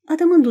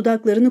 Adamın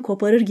dudaklarını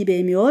koparır gibi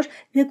emiyor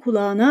ve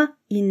kulağına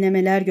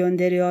inlemeler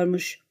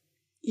gönderiyormuş.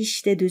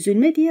 İşte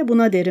düzülme diye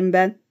buna derim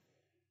ben.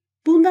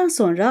 Bundan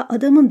sonra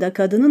adamın da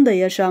kadının da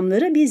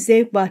yaşamları bir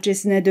zevk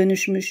bahçesine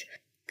dönüşmüş.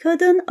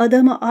 Kadın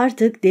adamı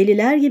artık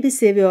deliler gibi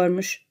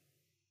seviyormuş.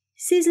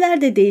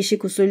 Sizler de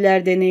değişik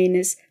usuller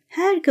deneyiniz.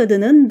 Her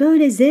kadının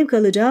böyle zevk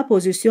alacağı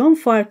pozisyon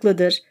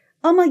farklıdır.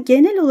 Ama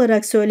genel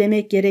olarak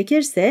söylemek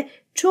gerekirse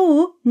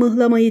çoğu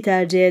mıhlamayı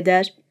tercih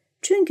eder.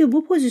 Çünkü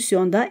bu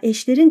pozisyonda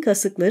eşlerin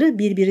kasıkları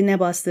birbirine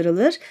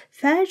bastırılır,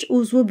 ferç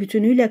uzvu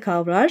bütünüyle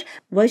kavrar,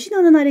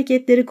 vajinanın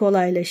hareketleri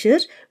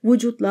kolaylaşır,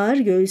 vücutlar,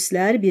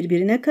 göğüsler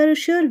birbirine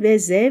karışır ve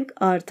zevk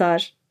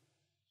artar.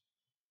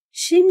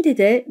 Şimdi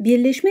de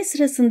birleşme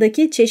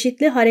sırasındaki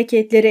çeşitli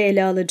hareketleri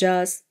ele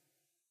alacağız.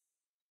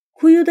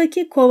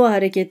 Kuyudaki kova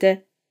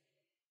hareketi.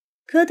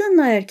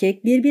 Kadınla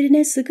erkek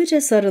birbirine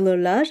sıkıca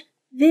sarılırlar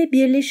ve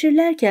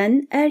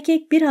birleşirlerken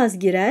erkek biraz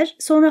girer,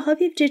 sonra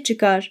hafifçe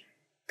çıkar.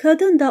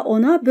 Kadın da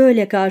ona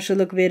böyle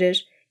karşılık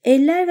verir.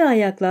 Eller ve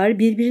ayaklar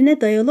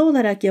birbirine dayalı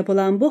olarak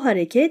yapılan bu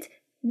hareket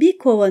bir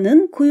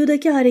kovanın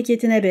kuyudaki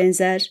hareketine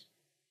benzer.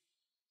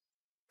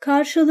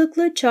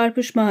 Karşılıklı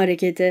çarpışma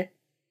hareketi.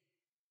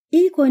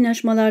 İlk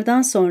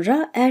oynaşmalardan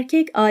sonra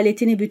erkek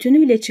aletini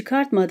bütünüyle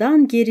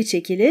çıkartmadan geri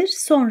çekilir,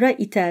 sonra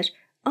iter.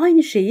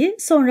 Aynı şeyi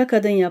sonra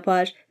kadın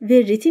yapar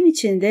ve ritim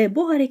içinde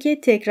bu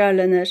hareket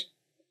tekrarlanır.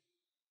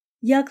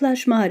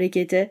 Yaklaşma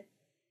hareketi.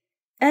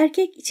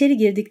 Erkek içeri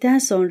girdikten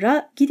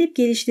sonra gidip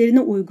gelişlerini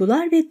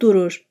uygular ve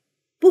durur.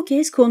 Bu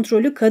kez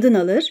kontrolü kadın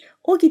alır,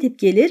 o gidip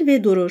gelir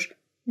ve durur.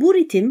 Bu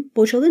ritim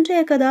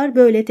boşalıncaya kadar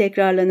böyle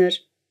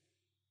tekrarlanır.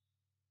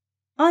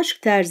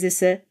 Aşk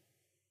terzisi.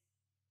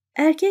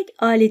 Erkek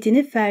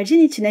aletini fercin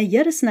içine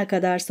yarısına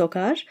kadar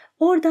sokar,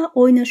 orada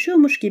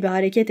oynaşıyormuş gibi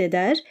hareket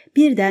eder,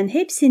 birden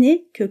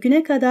hepsini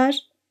köküne kadar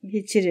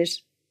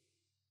geçirir.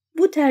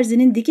 Bu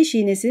terzinin dikiş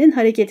iğnesinin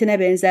hareketine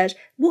benzer.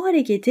 Bu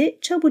hareketi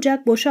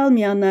çabucak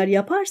boşalmayanlar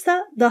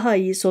yaparsa daha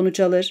iyi sonuç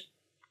alır.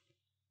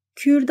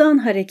 Kürdan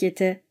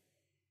hareketi.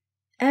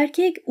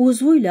 Erkek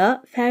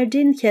uzvuyla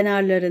fercin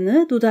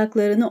kenarlarını,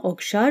 dudaklarını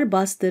okşar,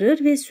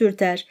 bastırır ve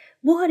sürter.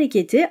 Bu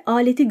hareketi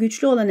aleti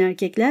güçlü olan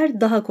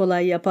erkekler daha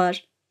kolay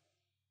yapar.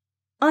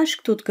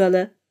 Aşk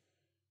tutkalı.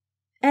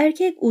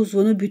 Erkek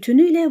uzvunu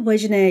bütünüyle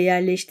vajinaya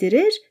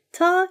yerleştirir,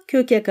 ta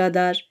köke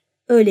kadar.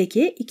 Öyle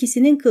ki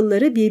ikisinin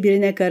kılları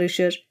birbirine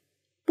karışır.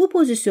 Bu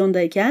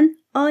pozisyondayken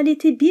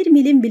aleti 1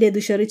 milim bile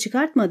dışarı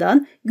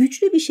çıkartmadan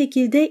güçlü bir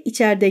şekilde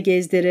içeride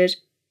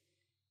gezdirir.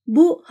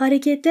 Bu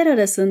hareketler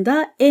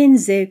arasında en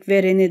zevk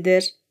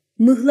verenidir.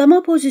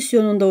 Mıhlama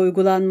pozisyonunda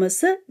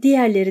uygulanması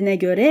diğerlerine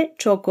göre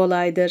çok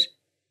kolaydır.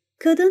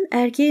 Kadın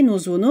erkeğin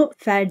uzvunu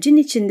fercin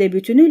içinde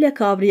bütünüyle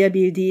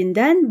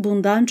kavrayabildiğinden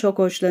bundan çok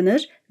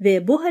hoşlanır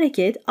ve bu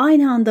hareket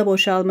aynı anda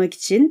boşalmak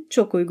için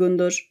çok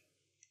uygundur.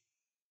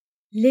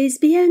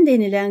 Lezbiyen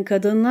denilen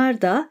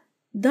kadınlar da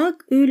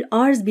dak-ül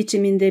arz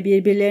biçiminde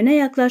birbirlerine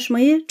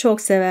yaklaşmayı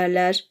çok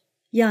severler.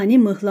 Yani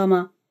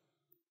mıhlama.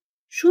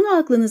 Şunu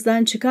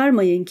aklınızdan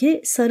çıkarmayın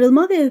ki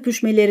sarılma ve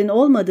öpüşmelerin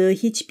olmadığı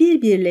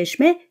hiçbir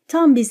birleşme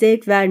tam bir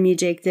zevk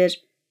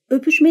vermeyecektir.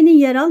 Öpüşmenin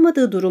yer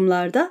almadığı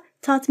durumlarda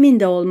tatmin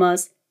de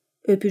olmaz.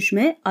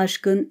 Öpüşme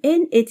aşkın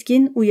en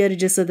etkin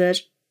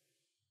uyarıcısıdır.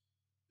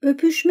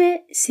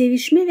 Öpüşme,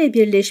 sevişme ve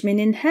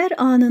birleşmenin her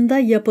anında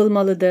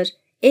yapılmalıdır.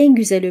 En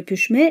güzel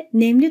öpüşme,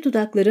 nemli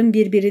dudakların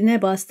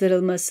birbirine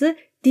bastırılması,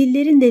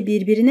 dillerin de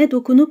birbirine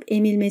dokunup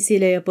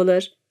emilmesiyle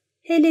yapılır.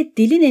 Hele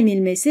dilin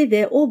emilmesi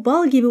ve o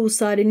bal gibi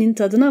usarenin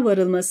tadına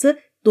varılması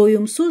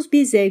doyumsuz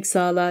bir zevk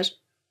sağlar.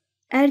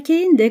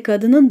 Erkeğin de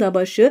kadının da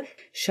başı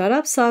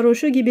şarap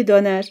sarhoşu gibi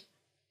döner.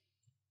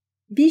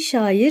 Bir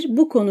şair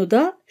bu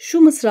konuda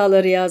şu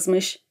mısraları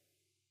yazmış.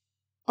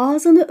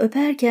 Ağzını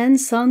öperken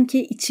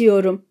sanki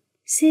içiyorum,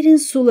 serin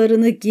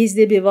sularını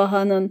gizli bir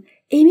vahanın,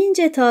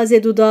 emince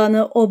taze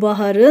dudağını o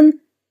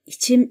baharın,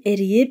 içim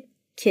eriyip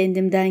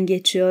kendimden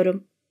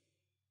geçiyorum.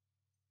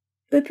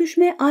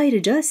 Öpüşme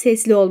ayrıca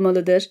sesli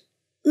olmalıdır.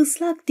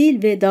 Islak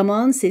dil ve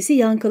damağın sesi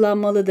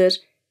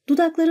yankılanmalıdır.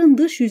 Dudakların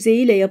dış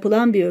yüzeyiyle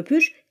yapılan bir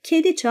öpüş,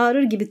 kedi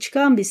çağırır gibi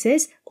çıkan bir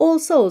ses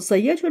olsa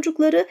ya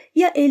çocukları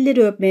ya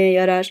elleri öpmeye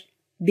yarar.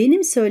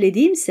 Benim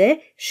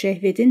söylediğimse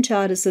şehvetin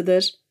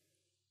çağrısıdır.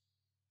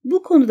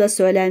 Bu konuda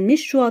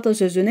söylenmiş şu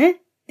atasözüne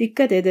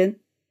dikkat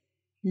edin.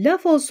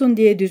 Laf olsun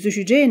diye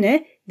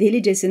düzüşeceğine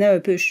delicesine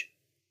öpüş.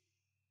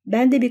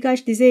 Ben de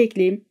birkaç dize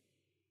ekleyeyim.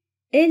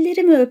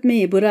 Ellerimi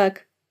öpmeyi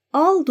bırak,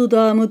 al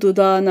dudağımı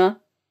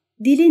dudağına,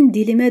 dilin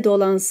dilime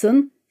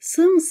dolansın,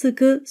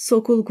 sımsıkı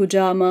sokul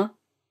kucağıma.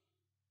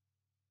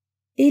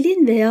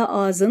 Elin veya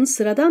ağzın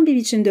sıradan bir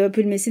biçimde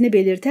öpülmesini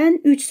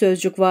belirten 3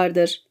 sözcük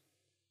vardır.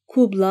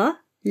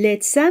 Kubla,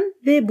 letsem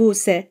ve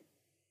buse.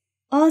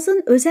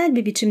 Ağzın özel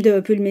bir biçimde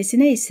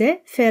öpülmesine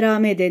ise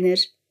ferame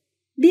denir.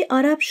 Bir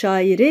Arap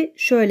şairi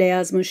şöyle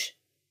yazmış.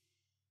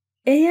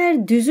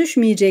 Eğer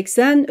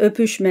düzüşmeyeceksen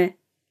öpüşme,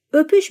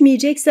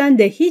 öpüşmeyeceksen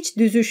de hiç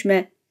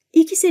düzüşme.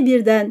 İkisi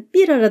birden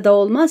bir arada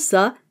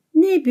olmazsa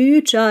ne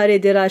büyü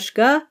çaredir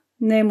aşka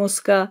ne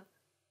muska.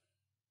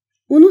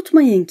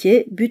 Unutmayın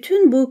ki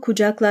bütün bu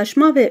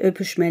kucaklaşma ve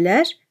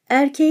öpüşmeler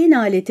erkeğin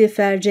aleti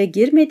ferce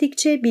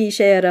girmedikçe bir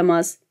işe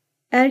yaramaz.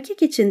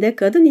 Erkek içinde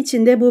kadın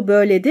içinde bu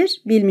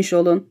böyledir, bilmiş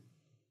olun.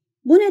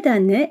 Bu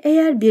nedenle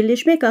eğer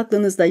birleşmek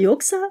aklınızda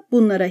yoksa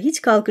bunlara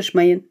hiç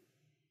kalkışmayın.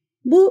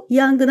 Bu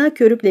yangına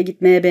körükle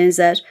gitmeye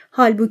benzer.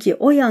 Halbuki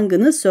o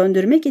yangını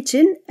söndürmek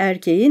için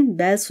erkeğin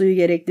bel suyu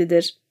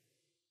gereklidir.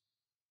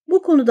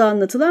 Bu konuda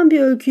anlatılan bir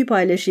öyküyü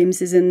paylaşayım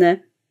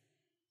sizinle.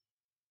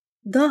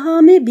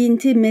 Bahame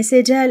binti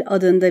Mesecel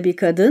adında bir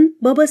kadın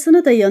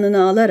babasını da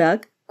yanına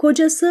alarak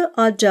kocası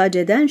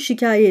Accace'den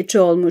şikayetçi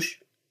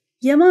olmuş.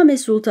 Yemame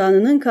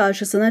Sultanı'nın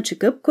karşısına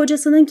çıkıp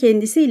kocasının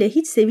kendisiyle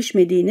hiç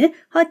sevişmediğini,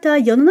 hatta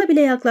yanına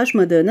bile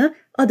yaklaşmadığını,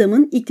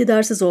 adamın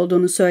iktidarsız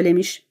olduğunu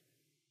söylemiş.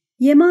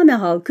 Yemame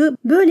halkı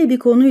böyle bir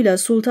konuyla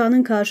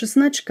sultanın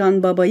karşısına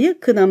çıkan babayı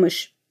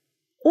kınamış.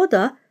 O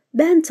da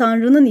ben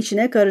Tanrı'nın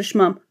içine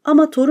karışmam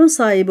ama torun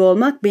sahibi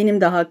olmak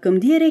benim de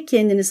hakkım diyerek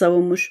kendini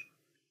savunmuş.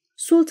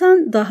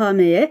 Sultan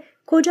Dahame'ye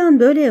kocan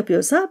böyle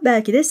yapıyorsa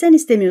belki de sen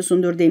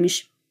istemiyorsundur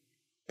demiş.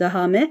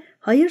 Dahame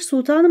hayır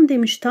sultanım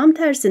demiş, tam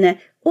tersine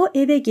o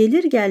eve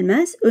gelir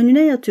gelmez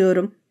önüne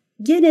yatıyorum.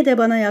 Gene de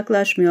bana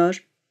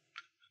yaklaşmıyor.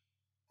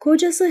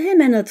 Kocası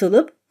hemen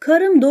atılıp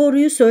 "Karım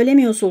doğruyu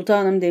söylemiyor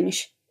sultanım"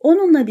 demiş.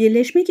 "Onunla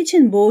birleşmek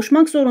için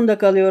boğuşmak zorunda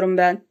kalıyorum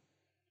ben."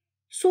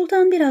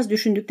 Sultan biraz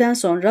düşündükten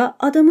sonra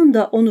adamın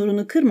da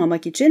onurunu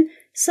kırmamak için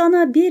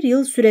 "Sana 1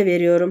 yıl süre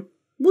veriyorum.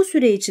 Bu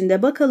süre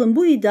içinde bakalım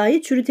bu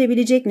iddiayı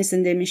çürütebilecek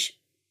misin?" demiş.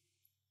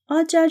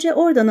 Haccace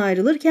oradan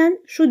ayrılırken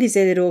şu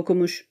dizeleri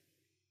okumuş.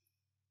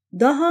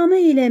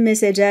 "Dahame ile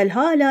mesecel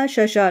hala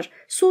şaşar,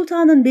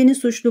 sultanın beni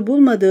suçlu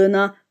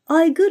bulmadığına,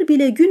 aygır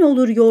bile gün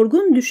olur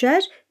yorgun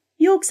düşer,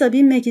 yoksa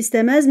binmek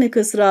istemez mi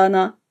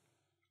kısrağına?"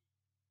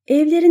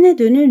 Evlerine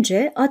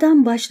dönünce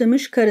adam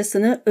başlamış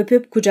karısını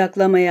öpüp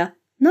kucaklamaya.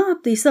 Ne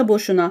yaptıysa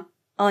boşuna.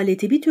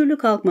 Aleti bir türlü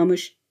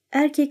kalkmamış.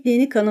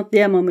 Erkekliğini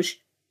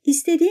kanıtlayamamış.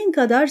 "İstediğin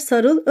kadar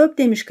sarıl öp"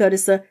 demiş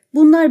karısı.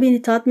 "Bunlar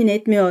beni tatmin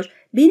etmiyor.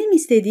 Benim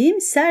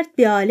istediğim sert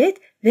bir alet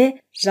ve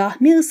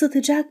rahmi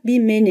ısıtacak bir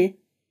meni."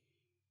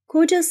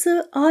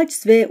 Kocası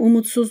aciz ve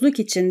umutsuzluk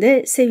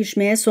içinde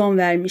sevişmeye son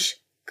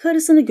vermiş.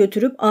 Karısını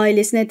götürüp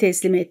ailesine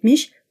teslim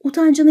etmiş,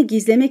 utancını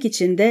gizlemek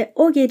için de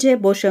o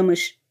gece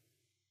boşamış.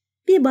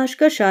 Bir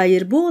başka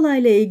şair bu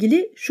olayla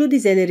ilgili şu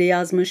dizeleri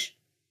yazmış.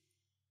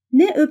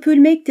 "Ne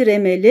öpülmektir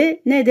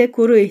emeli, ne de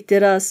kuru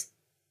ihtiras.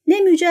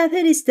 Ne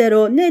mücevher ister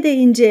o, ne de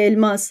ince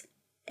elmas.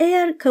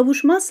 Eğer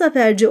kavuşmazsa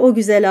ferci o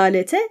güzel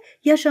alete,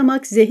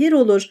 yaşamak zehir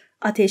olur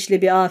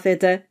ateşli bir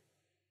afete."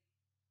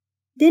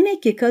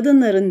 Demek ki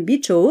kadınların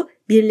birçoğu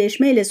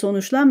birleşmeyle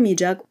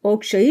sonuçlanmayacak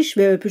okşayış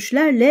ve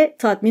öpüşlerle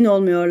tatmin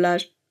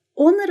olmuyorlar.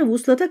 Onları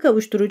vuslata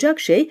kavuşturacak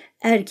şey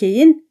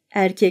erkeğin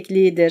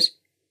erkekliğidir.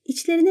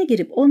 İçlerine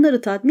girip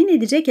onları tatmin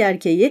edecek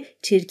erkeği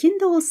çirkin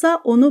de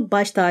olsa onu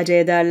baş tacı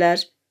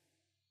ederler.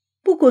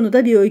 Bu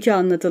konuda bir öykü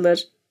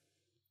anlatılır.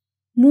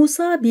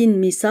 Musa bin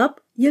Misab,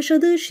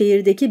 yaşadığı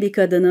şehirdeki bir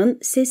kadının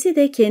sesi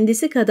de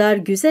kendisi kadar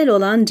güzel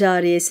olan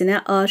cariyesine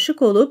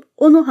aşık olup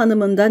onu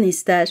hanımından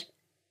ister.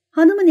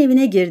 Hanımın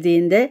evine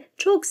girdiğinde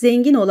çok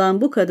zengin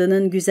olan bu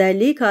kadının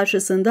güzelliği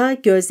karşısında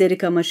gözleri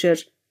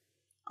kamaşır.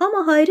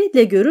 Ama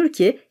hayretle görür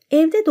ki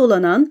evde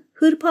dolanan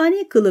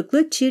hırpani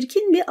kılıklı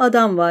çirkin bir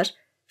adam var.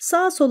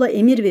 Sağa sola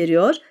emir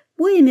veriyor,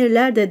 bu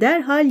emirler de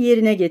derhal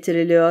yerine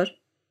getiriliyor.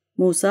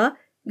 Musa,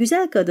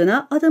 güzel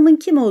kadına adamın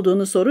kim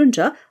olduğunu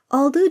sorunca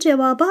aldığı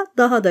cevaba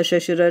daha da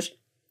şaşırır.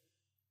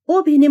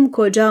 "O benim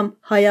kocam,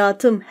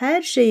 hayatım,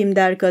 her şeyim"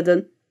 der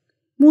kadın.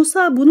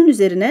 Musa bunun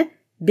üzerine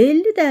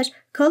 "Belli" der,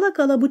 "kala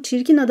kala bu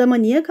çirkin adama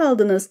niye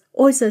kaldınız?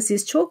 Oysa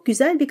siz çok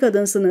güzel bir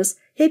kadınsınız,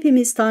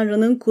 hepimiz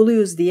Tanrı'nın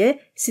kuluyuz" diye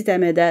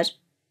sitem eder.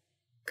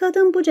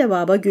 Kadın bu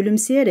cevaba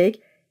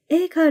gülümseyerek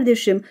 "Ey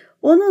kardeşim,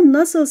 onun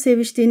nasıl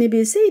seviştiğini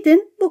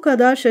bilseydin bu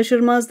kadar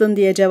şaşırmazdın"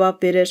 diye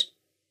cevap verir.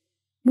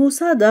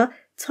 Musa da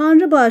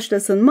 "Tanrı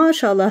bağışlasın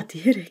maşallah"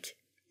 diyerek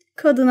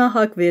kadına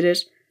hak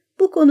verir.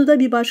 Bu konuda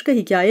bir başka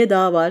hikaye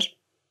daha var.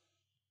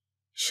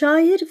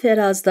 Şair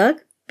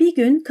Ferazdak bir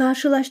gün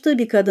karşılaştığı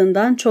bir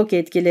kadından çok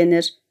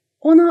etkilenir.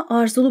 Ona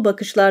arzulu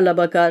bakışlarla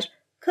bakar.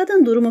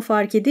 Kadın durumu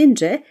fark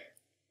edince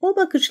 "O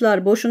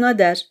bakışlar boşuna"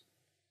 der.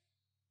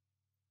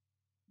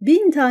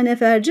 "1000 tane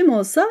fercim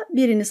olsa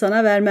birini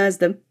sana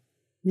vermezdim."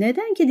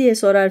 "Neden ki?" diye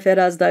sorar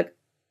Ferazdak.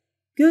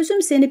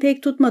 "Gözüm seni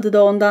pek tutmadı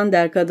da ondan"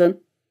 der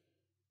kadın.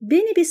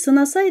 "Beni bir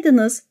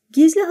sınasaydınız,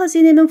 gizli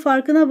hazinemin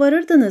farkına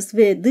varırdınız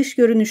ve dış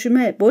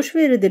görünüşüme boş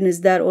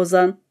verirdiniz" der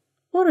ozan.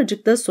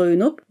 Oracıkta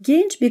soyunup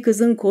genç bir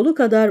kızın kolu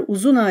kadar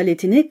uzun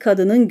aletini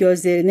kadının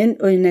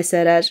gözlerinin önüne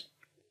serer.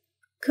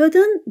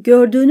 Kadın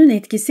gördüğünün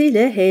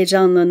etkisiyle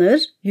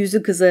heyecanlanır,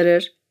 yüzü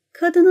kızarır.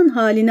 Kadının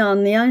halini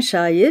anlayan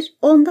şair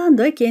ondan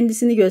da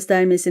kendisini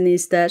göstermesini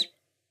ister.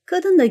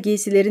 Kadın da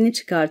giysilerini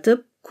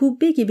çıkartıp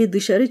kubbe gibi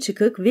dışarı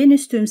çıkık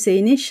Venüs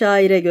tümseyini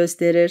şaire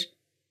gösterir.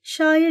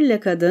 Şairle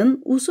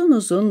kadın uzun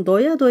uzun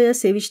doya doya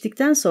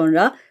seviştikten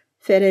sonra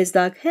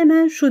Ferazdak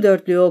hemen şu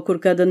dörtlüğü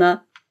okur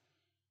kadına.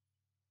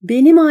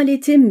 "Benim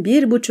aletim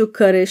 1,5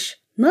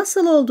 karış,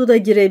 nasıl oldu da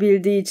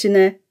girebildi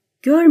içine?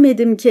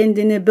 Görmedim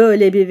kendini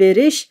böyle bir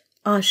veriş,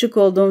 aşık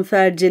oldum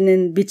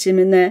fercinin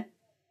biçimine."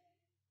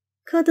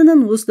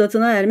 Kadının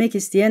vuslatına ermek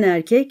isteyen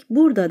erkek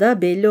burada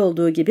da belli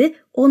olduğu gibi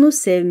onu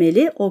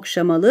sevmeli,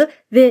 okşamalı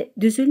ve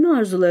düzülme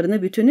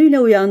arzularını bütünüyle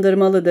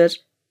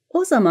uyandırmalıdır.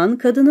 O zaman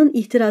kadının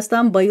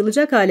ihtirastan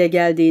bayılacak hale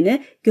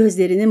geldiğini,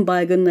 gözlerinin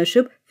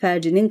baygınlaşıp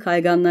fercinin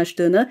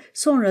kayganlaştığını,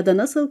 sonra da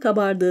nasıl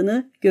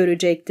kabardığını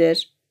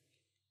görecektir.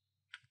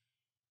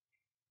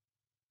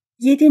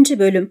 7.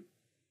 Bölüm.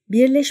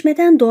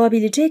 Birleşmeden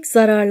doğabilecek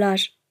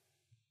zararlar.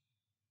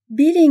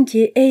 Bilin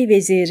ki ey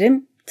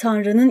vezirim,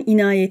 Tanrı'nın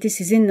inayeti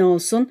sizinle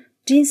olsun,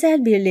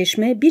 cinsel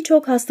birleşme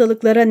birçok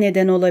hastalıklara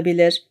neden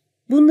olabilir.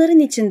 Bunların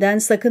içinden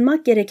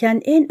sakınmak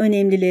gereken en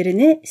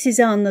önemlilerini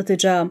size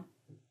anlatacağım.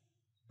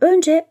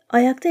 Önce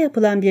ayakta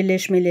yapılan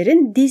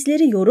birleşmelerin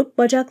dizleri yorup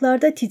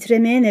bacaklarda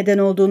titremeye neden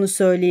olduğunu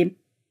söyleyeyim.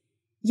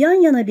 Yan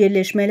yana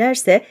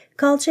birleşmelerse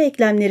kalça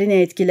eklemlerini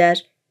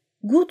etkiler.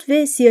 Gut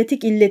ve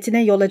siyatik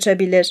illetine yol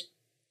açabilir.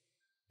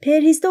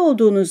 Perhizde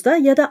olduğunuzda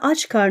ya da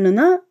aç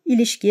karnına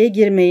ilişkiye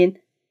girmeyin.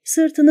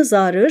 Sırtınız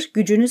ağrır,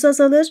 gücünüz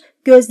azalır,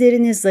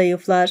 gözleriniz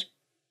zayıflar.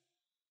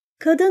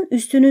 Kadın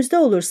üstünüzde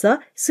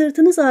olursa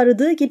sırtınız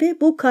ağrıdığı gibi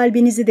bu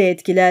kalbinizi de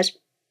etkiler.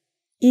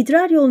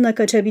 İdrar yoluna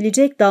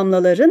kaçabilecek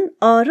damlaların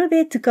ağrı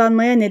ve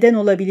tıkanmaya neden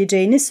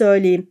olabileceğini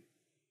söyleyeyim.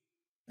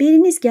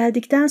 Beliniz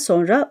geldikten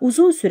sonra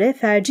uzun süre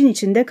fercin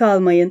içinde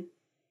kalmayın.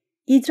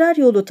 İdrar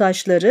yolu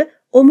taşları,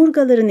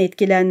 omurgaların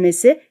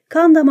etkilenmesi,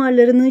 kan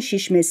damarlarının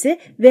şişmesi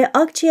ve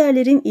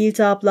akciğerlerin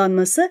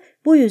iltihaplanması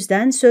bu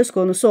yüzden söz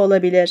konusu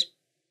olabilir.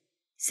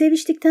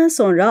 Seviştikten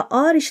sonra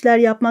ağır işler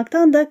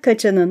yapmaktan da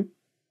kaçının.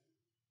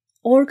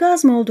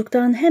 Orgazm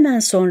olduktan hemen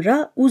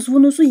sonra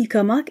uzvunuzu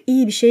yıkamak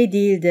iyi bir şey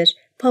değildir.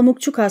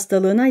 Pamukçuk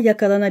hastalığına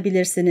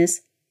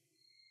yakalanabilirsiniz.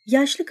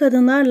 Yaşlı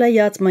kadınlarla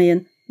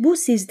yatmayın. Bu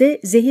sizde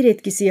zehir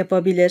etkisi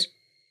yapabilir.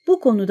 Bu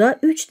konuda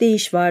 3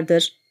 deyiş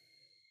vardır.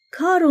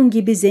 Karun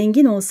gibi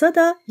zengin olsa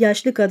da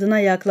yaşlı kadına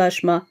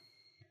yaklaşma.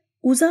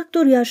 Uzak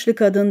dur yaşlı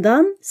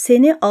kadından,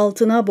 seni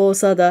altına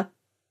boğsa da.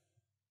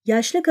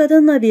 Yaşlı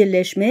kadınla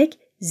birleşmek,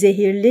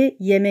 zehirli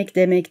yemek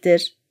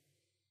demektir.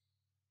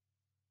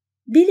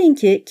 Bilin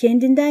ki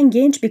kendinden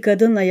genç bir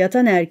kadınla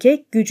yatan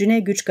erkek gücüne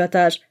güç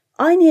katar.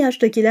 Aynı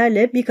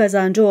yaştakilerle bir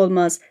kazancı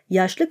olmaz.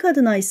 Yaşlı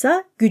kadına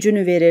ise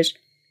gücünü verir.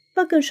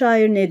 Bakın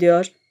şair ne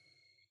diyor?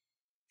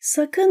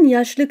 Sakın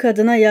yaşlı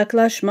kadına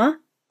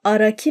yaklaşma,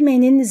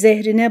 arakimenin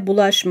zehrine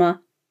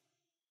bulaşma.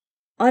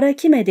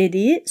 Arakime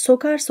dediği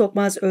sokar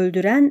sokmaz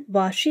öldüren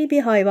vahşi bir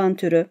hayvan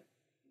türü.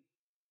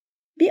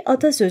 Bir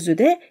atasözü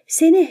de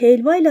seni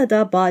helvayla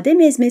da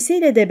badem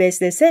ezmesiyle de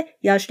beslese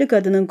yaşlı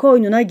kadının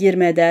koynuna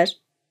girme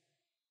der.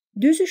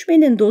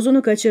 Düzüşmenin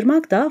dozunu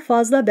kaçırmak da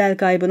fazla bel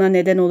kaybına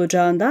neden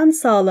olacağından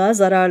sağlığa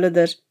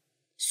zararlıdır.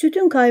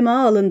 Sütün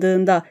kaymağı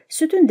alındığında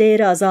sütün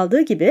değeri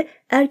azaldığı gibi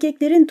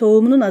erkeklerin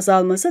tohumunun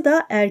azalması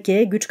da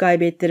erkeğe güç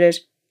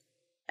kaybettirir.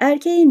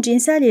 Erkeğin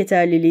cinsel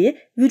yeterliliği,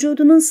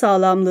 vücudunun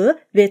sağlamlığı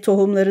ve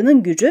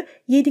tohumlarının gücü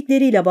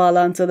yedikleriyle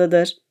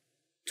bağlantılıdır.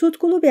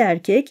 Tutkulu bir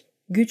erkek,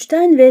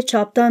 güçten ve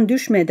çaptan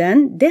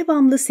düşmeden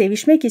devamlı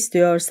sevişmek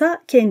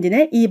istiyorsa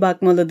kendine iyi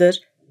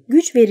bakmalıdır.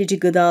 Güç verici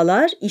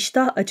gıdalar,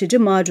 iştah açıcı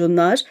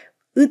macunlar,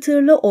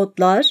 ıtırlı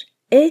otlar,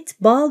 et,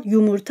 bal,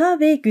 yumurta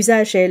ve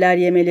güzel şeyler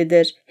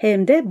yemelidir.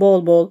 Hem de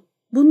bol bol.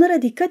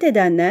 Bunlara dikkat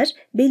edenler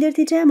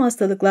belirteceğim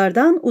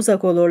hastalıklardan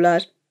uzak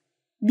olurlar.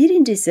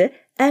 Birincisi,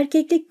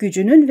 erkeklik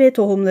gücünün ve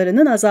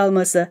tohumlarının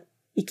azalması.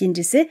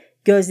 İkincisi,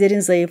 gözlerin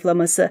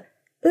zayıflaması.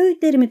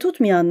 Öğütlerimi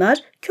tutmayanlar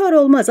kör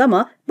olmaz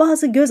ama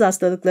bazı göz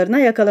hastalıklarına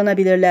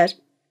yakalanabilirler.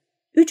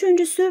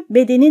 Üçüncüsü,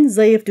 bedenin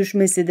zayıf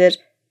düşmesidir.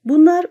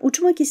 Bunlar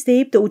uçmak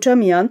isteyip de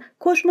uçamayan,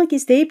 koşmak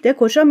isteyip de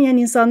koşamayan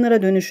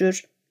insanlara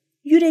dönüşür.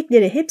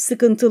 Yürekleri hep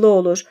sıkıntılı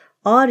olur.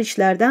 Ağır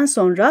işlerden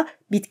sonra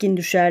bitkin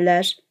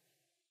düşerler.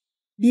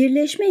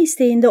 Birleşme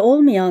isteğinde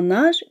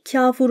olmayanlar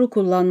kafuru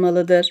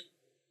kullanmalıdır.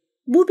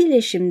 Bu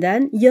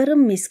bileşimden yarım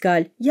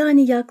miskal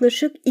yani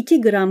yaklaşık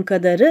 2 gram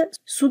kadarı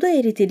suda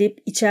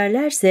eritilip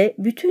içerlerse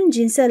bütün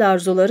cinsel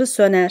arzuları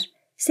söner.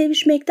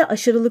 Sevişmekte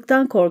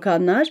aşırılıktan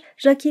korkanlar,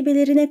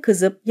 rakibelerine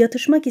kızıp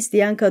yatışmak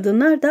isteyen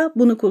kadınlar da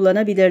bunu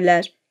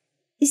kullanabilirler.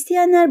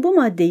 İsteyenler bu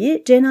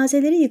maddeyi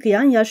cenazeleri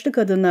yıkayan yaşlı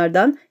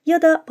kadınlardan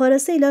ya da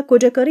parasıyla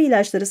koca karı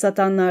ilaçları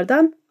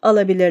satanlardan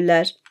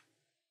alabilirler.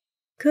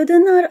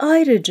 Kadınlar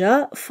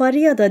ayrıca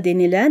fariyada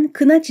denilen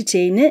kına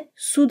çiçeğini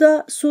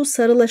suda su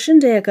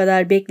sarılaşıncaya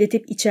kadar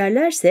bekletip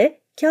içerlerse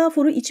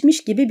kafuru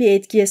içmiş gibi bir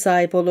etkiye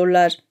sahip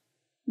olurlar.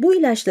 Bu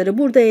ilaçları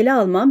burada ele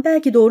almam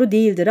belki doğru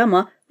değildir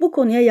ama bu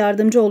konuya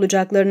yardımcı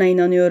olacaklarına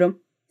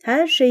inanıyorum.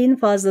 Her şeyin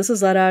fazlası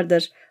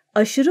zarardır.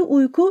 Aşırı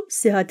uyku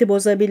sıhhati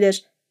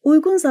bozabilir.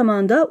 Uygun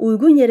zamanda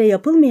uygun yere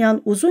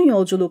yapılmayan uzun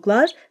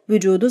yolculuklar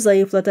vücudu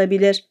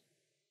zayıflatabilir.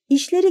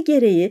 İşleri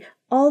gereği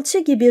alçı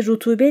gibi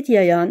rutubet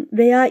yayan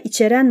veya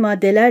içeren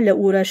maddelerle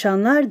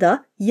uğraşanlar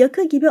da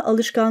yakı gibi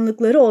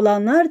alışkanlıkları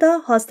olanlar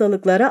da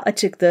hastalıklara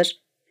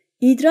açıktır.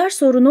 İdrar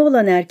sorunu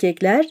olan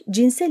erkekler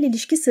cinsel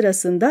ilişki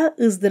sırasında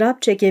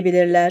ızdırap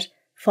çekebilirler.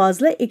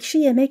 Fazla ekşi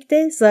yemek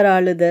de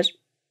zararlıdır.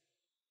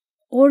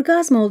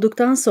 Orgazm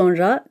olduktan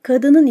sonra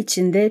kadının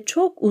içinde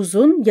çok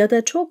uzun ya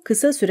da çok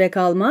kısa süre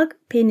kalmak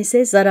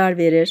penise zarar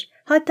verir.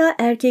 Hatta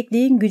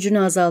erkekliğin gücünü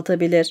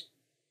azaltabilir.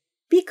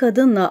 Bir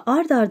kadınla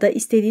ard arda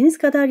istediğiniz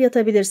kadar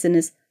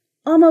yatabilirsiniz.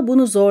 Ama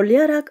bunu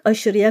zorlayarak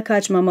aşırıya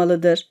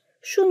kaçmamalıdır.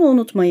 Şunu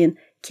unutmayın,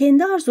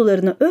 kendi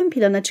arzularını ön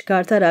plana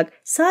çıkartarak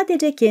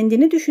sadece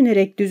kendini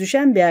düşünerek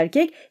düzüşen bir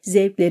erkek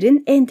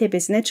zevklerin en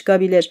tepesine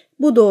çıkabilir.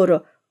 Bu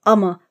doğru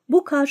ama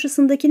bu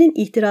karşısındakinin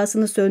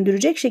ihtirasını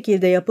söndürecek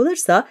şekilde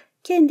yapılırsa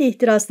kendi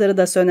ihtirasları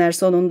da söner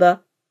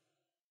sonunda.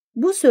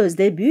 Bu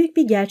sözde büyük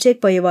bir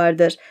gerçek payı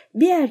vardır.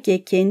 Bir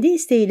erkek kendi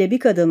isteğiyle bir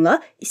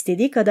kadınla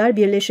istediği kadar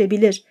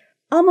birleşebilir.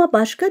 Ama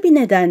başka bir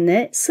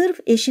nedenle sırf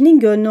eşinin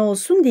gönlü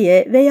olsun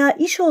diye veya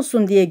iş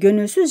olsun diye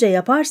gönülsüzce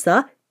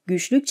yaparsa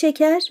güçlük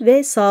çeker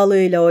ve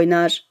sağlığıyla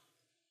oynar.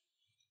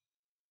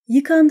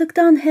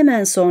 Yıkandıktan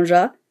hemen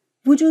sonra,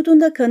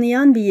 vücudunda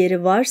kanayan bir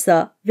yeri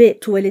varsa ve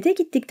tuvalete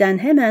gittikten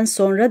hemen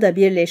sonra da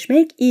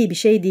birleşmek iyi bir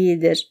şey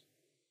değildir.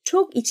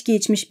 Çok içki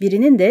içmiş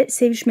birinin de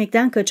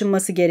sevişmekten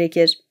kaçınması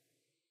gerekir.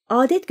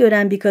 Adet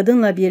gören bir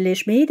kadınla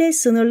birleşmeyi de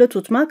sınırlı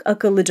tutmak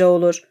akıllıca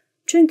olur.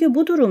 Çünkü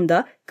bu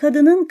durumda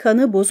kadının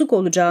kanı bozuk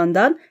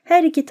olacağından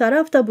her iki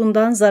taraf da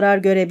bundan zarar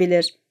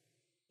görebilir.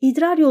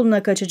 İdrar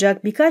yoluna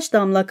kaçacak birkaç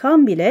damla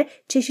kan bile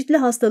çeşitli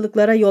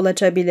hastalıklara yol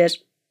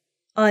açabilir.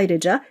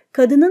 Ayrıca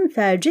kadının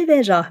ferci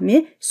ve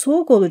rahmi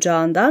soğuk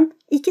olacağından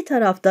iki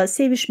tarafta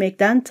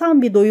sevişmekten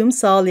tam bir doyum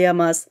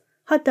sağlayamaz.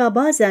 Hatta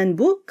bazen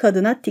bu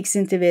kadına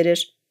tiksinti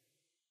verir.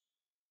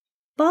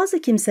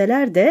 Bazı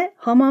kimseler de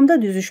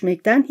hamamda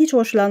düzüşmekten hiç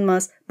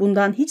hoşlanmaz,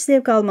 bundan hiç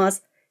zevk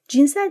almaz.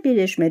 Cinsel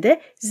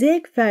birleşmede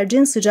zevk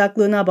fercin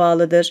sıcaklığına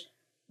bağlıdır.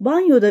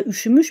 Banyoda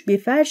üşümüş bir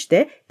ferç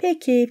de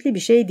pek keyifli bir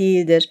şey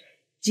değildir.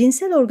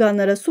 Cinsel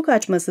organlara su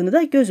kaçmasını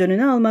da göz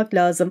önüne almak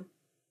lazım.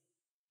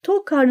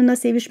 Tok karnına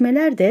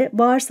sevişmeler de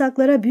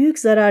bağırsaklara büyük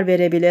zarar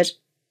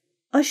verebilir.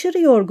 Aşırı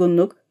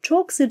yorgunluk,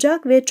 çok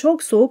sıcak ve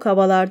çok soğuk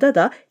havalarda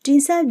da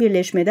cinsel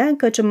birleşmeden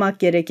kaçınmak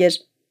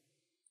gerekir.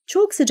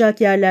 Çok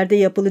sıcak yerlerde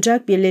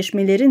yapılacak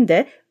birleşmelerin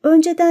de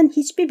önceden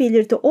hiçbir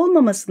belirti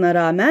olmamasına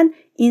rağmen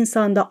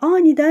insanda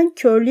aniden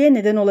körlüğe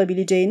neden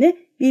olabileceğini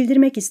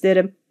bildirmek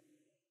isterim.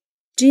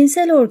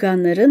 Cinsel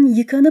organların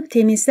yıkanıp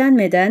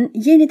temizlenmeden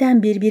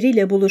yeniden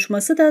birbiriyle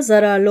buluşması da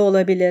zararlı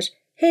olabilir.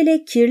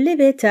 Hele kirli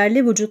ve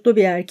terli vücutlu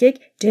bir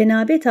erkek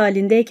cenabet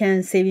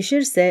halindeyken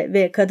sevişirse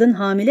ve kadın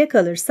hamile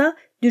kalırsa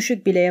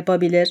düşük bile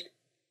yapabilir.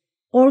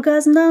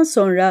 Orgazmdan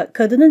sonra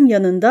kadının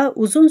yanında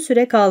uzun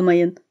süre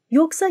kalmayın.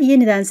 Yoksa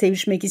yeniden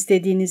sevişmek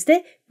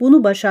istediğinizde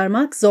bunu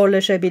başarmak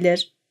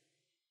zorlaşabilir.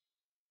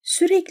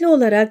 Sürekli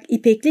olarak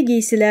ipekli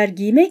giysiler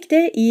giymek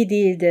de iyi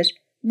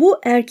değildir. Bu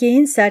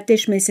erkeğin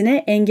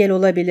sertleşmesine engel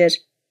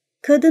olabilir.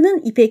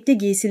 Kadının ipekli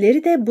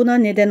giysileri de buna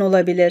neden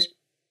olabilir.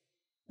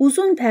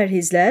 Uzun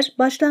perhizler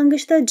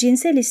başlangıçta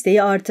cinsel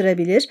isteği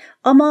artırabilir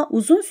ama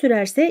uzun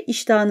sürerse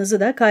iştahınızı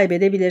da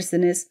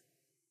kaybedebilirsiniz.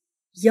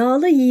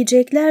 Yağlı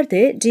yiyecekler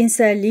de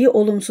cinselliği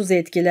olumsuz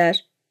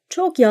etkiler.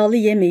 Çok yağlı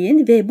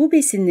yemeyin ve bu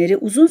besinleri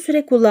uzun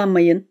süre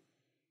kullanmayın.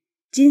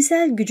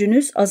 Cinsel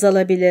gücünüz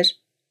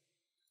azalabilir.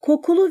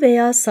 Kokulu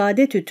veya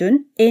sade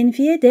tütün,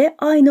 enfiye de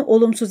aynı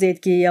olumsuz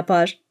etkiyi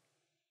yapar.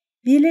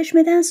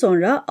 Birleşmeden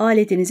sonra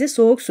aletinizi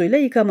soğuk suyla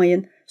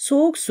yıkamayın.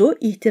 Soğuk su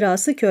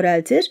ihtirası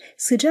köreltir,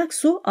 sıcak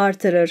su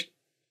artırır.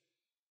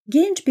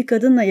 Genç bir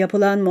kadınla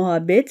yapılan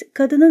muhabbet,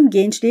 kadının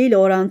gençliğiyle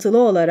orantılı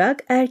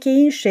olarak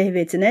erkeğin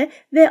şehvetine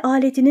ve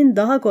aletinin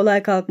daha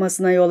kolay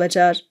kalkmasına yol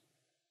açar.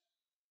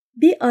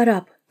 Bir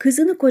Arap,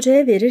 kızını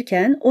kocaya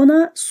verirken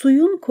ona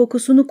suyun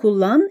kokusunu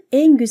kullan,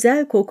 en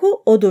güzel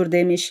koku odur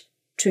demiş.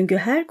 Çünkü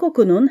her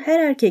kokunun her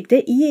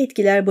erkekte iyi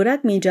etkiler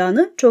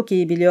bırakmayacağını çok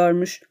iyi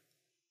biliyormuş.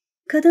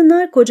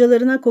 Kadınlar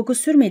kocalarına koku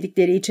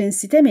sürmedikleri için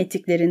sitem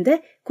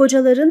ettiklerinde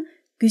kocaların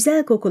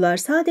güzel kokular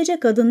sadece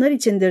kadınlar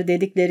içindir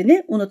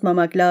dediklerini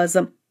unutmamak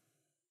lazım.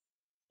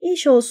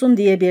 İş olsun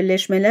diye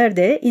birleşmeler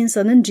de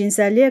insanın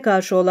cinselliğe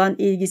karşı olan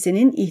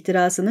ilgisinin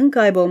ihtirasının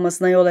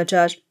kaybolmasına yol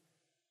açar.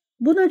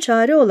 Buna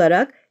çare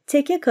olarak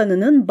teke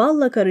kanının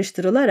balla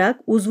karıştırılarak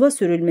uzva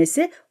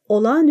sürülmesi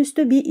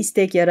olağanüstü bir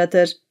istek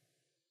yaratır.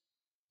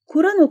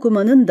 Kur'an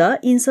okumanın da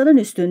insanın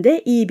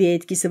üstünde iyi bir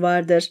etkisi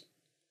vardır.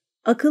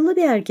 Akıllı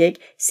bir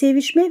erkek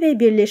sevişme ve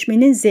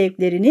birleşmenin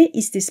zevklerini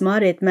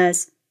istismar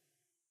etmez.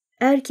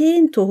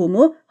 Erkeğin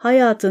tohumu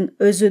hayatın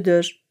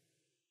özüdür.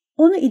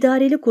 Onu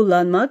idareli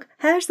kullanmak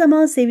her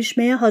zaman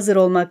sevişmeye hazır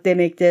olmak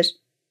demektir.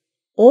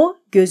 O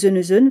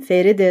gözünüzün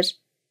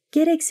feridir.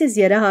 Gereksiz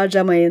yere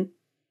harcamayın.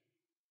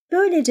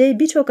 Böylece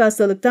birçok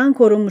hastalıktan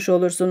korunmuş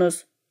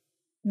olursunuz.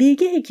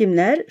 Bilge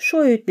hekimler şu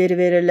öğütleri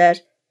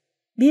verirler.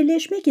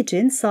 Birleşmek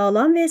için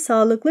sağlam ve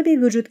sağlıklı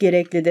bir vücut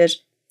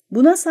gereklidir.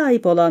 Buna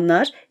sahip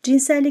olanlar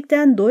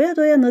cinsellikten doya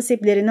doya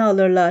nasiplerini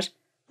alırlar.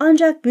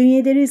 Ancak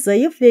bünyeleri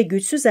zayıf ve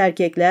güçsüz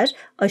erkekler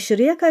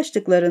aşırıya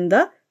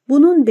kaçtıklarında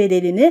bunun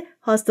bedelini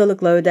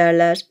hastalıkla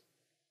öderler.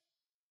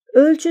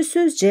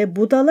 Ölçüsüzce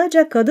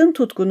budalaca kadın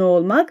tutkunu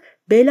olmak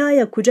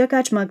belaya kucak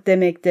açmak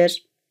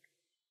demektir.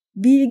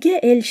 Bilge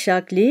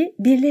el-Şakli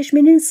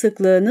birleşmenin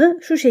sıklığını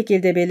şu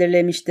şekilde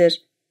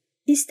belirlemiştir.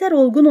 İster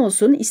olgun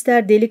olsun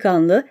ister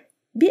delikanlı,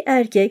 bir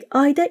erkek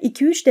ayda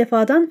 2-3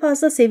 defadan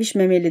fazla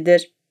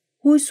sevişmemelidir.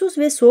 Huysuz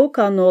ve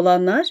soğukkanlı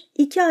olanlar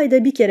 2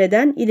 ayda bir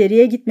kereden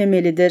ileriye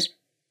gitmemelidir.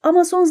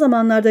 Ama son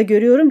zamanlarda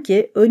görüyorum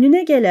ki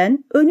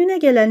önüne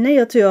gelenle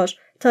yatıyor.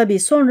 Tabii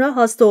sonra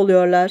hasta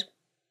oluyorlar.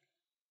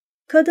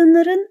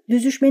 Kadınların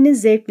düzüşmenin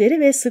zevkleri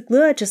ve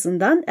sıklığı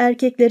açısından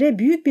erkeklere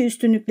büyük bir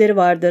üstünlükleri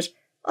vardır.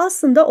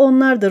 Aslında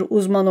onlardır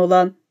uzman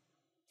olan.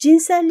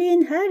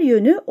 Cinselliğin her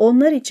yönü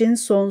onlar için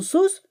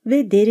sonsuz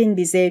ve derin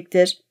bir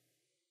zevktir.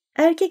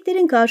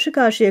 Erkeklerin karşı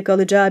karşıya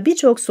kalacağı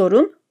birçok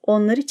sorun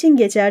onlar için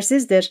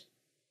geçersizdir.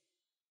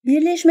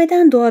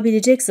 Birleşmeden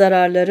doğabilecek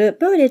zararları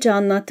böylece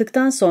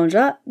anlattıktan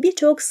sonra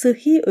birçok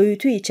sıhhi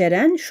öğütü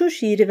içeren şu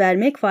şiiri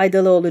vermek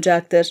faydalı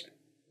olacaktır.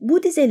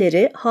 Bu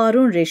dizeleri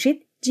Harun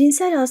Reşit,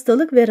 cinsel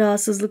hastalık ve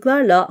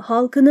rahatsızlıklarla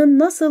halkının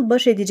nasıl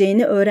baş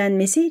edeceğini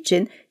öğrenmesi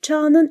için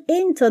çağının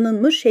en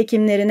tanınmış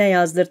hekimlerine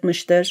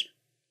yazdırtmıştır.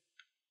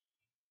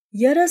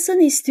 Yarasın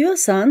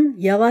istiyorsan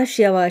yavaş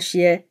yavaş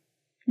ye.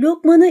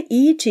 Lokmanı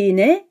iyi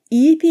çiğne,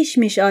 iyi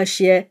pişmiş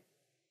aş ye.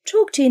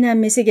 Çok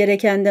çiğnenmesi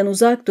gerekenden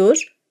uzak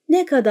dur,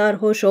 ne kadar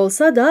hoş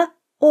olsa da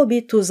o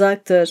bir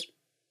tuzaktır.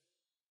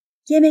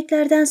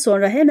 Yemeklerden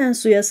sonra hemen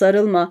suya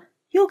sarılma.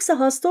 Yoksa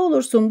hasta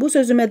olursun, bu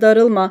sözüme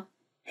darılma.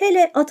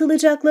 Hele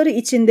atılacakları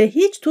içinde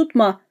hiç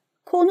tutma.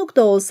 Konuk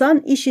da olsan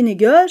işini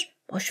gör,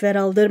 boşver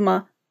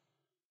aldırma.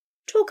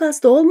 Çok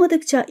hasta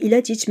olmadıkça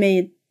ilaç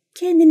içmeyin.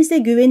 Kendinize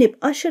güvenip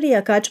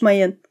aşırıya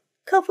kaçmayın.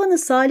 Kafanı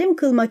salim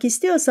kılmak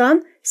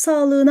istiyorsan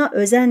sağlığına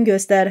özen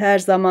göster her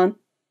zaman.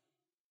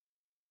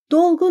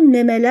 Dolgun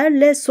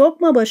memelerle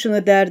sokma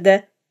başını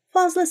derde.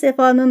 Fazla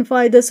sefanın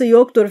faydası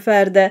yoktur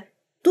ferde.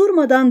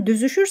 Durmadan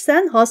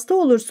düzüşürsen hasta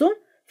olursun,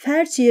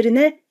 felç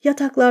yerine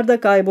yataklarda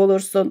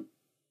kaybolursun.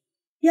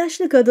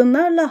 Yaşlı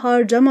kadınlarla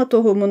harcama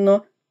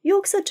tohumunu,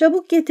 yoksa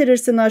çabuk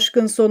getirirsin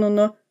aşkın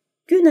sonunu.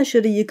 Gün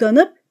aşırı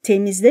yıkanıp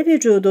temizle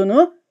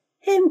vücudunu,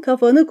 hem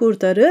kafanı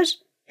kurtarır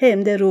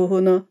hem de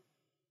ruhunu.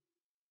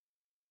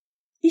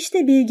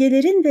 İşte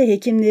bilgelerin ve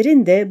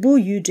hekimlerin de bu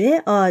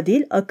yüce,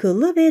 adil,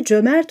 akıllı ve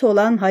cömert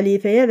olan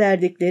halifeye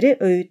verdikleri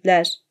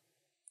öğütler.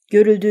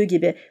 Görüldüğü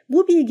gibi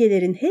bu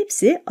bilgelerin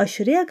hepsi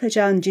aşırıya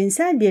kaçan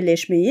cinsel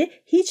birleşmeyi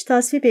hiç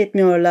tasvip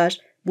etmiyorlar.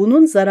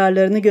 Bunun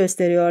zararlarını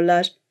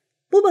gösteriyorlar.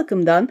 Bu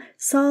bakımdan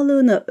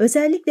sağlığını,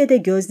 özellikle de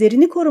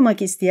gözlerini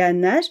korumak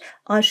isteyenler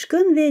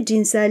aşkın ve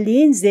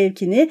cinselliğin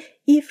zevkini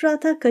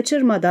ifrata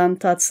kaçırmadan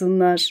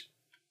tatsınlar.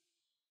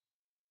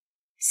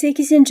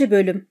 8.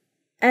 Bölüm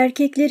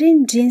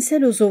Erkeklerin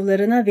cinsel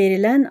uzuvlarına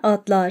verilen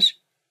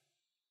adlar.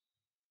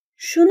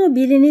 Şunu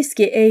biliniz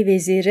ki ey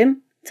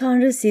vezirim,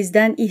 Tanrı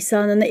sizden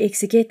ihsanını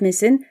eksik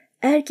etmesin,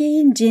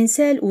 erkeğin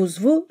cinsel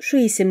uzvu şu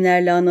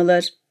isimlerle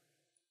anılır.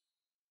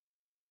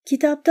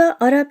 Kitapta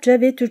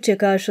Arapça ve Türkçe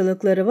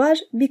karşılıkları var,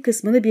 bir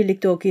kısmını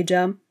birlikte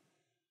okuyacağım.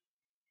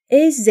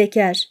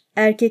 Ez-zeker,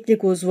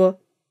 erkeklik uzvu.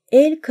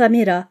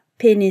 El-kamera,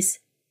 penis.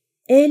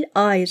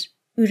 El-ayr,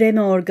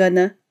 üreme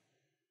organı.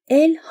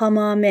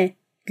 El-hamame,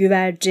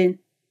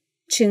 güvercin.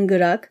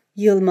 Çıngırak,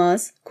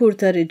 yılmaz,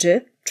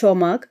 kurtarıcı,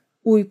 çomak,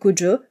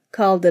 uykucu,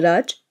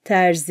 kaldıraç,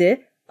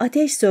 terzi,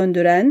 ateş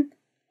söndüren,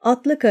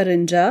 atlı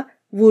karınca,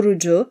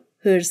 vurucu,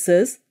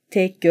 hırsız,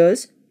 tek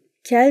göz,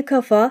 kel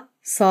kafa,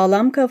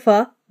 sağlam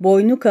kafa,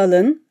 boynu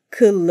kalın,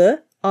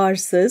 kıllı,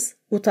 arsız,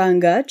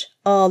 utangaç,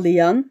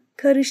 ağlayan,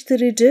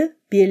 karıştırıcı,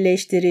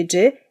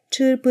 birleştirici,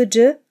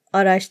 çırpıcı,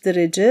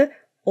 araştırıcı,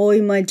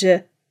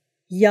 oymacı,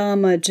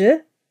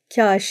 yağmacı,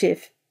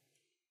 kâşif.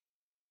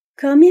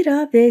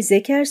 Kamera ve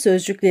zeker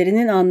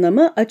sözcüklerinin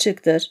anlamı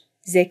açıktır.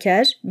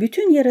 Zeker,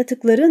 bütün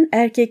yaratıkların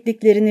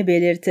erkekliklerini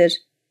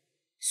belirtir.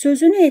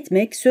 Sözünü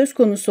etmek söz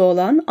konusu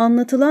olan,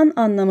 anlatılan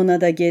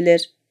anlamına da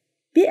gelir.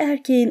 Bir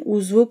erkeğin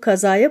uzvu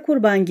kazaya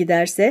kurban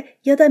giderse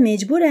ya da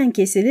mecburen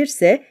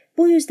kesilirse,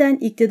 bu yüzden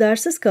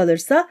iktidarsız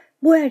kalırsa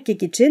bu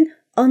erkek için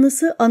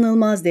anısı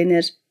anılmaz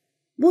denir.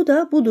 Bu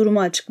da bu durumu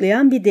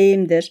açıklayan bir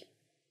deyimdir.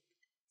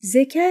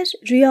 Zeker,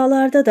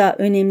 rüyalarda da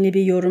önemli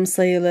bir yorum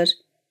sayılır.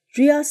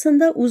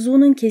 Rüyasında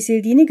uzvunun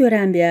kesildiğini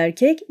gören bir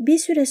erkek bir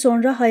süre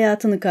sonra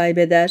hayatını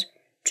kaybeder.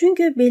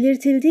 Çünkü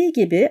belirtildiği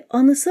gibi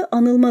anısı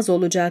anılmaz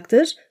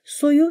olacaktır,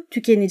 soyu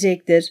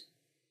tükenecektir.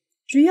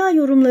 Rüya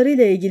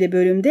yorumlarıyla ilgili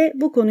bölümde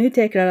bu konuyu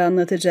tekrar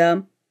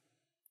anlatacağım.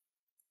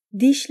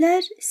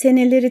 Dişler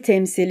seneleri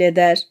temsil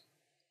eder.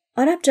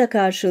 Arapça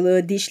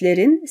karşılığı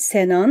dişlerin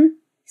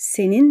senan,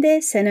 senin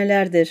de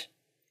senelerdir.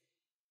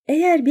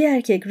 Eğer bir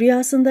erkek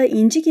rüyasında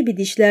inci gibi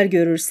dişler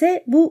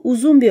görürse bu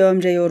uzun bir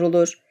ömre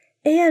yorulur.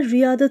 Eğer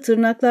rüyada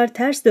tırnaklar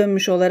ters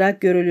dönmüş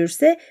olarak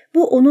görülürse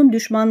bu onun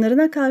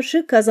düşmanlarına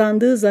karşı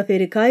kazandığı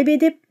zaferi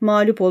kaybedip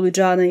mağlup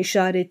olacağına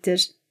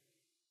işarettir.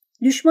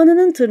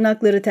 Düşmanının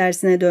tırnakları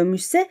tersine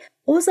dönmüşse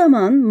o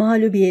zaman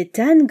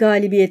mağlubiyetten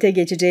galibiyete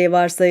geçeceği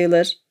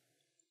varsayılır.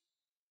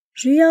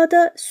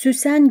 Rüyada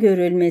süsen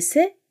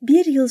görülmesi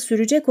 1 yıl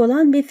sürecek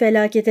olan bir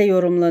felakete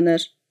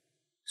yorumlanır.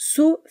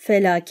 Su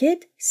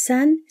felaket,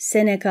 sen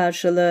sene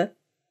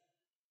karşılığı.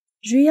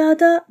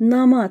 Rüyada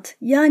namat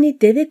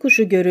yani deve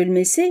kuşu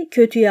görülmesi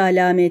kötüye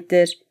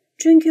alamettir.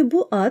 Çünkü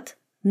bu at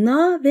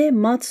na ve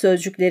mat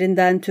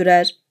sözcüklerinden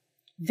türer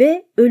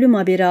ve ölüm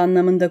haberi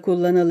anlamında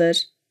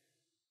kullanılır.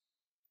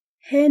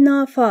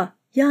 Henafa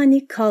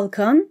yani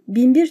kalkan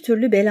binbir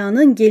türlü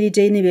belanın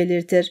geleceğini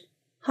belirtir.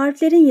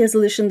 Harflerin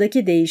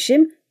yazılışındaki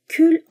değişim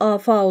kül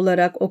afa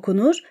olarak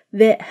okunur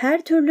ve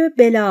her türlü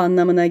bela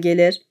anlamına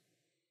gelir.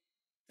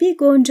 Bir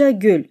gonca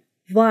gül,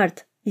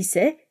 vart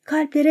ise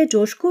kalplere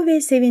coşku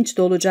ve sevinç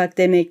dolacak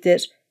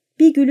demektir.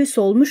 Bir gülü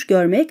solmuş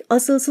görmek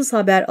asılsız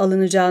haber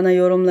alınacağına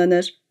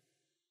yorumlanır.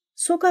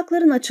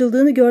 Sokakların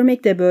açıldığını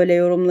görmek de böyle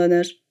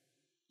yorumlanır.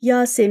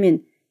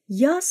 Yasemin,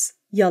 yas,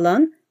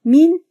 yalan,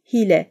 min,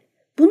 hile.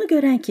 Bunu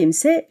gören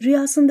kimse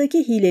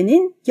rüyasındaki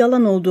hilenin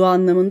yalan olduğu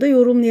anlamında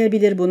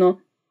yorumlayabilir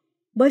bunu.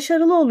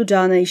 Başarılı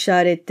olacağına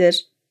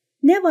işarettir.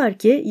 Ne var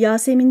ki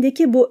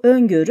Yasemin'deki bu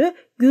öngörü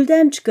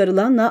gülden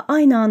çıkarılanla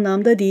aynı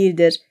anlamda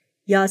değildir.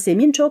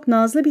 Yasemin çok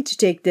nazlı bir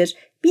çiçektir.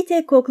 Bir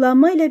tek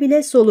koklanmayla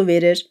bile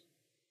soluverir.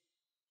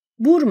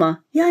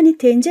 Burma yani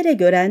tencere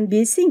gören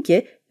bilsin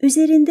ki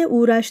üzerinde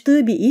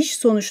uğraştığı bir iş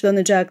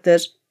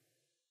sonuçlanacaktır.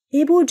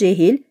 Ebu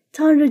Cehil,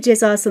 Tanrı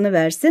cezasını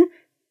versin,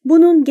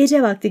 bunun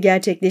gece vakti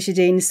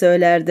gerçekleşeceğini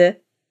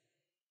söylerdi.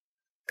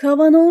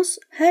 Kavanoz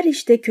her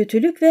işte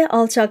kötülük ve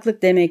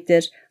alçaklık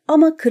demektir.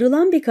 Ama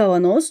kırılan bir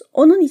kavanoz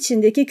onun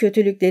içindeki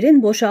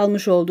kötülüklerin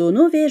boşalmış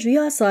olduğunu ve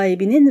rüya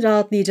sahibinin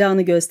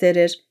rahatlayacağını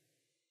gösterir.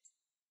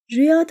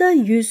 Rüyada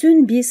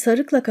yüzün bir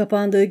sarıkla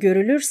kapandığı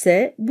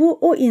görülürse bu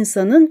o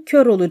insanın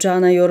kör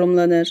olacağına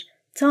yorumlanır.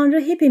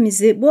 Tanrı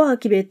hepimizi bu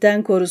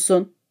akibetten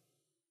korusun.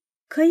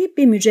 Kayıp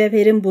bir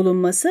mücevherin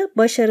bulunması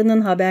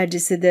başarının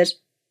habercisidir.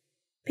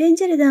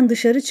 Pencereden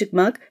dışarı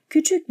çıkmak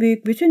küçük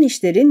büyük bütün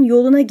işlerin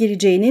yoluna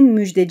gireceğinin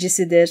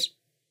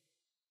müjdecisidir.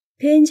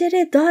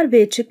 Pencere dar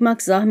ve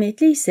çıkmak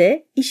zahmetli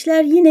ise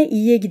işler yine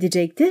iyiye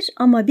gidecektir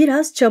ama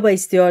biraz çaba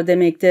istiyor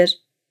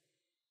demektir.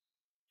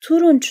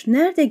 Turunç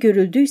nerede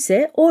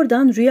görüldüyse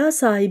oradan rüya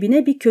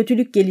sahibine bir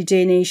kötülük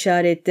geleceğine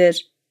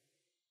işarettir.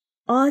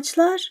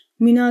 Ağaçlar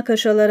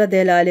münakaşalara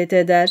delalet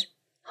eder.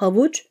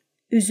 Havuç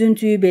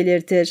üzüntüyü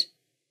belirtir.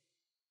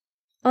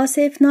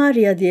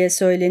 Asefnarya diye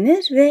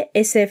söylenir ve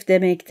esef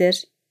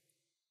demektir.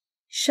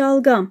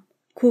 Şalgam,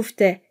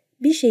 kufte,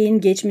 bir şeyin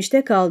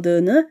geçmişte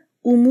kaldığını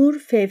umur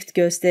fevt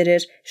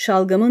gösterir.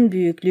 Şalgamın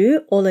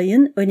büyüklüğü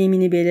olayın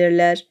önemini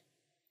belirler.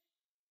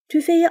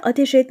 Tüfeği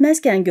ateş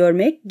etmezken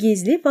görmek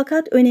gizli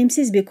fakat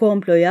önemsiz bir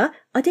komploya,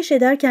 ateş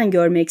ederken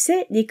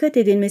görmekse dikkat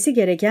edilmesi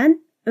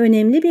gereken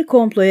önemli bir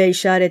komploya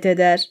işaret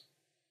eder.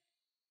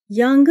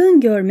 Yangın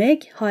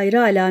görmek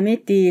hayra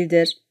alamet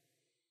değildir.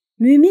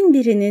 Mümin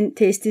birinin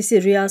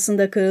testisi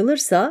rüyasında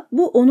kırılırsa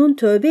bu onun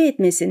tövbe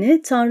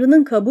etmesini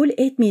Tanrı'nın kabul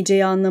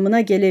etmeyeceği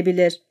anlamına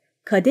gelebilir.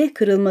 Kadeh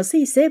kırılması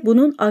ise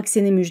bunun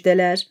aksini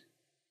müjdeler.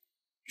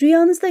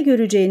 Rüyanızda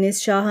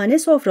göreceğiniz şahane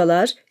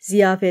sofralar,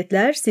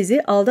 ziyafetler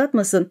sizi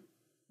aldatmasın.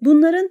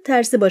 Bunların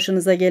tersi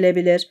başınıza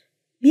gelebilir.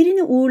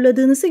 Birini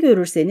uğurladığınızı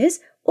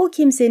görürseniz o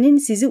kimsenin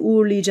sizi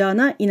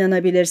uğurlayacağına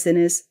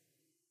inanabilirsiniz.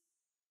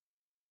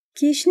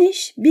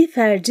 Kişniş bir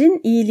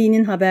fercin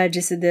iyiliğinin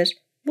habercisidir.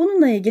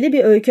 Bununla ilgili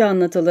bir öykü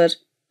anlatılır.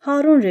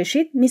 Harun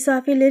Reşit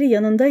misafirleri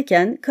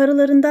yanındayken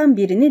karılarından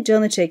birini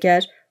canı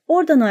çeker.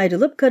 Oradan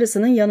ayrılıp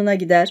karısının yanına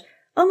gider.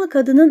 Ama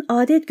kadının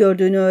adet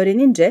gördüğünü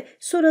öğrenince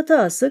suratı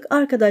asık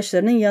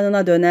arkadaşlarının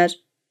yanına döner.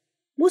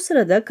 Bu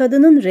sırada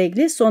kadının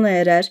regli sona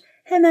erer.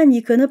 Hemen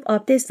yıkanıp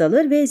abdest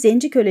alır ve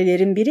zenci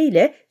kölelerin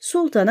biriyle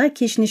sultana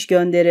kişniş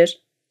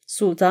gönderir.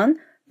 Sultan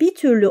bir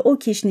türlü o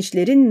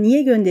kişnişlerin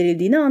niye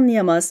gönderildiğini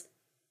anlayamaz.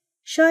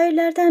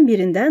 Şairlerden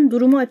birinden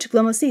durumu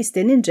açıklaması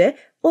istenince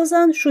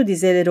ozan şu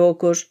dizeleri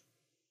okur.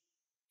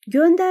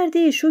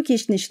 Gönderdiği şu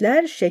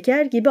kişnişler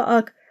şeker gibi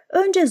ak.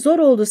 Önce zor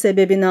oldu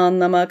sebebini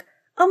anlamak.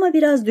 Ama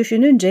biraz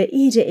düşününce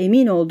iyice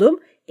emin oldum.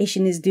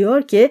 Eşiniz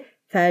diyor ki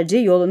ferci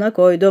yoluna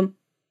koydum.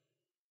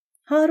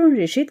 Harun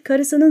Reşit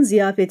karısının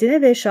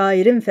ziyafetine ve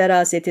şairin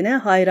ferasetine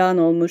hayran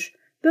olmuş.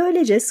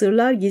 Böylece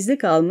sırlar gizli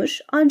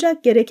kalmış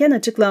ancak gereken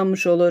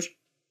açıklanmış olur.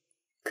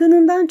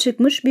 Kınından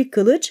çıkmış bir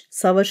kılıç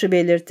savaşı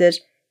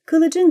belirtir.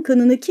 Kılıcın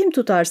kınını kim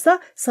tutarsa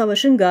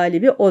savaşın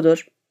galibi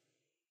odur.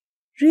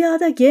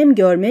 Rüyada gem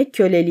görmek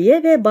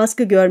köleliğe ve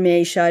baskı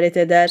görmeye işaret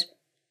eder.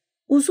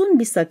 Uzun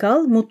bir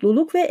sakal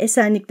mutluluk ve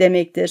esenlik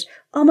demektir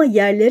ama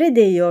yerlere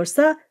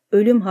değiyorsa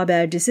ölüm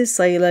habercisi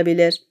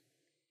sayılabilir.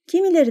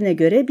 Kimilerine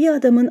göre bir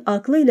adamın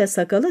aklıyla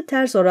sakalı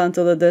ters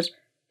orantılıdır.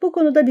 Bu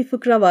konuda bir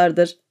fıkra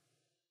vardır.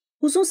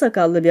 Uzun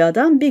sakallı bir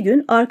adam bir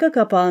gün arka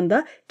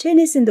kapağında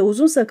çenesinde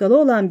uzun sakalı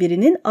olan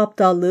birinin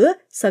aptallığı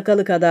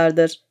sakalı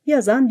kadardır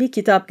yazan bir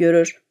kitap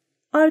görür.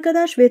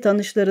 Arkadaş ve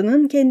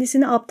tanışlarının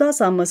kendisini aptal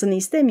sanmasını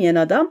istemeyen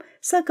adam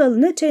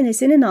sakalını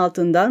çenesinin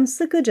altından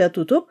sıkıca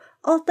tutup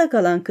altta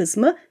kalan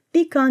kısmı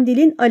bir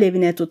kandilin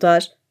alevine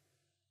tutar.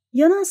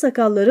 Yanan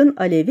sakalların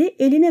alevi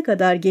eline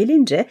kadar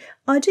gelince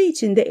acı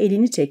içinde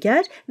elini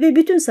çeker ve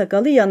bütün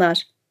sakalı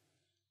yanar.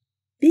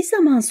 Bir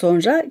zaman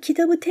sonra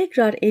kitabı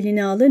tekrar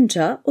eline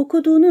alınca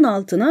okuduğunun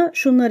altına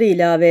şunları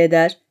ilave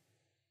eder.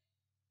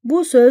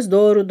 Bu söz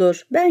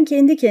doğrudur. Ben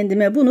kendi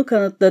kendime bunu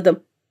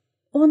kanıtladım.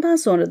 Ondan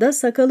sonra da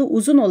sakalı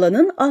uzun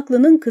olanın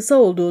aklının kısa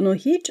olduğunu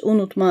hiç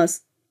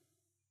unutmaz.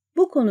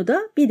 Bu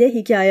konuda bir de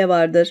hikaye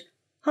vardır.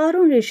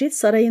 Harun Reşit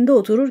sarayında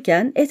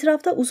otururken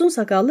etrafta uzun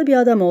sakallı bir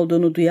adam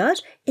olduğunu duyar,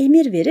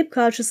 emir verip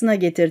karşısına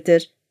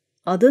getirtir.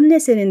 Adın ne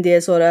senin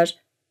diye sorar.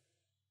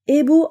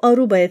 Ebu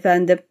Aruba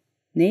efendim.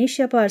 Ne iş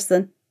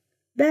yaparsın?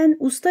 Ben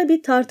usta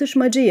bir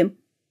tartışmacıyım.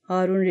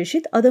 Harun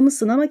Reşit adamı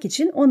sınamak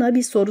için ona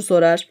bir soru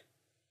sorar.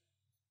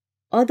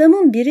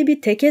 Adamın biri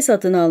bir teke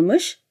satın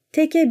almış,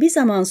 teke bir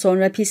zaman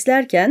sonra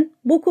pislerken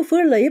boku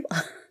fırlayıp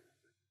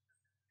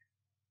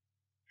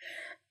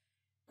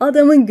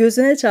adamın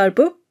gözüne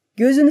çarpıp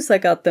gözünü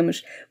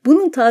sakatlamış.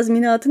 Bunun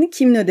tazminatını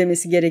kimin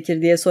ödemesi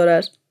gerekir diye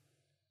sorar.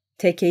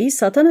 Tekeyi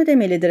satan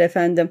ödemelidir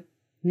efendim.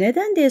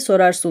 Neden diye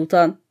sorar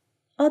sultan.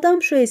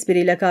 Adam şu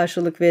espriyle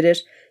karşılık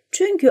verir.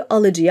 Çünkü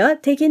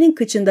alıcıya tekenin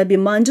kıçında bir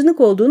mancınık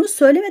olduğunu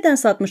söylemeden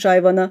satmış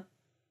hayvanı.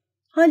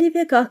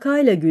 Halife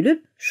kahkahayla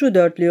gülüp şu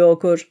dörtlüğü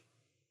okur.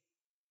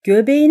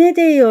 Göbeğine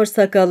değiyor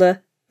sakalı.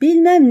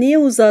 Bilmem niye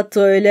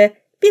uzattı öyle.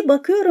 Bir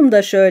bakıyorum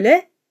da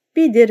şöyle.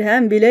 Bir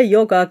dirhem bile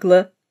yok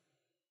aklı.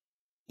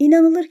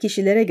 İnanılır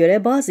kişilere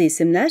göre bazı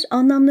isimler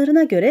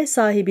anlamlarına göre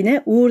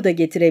sahibine uğur da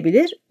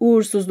getirebilir,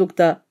 uğursuzluk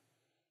da.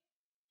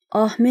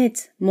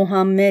 Ahmet,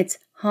 Muhammed,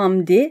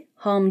 Hamdi,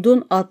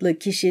 Hamdun adlı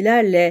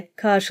kişilerle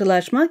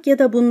karşılaşmak ya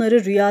da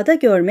bunları rüyada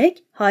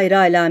görmek hayra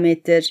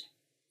alamettir.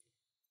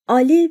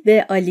 Ali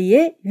ve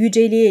Aliye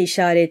yüceliğe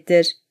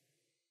işarettir.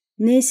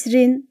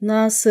 Nesrin,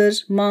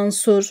 Nasır,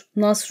 Mansur,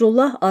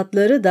 Nasrullah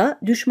adları da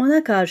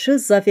düşmana karşı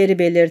zaferi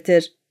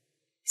belirtir.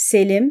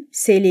 Selim,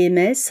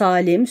 Selime,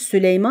 Salim,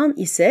 Süleyman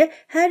ise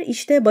her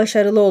işte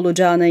başarılı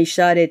olacağına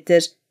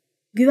işarettir.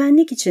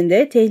 Güvenlik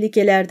içinde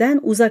tehlikelerden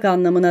uzak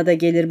anlamına da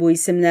gelir bu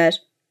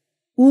isimler.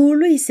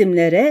 Uğurlu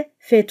isimlere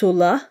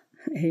Fethullah,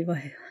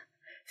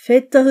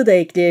 Fettah'ı da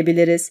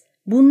ekleyebiliriz.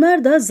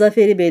 Bunlar da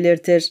zaferi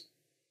belirtir.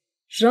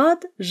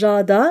 Rad,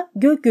 Ra'da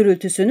gök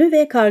gürültüsünü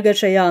ve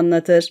kargaşayı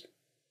anlatır.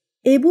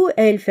 Ebu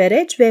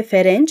el-Fereç ve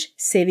Ferenç,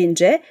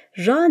 sevince,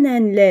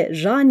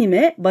 Ranen'le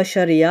Ranime,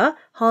 başarıya,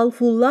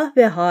 Halfullah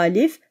ve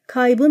Halif,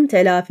 kaybın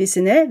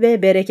telafisine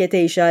ve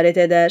berekete işaret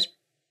eder.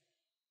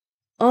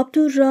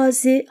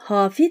 Abdurrazi,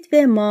 Hafit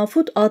ve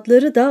Mafut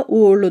adları da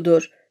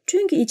uğurludur.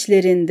 Çünkü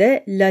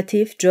içlerinde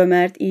latif,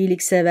 cömert,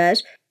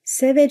 iyiliksever,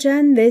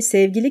 sevecen ve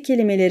sevgili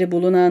kelimeleri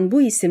bulunan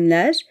bu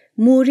isimler,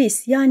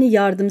 muris yani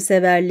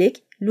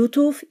yardımseverlik,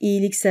 lütuf,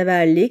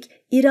 iyilikseverlik,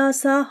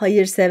 irasa,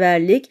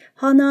 hayırseverlik,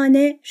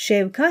 hanane,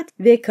 şefkat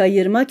ve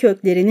kayırma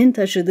köklerinin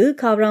taşıdığı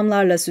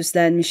kavramlarla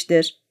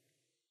süslenmiştir.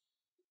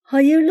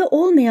 Hayırlı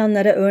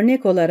olmayanlara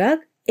örnek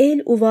olarak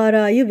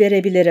el-uvarayı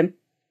verebilirim.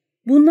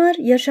 Bunlar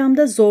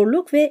yaşamda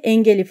zorluk ve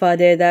engel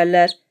ifade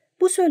ederler.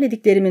 Bu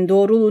söylediklerimin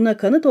doğruluğuna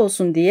kanıt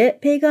olsun diye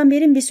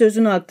peygamberin bir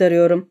sözünü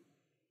aktarıyorum.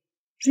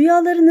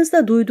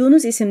 Rüyalarınızda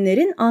duyduğunuz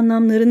isimlerin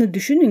anlamlarını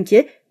düşünün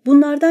ki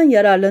bunlardan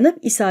yararlanıp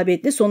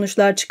isabetli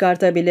sonuçlar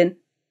çıkartabilin.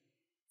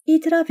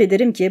 İtiraf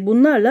ederim ki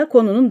bunlarla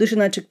konunun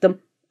dışına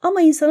çıktım.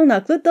 Ama insanın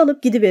aklı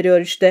dalıp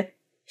gidiveriyor işte.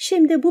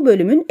 Şimdi bu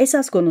bölümün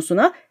esas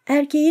konusuna,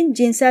 erkeğin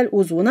cinsel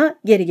uzvuna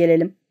geri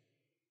gelelim.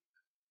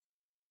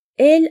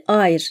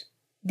 El-ayr,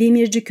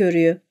 demirci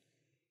körüğü.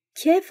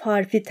 Kef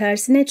harfi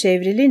tersine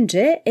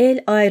çevrilince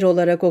el-ayr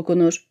olarak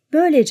okunur.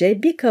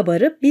 Böylece bir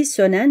kabarıp bir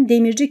sönen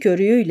demirci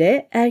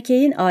körüğüyle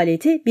erkeğin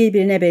aleti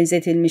birbirine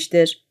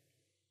benzetilmiştir.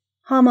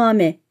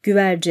 Hamame,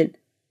 güvercin.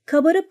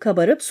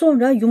 Kabarıp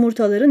sonra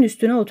yumurtaların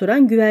üstüne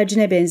oturan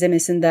güvercine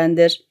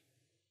benzemesindendir.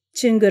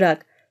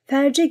 Çıngırak,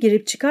 ferce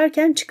girip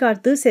çıkarken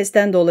çıkarttığı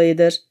sesten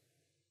dolayıdır.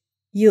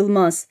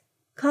 Yılmaz,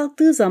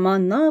 kalktığı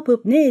zaman ne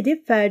yapıp ne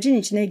edip fercin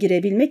içine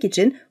girebilmek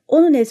için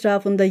onun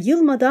etrafında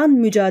yılmadan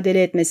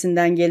mücadele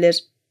etmesinden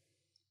gelir.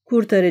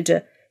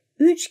 Kurtarıcı,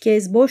 3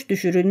 kez boş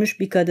düşürülmüş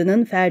bir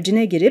kadının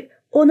fercine girip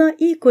ona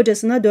ilk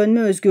kocasına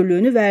dönme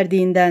özgürlüğünü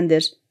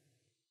verdiğindendir.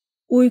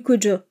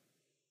 Uykucu,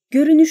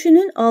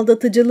 görünüşünün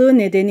aldatıcılığı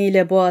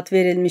nedeniyle bu ad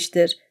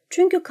verilmiştir.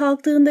 Çünkü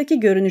kalktığındaki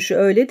görünüşü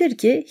öyledir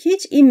ki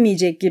hiç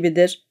inmeyecek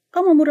gibidir.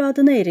 Ama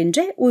muradına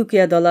erince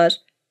uykuya dalar.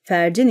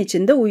 Fercin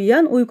içinde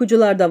uyuyan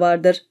uykucular da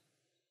vardır.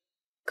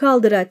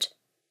 Kaldıraç,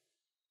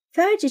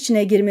 ferc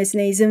içine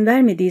girmesine izin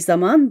vermediği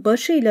zaman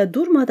başıyla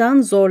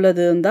durmadan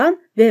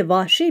zorladığından ve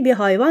vahşi bir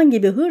hayvan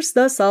gibi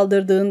hırsla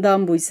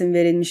saldırdığından bu isim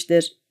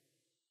verilmiştir.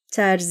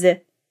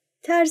 Terzi,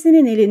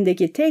 terzinin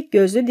elindeki tek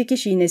gözlü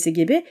dikiş iğnesi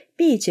gibi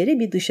bir içeri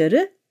bir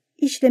dışarı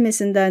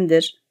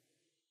işlemesindendir.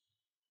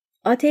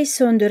 Ateş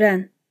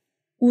söndüren,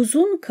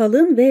 uzun,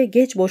 kalın ve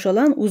geç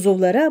boşalan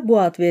uzuvlara bu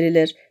ad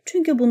verilir.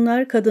 Çünkü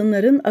bunlar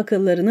kadınların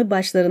akıllarını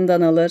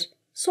başlarından alır.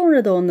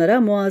 Sonra da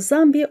onlara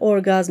muazzam bir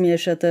orgazm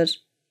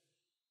yaşatır.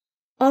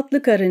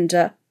 Atlı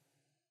karınca,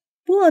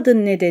 bu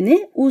adın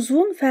nedeni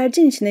uzvun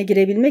fercin içine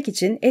girebilmek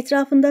için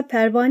etrafında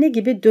pervane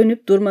gibi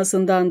dönüp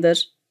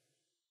durmasındandır.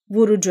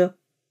 Vurucu,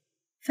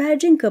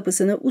 fercin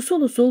kapısını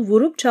usul usul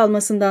vurup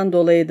çalmasından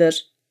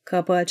dolayıdır.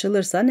 Kapı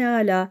açılırsa ne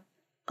âlâ.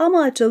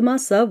 Ama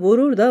açılmazsa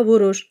vurur da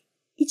vurur.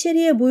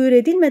 İçeriye buyur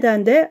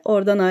edilmeden de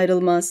oradan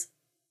ayrılmaz.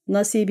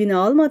 Nasibini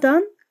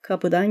almadan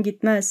kapıdan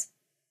gitmez.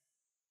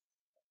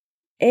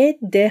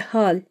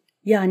 Dehal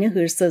yani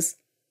hırsız.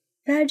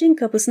 Fercin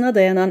kapısına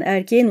dayanan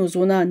erkeğin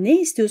uzvuna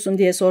ne istiyorsun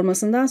diye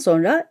sormasından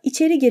sonra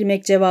içeri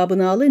girmek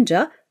cevabını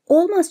alınca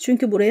olmaz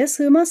çünkü buraya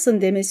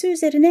sığmazsın demesi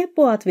üzerine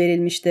bu ad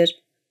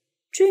verilmiştir.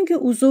 Çünkü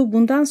uzuv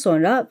bundan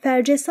sonra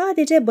ferce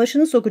sadece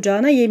başını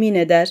sokacağına yemin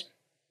eder.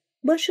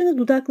 Başını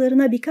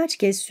dudaklarına birkaç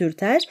kez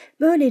sürter,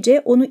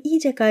 böylece onu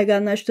iyice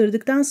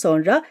kayganlaştırdıktan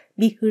sonra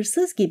bir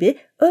hırsız gibi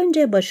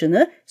önce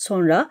başını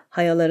sonra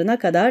hayalarına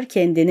kadar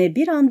kendini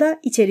bir anda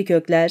içeri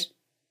kökler.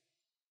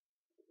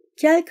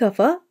 Kel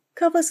kafa,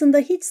 kafasında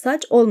hiç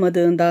saç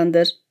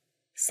olmadığındandır.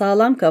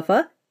 Sağlam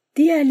kafa,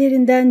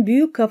 diğerlerinden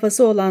büyük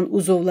kafası olan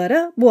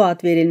uzuvlara bu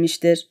ad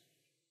verilmiştir.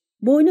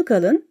 Boynu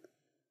kalın,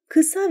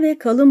 kısa ve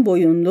kalın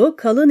boyunlu,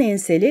 kalın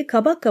enseli,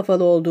 kabak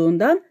kafalı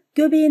olduğundan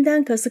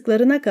göbeğinden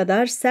kasıklarına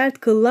kadar sert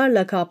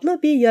kıllarla kaplı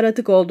bir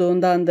yaratık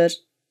olduğundandır.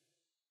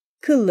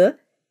 Kıllı,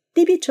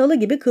 dibi çalı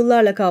gibi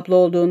kıllarla kaplı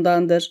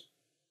olduğundandır.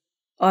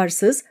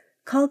 Arsız,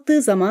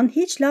 kalktığı zaman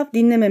hiç laf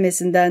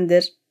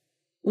dinlememesindendir.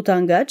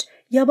 Utangaç,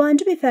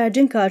 yabancı bir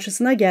fercin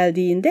karşısına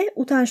geldiğinde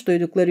utanç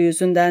duydukları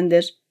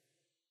yüzündendir.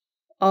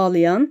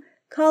 Ağlayan,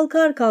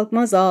 kalkar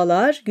kalkmaz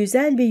ağlar,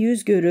 güzel bir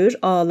yüz görür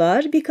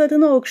ağlar, bir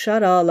kadını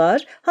okşar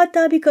ağlar,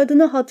 hatta bir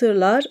kadını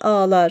hatırlar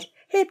ağlar.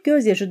 Hep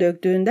gözyaşı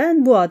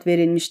döktüğünden bu ad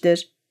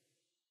verilmiştir.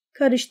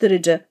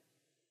 Karıştırıcı.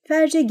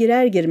 Ferce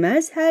girer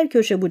girmez her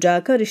köşe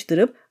bucağı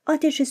karıştırıp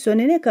ateşi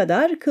sönene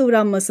kadar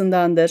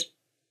kıvranmasındandır.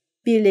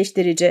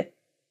 Birleştirici.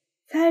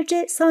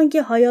 Ferce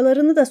sanki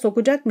hayalarını da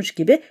sokacakmış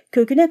gibi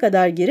köküne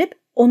kadar girip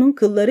onun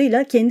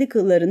kıllarıyla kendi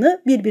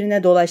kıllarını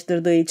birbirine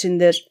dolaştırdığı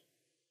içindir.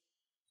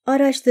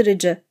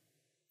 Araştırıcı.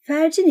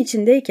 Fercin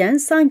içindeyken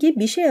sanki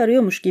bir şey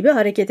arıyormuş gibi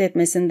hareket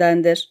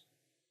etmesindendir.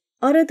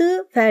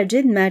 Aradığı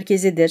fercin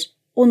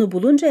merkezidir. Onu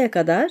buluncaya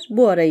kadar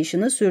bu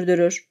arayışını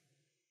sürdürür.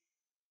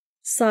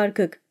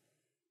 Sarkık.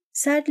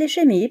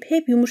 Sertleşemeyip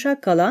hep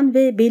yumuşak kalan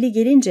ve beli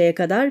gelinceye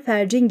kadar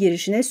fercin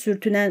girişine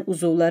sürtünen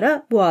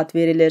uzuvlara bu ad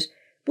verilir.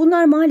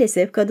 Bunlar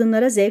maalesef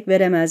kadınlara zevk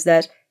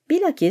veremezler.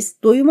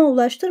 Bilakis doyuma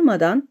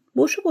ulaştırmadan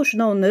boşu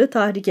boşuna onları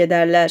tahrik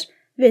ederler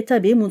ve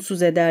tabii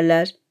mutsuz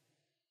ederler.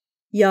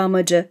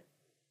 Yağmacı.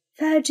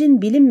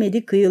 Fercin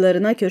bilinmedik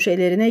kıyılarına,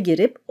 köşelerine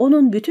girip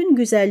onun bütün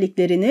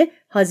güzelliklerini,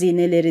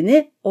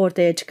 hazinelerini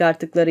ortaya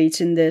çıkarttıkları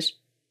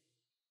içindir.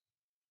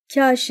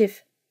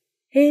 Kâşif.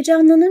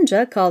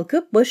 Heyecanlanınca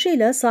kalkıp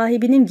başıyla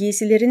sahibinin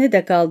giysilerini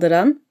de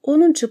kaldıran,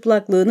 onun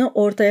çıplaklığını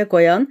ortaya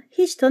koyan,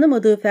 hiç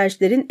tanımadığı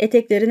ferçlerin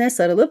eteklerine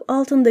sarılıp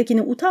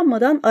altındakini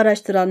utanmadan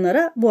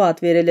araştıranlara bu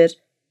ad verilir.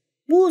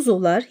 Bu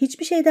uzuvlar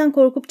hiçbir şeyden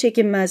korkup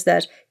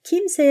çekinmezler,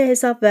 kimseye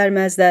hesap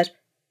vermezler.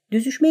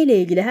 Düzüşmeyle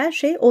ilgili her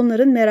şey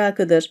onların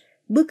merakıdır.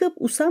 Bıkıp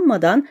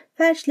usanmadan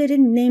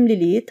ferçlerin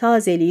nemliliği,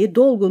 tazeliği,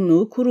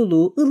 dolgunluğu,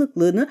 kuruluğu,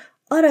 ılıklığını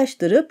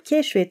araştırıp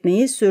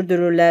keşfetmeyi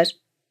sürdürürler.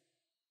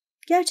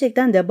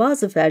 Gerçekten de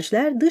bazı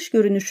ferçler dış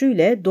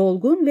görünüşüyle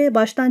dolgun ve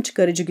baştan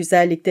çıkarıcı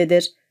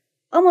güzelliktedir.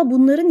 Ama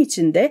bunların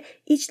içinde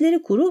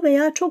içleri kuru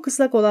veya çok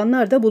ıslak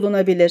olanlar da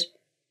bulunabilir.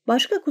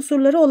 Başka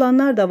kusurları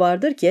olanlar da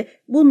vardır ki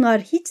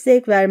bunlar hiç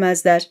zevk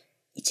vermezler.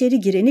 İçeri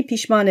gireni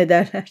pişman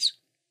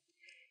ederler.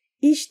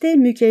 İşte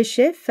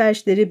mükeşşef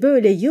ferçleri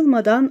böyle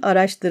yılmadan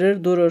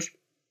araştırır durur.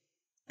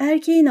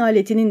 Erkeğin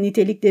aletinin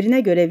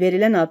niteliklerine göre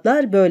verilen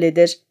adlar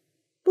böyledir.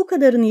 Bu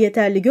kadarını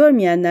yeterli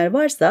görmeyenler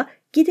varsa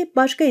gidip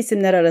başka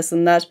isimler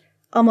arasınlar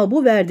ama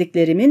bu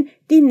verdiklerimin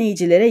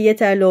dinleyicilere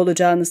yeterli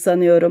olacağını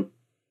sanıyorum.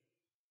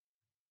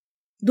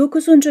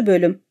 9.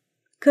 Bölüm.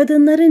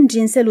 Kadınların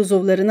cinsel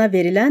uzuvlarına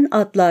verilen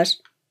adlar.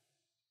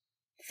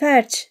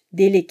 Ferç,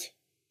 delik,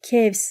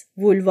 kevs,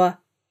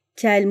 vulva,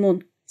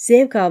 kelmun,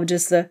 zevk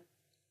avcısı,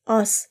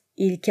 as,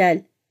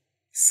 ilkel,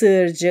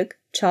 sığırcık,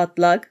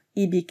 çatlak,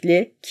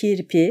 ibikli,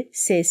 kirpi,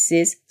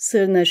 sessiz,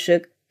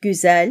 sırnaşık,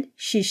 güzel,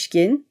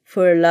 şişkin,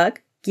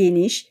 fırlak,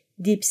 geniş,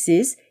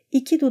 dipsiz,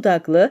 iki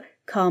dudaklı,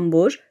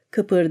 kambur,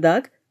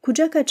 kıpırdak,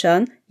 kucak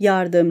açan,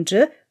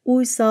 yardımcı,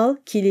 uysal,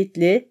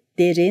 kilitli,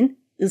 derin,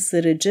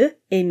 ısırıcı,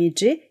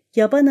 emici,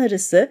 yaban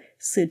arısı,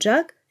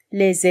 sıcak,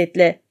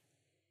 lezzetli.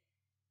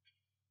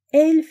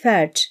 El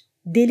ferç,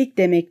 delik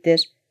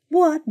demektir.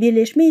 Bu ad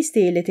birleşme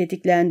isteğiyle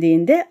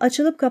tetiklendiğinde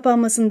açılıp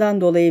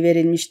kapanmasından dolayı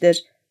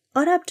verilmiştir.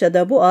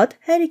 Arapçada bu ad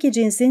her iki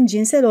cinsin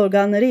cinsel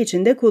organları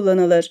içinde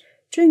kullanılır.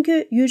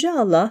 Çünkü Yüce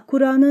Allah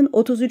Kur'an'ın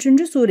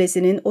 33.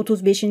 suresinin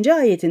 35.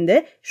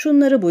 ayetinde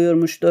şunları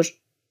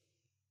buyurmuştur.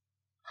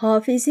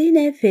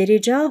 Hafizine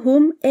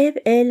fericahum ev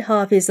el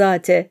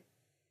hafizate.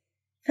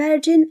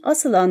 Fercin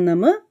asıl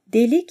anlamı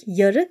delik,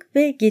 yarık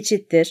ve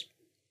geçittir.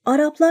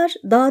 Araplar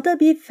dağda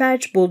bir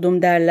ferç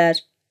buldum derler.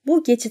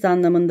 Bu geçit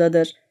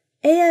anlamındadır.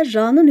 Eğer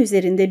ra'nın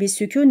üzerinde bir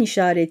sükun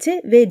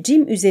işareti ve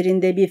cim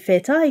üzerinde bir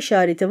feta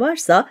işareti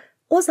varsa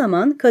o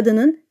zaman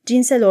kadının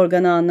cinsel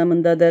organı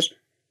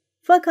anlamındadır.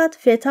 Fakat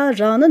feta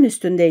ra'nın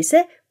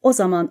üstündeyse o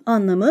zaman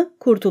anlamı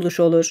kurtuluş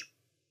olur.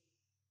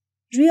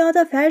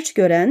 Rüyada ferç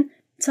gören,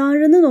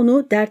 Tanrı'nın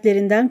onu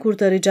dertlerinden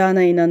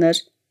kurtaracağına inanır.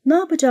 Ne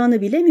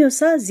yapacağını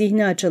bilemiyorsa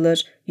zihni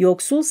açılır,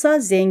 yoksulsa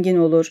zengin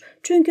olur.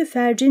 Çünkü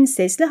fercin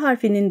sesli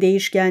harfinin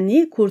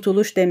değişkenliği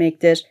kurtuluş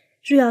demektir.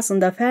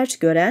 Rüyasında ferç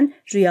gören,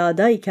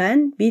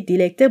 rüyadayken bir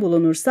dilekte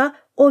bulunursa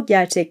o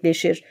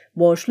gerçekleşir,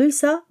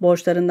 borçluysa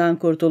borçlarından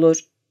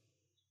kurtulur.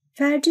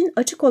 Fercin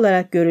açık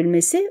olarak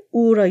görülmesi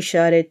uğura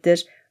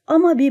işarettir.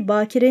 Ama bir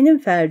bakirenin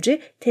ferci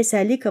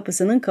teselli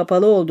kapısının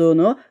kapalı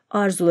olduğunu,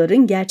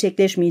 arzuların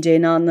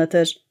gerçekleşmeyeceğini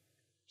anlatır.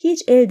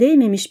 Hiç el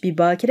değmemiş bir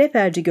bakire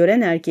ferci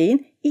gören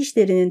erkeğin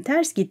işlerinin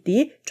ters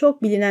gittiği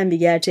çok bilinen bir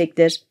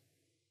gerçektir.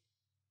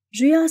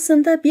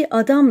 Rüyasında bir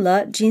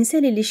adamla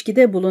cinsel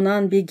ilişkide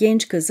bulunan bir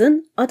genç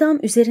kızın adam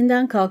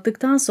üzerinden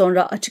kalktıktan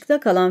sonra açıkta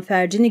kalan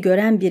fercini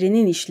gören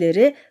birinin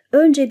işleri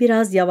önce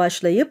biraz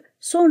yavaşlayıp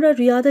sonra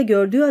rüyada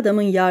gördüğü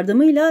adamın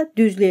yardımıyla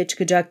düzlüğe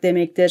çıkacak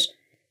demektir.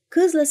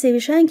 Kızla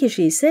sevişen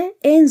kişi ise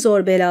en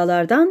zor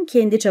belalardan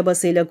kendi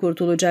çabasıyla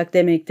kurtulacak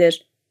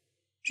demektir.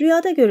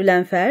 Rüyada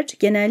görülen ferç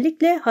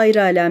genellikle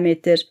hayra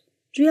alamettir.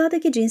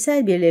 Rüyadaki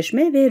cinsel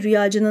birleşme ve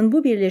rüyacının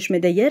bu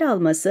birleşmede yer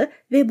alması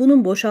ve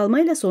bunun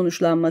boşalmayla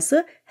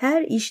sonuçlanması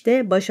her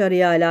işte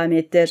başarıya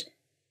alamettir.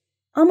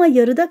 Ama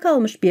yarıda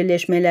kalmış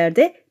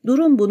birleşmelerde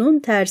durum bunun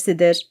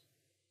tersidir.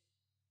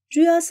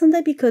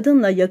 Rüyasında bir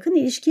kadınla yakın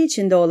ilişki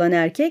içinde olan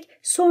erkek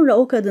sonra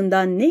o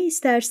kadından ne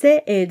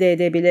isterse elde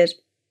edebilir.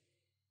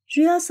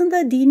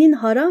 Rüyasında dinin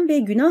haram ve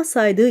günah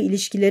saydığı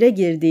ilişkilere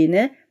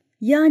girdiğini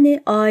Yani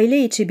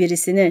aile içi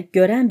birisini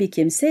gören bir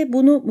kimse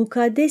bunu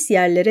mukaddes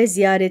yerlere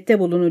ziyarette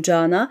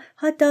bulunacağına,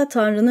 hatta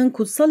Tanrı'nın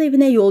kutsal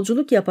evine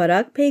yolculuk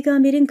yaparak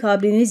peygamberin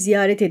kabrini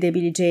ziyaret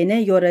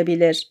edebileceğine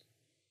yorabilir.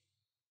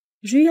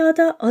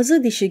 Rüyada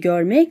azı dişi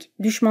görmek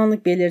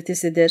düşmanlık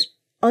belirtisidir.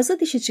 Azı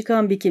dişi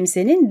çıkan bir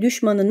kimsenin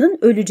düşmanının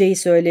öleceği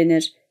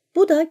söylenir.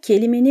 Bu da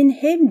kelimenin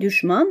hem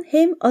düşman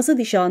hem azı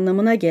dişi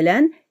anlamına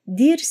gelen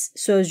dirs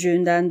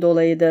sözcüğünden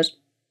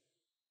dolayıdır.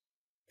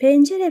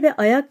 Pencere ve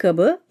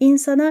ayakkabı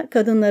insana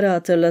kadınları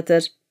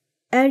hatırlatır.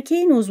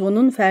 Erkeğin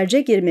uzvunun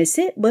ferce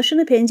girmesi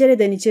başını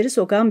pencereden içeri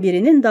sokan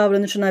birinin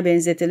davranışına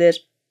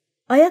benzetilir.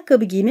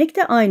 Ayakkabı giymek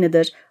de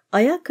aynıdır.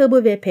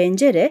 Ayakkabı ve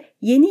pencere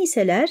yeni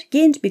iseler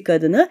genç bir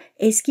kadını,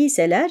 eski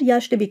iseler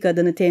yaşlı bir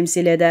kadını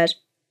temsil eder.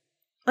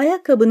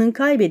 Ayakkabının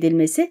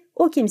kaybedilmesi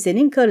o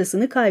kimsenin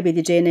karısını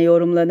kaybedeceğine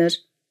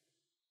yorumlanır.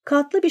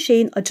 Katlı bir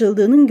şeyin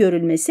açıldığının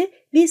görülmesi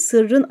bir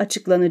sırrın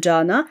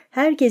açıklanacağına,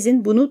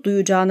 herkesin bunu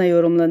duyacağına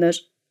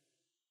yorumlanır.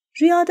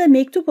 Rüyada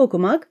mektup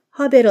okumak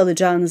haber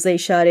alacağınıza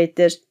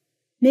işarettir.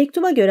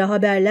 Mektuba göre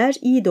haberler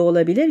iyi de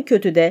olabilir,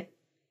 kötü de.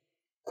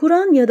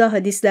 Kur'an ya da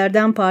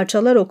hadislerden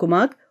parçalar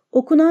okumak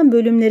okunan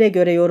bölümlere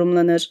göre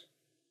yorumlanır.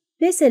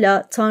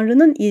 Mesela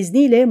Tanrı'nın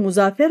izniyle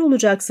muzaffer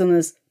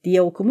olacaksınız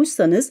diye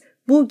okumuşsanız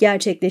bu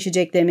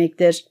gerçekleşecek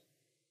demektir.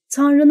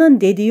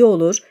 Tanrı'nın dediği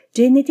olur,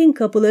 cennetin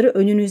kapıları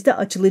önünüzde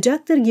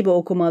açılacaktır gibi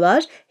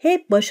okumalar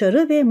hep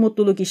başarı ve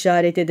mutluluk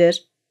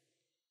işaretidir.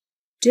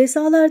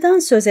 Cezalardan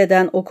söz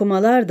eden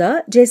okumalar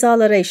da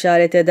cezalara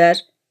işaret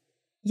eder.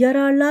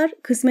 Yararlar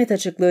kısmet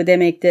açıklığı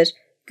demektir.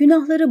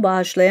 Günahları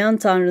bağışlayan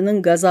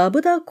Tanrı'nın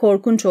gazabı da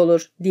korkunç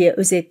olur diye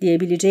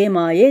özetleyebileceğim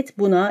ayet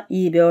buna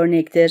iyi bir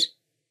örnektir.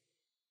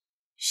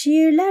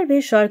 Şiirler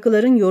ve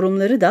şarkıların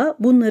yorumları da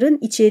bunların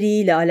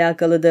içeriğiyle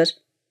alakalıdır.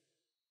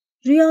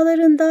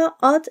 Rüyalarında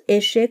at,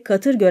 eşek,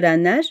 katır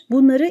görenler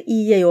bunları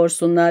iyiye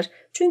yorsunlar.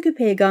 Çünkü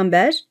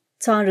peygamber,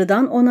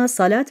 Tanrı'dan ona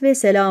salat ve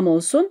selam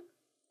olsun,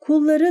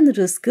 kulların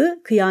rızkı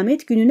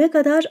kıyamet gününe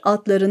kadar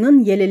atlarının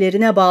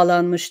yelelerine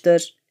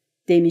bağlanmıştır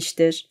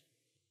demiştir.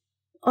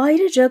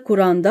 Ayrıca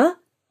Kur'an'da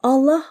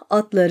Allah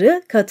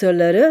atları,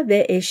 katırları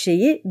ve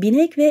eşeği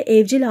binek ve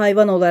evcil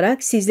hayvan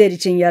olarak sizler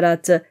için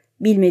yarattı.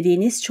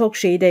 Bilmediğiniz çok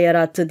şeyi de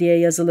yarattı diye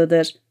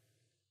yazılıdır.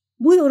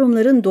 Bu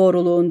yorumların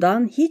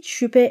doğruluğundan hiç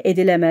şüphe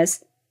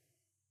edilemez.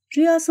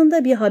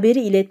 Rüyasında bir haberi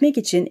iletmek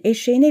için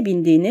eşeğine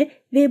bindiğini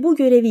ve bu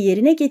görevi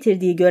yerine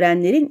getirdiği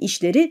görenlerin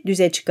işleri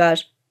düze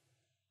çıkar.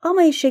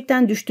 Ama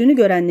eşekten düştüğünü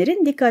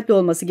görenlerin dikkatli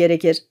olması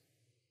gerekir.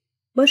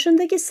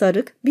 Başındaki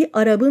sarık bir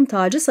Arap'ın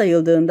tacı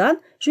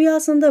sayıldığından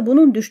rüyasında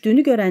bunun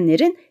düştüğünü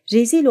görenlerin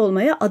rezil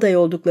olmaya aday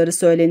oldukları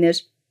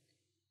söylenir.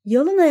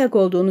 Yalın ayak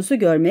olduğunuzu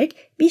görmek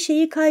bir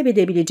şeyi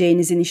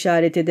kaybedebileceğinizin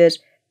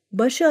işaretidir.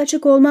 Başı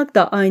açık olmak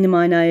da aynı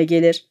manaya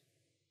gelir.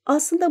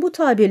 Aslında bu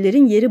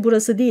tabirlerin yeri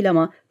burası değil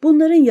ama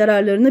bunların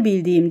yararlarını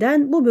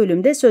bildiğimden bu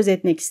bölümde söz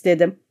etmek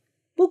istedim.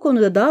 Bu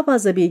konuda daha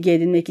fazla bilgi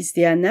edinmek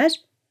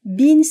isteyenler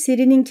Bin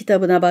Siri'nin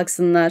kitabına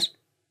baksınlar.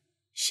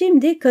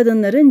 Şimdi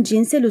kadınların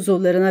cinsel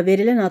uzuvlarına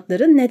verilen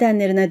adların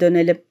nedenlerine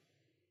dönelim.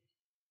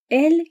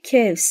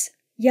 El-Kevs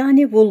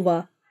yani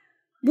vulva.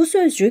 Bu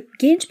sözcük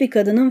genç bir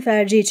kadının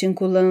ferci için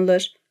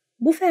kullanılır.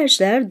 Bu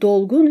ferçler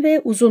dolgun ve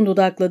uzun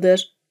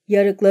dudaklıdır.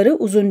 Yarıkları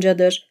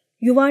uzuncadır.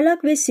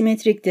 Yuvarlak ve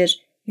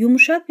simetriktir.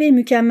 Yumuşak ve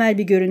mükemmel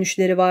bir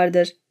görünüşleri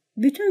vardır.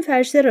 Bütün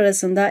ferçler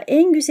arasında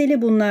en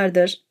güzeli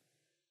bunlardır.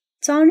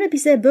 Tanrı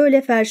bize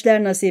böyle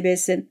ferçler nasip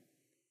etsin.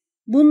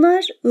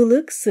 Bunlar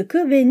ılık,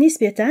 sıkı ve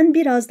nispeten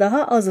biraz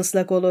daha az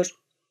ıslak olur.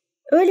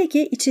 Öyle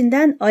ki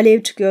içinden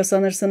alev çıkıyor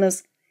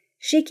sanırsınız.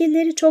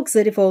 Şekilleri çok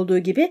zarif olduğu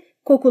gibi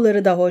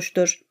kokuları da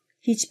hoştur.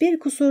 Hiçbir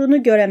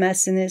kusurunu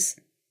göremezsiniz.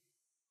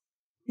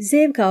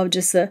 Zevk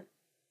avcısı.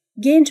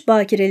 Genç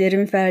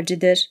bakirelerin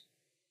fercidir.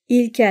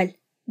 İlkel.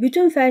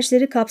 Bütün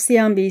ferçleri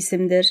kapsayan bir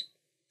isimdir.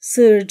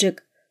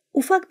 Sığırcık.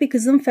 Ufak bir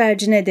kızın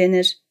fercine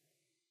denir.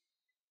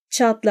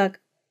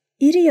 Çatlak.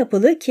 İri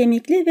yapılı,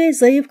 kemikli ve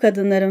zayıf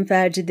kadınların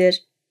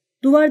fercidir.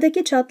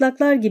 Duvardaki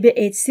çatlaklar gibi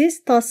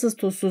etsiz, tatsız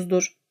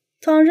tuzsuzdur.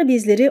 Tanrı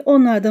bizleri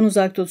onlardan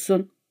uzak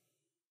tutsun.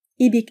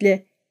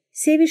 İbikli.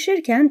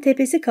 Sevişirken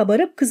tepesi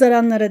kabarıp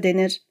kızaranlara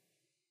denir.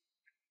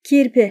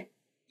 Kirpi.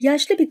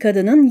 Yaşlı bir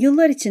kadının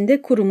yıllar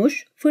içinde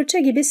kurumuş, fırça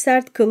gibi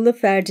sert kıllı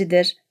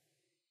fercidir.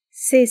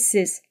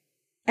 Sessiz.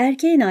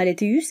 Erkeğin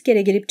aleti 100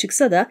 kere girip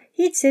çıksa da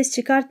hiç ses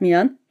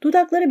çıkartmayan,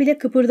 dudakları bile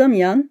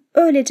kıpırdamayan,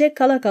 öylece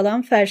kala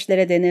kalan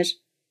ferçlere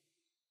denir.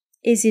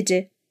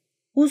 Ezici.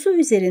 Uzuv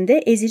üzerinde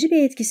ezici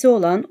bir etkisi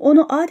olan,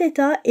 onu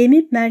adeta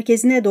emip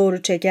merkezine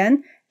doğru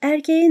çeken,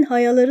 erkeğin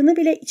hayalarını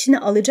bile içine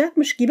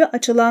alacakmış gibi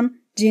açılan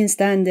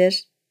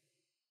cinstendir.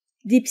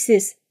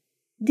 Dipsiz.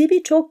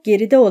 Dibi çok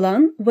geride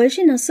olan,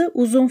 vajinası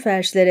uzun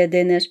ferçlere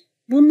denir.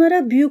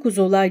 Bunlara büyük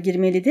uzuvlar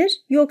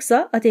girmelidir,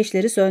 yoksa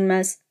ateşleri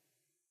sönmez.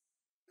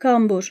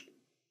 Kambur.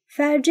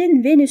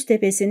 Fercin Venüs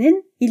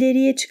tepesinin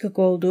ileriye çıkık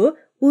olduğu,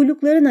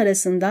 uylukların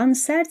arasından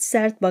sert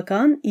sert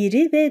bakan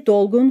iri ve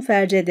dolgun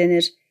ferce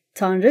denir.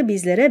 Tanrı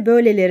bizlere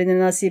böylelerini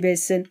nasip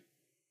etsin.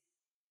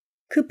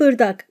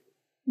 Kıpırdak.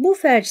 Bu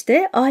felç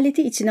de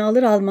aleti içine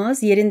alır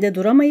almaz yerinde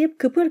duramayıp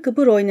kıpır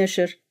kıpır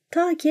oynaşır.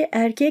 Ta ki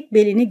erkek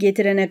belini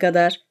getirene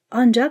kadar.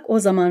 Ancak o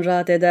zaman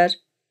rahat eder.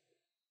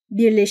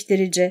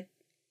 Birleştirici.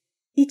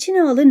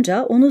 İçine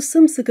alınca onu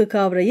sımsıkı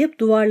kavrayıp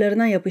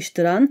duvarlarına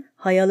yapıştıran,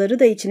 hayaları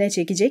da içine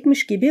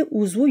çekecekmiş gibi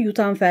uzvu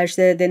yutan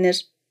felçlere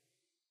denir.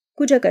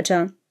 Kucak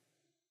açan.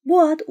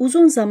 Bu ad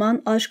uzun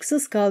zaman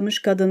aşksız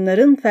kalmış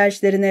kadınların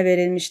felçlerine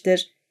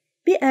verilmiştir.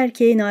 Bir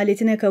erkeğin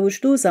aletine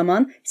kavuştuğu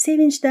zaman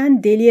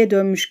sevinçten deliye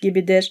dönmüş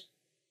gibidir.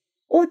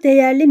 O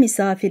değerli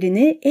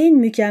misafirini en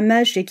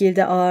mükemmel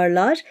şekilde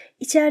ağırlar,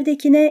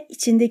 içeridekine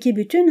içindeki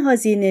bütün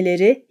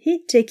hazineleri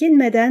hiç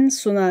çekinmeden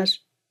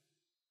sunar.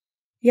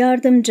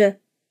 Yardımcı.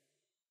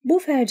 Bu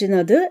felcin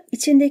adı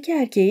içindeki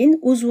erkeğin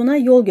uzvuna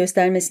yol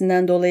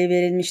göstermesinden dolayı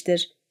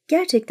verilmiştir.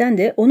 Gerçekten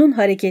de onun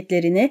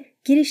hareketlerini,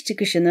 giriş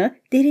çıkışını,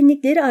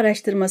 derinlikleri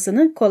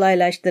araştırmasını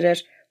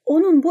kolaylaştırır.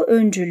 Onun bu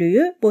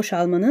öncülüğü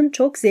boşalmanın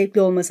çok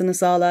zevkli olmasını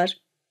sağlar.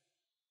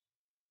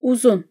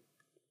 Uzun.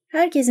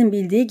 Herkesin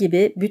bildiği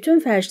gibi bütün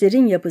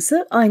felçlerin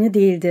yapısı aynı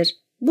değildir.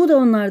 Bu da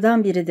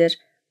onlardan biridir.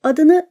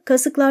 Adını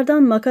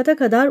kasıklardan makata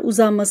kadar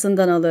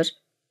uzanmasından alır.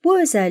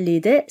 Bu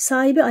özelliği de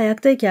sahibi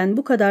ayaktayken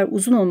bu kadar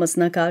uzun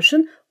olmasına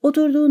karşın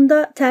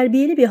oturduğunda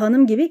terbiyeli bir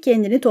hanım gibi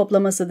kendini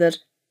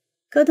toplamasıdır.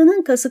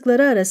 Kadının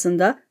kasıkları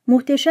arasında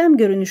muhteşem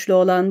görünüşlü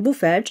olan bu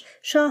felç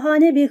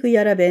şahane bir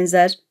hıyara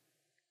benzer.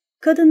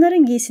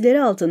 Kadınların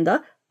giysileri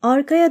altında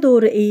arkaya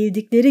doğru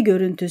eğildikleri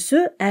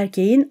görüntüsü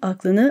erkeğin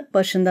aklını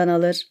başından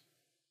alır.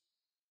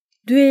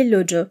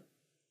 Düellocu.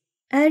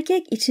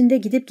 Erkek içinde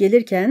gidip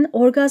gelirken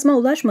orgazma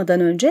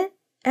ulaşmadan önce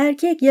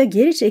erkek ya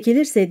geri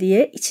çekilirse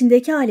diye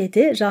içindeki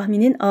aleti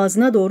rahminin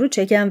ağzına doğru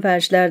çeken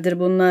felçlerdir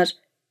bunlar.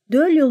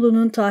 Döl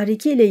yolunun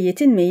tahrikiyle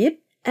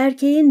yetinmeyip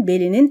erkeğin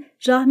belinin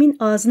rahmin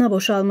ağzına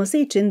boşalması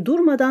için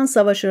durmadan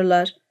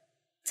savaşırlar.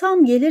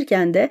 Tam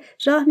gelirken de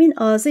rahmin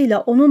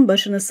ağzıyla onun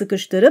başını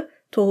sıkıştırıp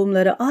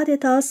tohumları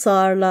adeta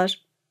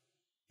sağarlar.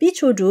 Bir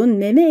çocuğun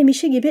meme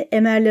emişi gibi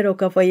emerler o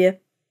kafayı.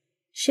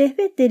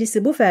 Şehvet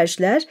delisi bu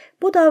felçler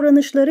bu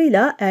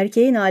davranışlarıyla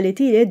erkeğin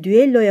aletiyle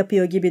düello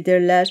yapıyor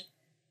gibidirler.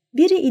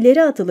 Biri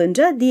ileri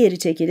atılınca diğeri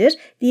çekilir,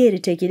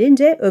 diğeri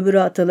çekilince öbürü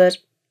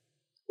atılır.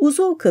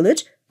 Uzuv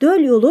kılıç döl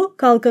yolu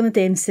kalkanı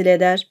temsil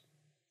eder.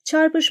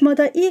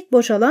 Çarpışmada ilk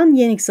boşalan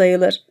yenik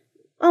sayılır.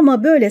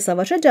 Ama böyle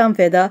savaşa can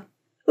feda.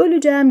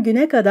 Öleceğim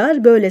güne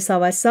kadar böyle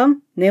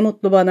savaşsam ne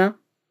mutlu bana.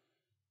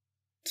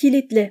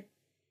 Kilitli.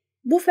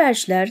 Bu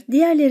felçler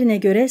diğerlerine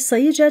göre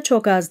sayıca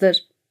çok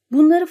azdır.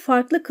 Bunları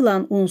farklı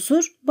kılan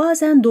unsur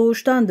bazen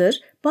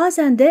doğuştandır,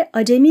 bazen de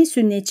acemi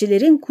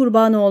sünnetçilerin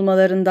kurbanı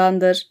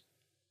olmalarındandır.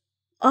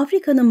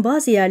 Afrika'nın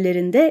bazı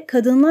yerlerinde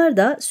kadınlar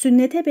da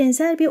sünnete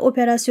benzer bir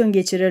operasyon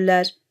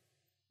geçirirler.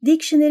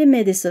 Dictionary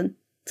Medicine,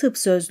 tıp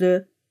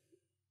sözlüğü.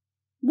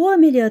 Bu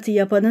ameliyatı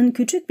yapanın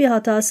küçük bir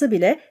hatası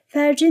bile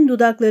fercin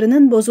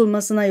dudaklarının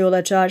bozulmasına yol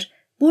açar.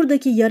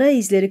 Buradaki yara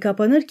izleri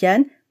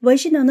kapanırken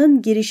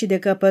vajinanın girişi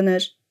de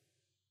kapanır.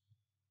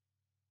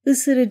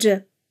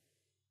 Isırıcı.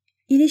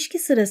 İlişki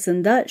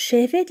sırasında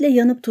şehvetle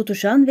yanıp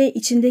tutuşan ve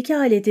içindeki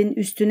aletin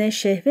üstüne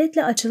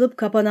şehvetle açılıp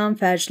kapanan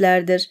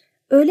felçlerdir.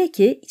 Öyle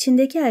ki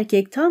içindeki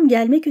erkek tam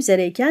gelmek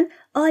üzereyken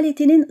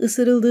aletinin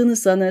ısırıldığını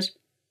sanır.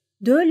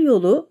 Döl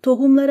yolu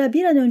tohumlara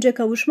bir an önce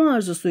kavuşma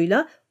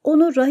arzusuyla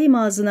onu rahim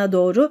ağzına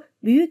doğru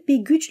büyük bir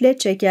güçle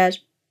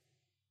çeker.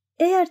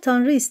 Eğer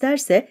Tanrı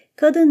isterse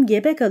kadın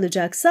gebe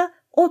kalacaksa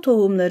o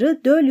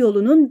tohumları döl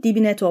yolunun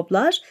dibine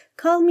toplar,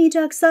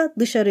 kalmayacaksa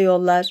dışarı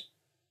yollar.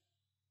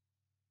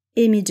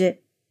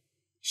 Emici.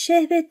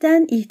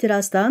 Şehvetten,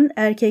 ihtirastan,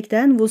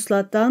 erkekten,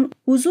 vuslattan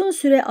uzun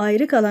süre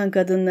ayrı kalan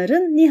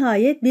kadınların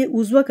nihayet bir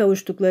uzva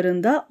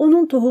kavuştuklarında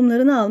onun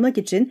tohumlarını almak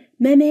için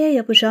memeye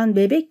yapışan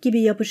bebek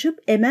gibi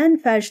yapışıp emen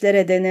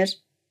felçlere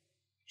denir.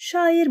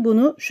 Şair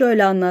bunu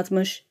şöyle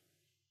anlatmış.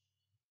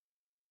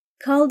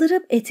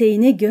 Kaldırıp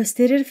eteğini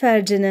gösterir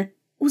fercini,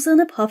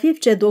 uzanıp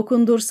hafifçe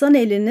dokundursan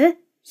elini,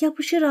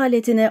 yapışır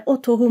aletine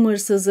o tohum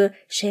hırsızı,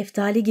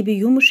 şeftali gibi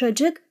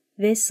yumuşacık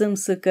ve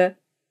sımsıkı.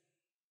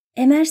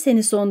 Emer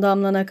seni son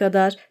damlana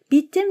kadar,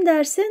 bittim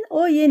dersin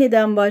o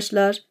yeniden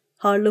başlar.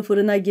 Harlı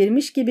fırına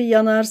girmiş gibi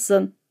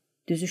yanarsın.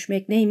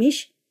 Düzüşmek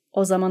neymiş?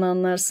 O zaman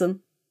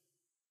anlarsın.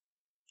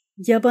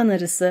 Yaban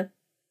arısı.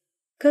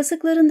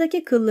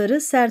 Kasıklarındaki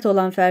kılları sert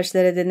olan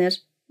felçlere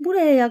denir.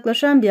 Buraya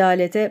yaklaşan bir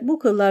alete bu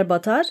kıllar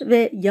batar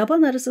ve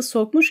yaban arısı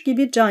sokmuş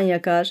gibi can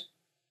yakar.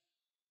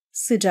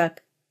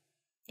 Sıcak.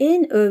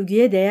 En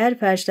övgüye değer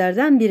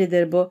felçlerden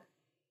biridir bu.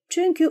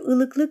 Çünkü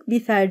ılıklık bir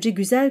ferci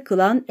güzel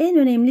kılan en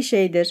önemli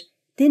şeydir.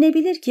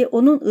 Denebilir ki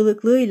onun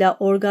ılıklığıyla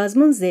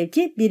orgazmın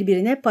zevki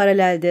birbirine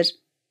paraleldir.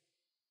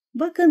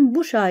 Bakın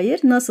bu şair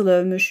nasıl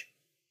övmüş.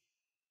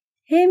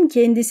 Hem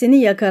kendisini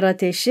yakar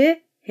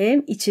ateşi,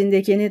 hem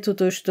içindekini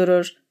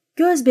tutuşturur.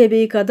 Göz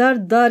bebeği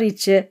kadar dar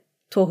içi,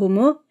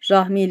 tohumu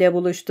rahmiyle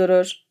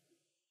buluşturur.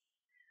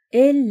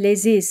 El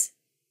leziz,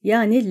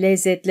 yani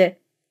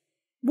lezzetli.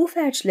 Bu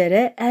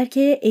felçlere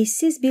erkeğe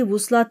eşsiz bir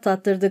vuslat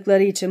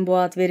tattırdıkları için bu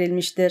ad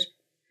verilmiştir.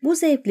 Bu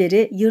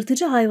zevkleri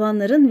yırtıcı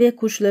hayvanların ve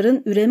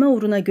kuşların üreme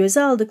uğruna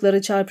göze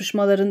aldıkları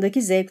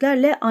çarpışmalarındaki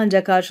zevklerle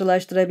ancak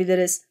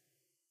karşılaştırabiliriz.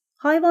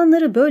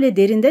 Hayvanları böyle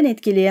derinden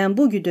etkileyen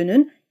bu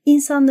güdünün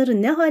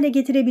insanları ne hale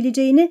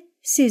getirebileceğini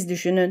siz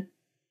düşünün.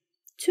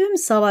 Tüm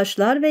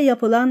savaşlar ve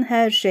yapılan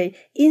her şey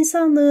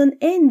insanlığın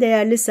en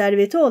değerli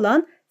serveti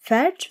olan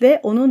ferç ve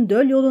onun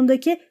döl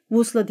yolundaki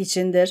vuslat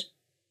içindir.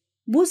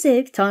 Bu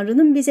zevk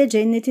Tanrı'nın bize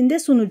cennetinde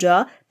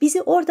sunacağı,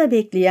 bizi orada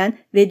bekleyen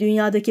ve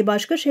dünyadaki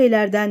başka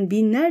şeylerden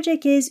binlerce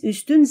kez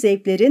üstün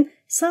zevklerin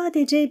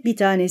sadece bir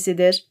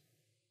tanesidir.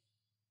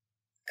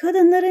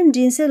 Kadınların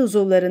cinsel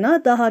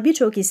uzuvlarına daha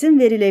birçok isim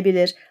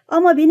verilebilir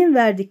ama benim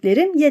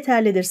verdiklerim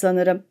yeterlidir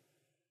sanırım.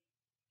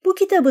 Bu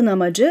kitabın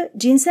amacı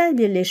cinsel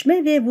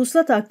birleşme ve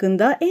vuslat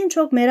hakkında en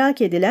çok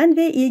merak edilen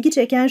ve ilgi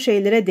çeken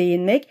şeylere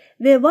değinmek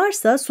ve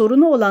varsa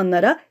sorunu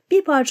olanlara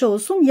bir parça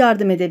olsun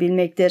yardım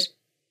edebilmektir.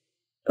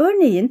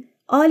 Örneğin,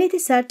 aleti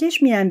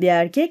sertleşmeyen bir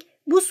erkek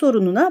bu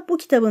sorununa bu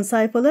kitabın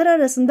sayfaları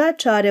arasında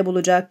çare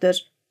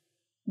bulacaktır.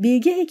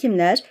 Bilgi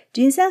hekimler,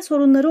 cinsel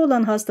sorunları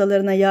olan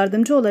hastalarına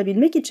yardımcı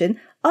olabilmek için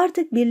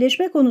artık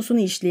birleşme konusunu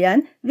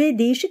işleyen ve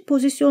değişik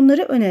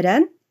pozisyonları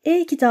öneren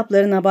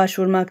e-kitaplarına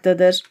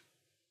başvurmaktadır.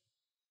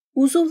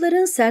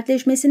 Uzuvların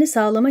sertleşmesini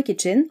sağlamak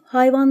için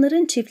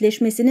hayvanların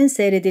çiftleşmesinin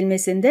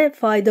seyredilmesinde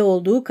fayda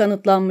olduğu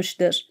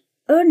kanıtlanmıştır.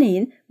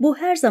 Örneğin bu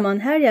her zaman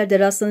her yerde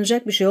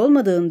rastlanacak bir şey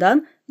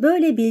olmadığından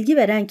böyle bilgi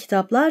veren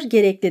kitaplar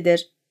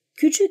gereklidir.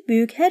 Küçük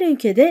büyük her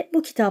ülkede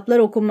bu kitaplar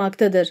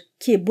okunmaktadır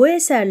ki bu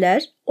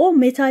eserler o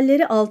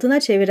metalleri altına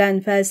çeviren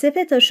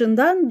felsefe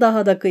taşından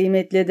daha da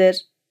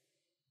kıymetlidir.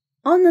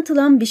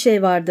 Anlatılan bir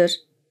şey vardır.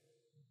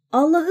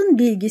 Allah'ın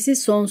bilgisi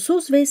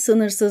sonsuz ve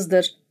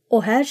sınırsızdır.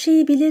 O her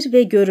şeyi bilir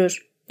ve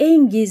görür.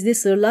 En gizli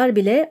sırlar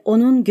bile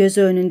onun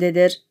gözü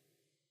önündedir.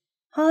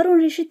 Harun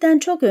Reşit'ten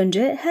çok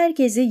önce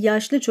herkesi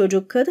yaşlı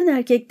çocuk, kadın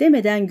erkek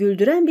demeden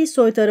güldüren bir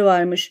soytarı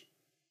varmış.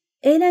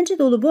 Eğlence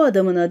dolu bu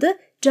adamın adı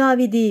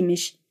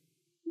Cavidi'ymiş.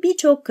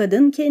 Birçok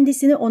kadın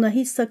kendisini ona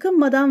hiç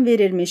sakınmadan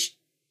verirmiş.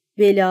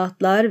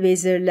 Veliahtlar,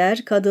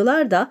 vezirler,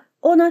 kadılar da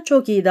ona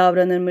çok iyi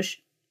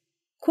davranırmış.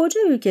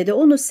 Koca ülkede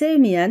onu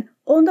sevmeyen,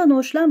 ondan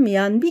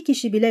hoşlanmayan bir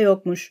kişi bile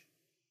yokmuş.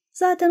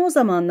 Zaten o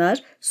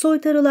zamanlar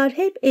soytarılar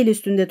hep el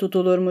üstünde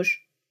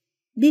tutulurmuş.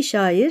 Bir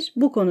şair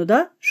bu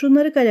konuda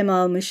şunları kaleme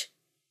almış.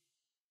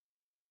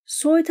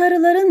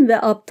 Soytarıların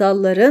ve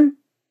aptalların,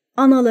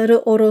 anaları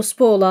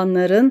orospu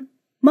olanların,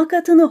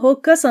 makatını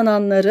hokka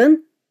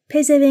sananların,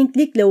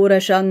 pezevenklikle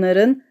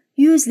uğraşanların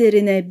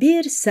yüzlerine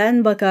bir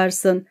sen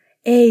bakarsın.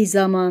 Ey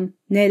zaman,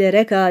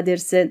 nelere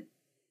kadirsin.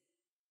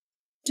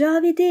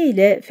 Cavide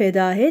ile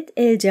Fedahet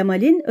el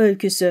Cemal'in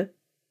öyküsü.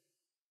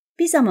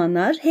 Bir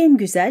zamanlar hem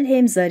güzel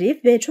hem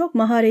zarif ve çok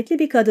maharetli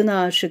bir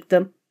kadına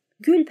aşıktım.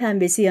 Gül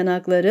pembesi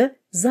yanakları,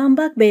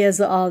 zambak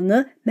beyazı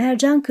alnı,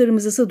 mercan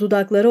kırmızısı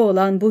dudakları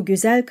olan bu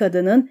güzel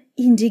kadının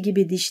inci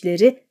gibi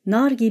dişleri,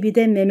 nar gibi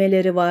de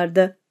memeleri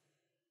vardı.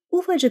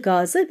 Ufacık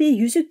ağzı bir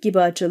yüzük gibi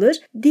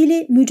açılır,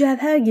 dili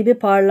mücevher gibi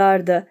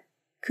parlardı.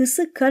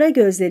 Kısık kara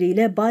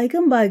gözleriyle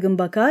baygın baygın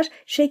bakar,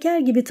 şeker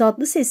gibi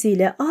tatlı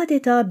sesiyle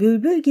adeta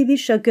bülbül gibi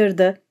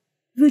şakırdı.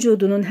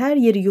 Vücudunun her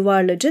yeri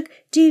yuvarlacık,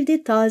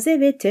 cildi taze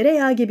ve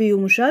tereyağı gibi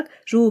yumuşak,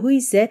 ruhu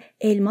ise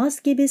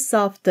elmas gibi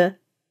saftı.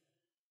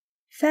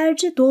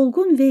 Ferci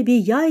dolgun ve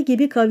bir yay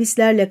gibi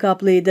kavislerle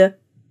kaplıydı.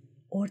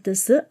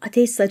 Ortası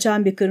ateş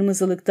saçan bir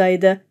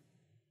kırmızılıktaydı.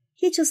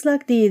 Hiç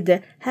ıslak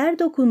değildi, her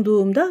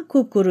dokunduğumda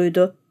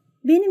kupkuruydu.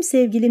 Benim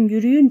sevgilim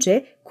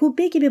yürüyünce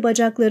kubbe gibi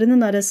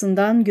bacaklarının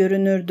arasından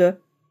görünürdü.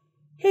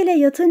 Hele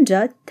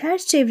yatınca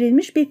ters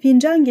çevrilmiş bir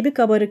fincan gibi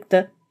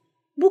kabarıktı.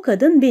 Bu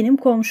kadın benim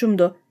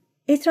komşumdu.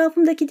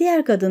 Etrafımdaki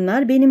diğer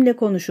kadınlar benimle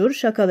konuşur,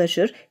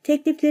 şakalaşır,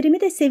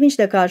 tekliflerimi de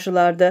sevinçle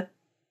karşılardı.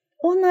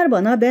 Onlar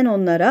bana, ben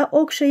onlara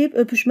okşayıp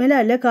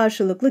öpüşmelerle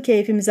karşılıklı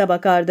keyfimize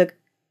bakardık.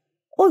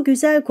 O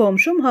güzel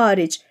komşum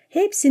hariç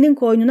hepsinin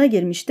koynuna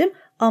girmiştim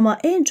ama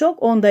en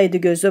çok ondaydı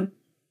gözüm.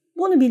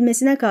 Bunu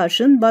bilmesine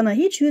karşın bana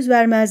hiç yüz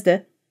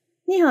vermezdi.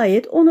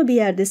 Nihayet onu bir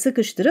yerde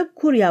sıkıştırıp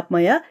kur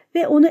yapmaya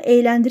ve onu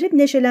eğlendirip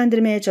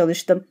neşelendirmeye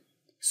çalıştım.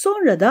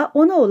 Sonra da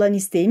ona olan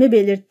isteğimi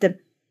belirttim.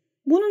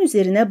 Bunun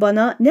üzerine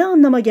bana ne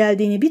anlama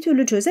geldiğini bir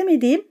türlü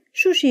çözemediğim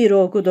şu şiiri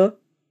okudu.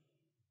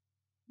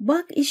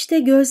 Bak işte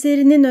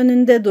gözlerinin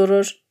önünde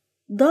durur.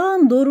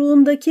 Dağın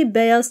doruğundaki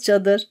beyaz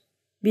çadır.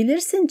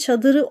 Bilirsin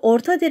çadırı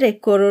orta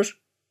direk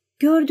korur.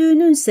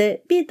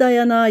 Gördüğününse bir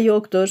dayanağı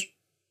yoktur.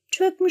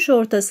 Çökmüş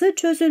ortası,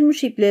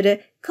 çözülmüş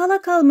ipleri,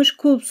 kala kalmış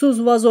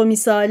kulpsuz vazo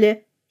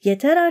misali.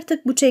 Yeter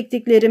artık bu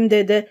çektiklerim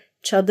dedi.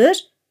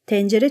 Çadır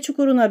tencere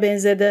çukuruna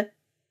benzedi.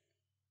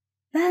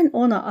 Ben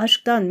ona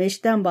aşktan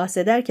meşkten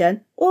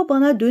bahsederken o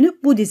bana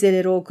dönüp bu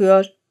dizeleri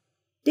okuyor.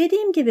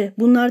 Dediğim gibi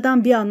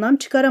bunlardan bir anlam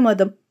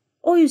çıkaramadım.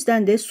 O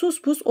yüzden de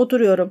sus pus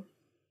oturuyorum.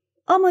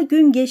 Ama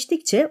gün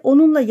geçtikçe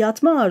onunla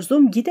yatma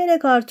arzum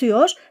giderek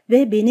artıyor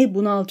ve beni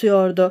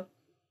bunaltıyordu.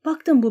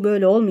 Baktım bu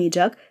böyle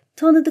olmayacak.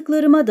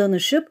 Tanıdıklarıma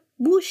danışıp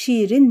bu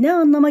şiirin ne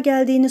anlama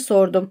geldiğini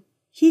sordum.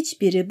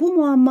 Hiçbiri bu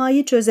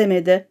muammayı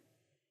çözemedi.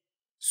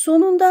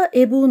 Sonunda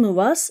Ebu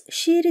Nuvas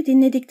şiiri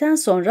dinledikten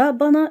sonra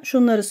bana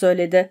şunları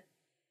söyledi.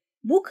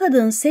 Bu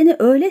kadın seni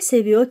öyle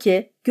seviyor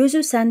ki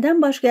gözü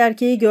senden başka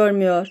erkeği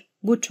görmüyor.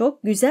 Bu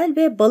çok güzel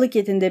ve balık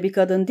etinde bir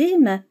kadın değil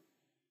mi?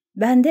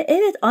 Ben de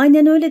evet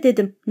aynen öyle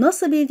dedim.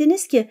 Nasıl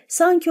bildiniz ki?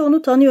 Sanki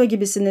onu tanıyor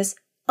gibisiniz.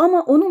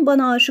 Ama onun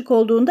bana aşık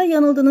olduğunda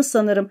yanıldınız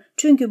sanırım.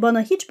 Çünkü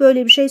bana hiç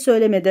böyle bir şey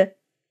söylemedi.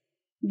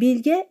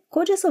 Bilge,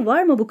 kocası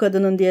var mı bu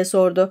kadının diye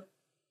sordu.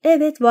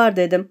 Evet var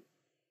dedim.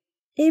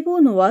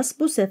 Ebu Nuvas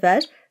bu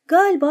sefer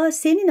galiba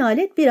senin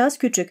alet biraz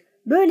küçük.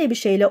 Böyle bir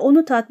şeyle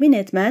onu tatmin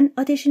etmen,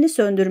 ateşini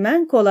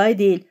söndürmen kolay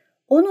değil.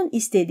 Onun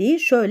istediği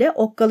şöyle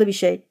okkalı bir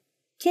şey.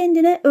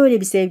 Kendine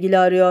öyle bir sevgili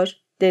arıyor,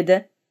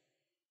 dedi.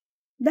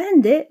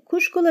 Ben de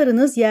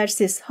kuşkularınız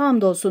yersiz,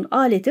 hamdolsun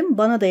aletim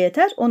bana da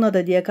yeter ona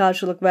da diye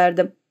karşılık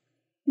verdim.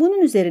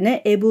 Bunun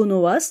üzerine Ebu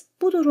Nuvas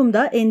bu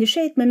durumda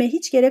endişe etmeme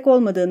hiç gerek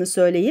olmadığını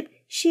söyleyip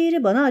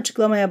şiiri bana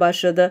açıklamaya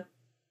başladı.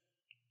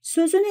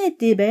 Sözünü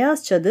ettiği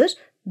beyaz çadır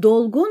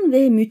dolgun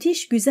ve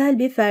müthiş güzel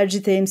bir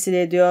ferci temsil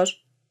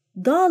ediyor.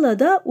 Dağla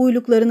da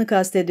uyluklarını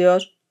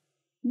kastediyor.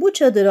 Bu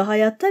çadırı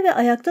hayatta ve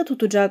ayakta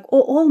tutacak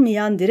o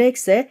olmayan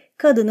direkse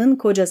kadının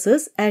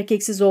kocasız,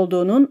 erkeksiz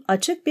olduğunun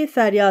açık bir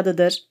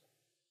feryadıdır.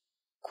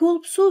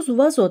 Kulpsuz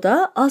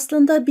vazoda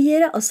aslında bir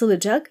yere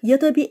asılacak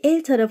ya da bir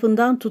el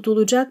tarafından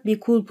tutulacak bir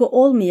kulpu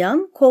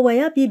olmayan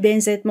kovaya bir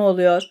benzetme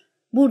oluyor.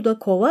 Burada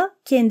kova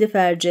kendi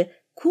ferci,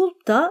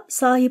 kulp da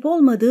sahip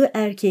olmadığı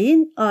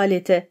erkeğin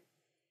aleti.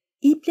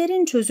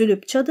 İplerin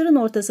çözülüp çadırın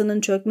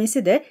ortasının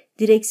çökmesi de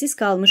direksiz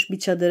kalmış bir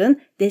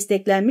çadırın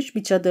desteklenmiş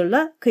bir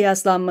çadırla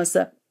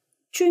kıyaslanması.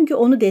 Çünkü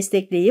onu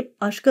destekleyip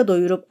aşka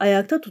doyurup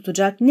ayakta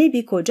tutacak ne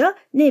bir koca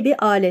ne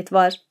bir alet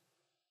var.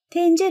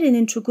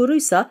 Tencerenin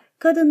çukuruysa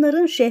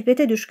kadınların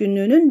şehvete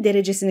düşkünlüğünün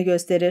derecesini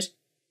gösterir.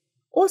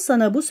 O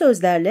sana bu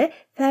sözlerle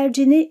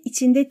fercini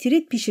içinde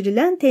tirit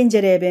pişirilen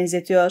tencereye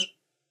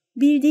benzetiyor.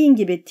 Bildiğin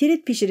gibi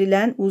tirit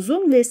pişirilen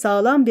uzun ve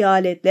sağlam bir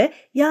aletle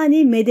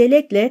yani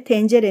medelekle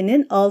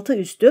tencerenin altı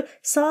üstü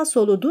sağ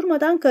solu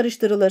durmadan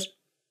karıştırılır.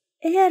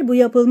 Eğer bu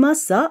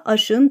yapılmazsa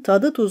aşın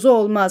tadı tuzu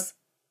olmaz.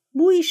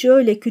 Bu işi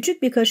öyle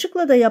küçük bir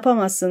kaşıkla da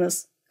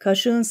yapamazsınız.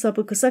 Kaşığın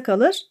sapı kısa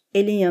kalır,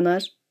 elin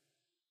yanar.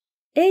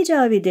 Ey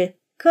Cavidi,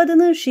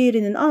 kadının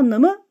şiirinin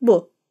anlamı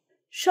bu.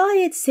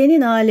 Şayet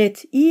senin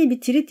alet iyi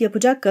bir tirit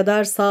yapacak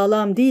kadar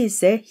sağlam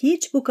değilse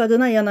hiç bu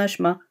kadına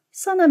yanaşma.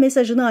 Sana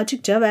mesajını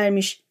açıkça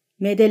vermiş.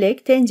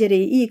 Medelek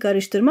tencereyi iyi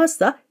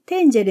karıştırmazsa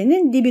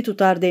tencerenin dibi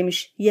tutar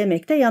demiş.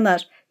 Yemekte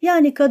yanar.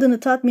 Yani kadını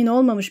tatmin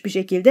olmamış bir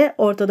şekilde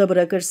ortada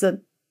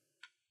bırakırsın.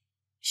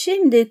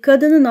 Şimdi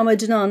kadının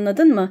amacını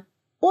anladın mı?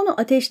 Onu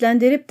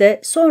ateşlendirip de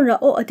sonra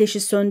o ateşi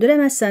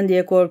söndüremezsen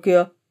diye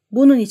korkuyor.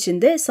 Bunun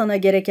için de sana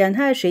gereken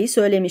her şeyi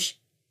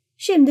söylemiş.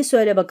 Şimdi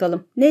söyle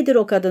bakalım nedir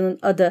o kadının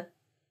adı?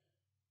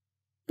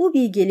 Bu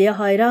bilgeliğe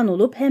hayran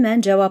olup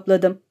hemen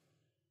cevapladım.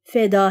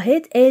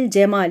 Fedahet el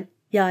cemal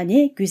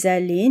yani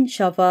güzelliğin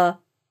şafağı.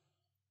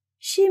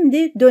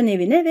 Şimdi dön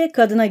evine ve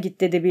kadına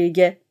git dedi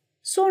Bilge.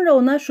 Sonra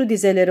ona şu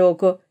dizeleri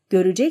oku.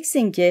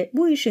 Göreceksin ki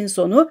bu işin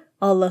sonu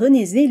Allah'ın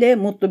izniyle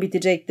mutlu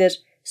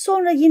bitecektir.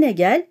 Sonra yine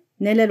gel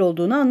neler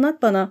olduğunu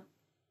anlat bana.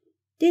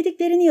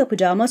 Dediklerini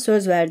yapacağıma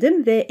söz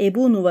verdim ve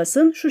Ebu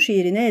Nuvas'ın şu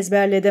şiirini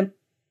ezberledim.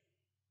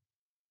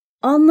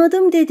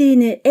 Anladım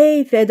dediğini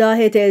ey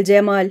fedahet el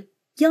cemal.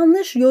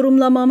 Yanlış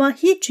yorumlamama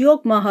hiç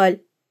yok mahal.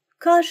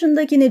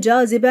 Karşındakini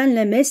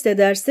cazibenle mest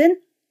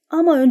edersin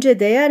ama önce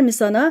değer mi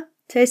sana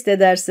test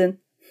edersin.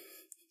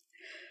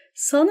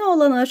 Sana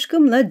olan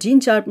aşkımla cin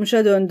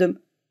çarpmışa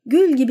döndüm.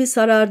 Gül gibi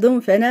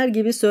sarardım, fener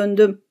gibi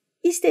söndüm.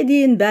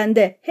 İstediğin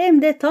bende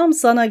hem de tam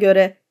sana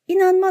göre.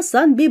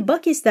 İnanmazsan bir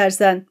bak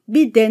istersen,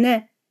 bir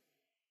dene.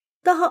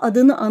 Daha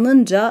adını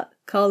anınca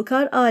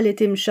kalkar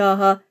aletim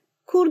şaha.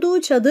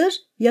 Kurduğu çadır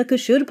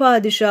yakışır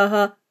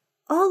padişaha.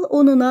 Al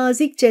onu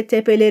nazikçe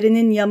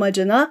tepelerinin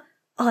yamacına,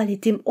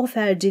 aletim o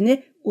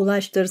fercini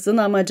ulaştırsın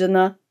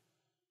amacına.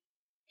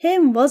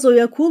 Hem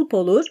vazoya kulp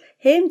olur,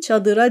 hem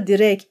çadıra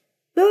direk.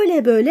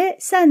 Böyle böyle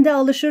sen de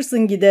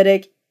alışırsın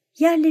giderek.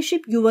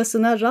 Yerleşip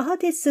yuvasına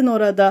rahat etsin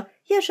orada,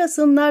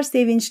 yaşasınlar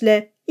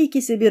sevinçle,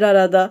 ikisi bir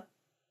arada.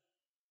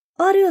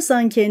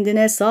 Arıyorsan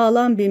kendine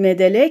sağlam bir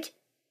medelek,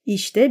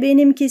 işte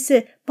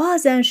benimkisi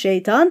bazen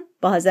şeytan,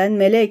 bazen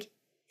melek.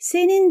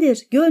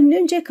 Senindir,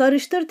 gönlünce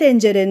karıştır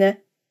tencereni.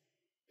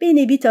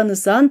 Beni bir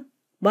tanısan,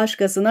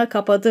 başkasına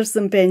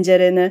kapatırsın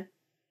pencereni.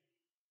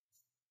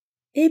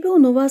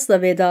 Ebu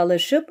Nuvas'la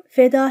vedalaşıp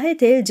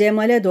Fedahet el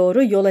Cemal'e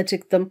doğru yola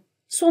çıktım.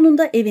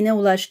 Sonunda evine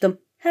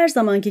ulaştım. Her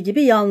zamanki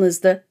gibi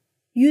yalnızdı.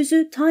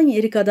 Yüzü tan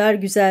yeri kadar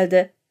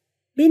güzeldi.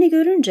 Beni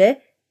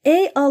görünce,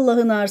 ''Ey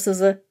Allah'ın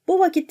arsızı, bu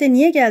vakitte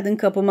niye geldin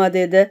kapıma?''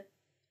 dedi.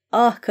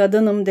 ''Ah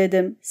kadınım''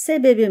 dedim,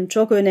 ''sebebim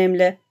çok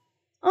önemli.''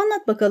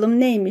 ''Anlat bakalım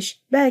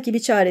neymiş, belki bir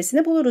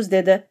çaresini buluruz.''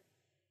 dedi.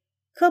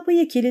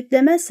 ''Kapıyı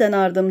kilitlemezsen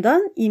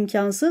ardımdan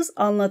imkansız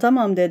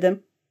anlatamam.''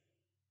 dedim.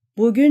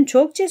 ''Bugün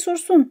çok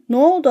cesursun, ne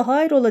oldu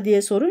hayrola?''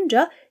 diye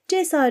sorunca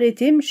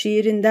 ''Cesaretim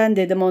şiirinden.''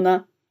 dedim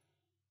ona.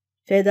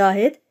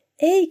 Fedahet,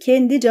 ''Ey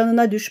kendi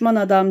canına düşman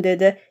adam''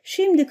 dedi.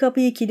 ''Şimdi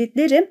kapıyı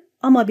kilitlerim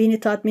ama beni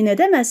tatmin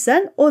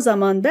edemezsen o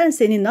zaman ben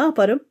seni ne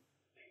yaparım?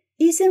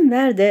 İzin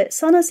ver de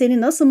sana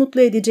seni nasıl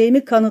mutlu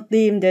edeceğimi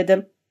kanıtlayayım.''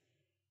 dedim.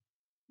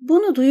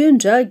 Bunu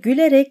duyunca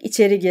gülerek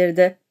içeri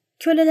girdi.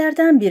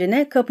 Kölelerden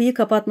birine kapıyı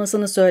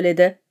kapatmasını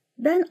söyledi.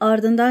 Ben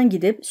ardından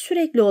gidip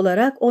sürekli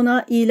olarak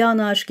ona ilan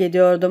aşk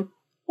ediyordum.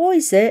 O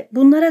ise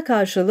bunlara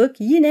karşılık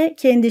yine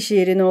kendi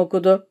şiirini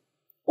okudu.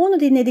 Onu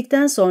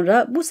dinledikten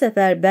sonra bu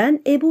sefer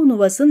ben Ebu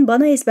Nuvas'ın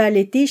bana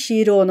ezberlettiği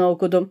şiiri ona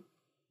okudum.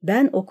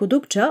 Ben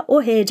okudukça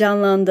o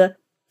heyecanlandı.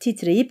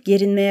 Titreyip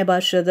gerinmeye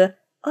başladı.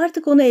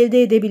 Artık onu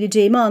elde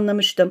edebileceğimi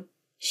anlamıştım.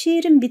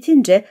 Şiirim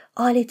bitince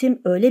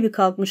aletim öyle bir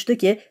kalkmıştı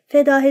ki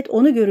Fedahet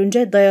onu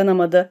görünce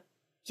dayanamadı.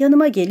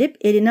 Yanıma gelip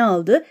elini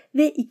aldı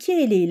ve iki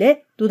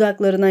eliyle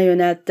dudaklarına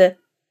yöneltti.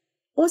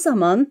 O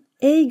zaman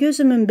 "Ey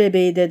gözümün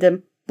bebeği"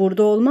 dedim.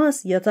 "Burada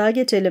olmaz, yatağa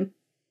geçelim."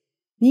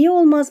 "Niye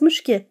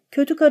olmazmış ki?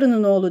 Kötü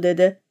karının oğlu"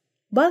 dedi.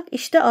 "Bak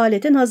işte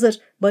aletin hazır.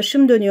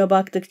 Başım dönüyor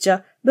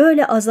baktıkça.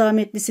 Böyle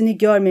azametlisini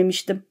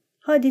görmemiştim.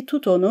 Hadi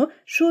tut onu,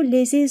 şu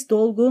leziz,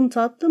 dolgun,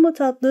 tatlı mı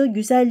tatlı,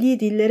 güzelliği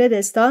dillere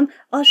destan,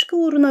 aşkı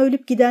uğruna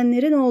ölüp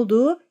gidenlerin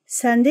olduğu,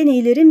 senden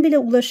iyilerin bile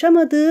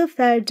ulaşamadığı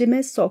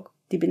fercime sok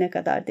dibine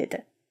kadar"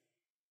 dedi.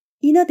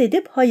 İnat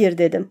edip hayır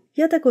dedim.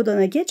 Yatak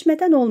odana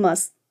geçmeden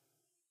olmaz.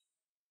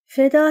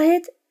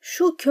 Fedahet,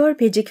 "Şu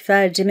körpecik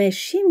fercime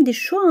şimdi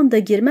şu anda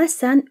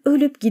girmezsen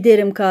ölüp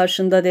giderim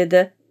karşında"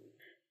 dedi.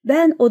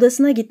 Ben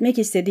odasına gitmek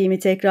istediğimi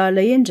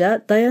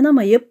tekrarlayınca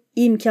dayanamayıp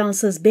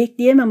 "İmkansız,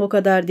 bekleyemem o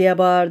kadar" diye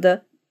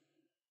bağırdı.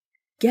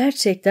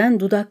 Gerçekten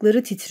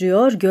dudakları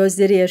titriyor,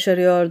 gözleri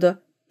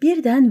yaşarıyordu.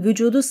 Birden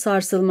vücudu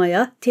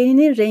sarsılmaya,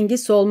 teninin rengi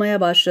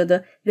solmaya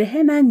başladı ve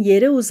hemen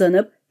yere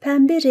uzanıp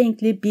pembe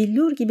renkli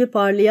billur gibi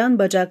parlayan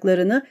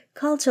bacaklarını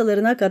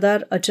kalçalarına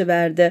kadar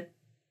açıverdi.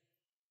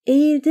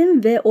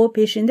 Eğildim ve o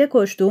peşinde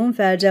koştuğum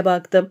ferce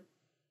baktım.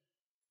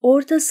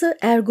 Ortası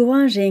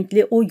erguvan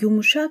renkli o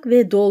yumuşak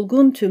ve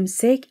dolgun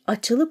tümsek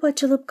açılıp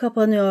açılıp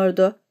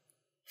kapanıyordu.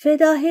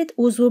 Fedahet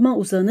uzvuma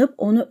uzanıp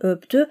onu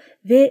öptü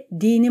ve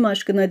 "Dinim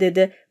aşkına"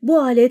 dedi. "Bu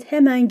alet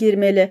hemen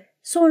girmeli."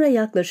 Sonra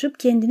yaklaşıp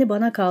kendini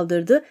bana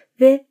kaldırdı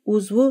ve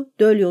uzvu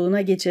döl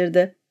yoluna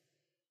geçirdi.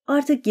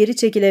 Artık geri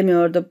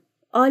çekilemiyordum.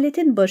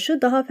 Aletin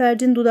başı daha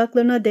fercin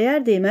dudaklarına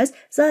değer değmez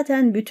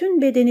zaten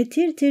bütün bedeni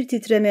tir tir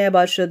titremeye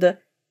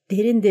başladı.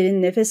 Derin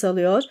derin nefes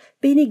alıyor,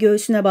 beni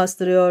göğsüne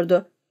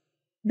bastırıyordu.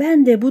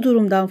 Ben de bu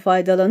durumdan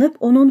faydalanıp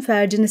onun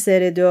fercini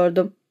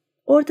seyrediyordum.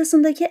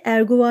 Ortasındaki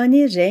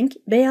erguvani renk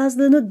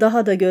beyazlığını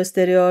daha da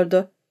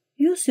gösteriyordu.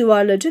 Yüz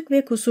yuvarlacık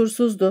ve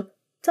kusursuzdu.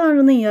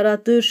 Tanrı'nın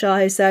yarattığı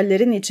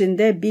şaheserlerin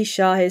içinde bir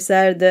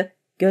şaheserdi.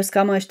 Göz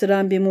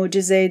kamaştıran bir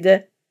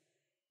mucizeydi.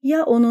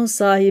 Ya onun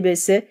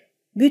sahibesi?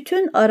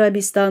 Bütün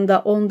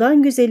Arabistan'da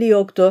ondan güzeli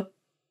yoktu.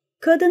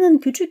 Kadının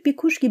küçük bir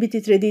kuş gibi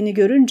titrediğini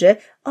görünce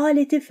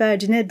aleti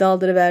fercine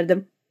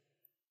daldırıverdim.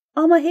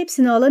 Ama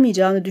hepsini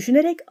alamayacağını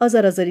düşünerek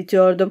azar azar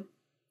itiyordum.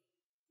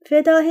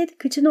 Fedahet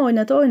kıçını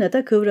oynata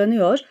oynata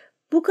kıvranıyor,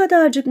 "Bu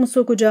kadarcık mı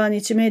sokacağın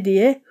içime?"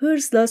 diye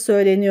hırsla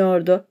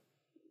söyleniyordu.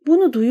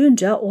 Bunu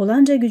duyunca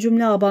olanca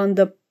gücümle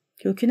abandım.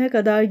 Köküne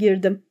kadar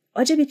girdim.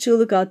 Acı bir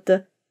çığlık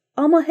attı.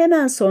 Ama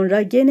hemen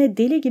sonra gene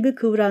deli gibi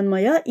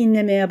kıvranmaya,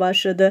 inlemeye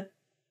başladı.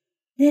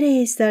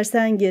 "Nereye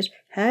istersen gir,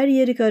 her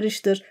yeri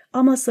karıştır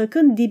ama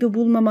sakın dibi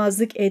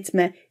bulmamazlık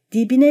etme,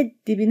 dibine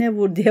dibine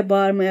vur" diye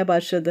bağırmaya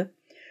başladı.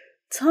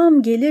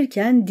 "Tam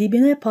gelirken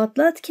dibine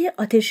patlat ki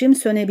ateşim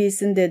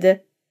sönebilsin"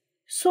 dedi.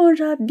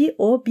 Sonra bir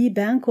o bir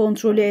ben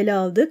kontrolü ele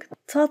aldık,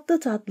 tatlı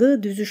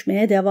tatlı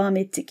düzüşmeye devam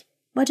ettik.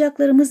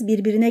 Bacaklarımız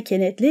birbirine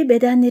kenetli,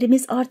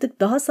 bedenlerimiz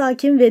artık daha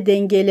sakin ve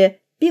dengeli.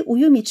 Bir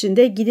uyum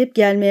içinde gidip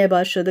gelmeye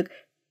başladık.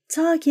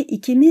 Ta ki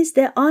ikimiz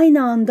de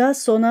aynı anda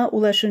sona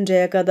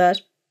ulaşıncaya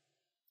kadar.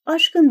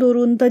 Aşkın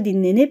doruğunda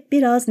dinlenip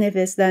biraz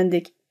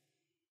nefeslendik.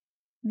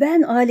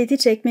 Ben aleti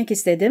çekmek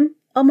istedim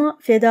ama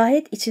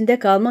Fedahet içinde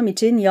kalmam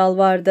için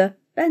yalvardı.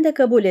 Ben de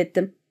kabul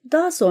ettim.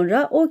 Daha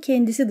sonra o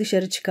kendisi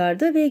dışarı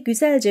çıkardı ve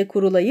güzelce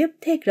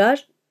kurulayıp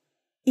tekrar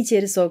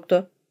içeri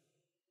soktu.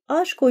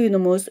 Aşk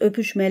oyunumuz,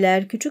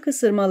 öpüşmeler, küçük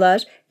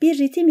ısırmalar, bir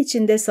ritim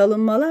içinde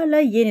salınmalarla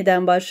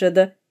yeniden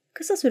başladı.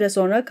 Kısa süre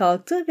sonra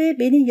kalktı ve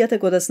beni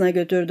yatak odasına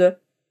götürdü.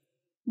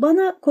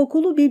 Bana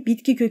kokulu bir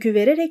bitki kökü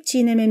vererek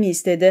çiğnememi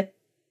istedi.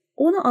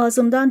 Onu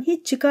ağzımdan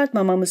hiç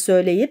çıkartmamamı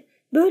söyleyip,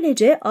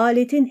 "Böylece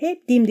aletin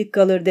hep dimdik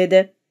kalır"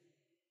 dedi.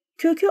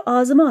 Kökü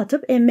ağzıma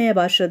atıp emmeye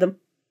başladım.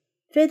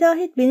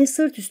 Fedahet beni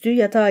sırt üstü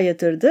yatağa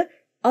yatırdı,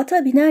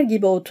 ata biner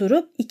gibi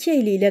oturup iki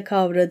eliyle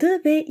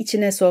kavradı ve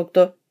içine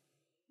soktu.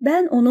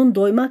 Ben onun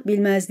doymak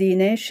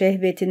bilmezliğine,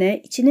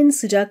 şehvetine, içinin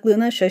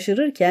sıcaklığına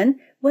şaşırırken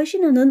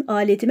vajinanın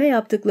aletime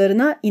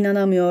yaptıklarına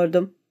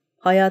inanamıyordum.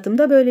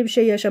 Hayatımda böyle bir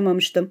şey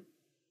yaşamamıştım.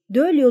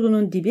 Döl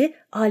yolunun dibi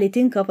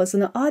aletin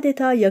kafasını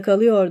adeta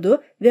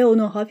yakalıyordu ve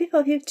onu hafif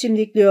hafif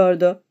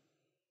çimdikliyordu.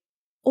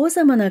 O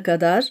zamana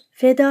kadar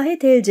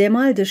Fedahet el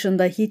Cemal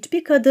dışında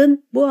hiçbir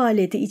kadın bu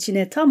aleti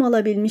içine tam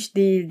alabilmiş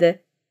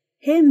değildi.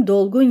 Hem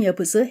dolgun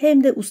yapısı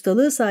hem de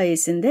ustalığı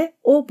sayesinde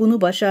o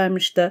bunu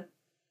başarmıştı.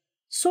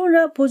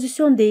 Sonra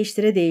pozisyon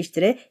değiştire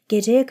değiştire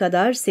geceye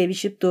kadar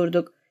sevişip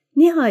durduk.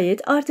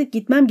 Nihayet artık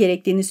gitmem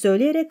gerektiğini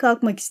söyleyerek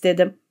kalkmak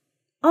istedim.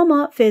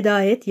 Ama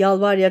Fedahet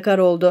yalvar yakar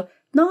oldu.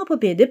 Ne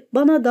yapıp edip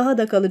bana daha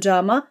da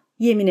kalacağıma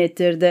yemin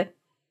ettirdi.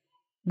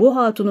 Bu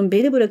hatunun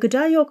beni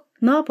bırakacağı yok.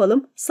 Ne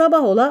yapalım?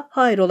 Sabah ola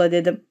hayrola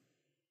dedim.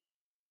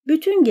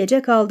 Bütün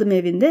gece kaldım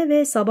evinde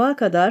ve sabaha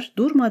kadar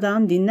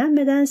durmadan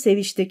dinlenmeden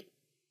seviştik.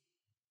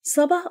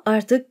 Sabah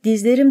artık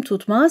dizlerim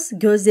tutmaz,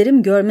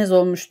 gözlerim görmez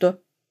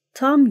olmuştu.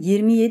 Tam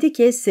 27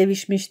 kez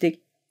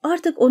sevişmiştik.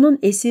 Artık onun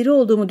esiri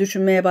olduğumu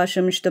düşünmeye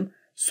başlamıştım.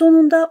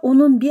 Sonunda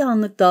onun bir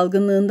anlık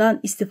dalgınlığından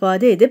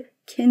istifade edip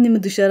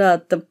kendimi dışarı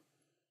attım.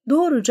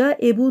 Doğruca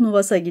Ebu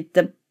Nuvas'a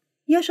gittim.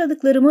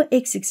 Yaşadıklarımı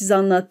eksiksiz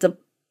anlattım.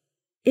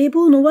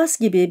 Ebu Nuvas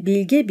gibi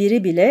bilge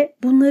biri bile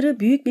bunları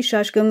büyük bir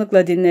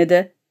şaşkınlıkla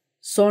dinledi.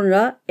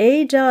 Sonra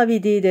 "Ey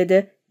Cavidi"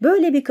 dedi,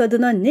 "böyle bir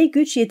kadına ne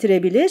güç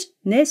yetirebilir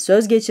ne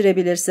söz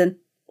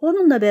geçirebilirsin.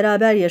 Onunla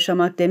beraber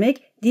yaşamak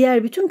demek,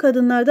 diğer bütün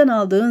kadınlardan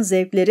aldığın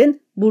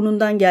zevklerin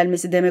burnundan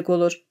gelmesi demek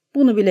olur.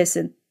 Bunu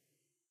bilesin."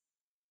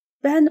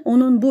 Ben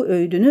onun bu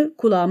öğüdünü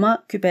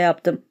kulağıma küpe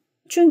yaptım.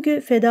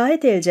 Çünkü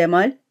Fedaet el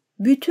Cemal,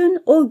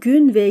 bütün o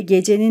gün ve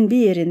gecenin bir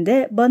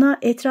yerinde bana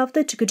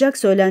etrafta çıkacak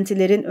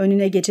söylentilerin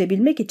önüne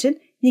geçebilmek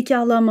için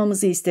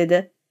nikahlanmamızı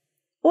istedi.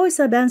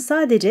 Oysa ben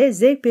sadece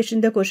zevk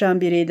peşinde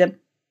koşan biriydim.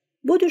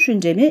 Bu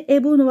düşüncemi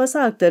Ebu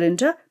Nuvas'a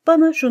aktarınca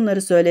bana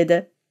şunları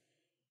söyledi.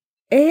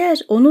 "Eğer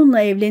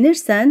onunla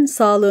evlenirsen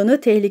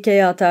sağlığını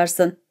tehlikeye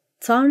atarsın.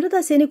 Tanrı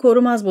da seni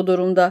korumaz bu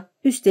durumda.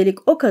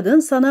 Üstelik o kadın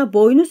sana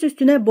boynuz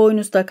üstüne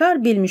boynuz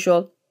takar, bilmiş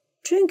ol.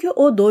 Çünkü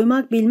o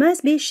doymak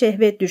bilmez bir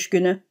şehvet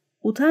düşkünü.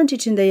 Utanç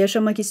içinde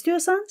yaşamak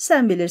istiyorsan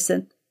sen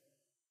bilirsin."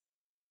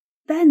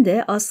 Ben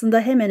de aslında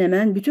hemen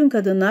hemen bütün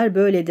kadınlar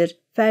böyledir.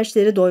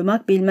 Ferçleri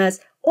doymak bilmez.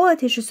 O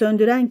ateşi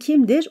söndüren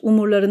kimdir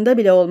umurlarında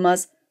bile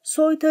olmaz.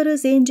 Soytarı,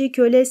 zenci,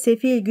 köle,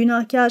 sefil,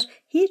 günahkar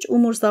hiç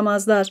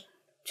umursamazlar.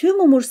 Tüm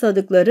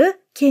umursadıkları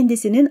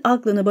kendisinin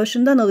aklını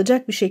başından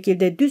alacak bir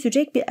şekilde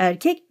düzecek bir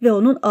erkek ve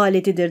onun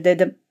aletidir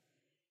dedim.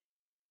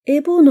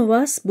 Ebu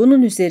Nuvas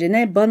bunun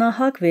üzerine bana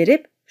hak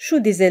verip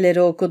şu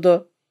dizeleri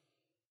okudu.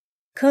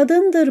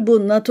 "Kadındır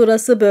bu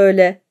naturası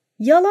böyle.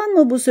 Yalan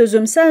mı bu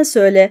sözüm, sen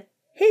söyle.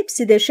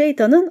 Hepsi de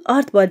şeytanın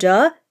art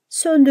bacağı,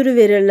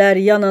 söndürüverirler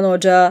yanan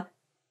ocağı.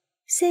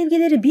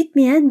 Sevgileri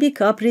bitmeyen bir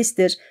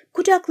kapristir.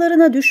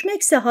 Kucaklarına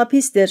düşmekse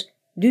hapistir.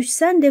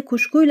 Düşsen de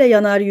kuşkuyla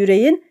yanar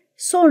yüreğin,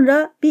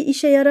 sonra bir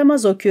işe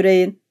yaramaz o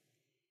küreğin.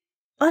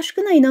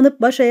 Aşkına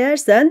inanıp başa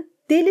yersen,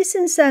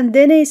 delisin sen,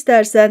 dene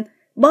istersen.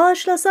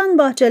 Bağışlasan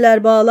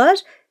bahçeler bağlar,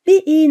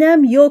 bir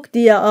iğnem yok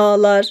diye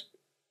ağlar.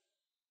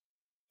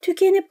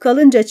 Tükenip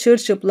kalınca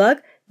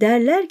çırçıplak,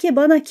 derler ki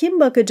bana kim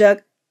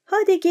bakacak?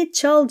 Hadi git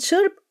çal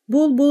çırp,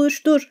 bul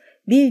buluştur,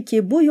 bil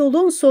ki bu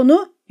yolun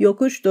sonu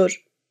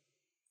yokuştur.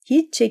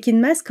 Hiç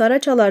çekinmez kara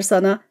çalar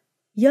sana,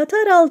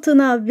 yatar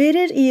altına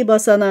verir iyi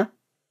basana.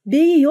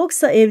 Beyi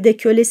yoksa evde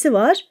kölesi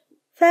var,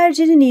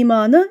 fercinin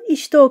imanı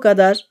işte o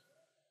kadar.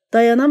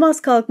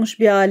 Dayanamaz kalkmış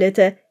bir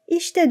alete,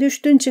 işte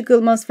düştün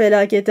çıkılmaz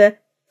felakete.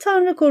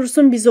 Tanrı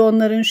korusun bizi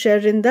onların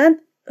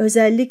şerrinden,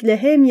 özellikle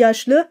hem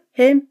yaşlı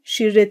hem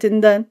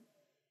şirretinden."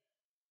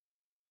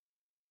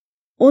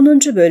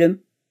 10.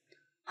 Bölüm.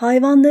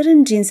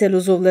 Hayvanların cinsel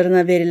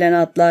uzuvlarına verilen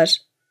adlar.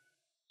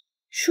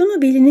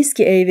 Şunu biliniz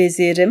ki ey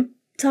vezirim,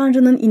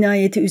 Tanrı'nın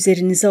inayeti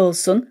üzerinize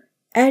olsun,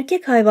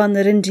 erkek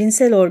hayvanların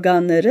cinsel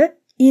organları,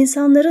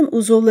 insanların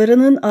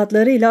uzuvlarının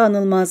adlarıyla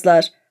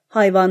anılmazlar.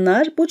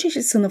 Hayvanlar bu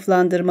çeşit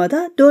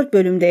sınıflandırmada 4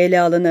 bölümde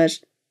ele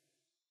alınır.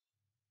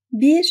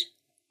 1.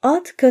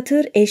 At,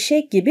 katır,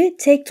 eşek gibi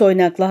tek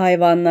toynaklı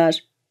hayvanlar.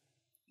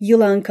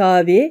 Yılan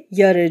kavi,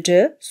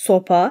 yarıcı,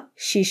 sopa,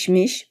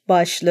 şişmiş,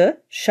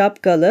 başlı,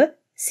 şapkalı,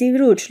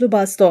 sivri uçlu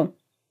baston.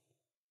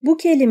 Bu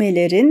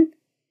kelimelerin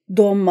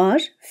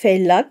dommar,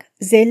 fellak,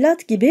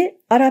 zellat gibi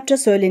Arapça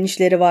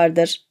söylenişleri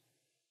vardır.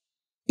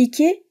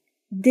 2.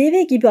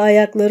 Deve gibi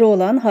ayakları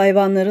olan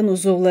hayvanların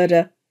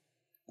uzuvları.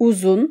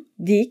 Uzun,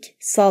 dik,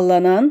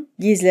 sallanan,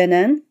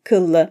 gizlenen,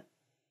 kıllı.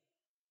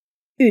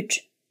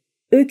 3.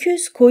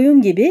 Öküz,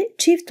 koyun gibi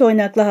çift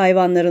toynaklı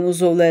hayvanların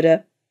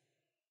uzuvları.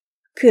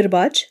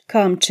 Kırbaç,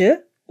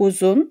 kamçı,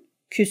 uzun,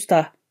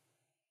 küstah.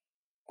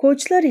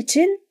 Koçlar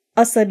için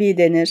asabi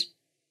denir.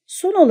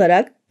 Son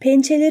olarak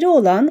pençeleri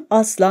olan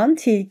aslan,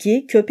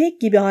 tilki,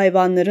 köpek gibi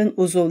hayvanların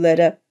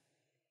uzuvları.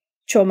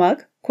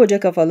 Çomak, koca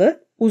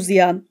kafalı,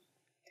 uzayan.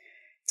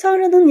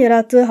 Tanrı'nın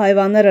yarattığı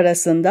hayvanlar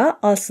arasında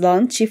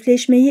aslan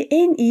çiftleşmeyi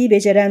en iyi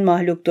beceren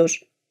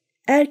mahluktur.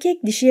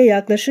 Erkek dişiye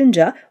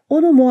yaklaşınca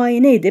onu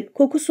muayene edip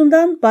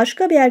kokusundan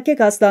başka bir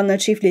erkek aslanla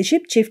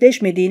çiftleşip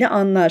çiftleşmediğini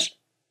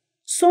anlar.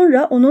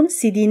 Sonra onun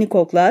sidiğini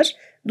koklar,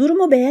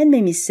 durumu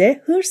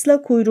beğenmemişse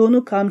hırsla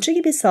kuyruğunu kamçı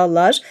gibi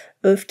sallar,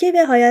 öfke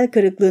ve hayal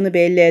kırıklığını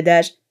belli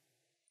eder.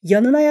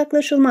 Yanına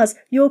yaklaşılmaz,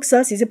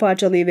 yoksa sizi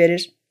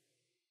parçalayıverir.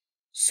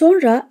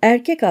 Sonra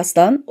erkek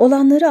aslan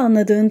olanları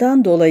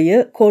anladığından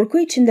dolayı korku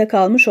içinde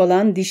kalmış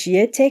olan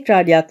dişiye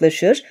tekrar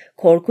yaklaşır,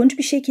 korkunç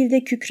bir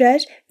şekilde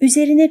kükrer,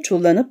 üzerine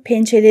çullanıp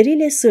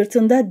pençeleriyle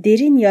sırtında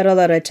derin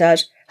yaralar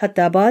açar,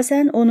 hatta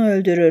bazen onu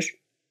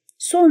öldürür.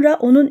 Sonra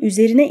onun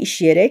üzerine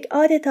işeyerek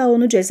adeta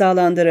onu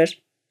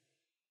cezalandırır.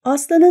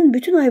 Aslanın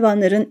bütün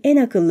hayvanların en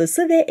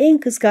akıllısı ve en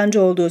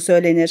kıskancı olduğu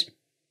söylenir.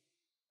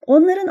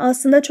 Onların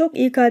aslında çok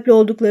iyi kalpli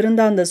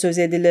olduklarından da söz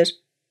edilir.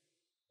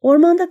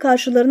 Ormanda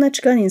karşılarına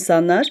çıkan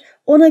insanlar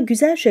ona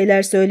güzel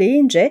şeyler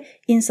söyleyince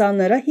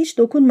insanlara hiç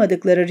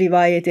dokunmadıkları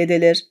rivayet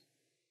edilir.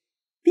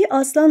 Bir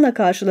aslanla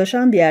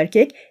karşılaşan bir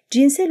erkek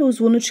cinsel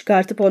uzvunu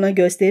çıkartıp ona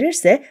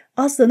gösterirse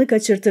aslanı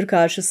kaçırtır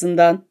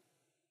karşısından.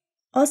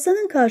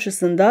 Aslanın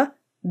karşısında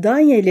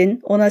Daniel'in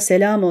ona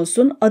selam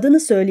olsun adını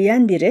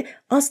söyleyen biri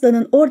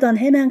aslanın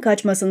oradan hemen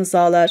kaçmasını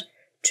sağlar.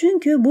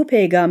 Çünkü bu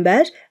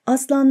peygamber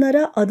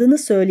aslanlara adını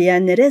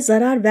söyleyenlere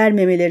zarar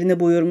vermemelerini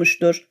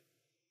buyurmuştur.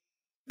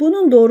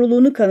 Bunun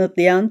doğruluğunu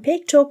kanıtlayan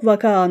pek çok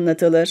vaka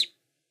anlatılır.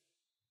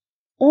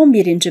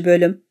 11.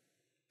 Bölüm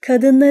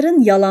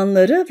Kadınların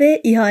yalanları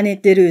ve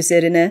ihanetleri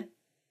üzerine.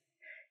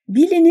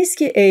 Biliniz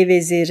ki ey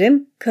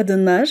vezirim,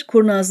 kadınlar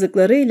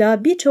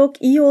kurnazlıklarıyla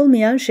birçok iyi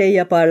olmayan şey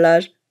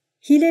yaparlar.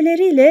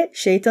 Hileleriyle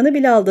şeytanı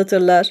bile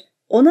aldatırlar.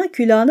 Ona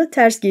külahını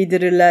ters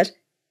giydirirler.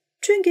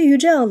 Çünkü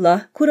Yüce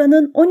Allah,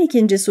 Kur'an'ın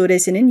 12.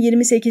 suresinin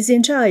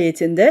 28.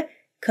 ayetinde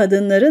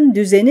kadınların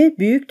düzeni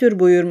büyüktür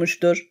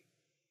buyurmuştur.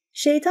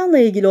 Şeytanla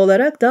ilgili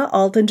olarak da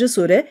 6.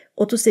 sure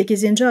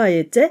 38.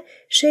 ayette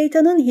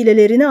şeytanın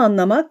hilelerini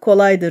anlamak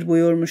kolaydır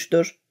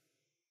buyurmuştur.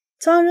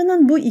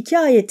 Tanrı'nın bu iki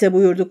ayette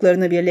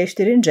buyurduklarını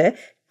birleştirince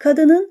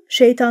kadının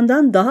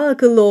şeytandan daha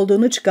akıllı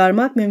olduğunu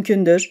çıkarmak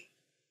mümkündür.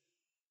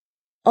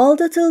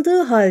 Aldatıldığı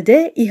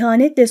halde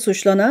ihanetle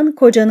suçlanan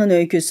kocanın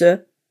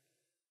öyküsü.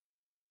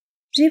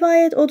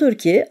 Rivayet odur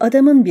ki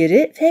adamın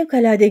biri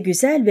fevkalade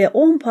güzel ve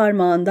 10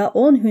 parmağında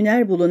 10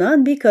 hüner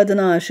bulunan bir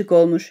kadına aşık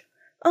olmuş.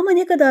 Ama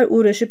ne kadar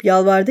uğraşıp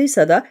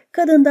yalvardıysa da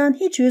kadından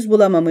hiç yüz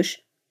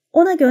bulamamış.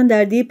 Ona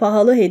gönderdiği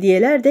pahalı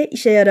hediyeler de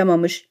işe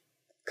yaramamış.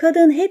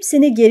 Kadın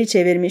hepsini geri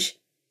çevirmiş.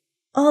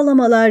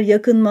 Ağlamalar,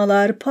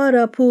 yakınmalar,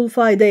 para, pul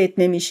fayda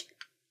etmemiş.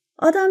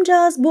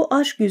 Adamcağız bu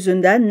aşk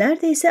yüzünden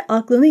neredeyse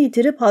aklını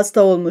yitirip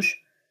hasta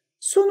olmuş.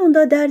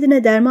 Sonunda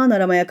derdine derman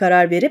aramaya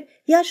karar verip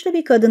yaşlı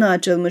bir kadına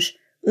açılmış,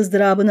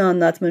 ızdırabını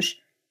anlatmış.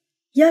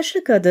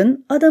 Yaşlı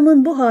kadın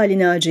adamın bu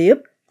haline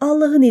acıyıp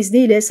Allah'ın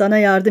izniyle sana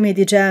yardım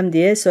edeceğim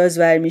diye söz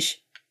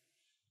vermiş.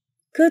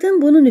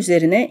 Kadın bunun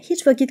üzerine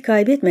hiç vakit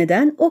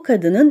kaybetmeden o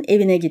kadının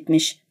evine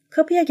gitmiş.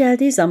 Kapıya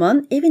geldiği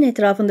zaman evin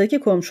etrafındaki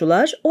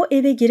komşular o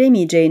eve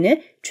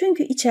giremeyeceğini,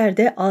 çünkü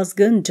içeride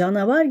azgın,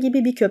 canavar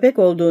gibi bir köpek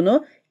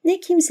olduğunu, ne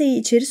kimseyi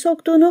içeri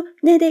soktuğunu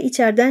ne de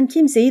içeriden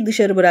kimseyi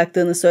dışarı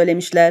bıraktığını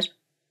söylemişler.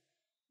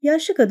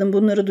 Yaşlı kadın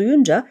bunları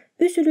duyunca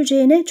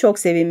üzüleceğine çok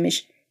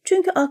sevinmiş.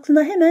 Çünkü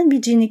aklına hemen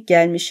bir cinlik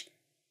gelmiş.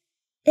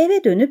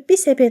 Eve dönüp bir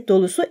sepet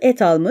dolusu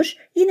et almış,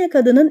 yine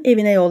kadının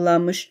evine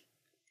yollanmış.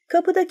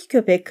 Kapıdaki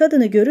köpek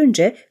kadını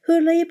görünce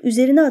hırlayıp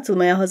üzerine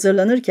atılmaya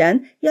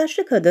hazırlanırken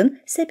yaşlı kadın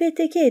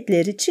sepetteki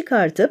etleri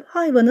çıkartıp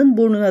hayvanın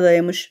burnuna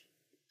dayamış.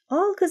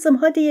 "Al kızım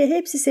hadi ye,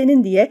 hepsi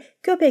senin" diye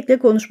köpekle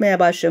konuşmaya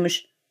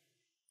başlamış.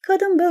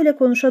 Kadın böyle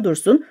konuşa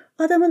dursun,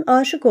 adamın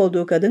aşık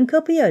olduğu kadın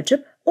kapıyı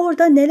açıp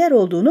orada neler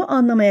olduğunu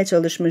anlamaya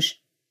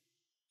çalışmış.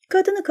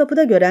 Kadını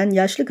kapıda gören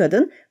yaşlı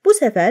kadın bu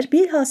sefer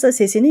bilhassa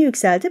sesini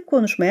yükseltip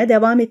konuşmaya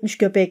devam etmiş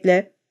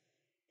köpekle.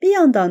 Bir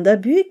yandan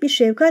da büyük bir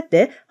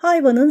şefkatle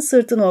hayvanın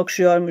sırtını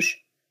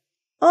okşuyormuş.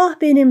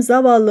 "Ah benim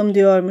zavallım"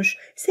 diyormuş.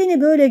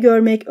 "Seni böyle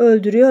görmek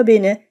öldürüyor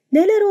beni.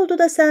 Neler oldu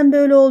da sen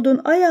böyle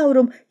oldun ay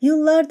yavrum,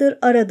 yıllardır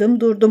aradım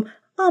durdum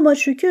ama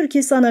şükür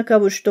ki sana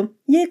kavuştum.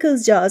 Ye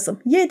kızcağızım,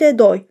 ye de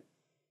doy."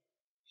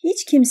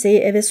 Hiç kimseyi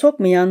eve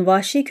sokmayan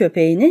vahşi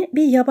köpeğini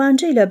bir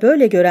yabancıyla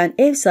böyle gören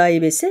ev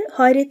sahibesi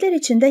hayretler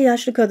içinde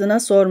yaşlı kadına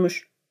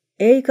sormuş.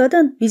 "Ey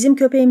kadın, bizim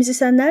köpeğimizi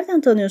sen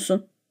nereden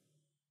tanıyorsun?"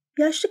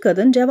 Yaşlı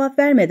kadın cevap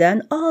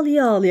vermeden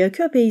ağlıya ağlıya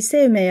köpeği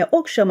sevmeye,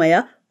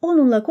 okşamaya,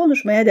 onunla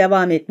konuşmaya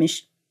devam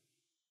etmiş.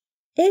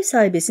 Ev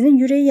sahibesinin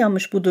yüreği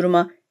yanmış bu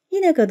duruma.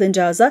 Yine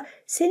kadıncağıza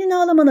 "Senin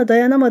ağlamana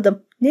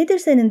dayanamadım. Nedir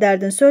senin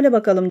derdin, söyle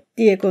bakalım"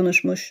 diye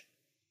konuşmuş.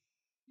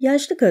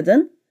 Yaşlı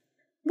kadın,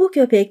 "Bu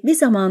köpek bir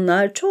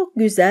zamanlar çok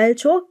güzel,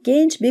 çok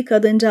genç bir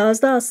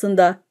kadıncağızdı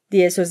aslında"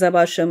 diye söze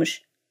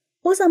başlamış.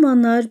 "O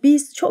zamanlar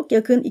biz çok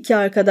yakın iki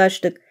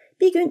arkadaştık.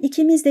 Bir gün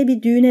ikimiz de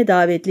bir düğüne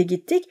davetli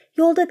gittik.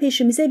 Yolda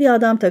peşimize bir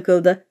adam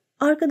takıldı.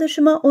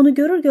 Arkadaşıma onu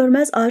görür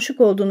görmez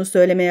aşık olduğunu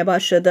söylemeye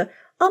başladı.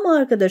 Ama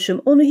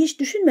arkadaşım onu hiç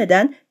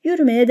düşünmeden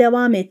yürümeye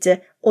devam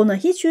etti. Ona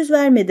hiç yüz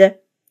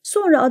vermedi.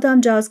 Sonra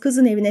adamcağız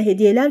kızın evine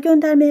hediyeler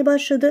göndermeye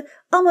başladı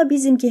ama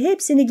bizimki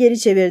hepsini geri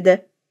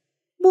çevirdi.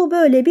 Bu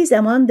böyle bir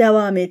zaman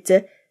devam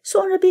etti.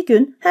 Sonra bir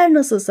gün her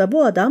nasılsa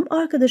bu adam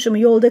arkadaşımı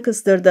yolda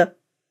kıstırdı.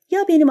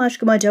 Ya benim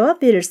aşkıma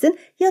cevap verirsin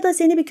ya da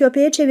seni bir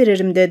köpeğe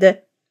çeviririm"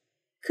 dedi.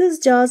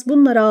 Kızcağız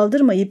bunları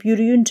aldırmayıp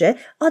yürüyünce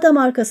adam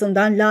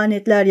arkasından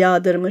lanetler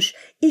yağdırmış.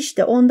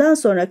 İşte ondan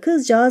sonra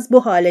kızcağız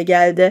bu hale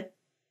geldi.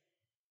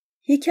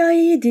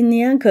 Hikayeyi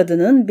dinleyen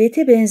kadının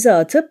beti benzi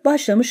atıp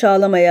başlamış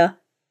ağlamaya.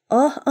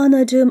 "Ah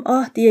anacığım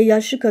ah" diye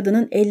yaşlı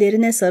kadının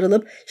ellerine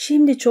sarılıp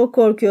 "Şimdi çok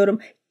korkuyorum.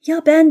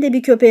 Ya ben de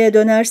bir köpeğe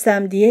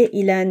dönersem" diye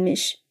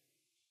ilenmiş.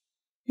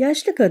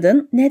 Yaşlı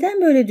kadın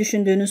neden böyle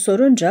düşündüğünü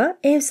sorunca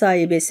ev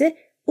sahibesi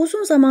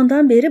 "Uzun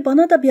zamandan beri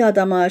bana da bir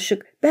adam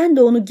aşık. Ben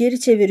de onu geri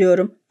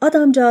çeviriyorum.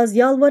 Adamcağız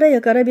yalvara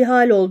yakara bir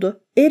hal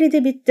oldu.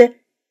 Eridi bitti.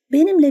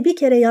 Benimle bir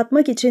kere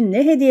yatmak için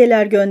ne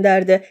hediyeler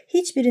gönderdi.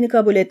 Hiçbirini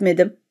kabul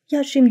etmedim.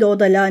 Ya şimdi o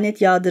da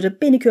lanet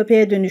yağdırıp beni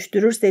köpeğe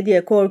dönüştürürse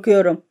diye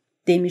korkuyorum,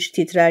 demiş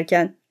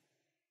titrerken.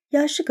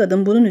 Yaşlı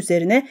kadın bunun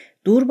üzerine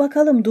dur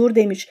bakalım dur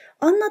demiş.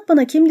 Anlat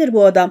bana kimdir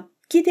bu adam?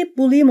 Gidip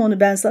bulayım onu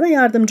ben sana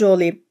yardımcı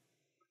olayım.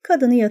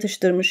 Kadını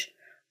yatıştırmış.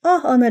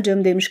 Ah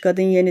anacığım demiş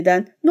kadın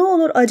yeniden. Ne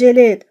olur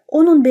acele et.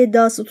 Onun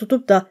beddası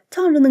tutup da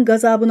Tanrı'nın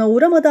gazabına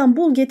uğramadan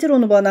bul getir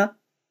onu bana.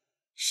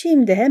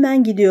 Şimdi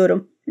hemen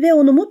gidiyorum ve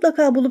onu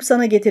mutlaka bulup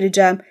sana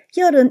getireceğim.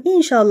 Yarın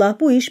inşallah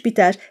bu iş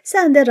biter.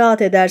 Sen de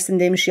rahat edersin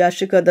demiş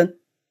yaşlı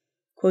kadın.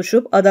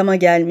 Koşup adama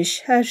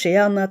gelmiş, her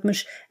şeyi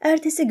anlatmış.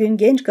 Ertesi gün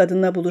genç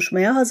kadınla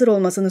buluşmaya hazır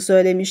olmasını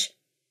söylemiş.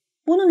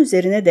 Bunun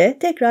üzerine de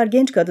tekrar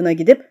genç kadına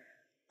gidip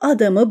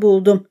adamı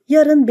buldum,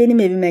 yarın benim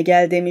evime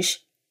gel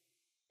demiş.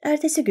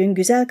 Ertesi gün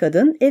güzel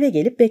kadın eve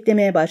gelip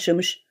beklemeye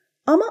başlamış.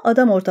 Ama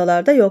adam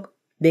ortalarda yok.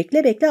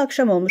 Bekle bekle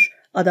akşam olmuş.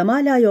 Adam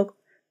hala yok.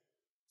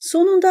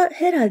 Sonunda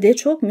herhalde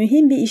çok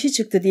mühim bir işi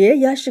çıktı diye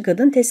yaşlı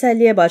kadın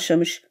teselliye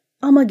başlamış.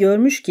 Ama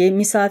görmüş ki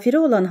misafiri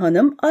olan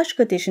hanım aşk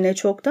ateşine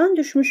çoktan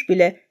düşmüş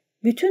bile.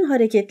 Bütün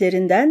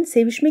hareketlerinden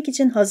sevişmek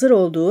için hazır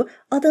olduğu,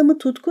 adamı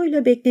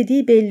tutkuyla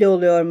beklediği belli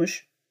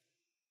oluyormuş.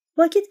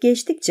 Vakit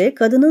geçtikçe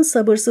kadının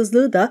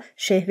sabırsızlığı da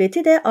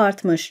şehveti de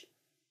artmış.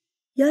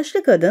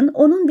 Yaşlı kadın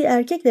onun bir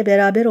erkekle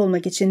beraber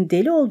olmak için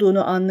deli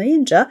olduğunu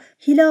anlayınca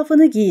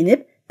hilafını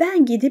giyinip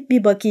ben gidip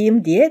bir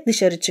bakayım diye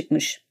dışarı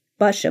çıkmış.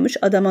 Başlamış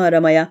adamı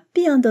aramaya.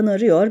 Bir yandan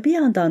arıyor, bir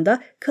yandan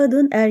da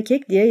kadın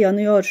erkek diye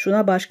yanıyor.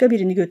 Şuna başka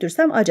birini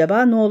götürsem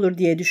acaba ne olur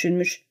diye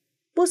düşünmüş.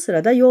 Bu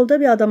sırada yolda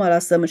bir adama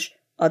rastlamış.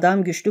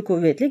 Adam güçlü,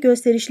 kuvvetli,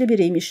 gösterişli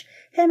biriymiş.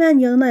 Hemen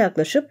yanına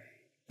yaklaşıp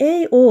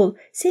 "Ey oğul,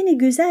 seni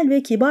güzel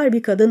ve kibar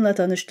bir kadınla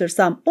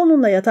tanıştırsam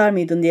onunla yatar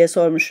mıydın?" diye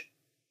sormuş.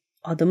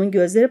 Adamın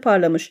gözleri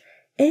parlamış.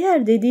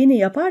 "Eğer dediğini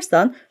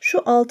yaparsan şu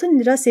 6.000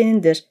 lira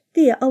senindir,"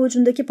 diye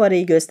avucundaki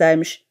parayı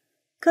göstermiş.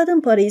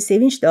 Kadın parayı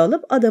sevinçle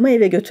alıp adamı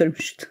eve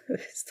götürmüş.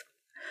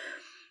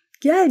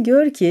 Gel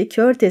gör ki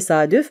kör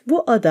tesadüf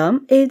bu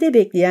adam evde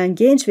bekleyen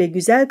genç ve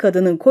güzel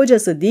kadının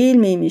kocası değil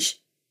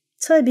miymiş?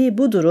 Tabii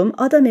bu durum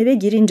adam eve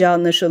girince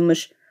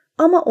anlaşılmış.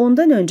 Ama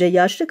ondan önce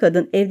yaşlı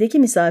kadın evdeki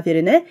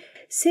misafirine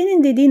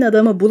 "Senin dediğin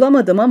adamı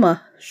bulamadım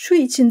ama şu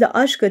içinde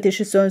aşk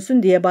ateşi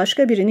sönsün diye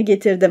başka birini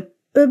getirdim.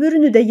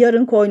 Öbürünü de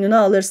yarın koynuna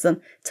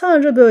alırsın.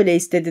 Tanrı böyle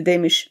istedi,"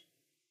 demiş.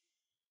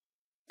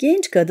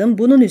 Genç kadın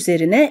bunun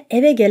üzerine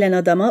eve gelen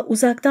adama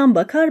uzaktan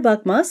bakar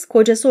bakmaz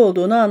kocası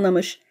olduğunu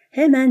anlamış.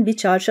 Hemen bir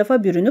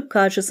çarşafa bürünüp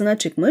karşısına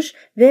çıkmış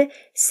ve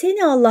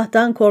 "Seni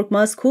Allah'tan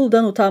korkmaz,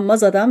 kuldan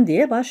utanmaz adam,"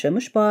 diye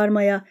başlamış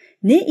bağırmaya.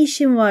 "Ne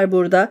işin var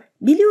burada?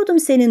 Biliyordum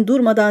senin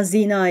durmadan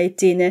zina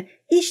ettiğini.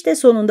 İşte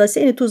sonunda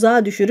seni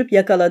tuzağa düşürüp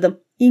yakaladım.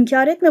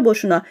 İnkar etme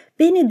boşuna.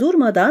 Beni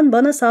durmadan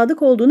bana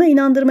sadık olduğuna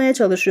inandırmaya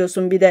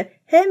çalışıyorsun bir de.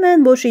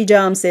 Hemen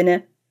boşayacağım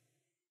seni."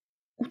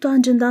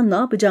 Utancından ne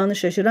yapacağını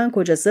şaşıran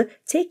kocası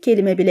tek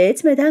kelime bile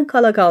etmeden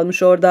kala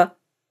kalmış orada.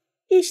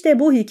 İşte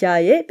bu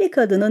hikaye bir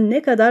kadının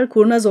ne kadar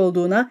kurnaz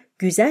olduğuna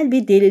güzel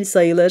bir delil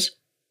sayılır.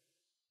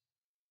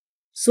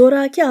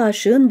 Zoraki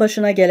aşığın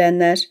başına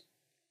gelenler.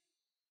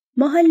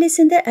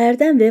 Mahallesinde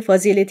erdem ve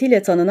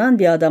faziletiyle tanınan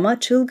bir adama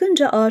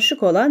çılgınca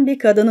aşık olan bir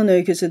kadının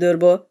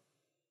öyküsüdür bu.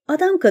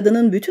 Adam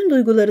kadının bütün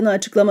duygularını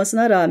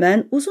açıklamasına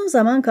rağmen uzun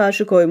zaman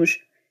karşı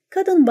koymuş.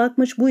 Kadın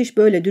bakmış bu iş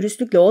böyle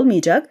dürüstlükle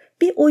olmayacak,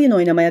 bir oyun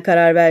oynamaya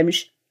karar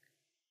vermiş.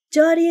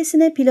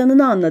 Cariyesine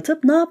planını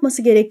anlatıp ne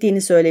yapması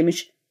gerektiğini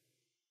söylemiş.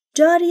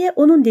 Cariye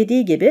onun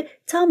dediği gibi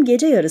tam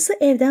gece yarısı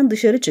evden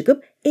dışarı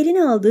çıkıp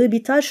eline aldığı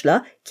bir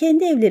taşla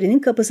kendi evlerinin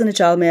kapısını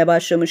çalmaya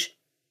başlamış.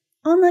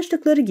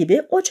 Anlaştıkları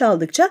gibi o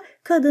çaldıkça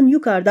kadın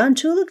yukarıdan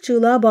çığlık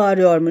çığlığa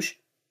bağırıyormuş.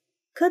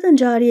 Kadın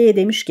cariyeye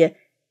demiş ki,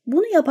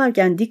 "Bunu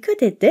yaparken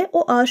dikkat et de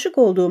o aşık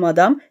olduğum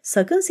adam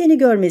sakın seni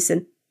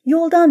görmesin.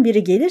 Yoldan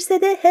biri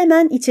gelirse de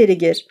hemen içeri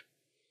gir."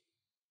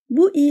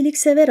 Bu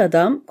iyiliksever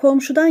adam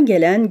komşudan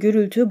gelen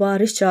gürültü,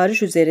 bağırış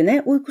çağırış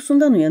üzerine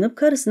uykusundan uyanıp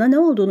karısına ne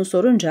olduğunu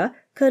sorunca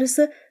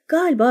karısı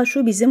 "Galiba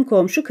şu bizim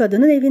komşu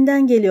kadının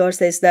evinden geliyor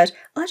sesler.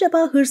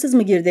 Acaba hırsız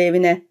mı girdi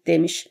evine?"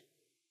 demiş.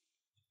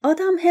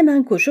 Adam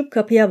hemen koşup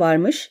kapıya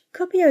varmış,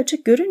 kapıyı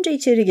açık görünce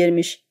içeri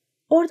girmiş.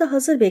 Orada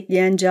hazır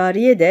bekleyen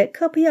cariye de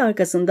kapıyı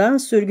arkasından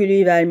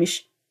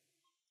sürgülüyüvermiş.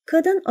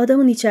 Kadın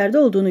adamın içeride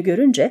olduğunu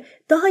görünce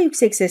daha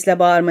yüksek sesle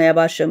bağırmaya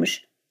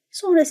başlamış.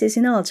 Sonra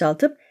sesini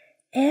alçaltıp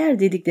 "Eğer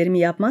dediklerimi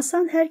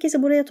yapmazsan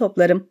herkesi buraya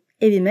toplarım,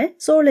 evime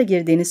zorla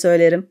girdiğini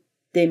söylerim,"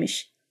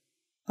 demiş.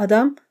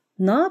 Adam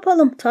 "Ne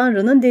yapalım,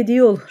 Tanrı'nın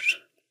dediği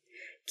olur.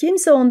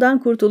 Kimse ondan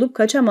kurtulup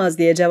kaçamaz,"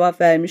 diye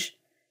cevap vermiş.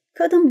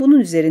 Kadın bunun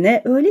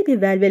üzerine öyle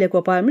bir velvele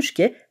koparmış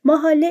ki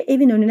mahalle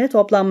evin önüne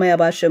toplanmaya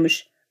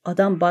başlamış.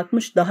 Adam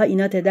bakmış daha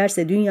inat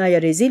ederse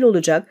dünyaya rezil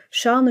olacak,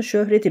 şanı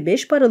şöhreti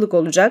 5 paralık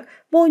olacak,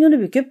 boynunu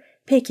büküp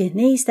 "Peki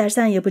ne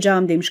istersen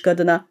yapacağım," demiş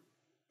kadına.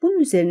 Bunun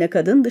üzerine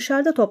kadın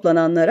dışarıda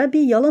toplananlara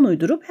bir yalan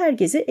uydurup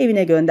herkesi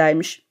evine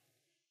göndermiş.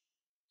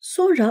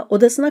 Sonra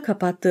odasına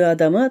kapattığı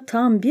adamı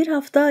tam 1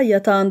 hafta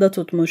yatağında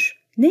tutmuş.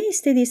 Ne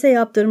istediyse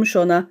yaptırmış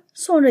ona.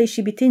 Sonra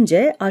işi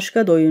bitince,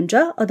 aşka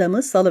doyunca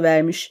adamı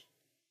salıvermiş.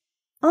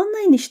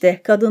 Anlayın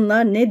işte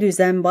kadınlar ne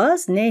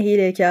düzenbaz ne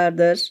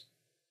hilekardır.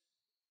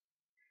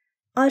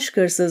 Aşk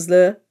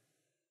hırsızlığı.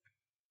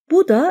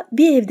 Bu da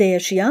bir evde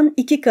yaşayan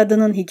iki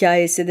kadının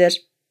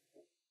hikayesidir.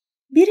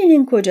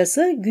 Birinin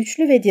kocası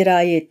güçlü ve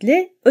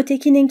dirayetli,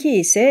 ötekininki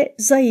ise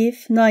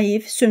zayıf,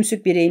 naif,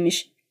 sümsük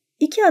biriymiş.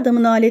 İki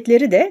adamın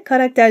aletleri de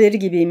karakterleri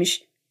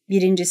gibiymiş.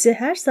 Birincisi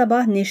her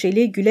sabah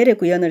neşeli,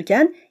 gülerek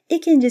uyanırken,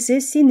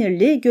 ikincisi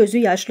sinirli, gözü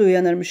yaşlı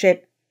uyanırmış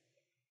hep.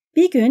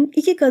 Bir gün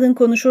iki kadın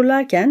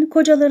konuşurlarken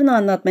kocalarını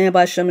anlatmaya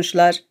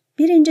başlamışlar.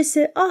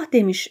 Birincisi, "Ah,"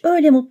 demiş,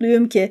 "öyle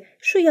mutluyum ki,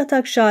 şu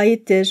yatak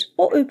şahittir,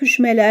 o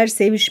öpüşmeler,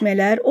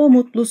 sevişmeler, o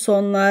mutlu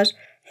sonlar,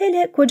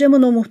 hele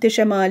kocamın o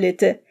muhteşem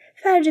aleti.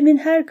 Fercimin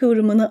her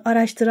kıvrımını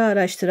araştıra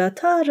araştıra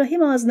ta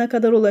rahim ağzına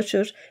kadar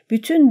ulaşır,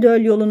 bütün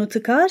döl yolunu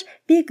tıkar,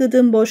 bir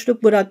gıdım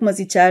boşluk bırakmaz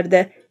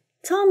içeride.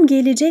 Tam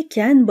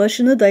gelecekken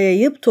başını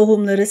dayayıp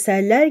tohumları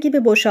seller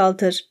gibi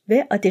boşaltır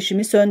ve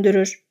ateşimi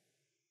söndürür."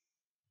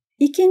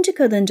 İkinci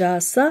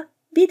kadıncağızsa,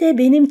 "Bir de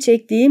benim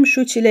çektiğim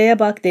şu çileye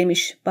bak,"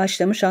 demiş,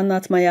 başlamış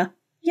anlatmaya.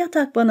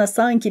 "Yatak bana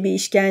sanki bir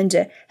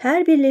işkence,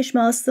 her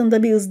birleşme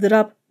aslında bir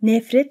ızdırap,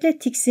 nefretle,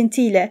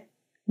 tiksintiyle.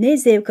 Ne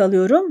zevk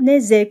alıyorum,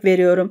 ne zevk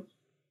veriyorum."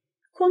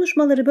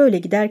 Konuşmaları böyle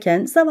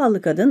giderken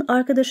zavallı kadın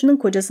arkadaşının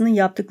kocasının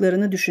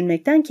yaptıklarını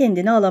düşünmekten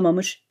kendini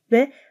alamamış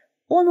ve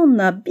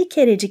 "Onunla bir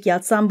kerecik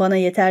yatsam bana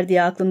yeter,"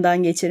 diye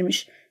aklından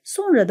geçirmiş.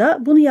 Sonra da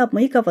bunu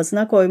yapmayı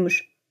kafasına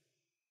koymuş.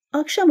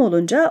 Akşam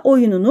olunca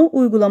oyununu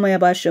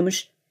uygulamaya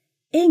başlamış.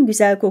 En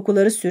güzel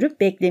kokuları sürüp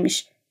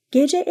beklemiş.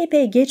 Gece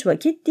epey geç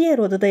vakit diğer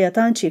odada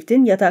yatan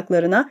çiftin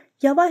yataklarına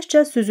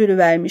yavaşça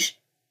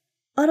süzülüvermiş.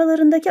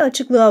 Aralarındaki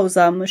açıklığa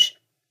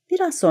uzanmış.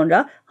 Biraz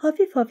sonra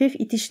hafif hafif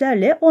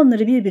itişlerle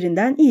onları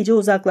birbirinden iyice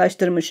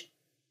uzaklaştırmış.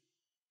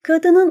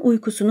 Kadının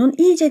uykusunun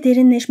iyice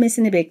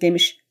derinleşmesini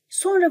beklemiş.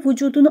 Sonra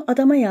vücudunu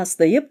adama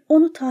yaslayıp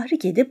onu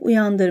tahrik edip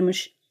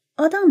uyandırmış.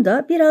 Adam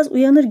da biraz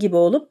uyanır gibi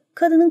olup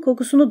kadının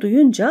kokusunu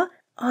duyunca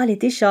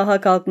aleti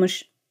şaha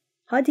kalkmış.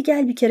 "Hadi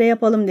gel bir kere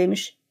yapalım,"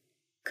 demiş.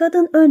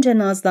 Kadın önce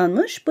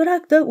nazlanmış,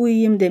 "Bırak da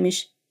uyuyayım,"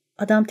 demiş.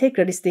 Adam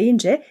tekrar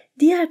isteyince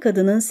diğer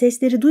kadının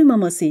sesleri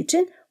duymaması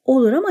için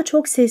 "Olur ama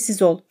çok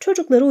sessiz ol,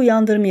 çocukları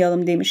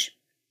uyandırmayalım," demiş.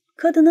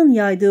 Kadının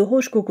yaydığı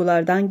hoş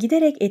kokulardan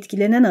giderek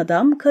etkilenen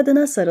adam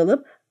kadına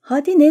sarılıp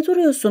 "Hadi ne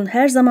duruyorsun,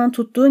 her zaman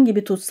tuttuğun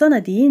gibi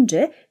tutsana,"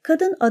 deyince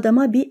kadın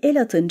adama bir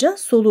el atınca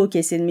soluğu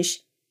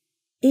kesilmiş.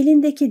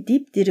 Elindeki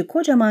dipdiri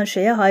kocaman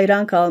şeye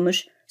hayran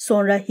kalmış,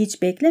 sonra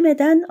hiç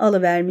beklemeden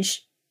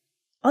alıvermiş.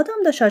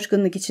 Adam da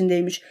şaşkınlık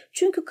içindeymiş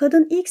çünkü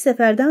kadın ilk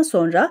seferden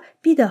sonra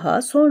bir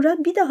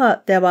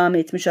daha devam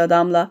etmiş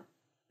adamla.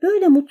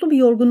 Böyle mutlu bir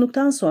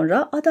yorgunluktan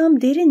sonra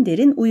adam derin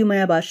derin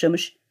uyumaya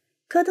başlamış.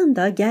 Kadın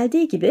da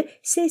geldiği gibi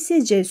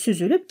sessizce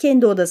süzülüp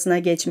kendi odasına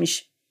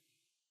geçmiş.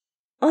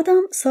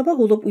 Adam sabah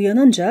olup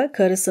uyanınca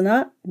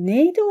karısına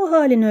 "Neydi o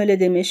halin öyle?"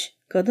 demiş.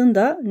 Kadın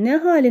da "Ne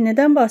hali,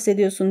 neden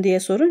bahsediyorsun?" diye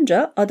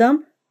sorunca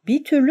adam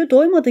 "Bir türlü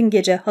doymadın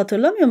gece,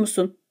 hatırlamıyor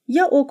musun?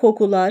 Ya o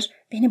kokular,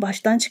 beni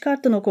baştan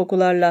çıkarttın o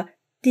kokularla,"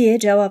 diye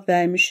cevap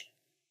vermiş.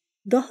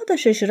 Daha da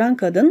şaşıran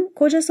kadın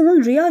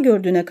kocasının rüya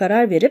gördüğüne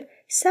karar verip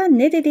 "Sen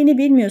ne dediğini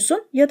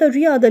bilmiyorsun ya da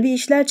rüyada bir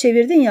işler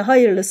çevirdin ya,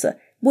 hayırlısı.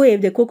 Bu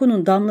evde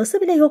kokunun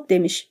damlası bile yok,"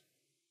 demiş.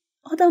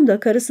 Adam da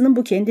karısının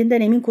bu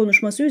kendinden emin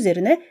konuşması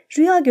üzerine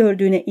rüya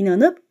gördüğüne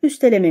inanıp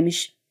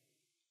üstelememiş.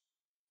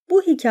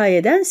 Bu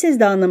hikayeden siz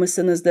de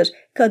anlamışsınızdır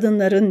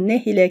kadınların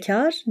ne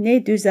hilekâr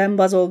ne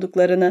düzenbaz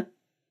olduklarını.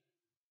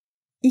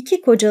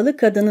 İki kocalı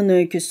kadının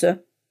öyküsü.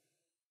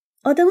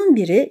 Adamın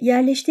biri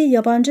yerleştiği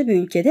yabancı bir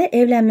ülkede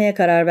evlenmeye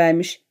karar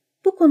vermiş.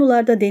 Bu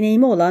konularda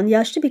deneyimi olan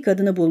yaşlı bir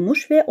kadını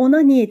bulmuş ve ona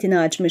niyetini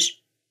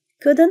açmış.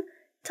 Kadın,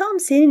 "Tam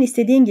senin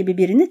istediğin gibi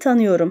birini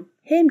tanıyorum.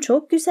 Hem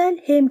çok güzel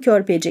hem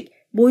körpecik.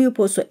 Boyu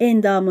posu,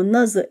 endamı,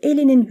 nazı,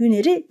 elinin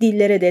hüneri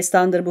dillere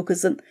destandır bu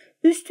kızın.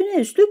 Üstüne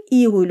üstlük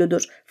iyi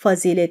huyludur,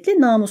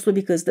 faziletli, namuslu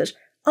bir kızdır.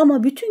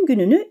 Ama bütün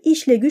gününü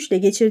işle güçle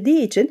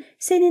geçirdiği için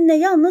seninle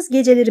yalnız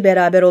geceleri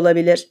beraber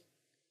olabilir.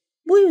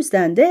 Bu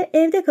yüzden de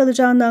evde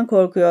kalacağından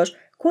korkuyor.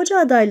 Koca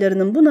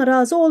adaylarının buna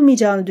razı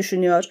olmayacağını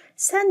düşünüyor.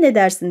 Sen ne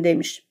dersin?"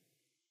 demiş.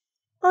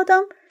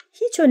 Adam,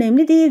 "Hiç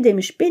önemli değil,"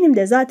 demiş. "Benim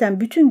de zaten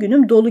bütün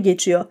günüm dolu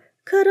geçiyor.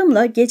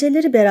 Karımla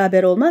geceleri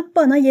beraber olmak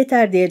bana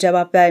yeter," diye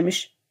cevap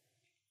vermiş.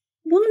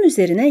 Bunun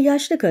üzerine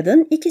yaşlı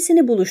kadın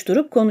ikisini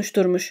buluşturup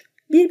konuşturmuş.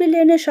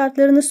 Birbirlerine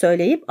şartlarını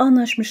söyleyip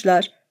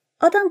anlaşmışlar.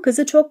 Adam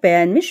kızı çok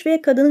beğenmiş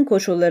ve kadının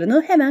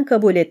koşullarını hemen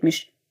kabul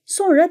etmiş.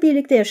 Sonra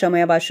birlikte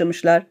yaşamaya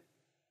başlamışlar.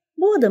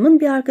 Bu adamın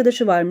bir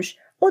arkadaşı varmış.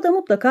 O da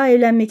mutlaka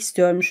evlenmek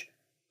istiyormuş.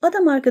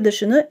 Adam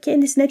arkadaşını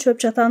kendisine çöp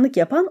çatanlık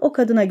yapan o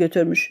kadına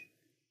götürmüş.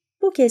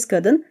 Bu kez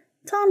kadın,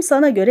 "Tam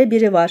sana göre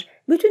biri var.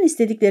 Bütün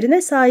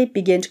istediklerine sahip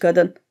bir genç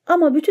kadın.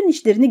 Ama bütün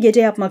işlerini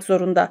gece yapmak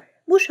zorunda.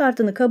 Bu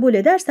şartını kabul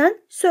edersen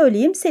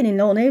söyleyeyim,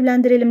 seninle onu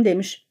evlendirelim,"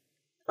 demiş.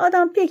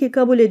 Adam "Peki,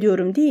 kabul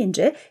ediyorum,"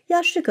 deyince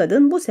yaşlı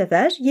kadın bu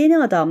sefer yeni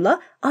adamla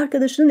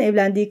arkadaşının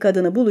evlendiği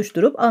kadını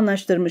buluşturup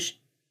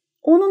anlaştırmış.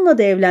 Onunla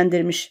da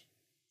evlendirmiş.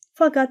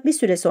 Fakat bir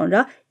süre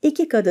sonra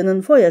iki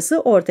kadının foyası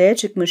ortaya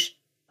çıkmış.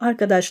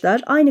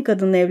 Arkadaşlar aynı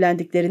kadınla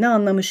evlendiklerini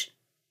anlamış.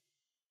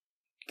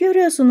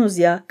 Görüyorsunuz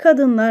ya,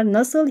 kadınlar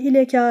nasıl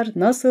hilekâr,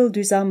 nasıl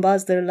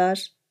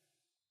düzenbazdırlar.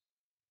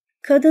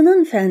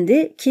 Kadının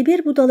fendi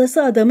kibir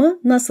budalası adamı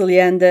nasıl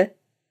yendi?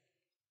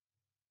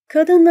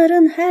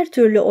 Kadınların her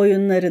türlü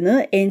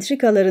oyunlarını,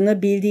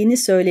 entrikalarını bildiğini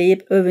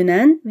söyleyip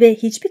övünen ve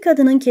hiçbir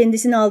kadının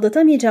kendisini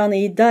aldatamayacağını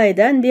iddia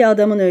eden bir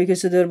adamın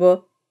öyküsüdür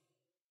bu.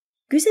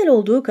 Güzel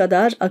olduğu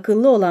kadar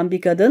akıllı olan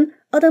bir kadın,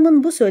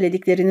 adamın bu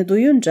söylediklerini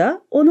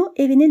duyunca onu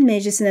evinin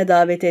meclisine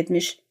davet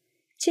etmiş.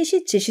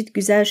 Çeşit çeşit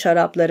güzel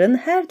şarapların,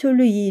 her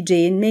türlü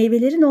yiyeceğin,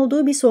 meyvelerin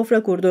olduğu bir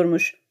sofra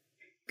kurdurmuş.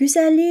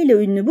 Güzelliğiyle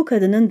ünlü bu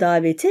kadının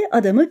daveti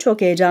adamı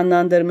çok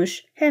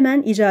heyecanlandırmış.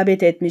 Hemen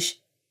icabet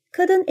etmiş.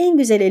 Kadın en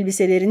güzel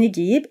elbiselerini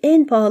giyip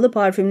en pahalı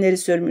parfümleri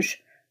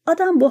sürmüş.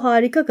 Adam bu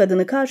harika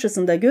kadını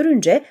karşısında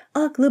görünce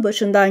aklı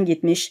başından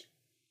gitmiş.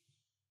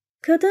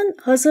 Kadın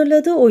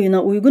hazırladığı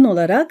oyuna uygun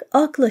olarak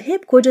aklı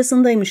hep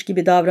kocasındaymış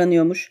gibi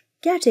davranıyormuş.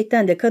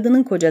 Gerçekten de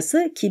kadının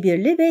kocası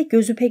kibirli ve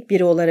gözü pek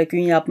biri olarak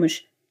ün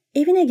yapmış.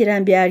 Evine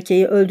giren bir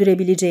erkeği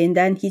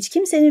öldürebileceğinden hiç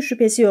kimsenin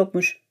şüphesi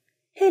yokmuş.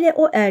 Hele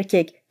o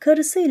erkek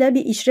karısıyla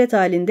bir işret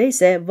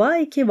halindeyse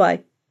vay ki vay.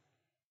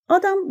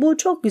 Adam bu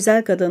çok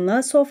güzel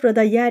kadınla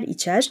sofrada yer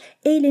içer,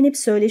 eğlenip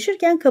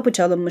söyleşirken kapı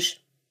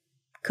çalınmış.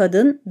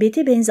 Kadın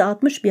beti benzi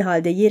atmış bir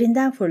halde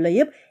yerinden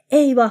fırlayıp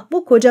eyvah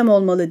bu kocam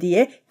olmalı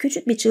diye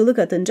küçük bir çığlık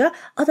atınca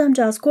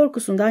adamcağız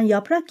korkusundan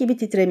yaprak gibi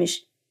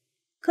titremiş.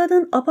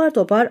 Kadın apar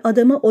topar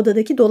adamı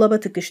odadaki dolaba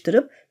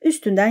tıkıştırıp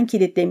üstünden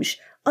kilitlemiş,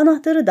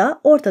 anahtarı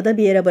da ortada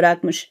bir yere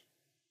bırakmış.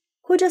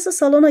 Kocası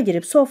salona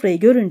girip sofrayı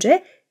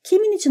görünce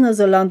kimin için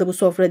hazırlandı bu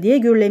sofra diye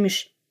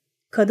gürlemiş.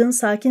 Kadın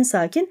sakin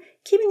sakin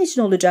kimin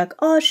için olacak,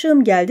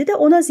 aşığım geldi de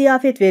ona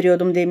ziyafet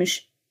veriyordum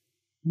demiş.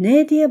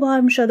 Ne diye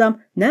bağırmış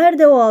adam,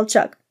 nerede o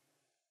alçak?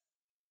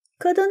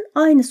 Kadın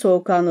aynı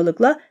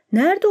soğukkanlılıkla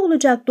nerede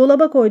olacak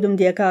dolaba koydum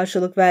diye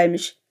karşılık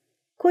vermiş.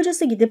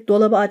 Kocası gidip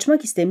dolabı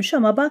açmak istemiş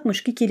ama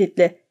bakmış ki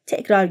kilitli.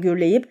 Tekrar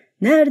gürleyip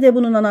nerede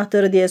bunun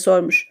anahtarı diye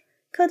sormuş.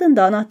 Kadın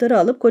da anahtarı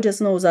alıp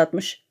kocasına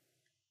uzatmış.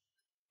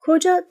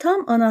 Koca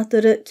tam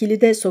anahtarı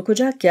kilide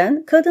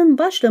sokacakken kadın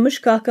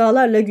başlamış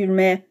kahkahalarla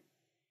gülmeye.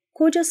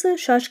 Kocası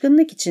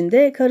şaşkınlık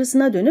içinde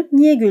karısına dönüp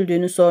niye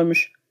güldüğünü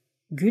sormuş.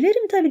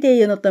 Gülerim tabii diye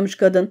yanıtlamış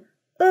kadın.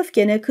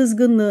 Öfkene,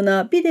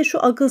 kızgınlığına, bir de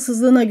şu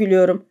akılsızlığına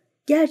gülüyorum.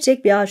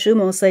 Gerçek bir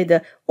aşığım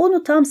olsaydı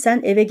onu tam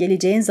sen eve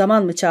geleceğin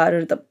zaman mı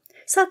çağırırdım?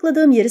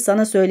 Sakladığım yeri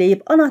sana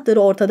söyleyip anahtarı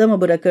ortada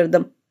mı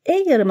bırakırdım?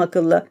 Ey yarım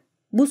akıllı,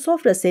 bu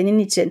sofra senin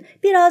için.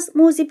 Biraz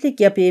muziplik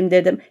yapayım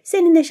dedim.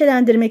 Seni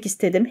neşelendirmek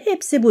istedim.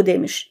 Hepsi bu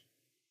demiş.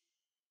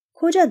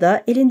 Koca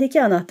da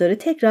elindeki anahtarı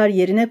tekrar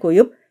yerine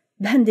koyup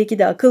bendeki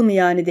de akıl mı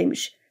yani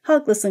demiş.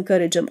 Haklısın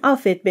karıcığım,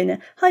 affet beni.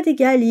 Hadi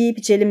gel yiyip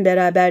içelim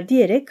beraber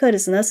diyerek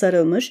karısına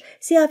sarılmış.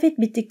 Ziyafet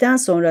bittikten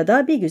sonra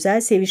da bir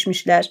güzel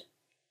sevişmişler.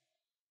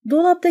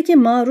 Dolaptaki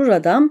mağrur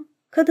adam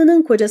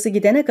kadının kocası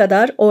gidene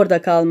kadar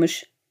orada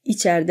kalmış.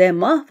 İçeride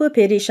mahvı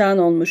perişan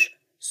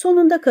olmuş.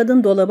 Sonunda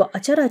kadın dolabı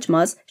açar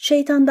açmaz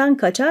şeytandan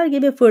kaçar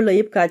gibi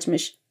fırlayıp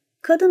kaçmış.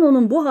 Kadın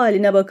onun bu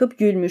haline bakıp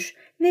gülmüş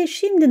ve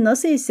şimdi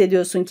nasıl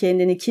hissediyorsun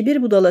kendini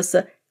kibir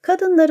budalası,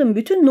 kadınların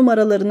bütün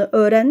numaralarını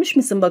öğrenmiş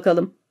misin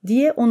bakalım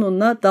diye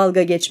onunla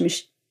dalga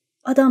geçmiş.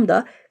 Adam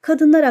da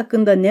kadınlar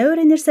hakkında ne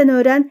öğrenirsen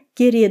öğren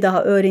geriye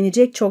daha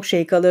öğrenecek çok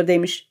şey kalır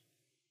demiş.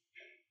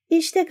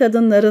 İşte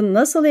kadınların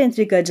nasıl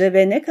entrikacı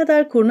ve ne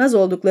kadar kurnaz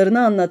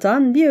olduklarını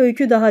anlatan bir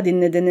öykü daha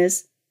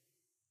dinlediniz.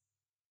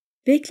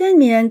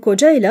 Beklenmeyen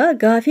kocayla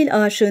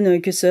gafil aşığın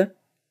öyküsü.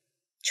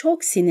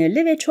 Çok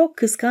sinirli ve çok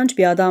kıskanç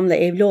bir adamla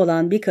evli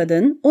olan bir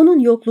kadın onun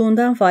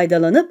yokluğundan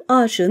faydalanıp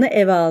aşığını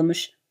eve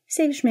almış.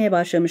 Sevişmeye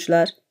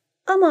başlamışlar.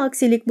 Ama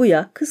aksilik bu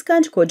ya,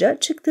 kıskanç koca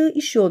çıktığı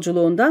iş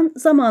yolculuğundan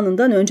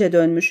zamanından önce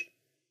dönmüş.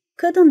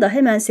 Kadın da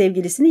hemen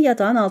sevgilisini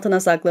yatağın altına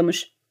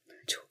saklamış.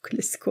 Çok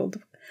klasik oldu.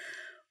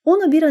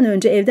 Onu bir an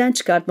önce evden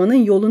çıkartmanın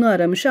yolunu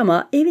aramış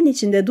ama evin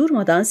içinde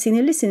durmadan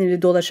sinirli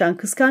sinirli dolaşan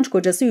kıskanç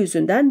kocası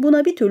yüzünden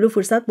buna bir türlü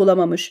fırsat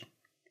bulamamış.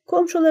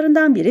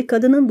 Komşularından biri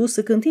kadının bu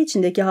sıkıntı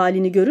içindeki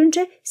halini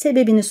görünce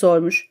sebebini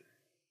sormuş.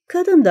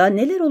 Kadın da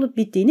neler olup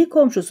bittiğini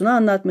komşusuna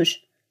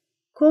anlatmış.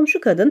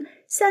 Komşu kadın,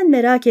 sen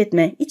merak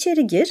etme,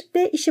 içeri gir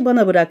ve işi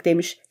bana bırak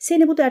demiş.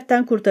 Seni bu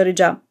dertten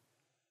kurtaracağım.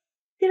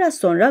 Biraz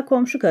sonra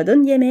komşu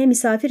kadın yemeğe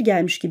misafir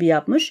gelmiş gibi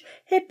yapmış,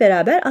 hep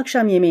beraber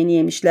akşam yemeğini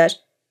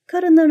yemişler.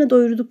 Karınlarını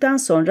doyurduktan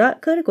sonra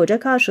karı koca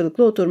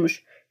karşılıklı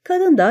oturmuş.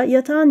 Kadın da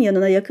yatağın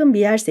yanına yakın bir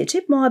yer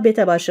seçip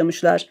muhabbete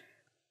başlamışlar.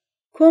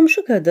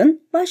 Komşu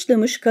kadın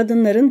başlamış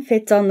kadınların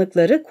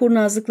fettanlıkları,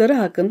 kurnazlıkları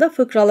hakkında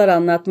fıkralar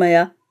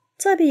anlatmaya.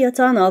 Tabii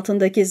yatağın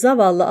altındaki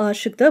zavallı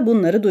aşık da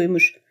bunları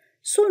duymuş.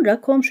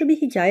 Sonra komşu bir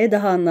hikaye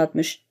daha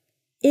anlatmış.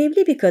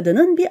 Evli bir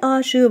kadının bir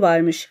aşığı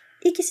varmış.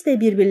 İkisi de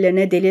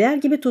birbirlerine deliler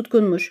gibi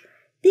tutkunmuş.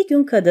 Bir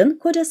gün kadın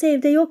kocası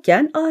evde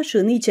yokken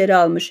aşığını içeri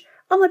almış.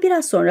 Ama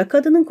biraz sonra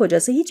kadının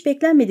kocası hiç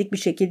beklenmedik bir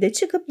şekilde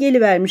çıkıp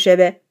gelivermiş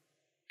eve.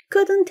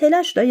 Kadın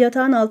telaşla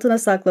yatağın altına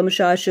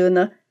saklamış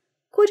aşığını.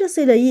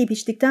 Kocasıyla yiyip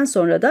içtikten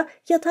sonra da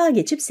yatağa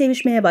geçip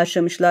sevişmeye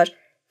başlamışlar.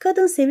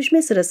 Kadın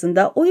sevişme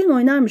sırasında oyun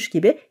oynarmış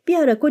gibi bir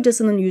ara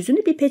kocasının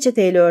yüzünü bir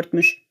peçeteyle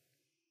örtmüş.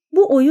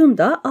 Bu oyun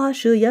da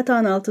aşığı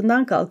yatağın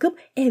altından kalkıp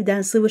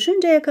evden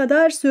sıvışıncaya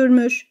kadar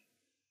sürmüş.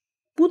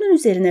 Bunun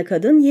üzerine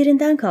kadın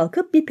yerinden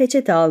kalkıp bir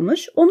peçete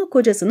almış, onu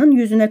kocasının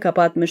yüzüne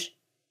kapatmış.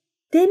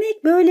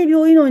 Demek böyle bir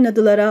oyun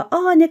oynadılar ha,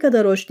 aa ne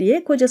kadar hoş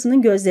diye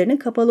kocasının gözlerinin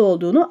kapalı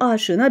olduğunu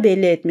aşığına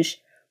belli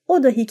etmiş.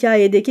 O da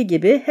hikayedeki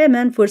gibi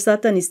hemen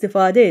fırsattan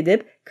istifade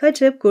edip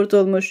kaçıp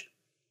kurtulmuş.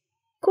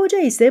 Koca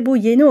ise bu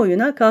yeni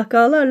oyuna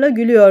kahkahalarla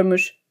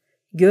gülüyormuş.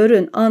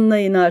 Görün,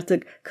 anlayın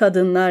artık,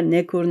 kadınlar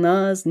ne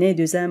kurnaz ne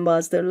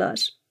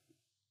düzenbazdırlar.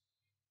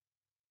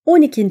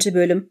 12.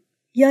 Bölüm.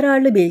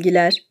 Yararlı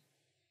bilgiler.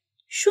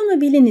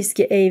 Şunu biliniz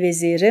ki ey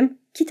vezirim,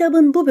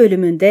 kitabın bu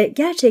bölümünde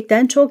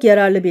gerçekten çok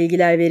yararlı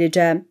bilgiler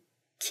vereceğim.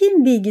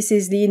 Kim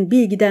bilgisizliğin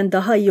bilgiden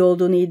daha iyi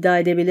olduğunu iddia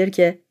edebilir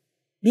ki?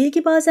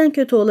 Bilgi bazen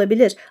kötü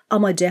olabilir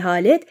ama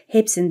cehalet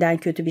hepsinden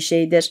kötü bir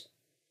şeydir.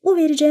 Bu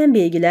vereceğim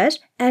bilgiler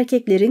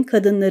erkeklerin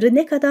kadınları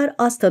ne kadar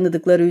az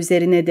tanıdıkları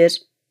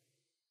üzerinedir.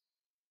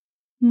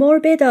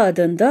 Morbeda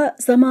adında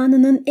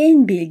zamanının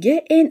en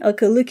bilge, en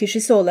akıllı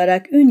kişisi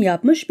olarak ün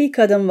yapmış bir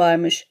kadın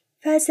varmış.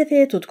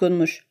 Felsefeye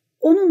tutkunmuş.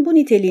 Onun bu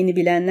niteliğini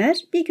bilenler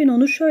bir gün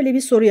onu şöyle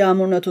bir soru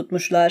yağmuruna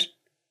tutmuşlar.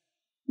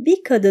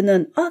 Bir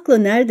kadının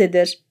aklı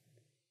nerededir?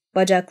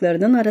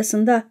 Bacaklarının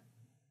arasında.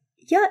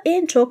 Ya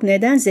en çok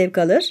neden zevk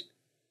alır?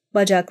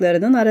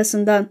 Bacaklarının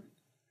arasından.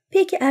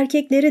 Peki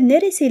erkekleri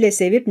neresiyle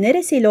sevip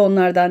neresiyle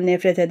onlardan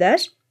nefret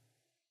eder?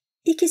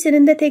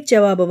 İkisinin de tek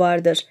cevabı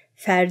vardır.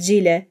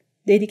 Ferciyle.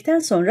 Dedikten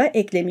sonra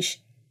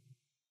eklemiş.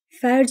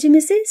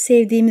 Fercimizi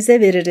sevdiğimize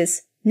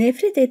veririz.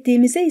 Nefret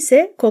ettiğimize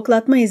ise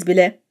koklatmayız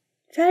bile.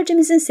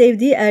 Fercimizin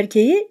sevdiği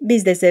erkeği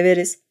biz de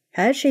severiz.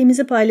 Her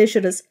şeyimizi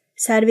paylaşırız.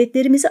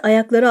 Servetlerimizi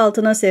ayakları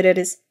altına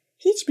sereriz.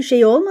 Hiçbir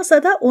şey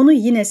olmasa da onu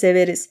yine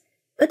severiz.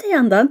 Öte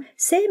yandan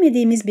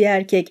sevmediğimiz bir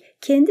erkek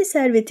kendi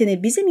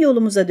servetini bizim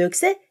yolumuza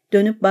dökse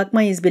dönüp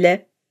bakmayız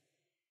bile.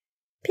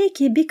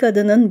 Peki bir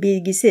kadının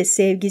bilgisi,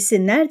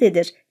 sevgisi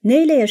nerededir?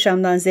 Neyle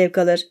yaşamdan zevk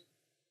alır?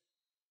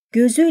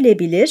 Gözüyle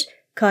bilir,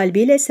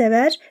 kalbiyle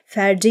sever,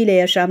 ferciyle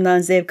yaşamdan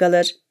zevk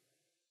alır.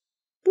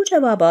 Bu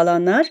cevabı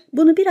alanlar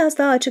bunu biraz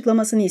daha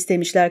açıklamasını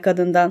istemişler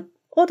kadından.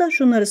 O da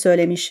şunları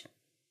söylemiş.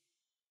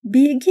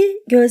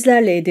 Bilgi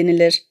gözlerle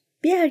edinilir.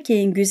 Bir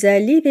erkeğin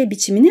güzelliği ve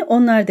biçimini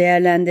onlar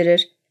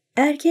değerlendirir.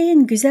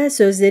 Erkeğin güzel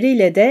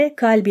sözleriyle de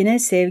kalbine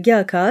sevgi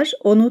akar,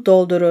 onu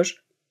doldurur.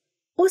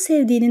 O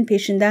sevdiğinin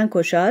peşinden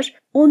koşar,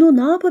 onu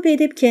ne yapıp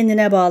edip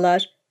kendine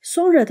bağlar.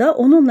 Sonra da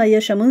onunla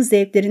yaşamın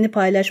zevklerini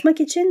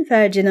paylaşmak için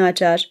fercini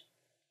açar.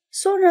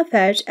 Sonra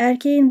ferç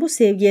erkeğin bu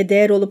sevgiye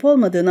değer olup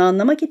olmadığını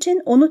anlamak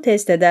için onu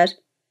test eder.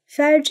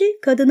 Ferci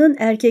kadının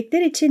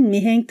erkekler için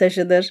mihenk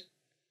taşıdır.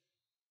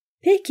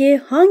 Peki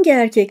hangi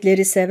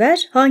erkekleri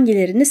sever,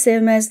 hangilerini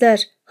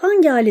sevmezler?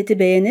 Hangi aleti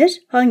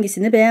beğenir,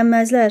 hangisini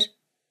beğenmezler?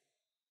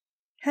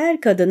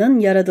 Her kadının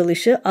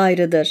yaratılışı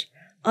ayrıdır.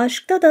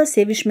 Aşkta da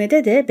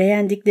sevişmede de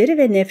beğendikleri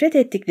ve nefret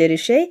ettikleri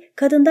şey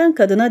kadından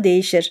kadına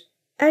değişir.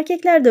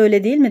 Erkekler de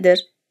öyle değil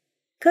midir?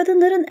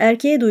 Kadınların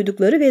erkeğe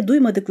duydukları ve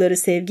duymadıkları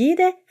sevgiyi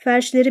de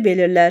ferçleri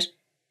belirler.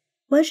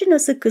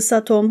 Vajinası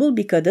kısa tombul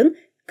bir kadın,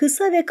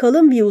 kısa ve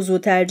kalın bir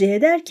uzvu tercih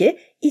eder ki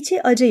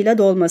içi acıyla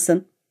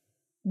dolmasın.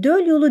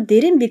 Döl yolu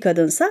derin bir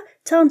kadınsa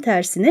tam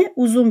tersine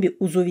uzun bir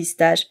uzuv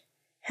ister.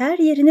 Her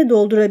yerini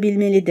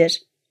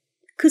doldurabilmelidir.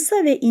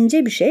 Kısa ve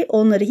ince bir şey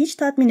onları hiç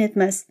tatmin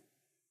etmez.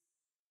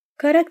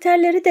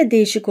 Karakterleri de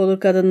değişik olur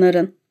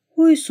kadınların.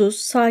 Huysuz,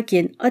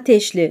 sakin,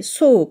 ateşli,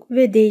 soğuk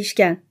ve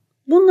değişken.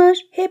 Bunlar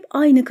hep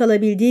aynı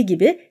kalabildiği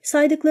gibi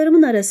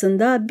saydıklarımın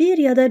arasında bir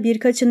ya da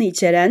birkaçını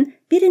içeren,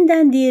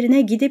 birinden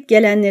diğerine gidip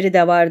gelenleri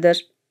de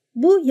vardır.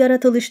 Bu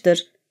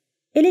yaratılıştır.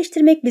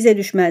 Eleştirmek bize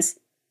düşmez.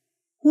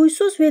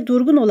 Huysuz ve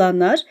durgun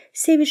olanlar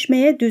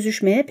sevişmeye,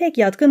 düzüşmeye pek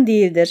yatkın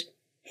değildir.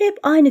 Hep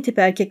aynı tip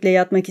erkekle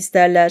yatmak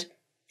isterler.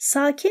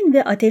 Sakin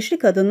ve ateşli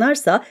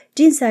kadınlarsa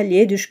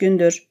cinselliğe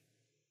düşkündür.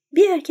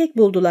 Bir erkek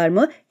buldular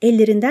mı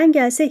ellerinden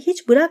gelse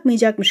hiç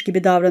bırakmayacakmış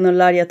gibi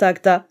davranırlar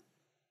yatakta.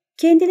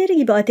 Kendileri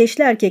gibi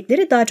ateşli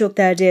erkekleri daha çok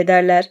tercih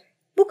ederler.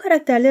 Bu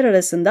karakterler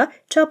arasında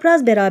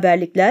çapraz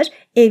beraberlikler,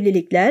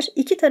 evlilikler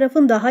iki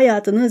tarafın da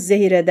hayatını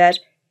zehir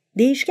eder.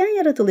 Değişken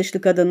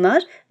yaratılışlı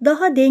kadınlar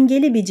daha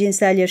dengeli bir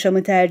cinsel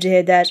yaşamı tercih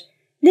eder.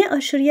 Ne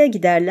aşırıya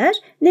giderler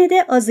ne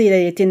de azıyla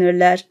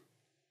yetinirler.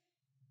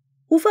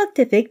 Ufak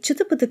tefek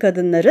çıtı pıtı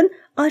kadınların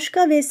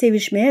aşka ve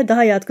sevişmeye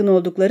daha yatkın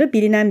oldukları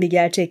bilinen bir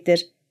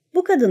gerçektir.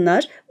 Bu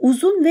kadınlar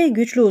uzun ve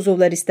güçlü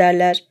uzuvlar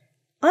isterler.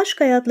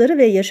 Aşk hayatları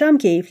ve yaşam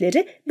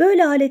keyifleri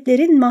böyle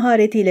aletlerin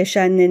maharetiyle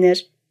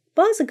şenlenir.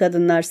 Bazı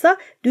kadınlarsa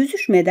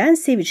düzüşmeden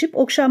sevişip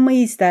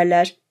okşanmayı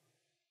isterler.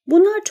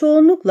 Bunlar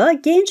çoğunlukla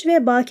genç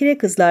ve bakire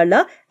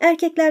kızlarla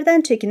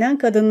erkeklerden çekinen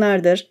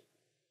kadınlardır.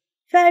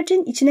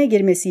 Fercin içine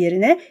girmesi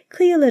yerine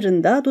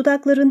kıyılarında,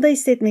 dudaklarında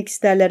hissetmek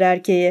isterler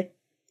erkeği.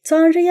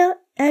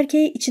 Tanrı'ya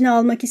erkeği içine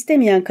almak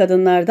istemeyen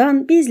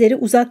kadınlardan bizleri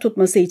uzak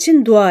tutması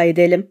için dua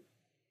edelim.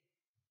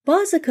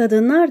 Bazı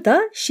kadınlar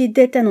da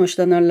şiddetten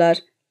hoşlanırlar.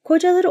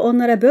 Kocaları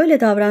onlara böyle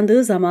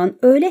davrandığı zaman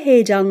öyle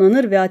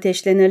heyecanlanır ve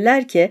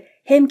ateşlenirler ki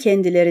hem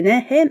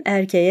kendilerine hem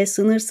erkeğe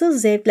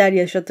sınırsız zevkler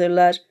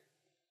yaşatırlar.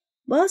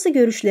 Bazı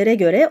görüşlere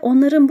göre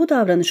onların bu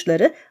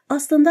davranışları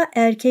aslında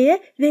erkeğe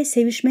ve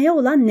sevişmeye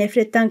olan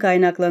nefretten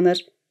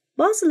kaynaklanır.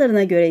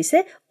 Bazılarına göre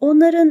ise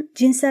onların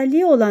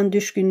cinselliğe olan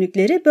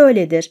düşkünlükleri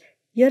böyledir.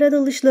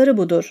 Yaratılışları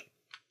budur.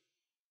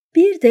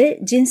 Bir de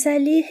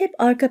cinselliği hep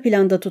arka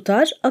planda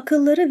tutar,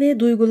 akılları ve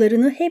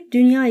duygularını hep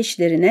dünya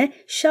işlerine,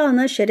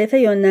 şana, şerefe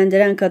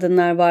yönlendiren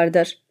kadınlar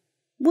vardır.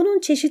 Bunun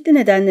çeşitli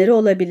nedenleri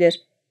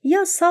olabilir.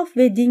 Ya saf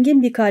ve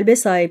dingin bir kalbe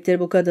sahiptir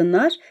bu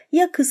kadınlar,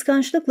 ya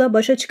kıskançlıkla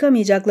başa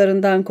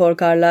çıkamayacaklarından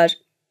korkarlar.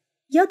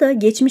 Ya da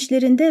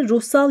geçmişlerinde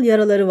ruhsal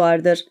yaraları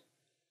vardır.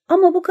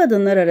 Ama bu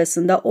kadınlar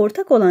arasında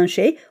ortak olan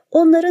şey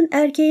onların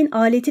erkeğin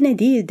aletine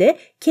değil de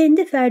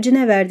kendi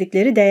fercine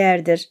verdikleri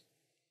değerdir.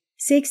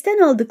 Seksten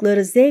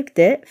aldıkları zevk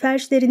de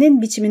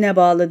ferçlerinin biçimine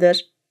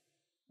bağlıdır.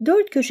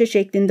 Dört köşe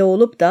şeklinde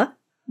olup da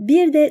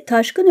bir de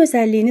taşkın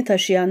özelliğini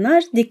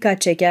taşıyanlar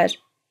dikkat çeker.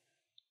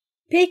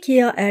 Peki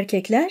ya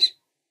erkekler?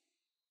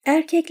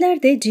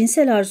 Erkekler de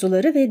cinsel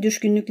arzuları ve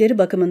düşkünlükleri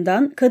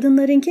bakımından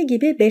kadınlarınki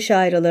gibi beşe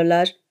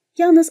ayrılırlar.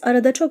 Yalnız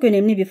arada çok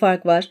önemli bir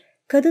fark var.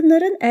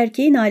 Kadınların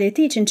erkeğin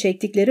aleti için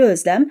çektikleri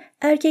özlem,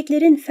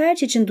 erkeklerin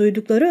ferç için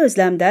duydukları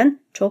özlemden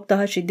çok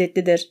daha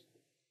şiddetlidir.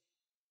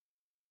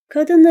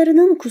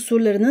 Kadınlarının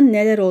kusurlarının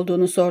neler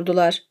olduğunu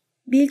sordular.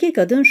 Bilge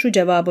kadın şu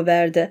cevabı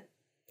verdi.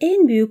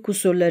 En büyük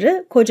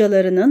kusurları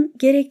kocalarının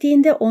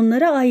gerektiğinde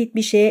onlara ait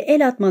bir şeye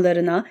el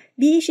atmalarına,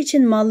 bir iş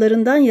için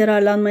mallarından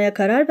yararlanmaya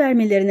karar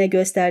vermelerine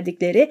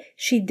gösterdikleri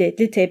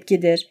şiddetli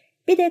tepkidir.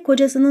 Bir de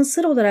kocasının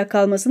sır olarak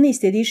kalmasını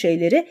istediği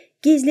şeyleri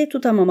gizli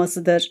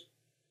tutamamasıdır.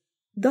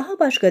 Daha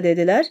başka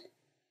dediler,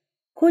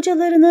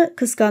 kocalarını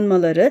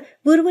kıskanmaları,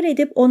 vırvır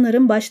edip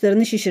onların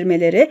başlarını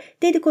şişirmeleri,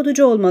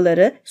 dedikoducu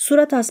olmaları,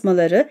 surat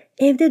asmaları,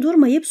 evde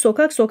durmayıp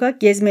sokak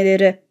sokak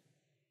gezmeleri.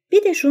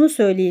 Bir de şunu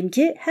söyleyeyim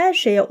ki her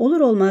şeye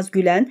olur olmaz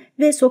gülen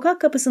ve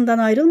sokak kapısından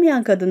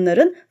ayrılmayan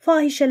kadınların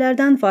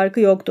fahişelerden farkı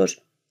yoktur.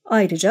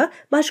 Ayrıca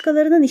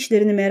başkalarının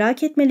işlerini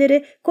merak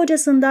etmeleri,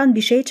 kocasından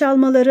bir şey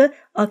çalmaları,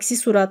 aksi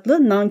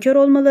suratlı, nankör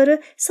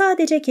olmaları,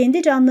 sadece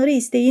kendi canları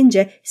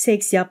isteyince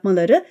seks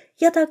yapmaları,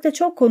 yatakta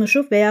çok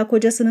konuşup veya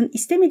kocasının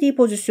istemediği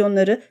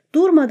pozisyonları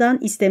durmadan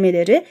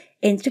istemeleri,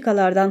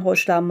 entrikalardan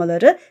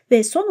hoşlanmaları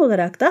ve son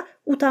olarak da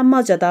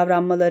utanmazca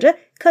davranmaları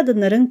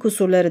kadınların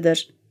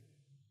kusurlarıdır.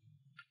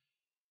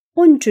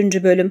 13.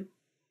 Bölüm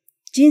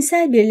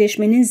Cinsel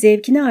birleşmenin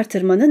zevkini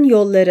artırmanın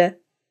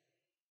yolları.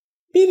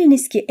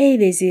 Biliniz ki ey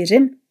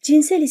vezirim,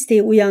 cinsel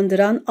isteği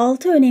uyandıran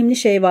 6 önemli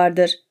şey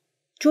vardır.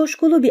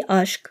 Coşkulu bir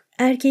aşk,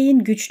 erkeğin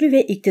güçlü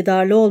ve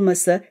iktidarlı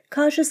olması,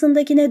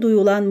 karşısındakine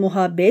duyulan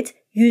muhabbet,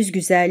 yüz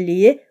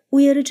güzelliği,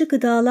 uyarıcı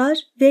gıdalar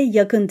ve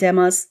yakın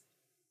temas.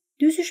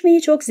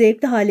 Düzüşmeyi çok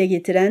zevkli hale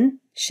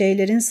getiren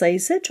şeylerin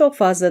sayısı çok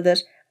fazladır.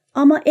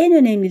 Ama en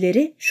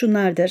önemlileri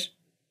şunlardır.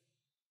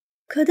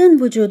 Kadın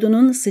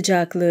vücudunun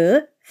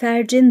sıcaklığı,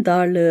 fercin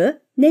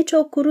darlığı, ne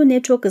çok kuru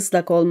ne çok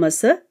ıslak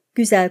olması,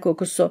 güzel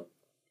kokusu.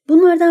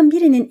 Bunlardan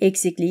birinin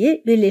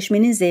eksikliği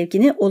birleşmenin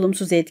zevkini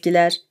olumsuz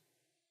etkiler.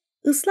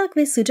 Islak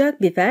ve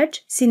sıcak bir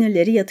ferç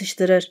sinirleri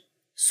yatıştırır.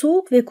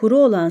 Soğuk ve kuru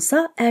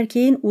olansa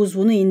erkeğin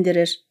uzvunu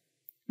indirir.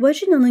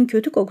 Vajinanın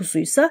kötü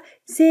kokusuysa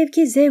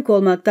zevki zevk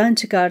olmaktan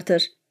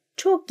çıkartır.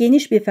 Çok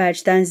geniş bir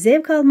ferçten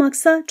zevk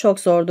almaksa çok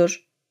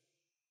zordur.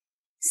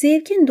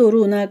 Zevkin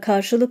doruğuna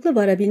karşılıklı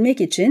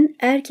varabilmek için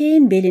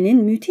erkeğin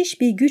belinin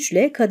müthiş bir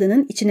güçle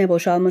kadının içine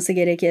boşalması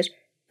gerekir.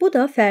 Bu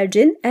da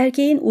fercin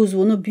erkeğin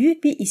uzvunu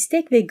büyük bir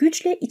istek ve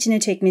güçle içine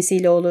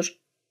çekmesiyle olur.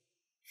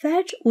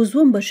 Ferç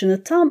uzvun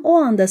başını tam o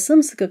anda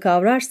sımsıkı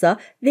kavrarsa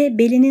ve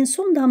belinin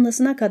son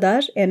damlasına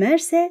kadar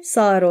emerse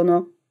sağar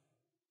onu.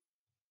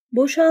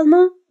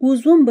 Boşalma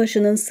uzvun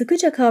başının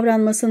sıkıca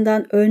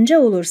kavranmasından önce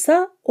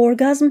olursa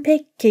orgazm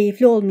pek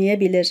keyifli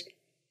olmayabilir.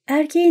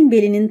 Erkeğin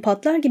belinin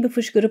patlar gibi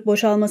fışkırıp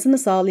boşalmasını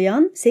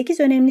sağlayan 8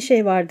 önemli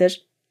şey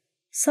vardır.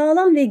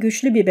 Sağlam ve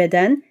güçlü bir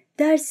beden,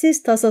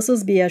 dertsiz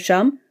tasasız bir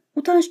yaşam,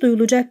 utanç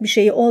duyulacak bir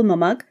şey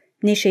olmamak,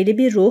 neşeli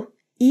bir ruh,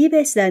 iyi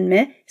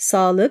beslenme,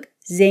 sağlık,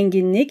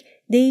 zenginlik,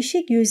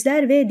 değişik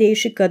yüzler ve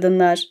değişik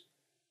kadınlar.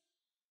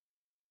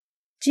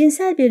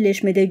 Cinsel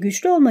birleşmede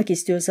güçlü olmak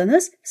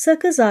istiyorsanız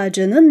sakız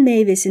ağacının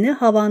meyvesini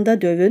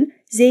havanda dövün,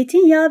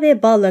 zeytinyağı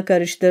ve balla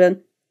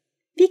karıştırın.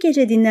 Bir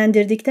gece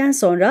dinlendirdikten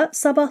sonra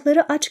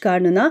sabahları aç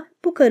karnına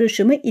bu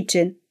karışımı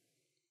için.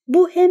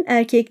 Bu hem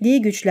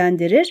erkekliği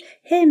güçlendirir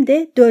hem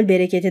de döl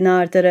bereketini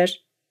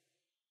artırır.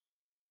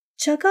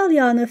 Çakal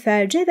yağını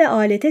ferce ve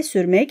alete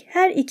sürmek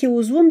her iki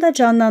uzvun da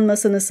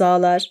canlanmasını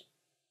sağlar.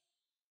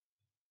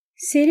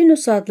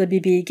 Selinus adlı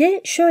bir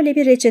bilge şöyle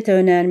bir reçete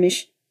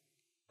önermiş.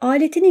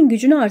 Aletinin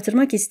gücünü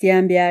artırmak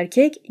isteyen bir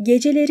erkek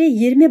geceleri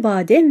 20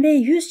 badem ve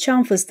 100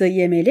 çam fıstığı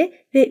yemeli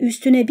ve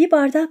üstüne bir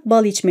bardak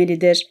bal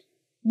içmelidir.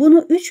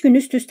 Bunu 3 gün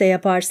üst üste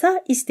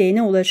yaparsa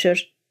isteğine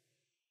ulaşır.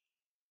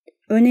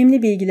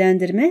 Önemli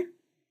bilgilendirme.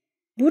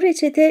 Bu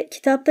reçete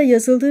kitapta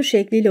yazıldığı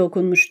şekliyle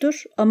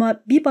okunmuştur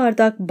ama bir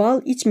bardak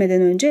bal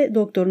içmeden önce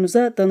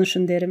doktorunuza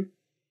danışın derim.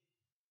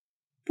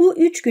 Bu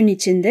 3 gün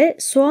içinde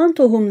soğan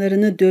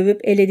tohumlarını dövüp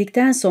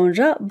eledikten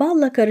sonra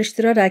balla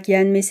karıştırarak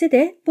yenmesi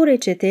de bu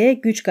reçeteye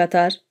güç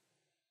katar.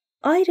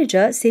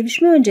 Ayrıca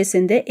sevişme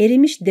öncesinde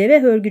erimiş deve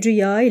hörgücü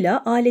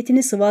yağıyla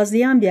aletini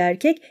sıvazlayan bir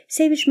erkek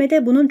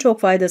sevişmede bunun çok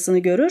faydasını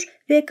görür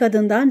ve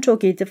kadından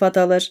çok iltifat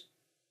alır.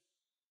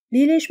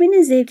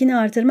 Birleşmenin zevkini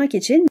artırmak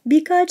için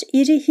birkaç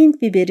iri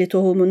Hint biberi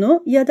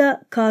tohumunu ya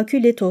da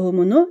kaküle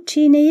tohumunu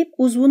çiğneyip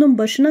uzvunun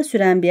başına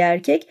süren bir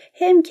erkek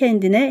hem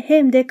kendine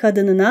hem de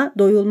kadınına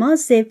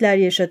doyulmaz zevkler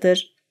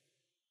yaşatır.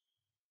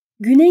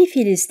 Güney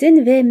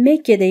Filistin ve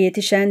Mekke'de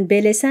yetişen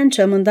belesen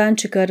çamından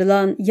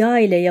çıkarılan yağ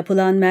ile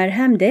yapılan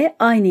merhem de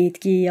aynı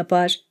etkiyi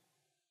yapar.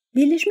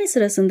 Birleşme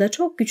sırasında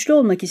çok güçlü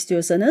olmak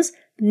istiyorsanız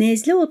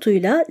nezle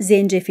otuyla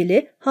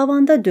zencefili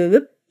havanda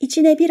dövüp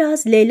içine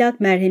biraz leylak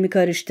merhemi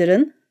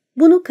karıştırın.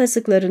 Bunu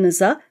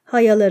kasıklarınıza,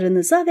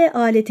 hayalarınıza ve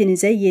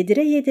aletinize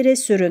yedire yedire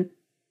sürün.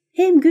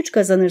 Hem güç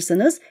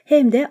kazanırsınız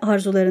hem de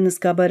arzularınız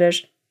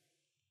kabarır.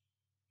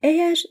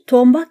 Eğer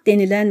tombak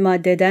denilen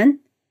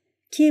maddeden,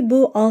 ki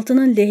bu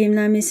altının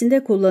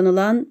lehimlenmesinde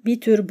kullanılan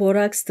bir tür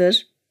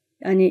borakstır,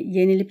 yani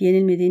yenilip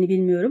yenilmediğini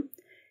bilmiyorum,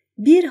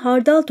 bir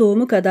hardal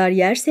tohumu kadar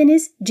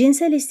yerseniz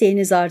cinsel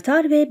isteğiniz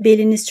artar ve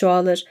beliniz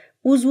çoğalır,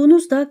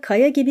 uzvunuz da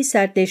kaya gibi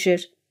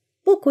sertleşir.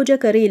 Bu koca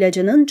karı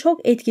ilacının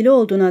çok etkili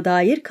olduğuna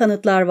dair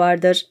kanıtlar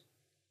vardır.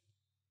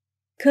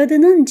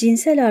 Kadının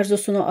cinsel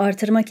arzusunu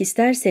artırmak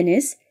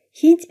isterseniz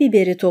Hint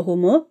biberi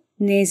tohumu,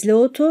 nezle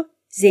otu,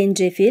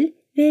 zencefil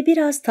ve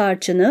biraz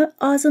tarçını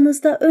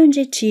ağzınızda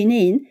önce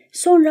çiğneyin,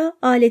 sonra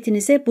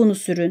aletinize bunu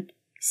sürün.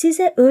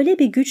 Size öyle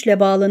bir güçle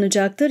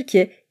bağlanacaktır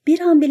ki bir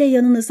an bile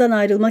yanınızdan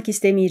ayrılmak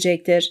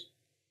istemeyecektir.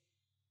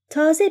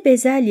 Taze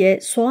bezelye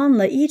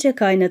soğanla iyice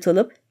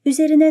kaynatılıp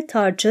üzerine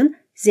tarçın,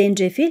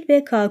 zencefil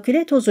ve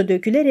kaküle tozu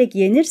dökülerek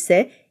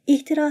yenirse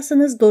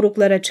ihtirasınız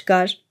doruklara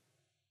çıkar.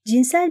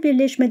 Cinsel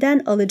birleşmeden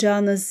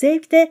alacağınız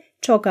zevk de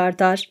çok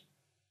artar.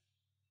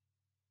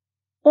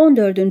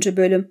 14.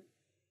 Bölüm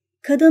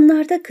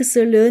Kadınlarda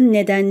kısırlığın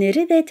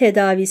nedenleri ve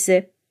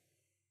tedavisi.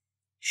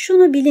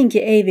 Şunu bilin ki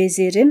ey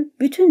vezirim,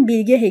 bütün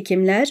bilge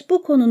hekimler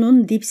bu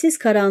konunun dipsiz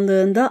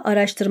karanlığında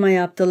araştırma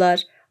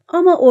yaptılar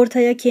ama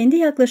ortaya kendi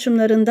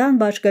yaklaşımlarından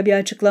başka bir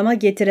açıklama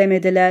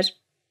getiremediler.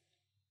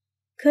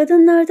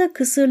 Kadınlarda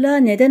kısırlığa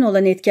neden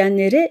olan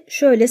etkenleri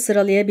şöyle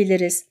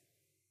sıralayabiliriz.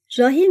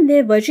 Rahim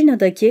ve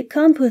vajinadaki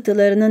kan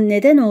pıhtılarının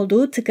neden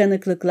olduğu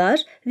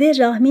tıkanıklıklar ve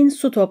rahmin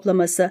su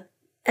toplaması,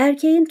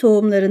 erkeğin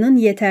tohumlarının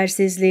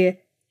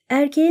yetersizliği,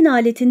 erkeğin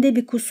aletinde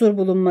bir kusur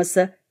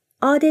bulunması,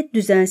 adet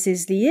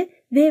düzensizliği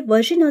ve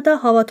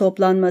vajinada hava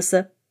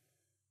toplanması.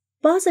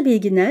 Bazı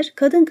bilginler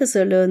kadın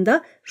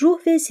kısırlığında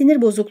ruh ve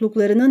sinir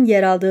bozukluklarının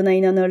yer aldığına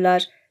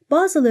inanırlar,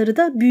 bazıları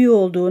da büyü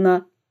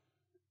olduğuna.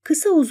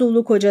 Kısa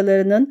uzuvlu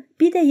kocalarının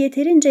bir de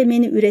yeterince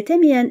meni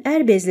üretemeyen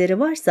er bezleri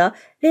varsa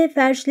ve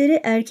ferçleri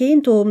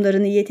erkeğin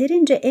tohumlarını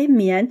yeterince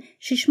emmeyen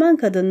şişman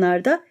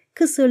kadınlarda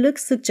kısırlık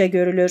sıkça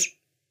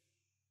görülür.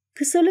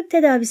 Kısırlık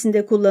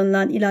tedavisinde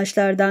kullanılan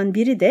ilaçlardan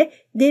biri de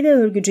deve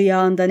örgücü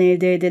yağından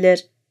elde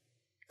edilir.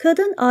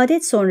 Kadın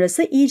adet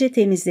sonrası iyice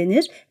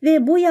temizlenir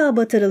ve bu yağa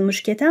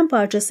batırılmış keten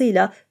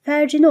parçasıyla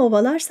fercini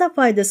ovalarsa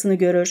faydasını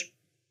görür.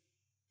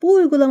 Bu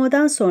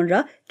uygulamadan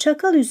sonra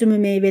çakal üzümü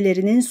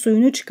meyvelerinin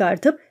suyunu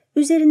çıkartıp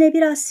üzerine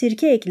biraz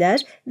sirke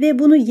ekler ve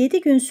bunu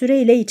 7 gün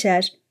süreyle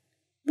içer.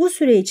 Bu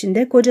süre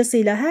içinde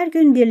kocasıyla her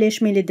gün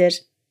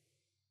birleşmelidir.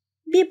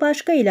 Bir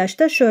başka ilaç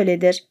da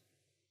şöyledir.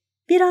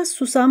 Biraz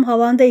susam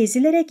havanda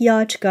ezilerek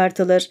yağ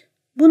çıkartılır.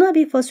 Buna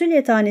bir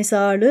fasulye tanesi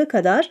ağırlığı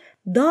kadar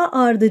dağ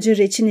ardıcı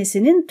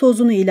reçinesinin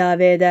tozunu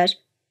ilave eder.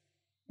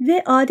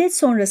 Ve adet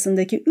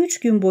sonrasındaki 3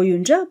 gün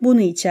boyunca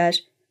bunu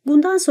içer.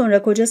 Bundan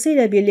sonra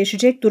kocasıyla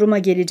birleşecek duruma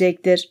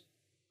gelecektir.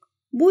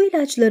 Bu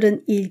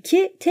ilaçların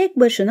ilki tek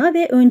başına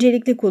ve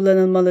öncelikli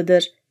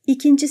kullanılmalıdır.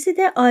 İkincisi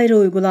de ayrı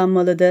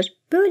uygulanmalıdır.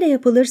 Böyle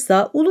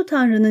yapılırsa Ulu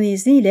Tanrı'nın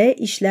izniyle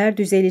işler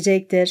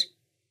düzelecektir.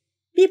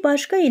 Bir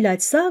başka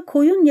ilaçsa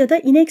koyun ya da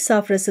inek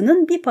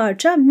safrasının bir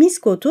parça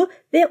miskotu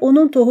ve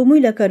onun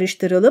tohumuyla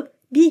karıştırılıp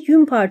bir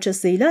yün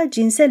parçasıyla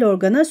cinsel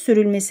organa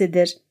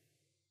sürülmesidir.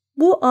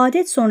 Bu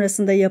adet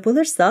sonrasında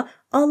yapılırsa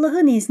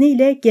Allah'ın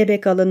izniyle gebe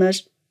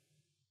kalınır.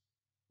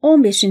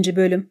 15.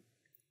 Bölüm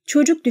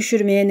Çocuk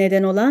düşürmeye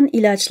neden olan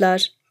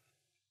ilaçlar.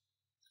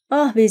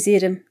 Ah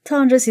vezirim,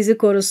 Tanrı sizi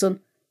korusun.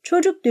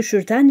 Çocuk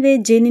düşürten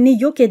ve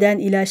cenini yok eden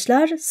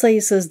ilaçlar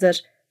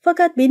sayısızdır.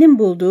 Fakat benim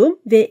bulduğum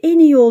ve en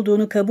iyi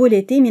olduğunu kabul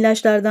ettiğim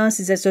ilaçlardan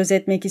size söz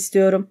etmek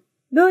istiyorum.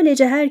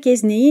 Böylece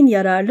herkes neyin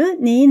yararlı,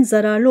 neyin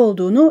zararlı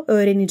olduğunu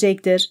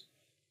öğrenecektir.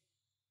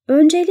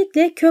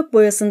 Öncelikle kök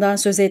boyasından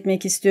söz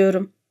etmek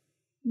istiyorum.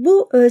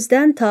 Bu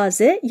özden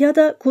taze ya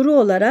da kuru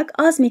olarak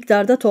az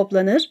miktarda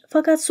toplanır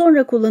fakat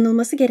sonra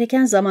kullanılması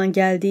gereken zaman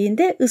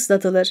geldiğinde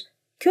ıslatılır.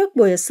 Kök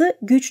boyası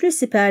güçlü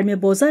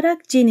spermi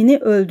bozarak cenini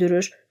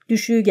öldürür,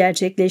 düşüğü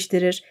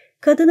gerçekleştirir.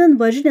 Kadının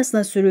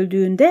vajinasına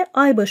sürüldüğünde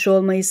aybaşı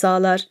olmayı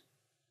sağlar.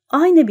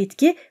 Aynı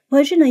bitki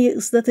vajinayı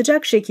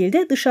ıslatacak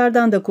şekilde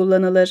dışarıdan da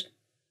kullanılır.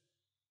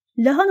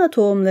 Lahana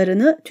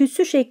tohumlarını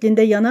tütsü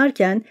şeklinde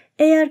yanarken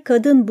eğer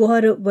kadın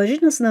buharı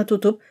vajinasına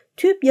tutup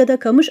tüp ya da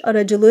kamış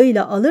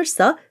aracılığıyla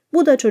alırsa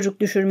bu da çocuk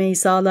düşürmeyi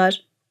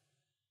sağlar.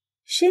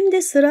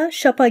 Şimdi sıra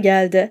şapa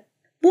geldi.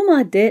 Bu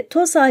madde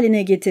toz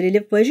haline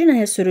getirilip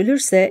vajinaya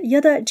sürülürse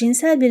ya da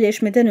cinsel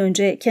birleşmeden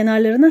önce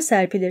kenarlarına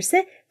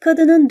serpilirse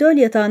kadının döl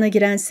yatağına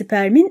giren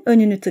spermin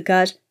önünü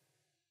tıkar.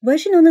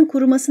 Vajinanın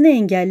kurumasını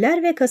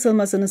engeller ve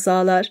kasılmasını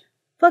sağlar.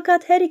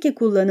 Fakat her iki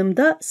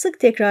kullanımda sık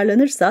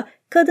tekrarlanırsa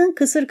kadın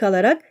kısır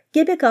kalarak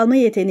gebe kalma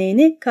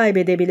yeteneğini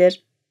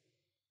kaybedebilir.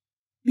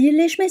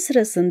 Birleşme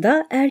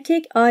sırasında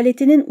erkek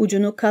aletinin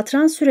ucunu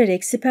katran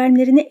sürerek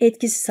spermlerini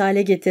etkisiz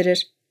hale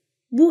getirir.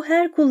 Bu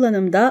her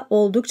kullanımda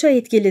oldukça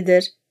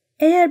etkilidir.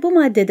 Eğer bu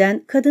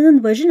maddeden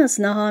kadının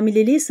vajinasına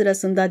hamileliği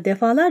sırasında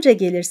defalarca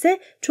gelirse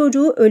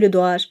çocuğu ölü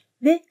doğar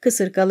ve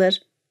kısır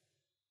kalır.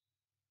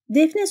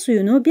 Defne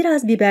suyunu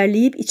biraz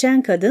biberleyip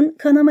içen kadın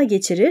kanama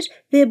geçirir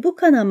ve bu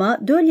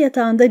kanama döl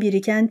yatağında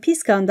biriken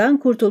pis kandan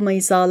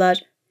kurtulmayı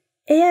sağlar.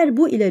 Eğer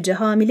bu ilacı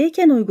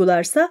hamileyken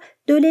uygularsa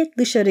dölet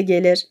dışarı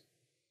gelir.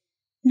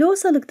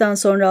 Loğusalıktan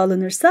sonra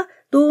alınırsa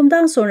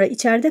doğumdan sonra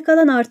içeride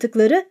kalan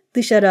artıkları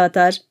dışarı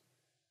atar.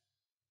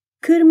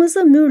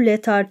 Kırmızı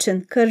mürle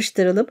tarçın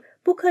karıştırılıp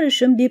bu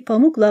karışım bir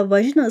pamukla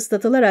vajina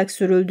ıslatılarak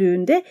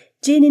sürüldüğünde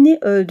cenini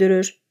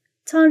öldürür.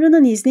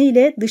 Tanrı'nın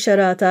izniyle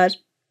dışarı atar.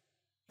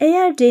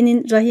 Eğer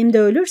cenin rahimde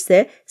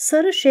ölürse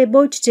sarı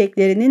şebboy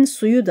çiçeklerinin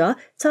suyu da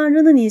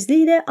Tanrı'nın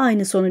izniyle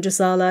aynı sonucu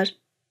sağlar.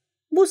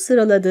 Bu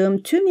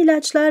sıraladığım tüm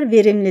ilaçlar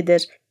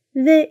verimlidir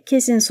ve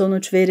kesin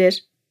sonuç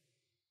verir.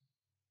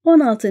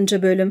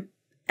 16. Bölüm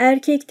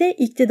Erkekte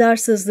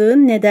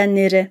iktidarsızlığın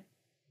nedenleri.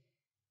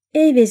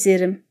 Ey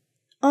vezirim!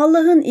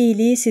 Allah'ın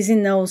iyiliği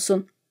sizinle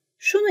olsun.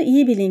 Şunu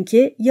iyi bilin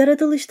ki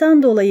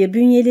yaratılıştan dolayı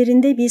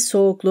bünyelerinde bir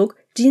soğukluk,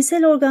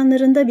 cinsel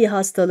organlarında bir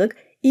hastalık,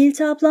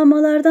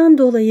 iltihaplanmalardan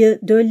dolayı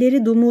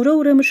dölleri dumura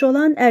uğramış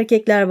olan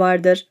erkekler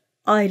vardır.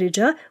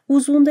 Ayrıca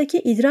uzvundaki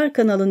idrar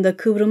kanalında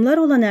kıvrımlar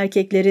olan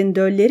erkeklerin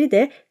dölleri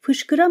de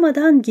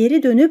fışkıramadan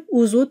geri dönüp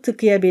uzvu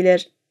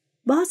tıkayabilir.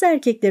 Bazı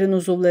erkeklerin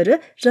uzuvları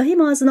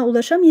rahim ağzına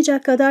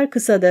ulaşamayacak kadar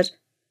kısadır.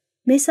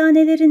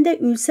 Mesanelerinde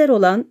ülser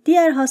olan,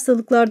 diğer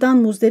hastalıklardan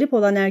muzdarip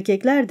olan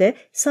erkekler de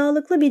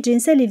sağlıklı bir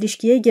cinsel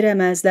ilişkiye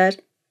giremezler.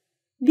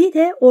 Bir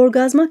de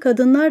orgazma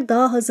kadınlar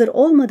daha hazır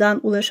olmadan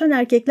ulaşan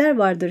erkekler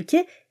vardır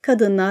ki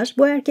kadınlar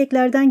bu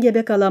erkeklerden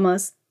gebe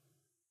kalamaz.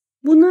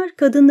 Bunlar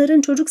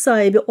kadınların çocuk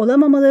sahibi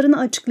olamamalarını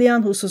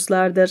açıklayan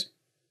hususlardır.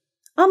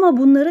 Ama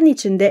bunların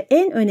içinde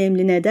en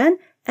önemli neden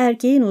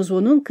erkeğin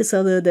uzvunun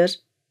kısalığıdır.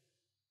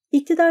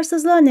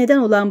 İktidarsızlığa neden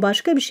olan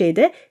başka bir şey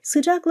de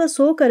sıcakla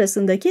soğuk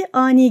arasındaki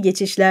ani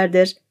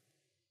geçişlerdir.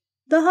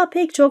 Daha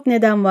pek çok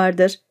neden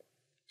vardır.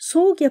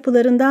 Soğuk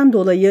yapılarından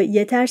dolayı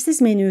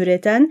yetersiz menü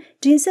üreten,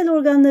 cinsel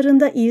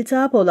organlarında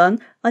iltihap olan,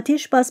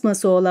 ateş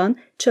basması olan,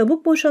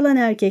 çabuk boşalan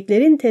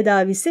erkeklerin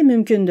tedavisi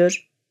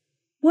mümkündür.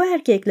 Bu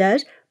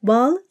erkekler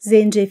bal,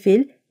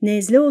 zencefil,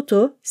 nezle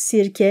otu,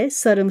 sirke,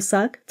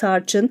 sarımsak,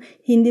 tarçın,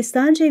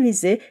 Hindistan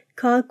cevizi,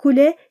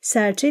 kakule,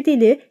 serçe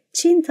dili,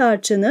 Çin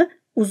tarçını,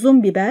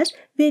 uzun biber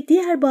ve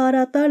diğer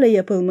baharatlarla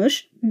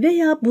yapılmış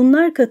veya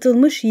bunlar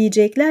katılmış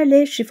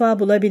yiyeceklerle şifa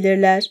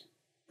bulabilirler.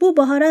 Bu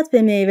baharat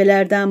ve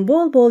meyvelerden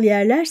bol bol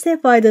yerlerse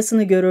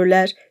faydasını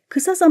görürler.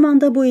 Kısa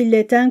zamanda bu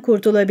illetten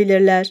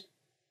kurtulabilirler.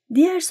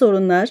 Diğer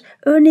sorunlar,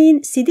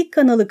 örneğin sidik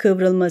kanalı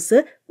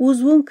kıvrılması,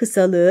 uzvun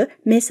kısalığı,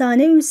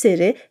 mesane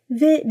ülseri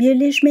ve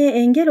birleşmeye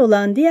engel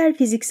olan diğer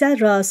fiziksel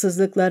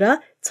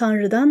rahatsızlıklara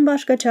Tanrı'dan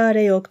başka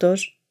çare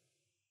yoktur.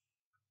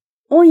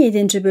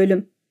 17.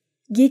 Bölüm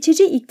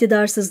Geçici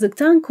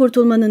iktidarsızlıktan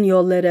kurtulmanın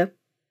yolları.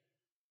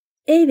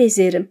 Ey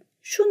vezirim!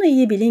 Şunu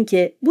iyi bilin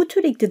ki bu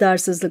tür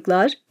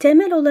iktidarsızlıklar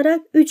temel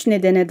olarak 3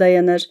 nedene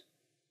dayanır.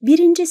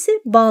 Birincisi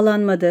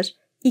bağlanmadır.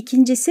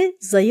 İkincisi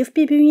zayıf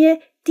bir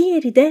bünye,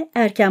 diğeri de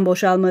erken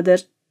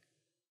boşalmadır.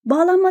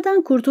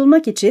 Bağlanmadan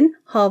kurtulmak için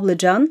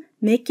havlıcan,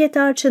 Mekke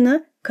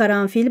tarçını,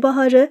 karanfil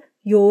baharı,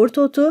 yoğurt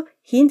otu,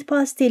 Hint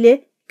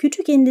pastili,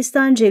 küçük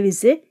Hindistan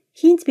cevizi,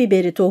 Hint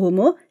biberi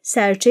tohumu,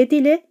 serçe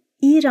dili,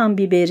 İran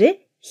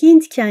biberi,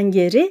 Hint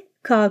kengeri,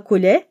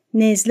 kakule,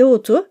 nezle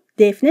otu,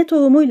 defne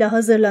tohumuyla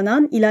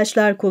hazırlanan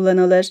ilaçlar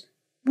kullanılır.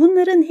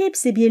 Bunların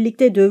hepsi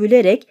birlikte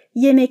dövülerek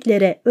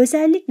yemeklere,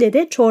 özellikle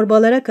de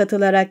çorbalara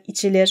katılarak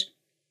içilir.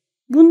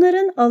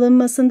 Bunların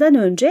alınmasından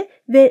önce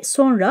ve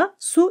sonra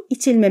su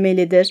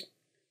içilmemelidir.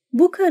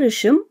 Bu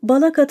karışım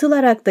bala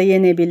katılarak da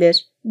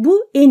yenebilir.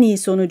 Bu en iyi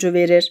sonucu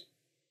verir.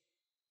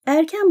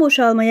 Erken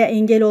boşalmaya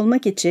engel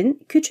olmak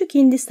için küçük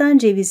Hindistan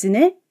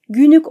cevizine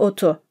günük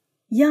otu,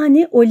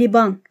 yani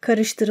oliban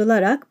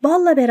karıştırılarak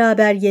balla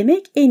beraber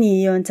yemek en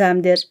iyi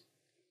yöntemdir.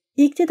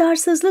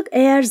 İktidarsızlık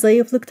eğer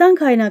zayıflıktan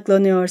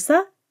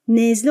kaynaklanıyorsa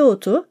nezle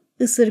otu,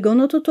 ısırgan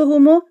otu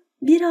tohumu,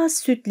 biraz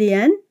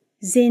sütleyen,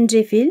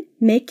 zencefil,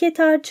 Mekke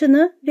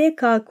tarçını ve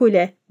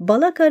kakule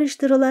bala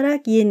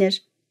karıştırılarak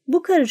yenir.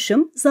 Bu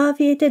karışım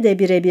zafiyete de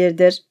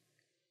birebirdir.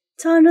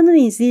 Tanrı'nın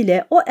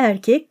izniyle o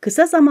erkek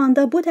kısa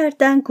zamanda bu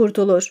dertten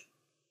kurtulur.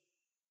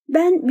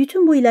 Ben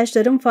bütün bu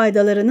ilaçların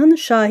faydalarının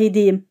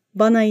şahidiyim.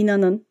 Bana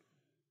inanın.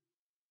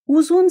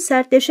 Uzun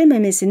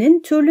sertleşememesinin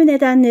türlü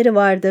nedenleri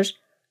vardır.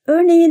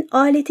 Örneğin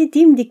aleti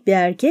dimdik bir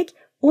erkek,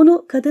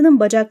 onu kadının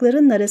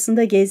bacaklarının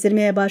arasında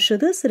gezdirmeye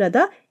başladığı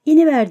sırada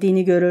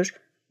iniverdiğini görür.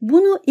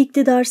 Bunu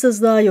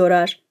iktidarsızlığa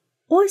yorar.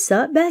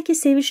 Oysa belki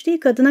seviştiği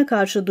kadına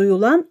karşı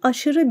duyulan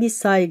aşırı bir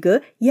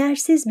saygı,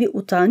 yersiz bir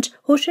utanç,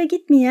 hoşa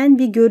gitmeyen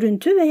bir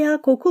görüntü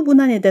veya koku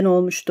buna neden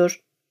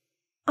olmuştur.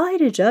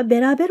 Ayrıca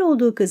beraber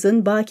olduğu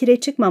kızın bakire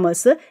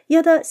çıkmaması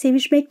ya da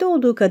sevişmekte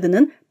olduğu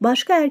kadının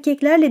başka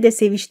erkeklerle de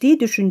seviştiği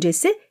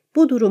düşüncesi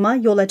bu duruma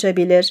yol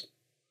açabilir.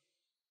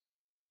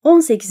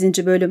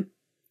 18. Bölüm.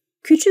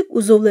 Küçük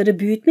uzuvları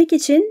büyütmek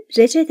için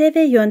reçete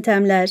ve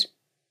yöntemler.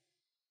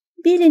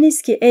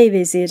 Biliniz ki ey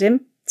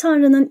vezirim,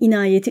 Tanrı'nın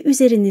inayeti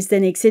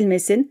üzerinizden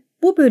eksilmesin,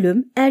 bu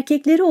bölüm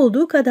erkekleri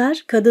olduğu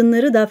kadar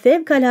kadınları da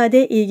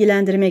fevkalade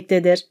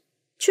ilgilendirmektedir.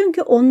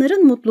 Çünkü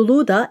onların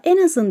mutluluğu da en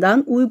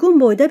azından uygun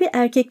boyda bir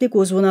erkeklik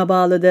uzvuna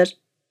bağlıdır.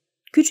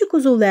 Küçük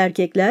uzuvlu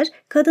erkekler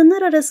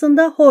kadınlar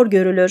arasında hor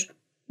görülür.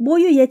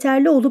 Boyu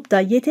yeterli olup da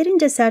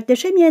yeterince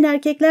sertleşemeyen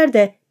erkekler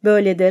de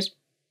böyledir.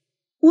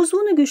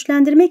 Uzvunu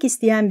güçlendirmek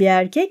isteyen bir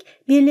erkek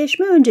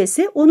birleşme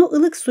öncesi onu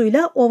ılık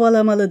suyla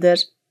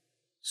ovalamalıdır.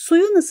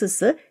 Suyun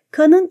ısısı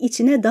kanın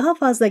içine daha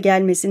fazla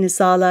gelmesini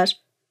sağlar.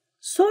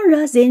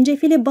 Sonra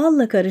zencefili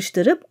balla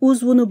karıştırıp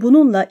uzvunu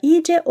bununla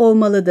iyice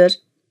ovmalıdır.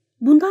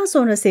 Bundan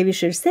sonra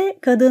sevişirse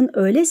kadın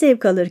öyle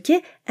zevk alır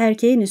ki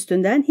erkeğin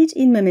üstünden hiç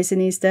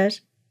inmemesini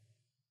ister.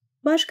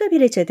 Başka bir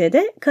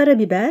reçetede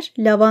karabiber,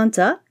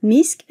 lavanta,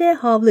 misk ve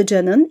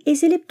havlıcanın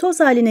ezilip toz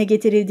haline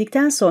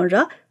getirildikten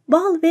sonra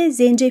bal ve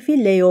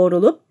zencefille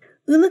yoğrulup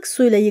ılık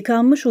suyla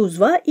yıkanmış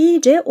uzva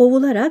iyice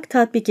ovularak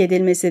tatbik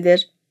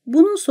edilmesidir.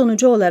 Bunun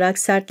sonucu olarak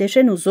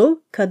sertleşen uzuv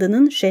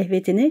kadının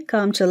şehvetini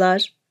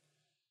kamçılar.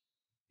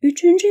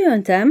 3.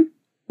 yöntem,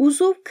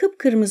 uzuv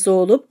kıpkırmızı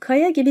olup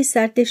kaya gibi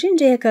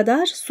sertleşinceye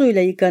kadar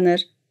suyla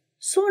yıkanır.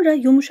 Sonra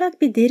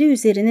yumuşak bir deri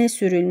üzerine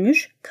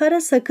sürülmüş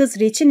kara sakız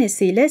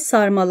reçinesiyle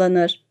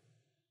sarmalanır.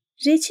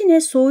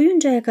 Reçine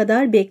soğuyuncaya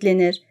kadar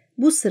beklenir.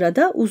 Bu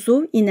sırada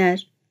uzuv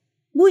iner.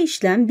 Bu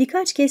işlem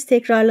birkaç kez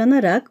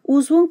tekrarlanarak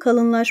uzvun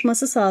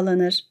kalınlaşması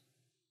sağlanır.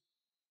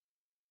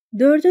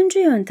 4.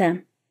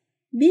 yöntem.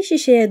 Bir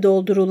şişeye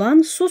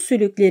doldurulan su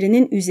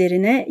sülüklerinin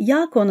üzerine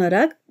yağ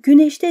konarak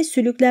güneşte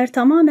sülükler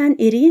tamamen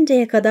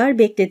eriyinceye kadar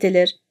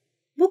bekletilir.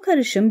 Bu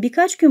karışım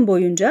birkaç gün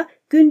boyunca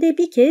günde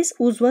bir kez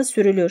uzva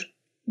sürülür.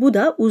 Bu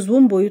da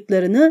uzvun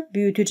boyutlarını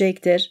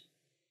büyütecektir.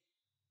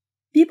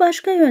 Bir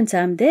başka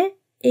yöntem de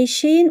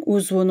eşeğin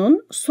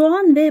uzvunun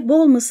soğan ve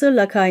bol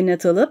mısırla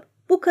kaynatılıp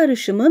bu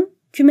karışımın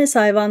kümes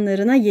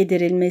hayvanlarına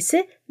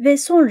yedirilmesi ve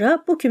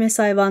sonra bu kümes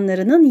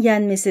hayvanlarının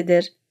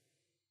yenmesidir.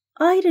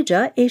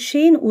 Ayrıca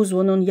eşeğin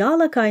uzvunun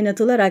yağla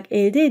kaynatılarak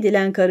elde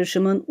edilen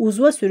karışımın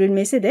uzva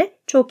sürülmesi de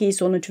çok iyi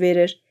sonuç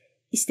verir.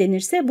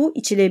 İstenirse bu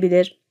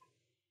içilebilir.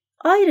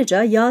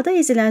 Ayrıca yağda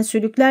ezilen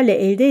sülüklerle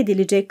elde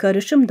edilecek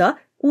karışım da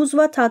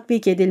uzva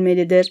tatbik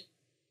edilmelidir.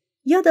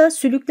 Ya da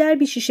sülükler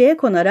bir şişeye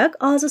konarak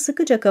ağzı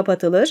sıkıca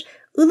kapatılır,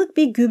 ılık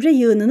bir gübre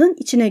yığınının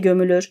içine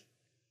gömülür.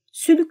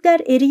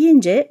 Sülükler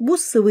eriyince bu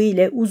sıvı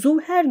ile uzuv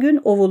her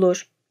gün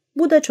ovulur.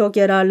 Bu da çok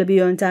yararlı bir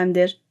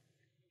yöntemdir.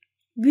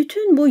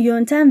 Bütün bu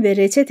yöntem ve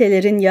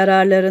reçetelerin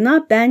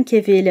yararlarına ben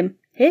kefilim.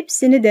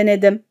 Hepsini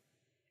denedim.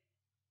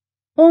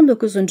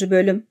 19.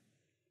 bölüm.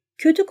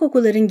 Kötü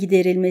kokuların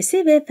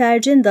giderilmesi ve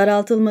fercin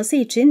daraltılması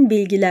için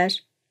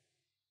bilgiler.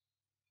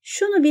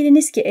 Şunu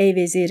biliniz ki ey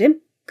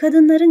vezirim,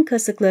 kadınların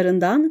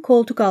kasıklarından,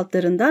 koltuk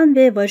altlarından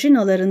ve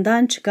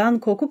vajinalarından çıkan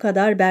koku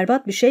kadar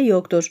berbat bir şey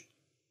yoktur.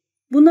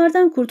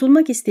 Bunlardan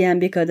kurtulmak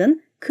isteyen bir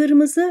kadın,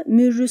 kırmızı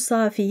mürrü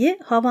safiyi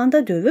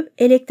havanda dövüp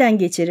elekten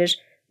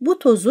geçirir. Bu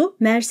tozu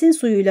mersin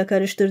suyuyla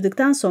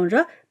karıştırdıktan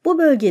sonra bu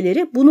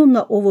bölgeleri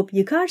bununla ovup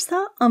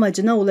yıkarsa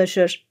amacına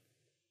ulaşır.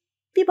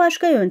 Bir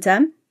başka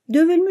yöntem,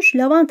 dövülmüş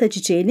lavanta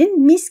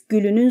çiçeğinin misk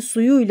gülünün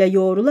suyuyla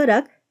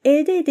yoğrularak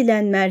elde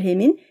edilen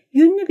merhemin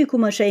yünlü bir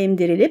kumaşa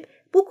emdirilip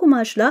bu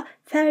kumaşla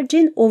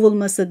fercin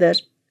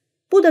ovulmasıdır.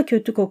 Bu da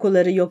kötü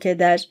kokuları yok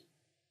eder.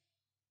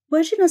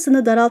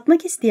 Vajinasını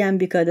daraltmak isteyen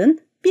bir kadın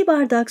bir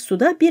bardak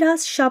suda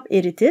biraz şap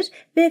eritir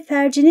ve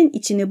fercinin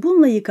içini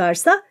bununla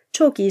yıkarsa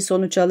çok iyi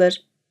sonuç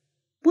alır.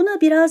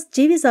 Buna biraz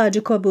ceviz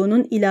ağacı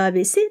kabuğunun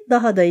ilavesi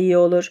daha da iyi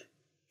olur.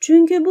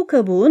 Çünkü bu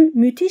kabuğun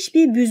müthiş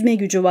bir büzme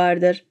gücü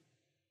vardır.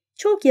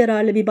 Çok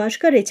yararlı bir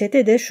başka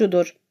reçete de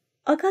şudur.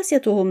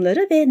 Akasya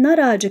tohumları ve nar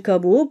ağacı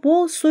kabuğu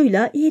bol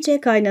suyla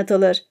iyice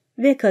kaynatılır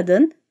ve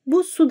kadın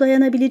bu su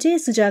dayanabileceği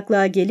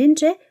sıcaklığa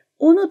gelince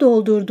onu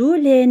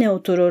doldurduğu leğene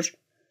oturur.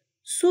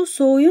 Su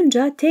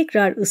soğuyunca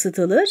tekrar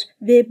ısıtılır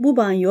ve bu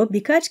banyo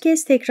birkaç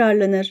kez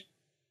tekrarlanır.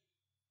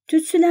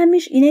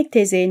 Tütsülenmiş inek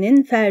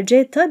tezeğinin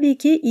ferce tabii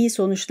ki iyi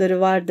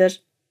sonuçları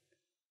vardır.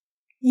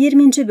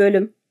 20.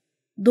 bölüm.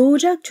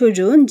 Doğacak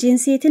çocuğun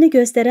cinsiyetini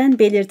gösteren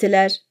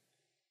belirtiler.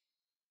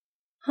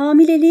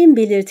 Hamileliğin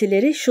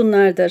belirtileri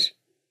şunlardır.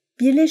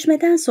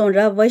 Birleşmeden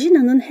sonra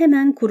vajinanın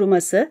hemen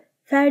kuruması,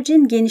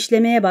 fercin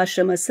genişlemeye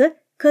başlaması,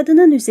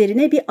 kadının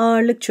üzerine bir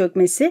ağırlık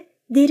çökmesi,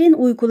 derin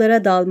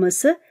uykulara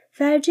dalması,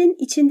 fercin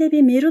içinde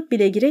bir merut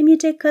bile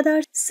giremeyecek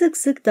kadar sık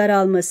sık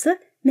daralması,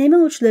 meme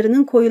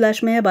uçlarının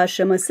koyulaşmaya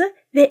başlaması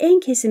ve en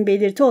kesin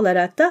belirti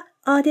olarak da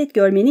adet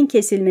görmenin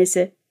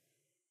kesilmesi.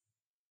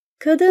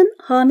 Kadın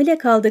hamile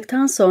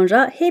kaldıktan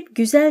sonra hep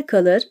güzel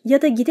kalır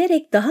ya da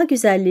giderek daha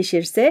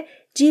güzelleşirse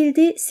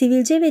cildi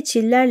sivilce ve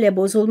çillerle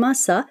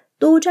bozulmazsa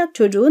doğacak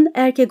çocuğun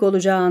erkek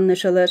olacağı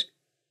anlaşılır.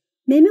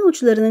 Meme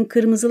uçlarının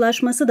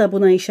kırmızılaşması da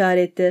buna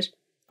işarettir.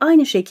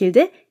 Aynı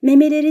şekilde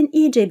memelerin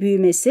iyice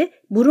büyümesi,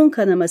 burun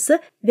kanaması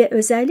ve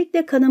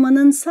özellikle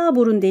kanamanın sağ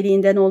burun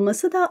deliğinden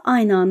olması da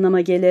aynı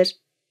anlama gelir.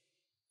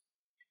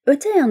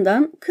 Öte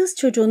yandan kız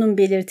çocuğunun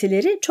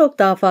belirtileri çok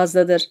daha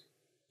fazladır.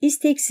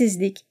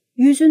 İsteksizlik,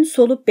 yüzün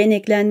solup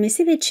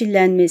beneklenmesi ve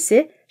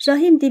çillenmesi,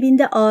 rahim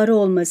dibinde ağrı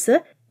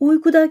olması,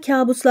 uykuda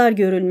kabuslar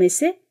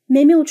görülmesi,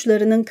 meme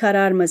uçlarının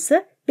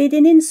kararması,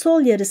 bedenin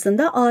sol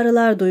yarısında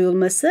ağrılar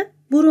duyulması,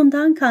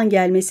 burundan kan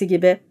gelmesi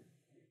gibi.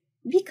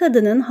 Bir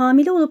kadının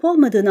hamile olup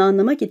olmadığını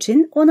anlamak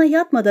için ona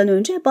yatmadan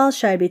önce bal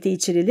şerbeti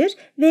içirilir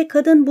ve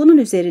kadın bunun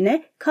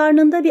üzerine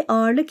karnında bir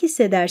ağırlık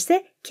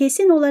hissederse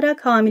kesin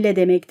olarak hamile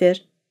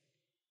demektir.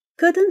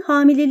 Kadın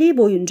hamileliği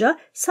boyunca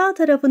sağ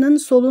tarafının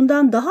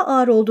solundan daha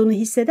ağır olduğunu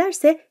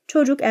hissederse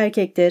çocuk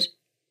erkektir.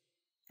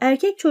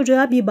 Erkek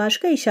çocuğa bir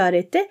başka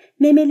işaret de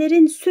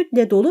memelerin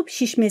sütle dolup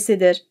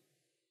şişmesidir.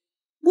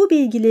 Bu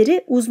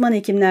bilgileri uzman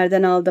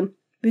hekimlerden aldım.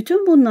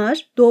 Bütün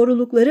bunlar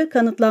doğrulukları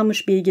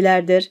kanıtlanmış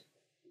bilgilerdir.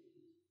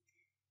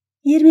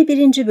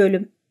 21.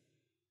 Bölüm.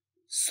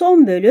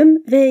 Son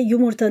bölüm ve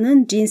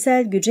yumurtanın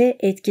cinsel güce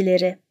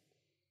etkileri.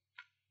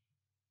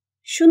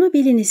 Şunu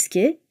biliniz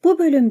ki bu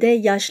bölümde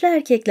yaşlı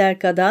erkekler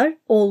kadar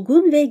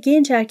olgun ve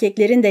genç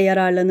erkeklerin de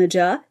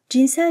yararlanacağı,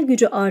 cinsel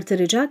gücü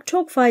artıracak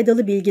çok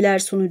faydalı bilgiler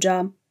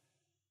sunacağım.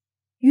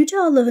 Yüce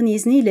Allah'ın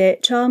izniyle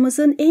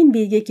çağımızın en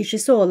bilge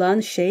kişisi olan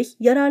Şeyh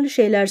yararlı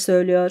şeyler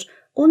söylüyor.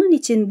 Onun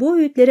için bu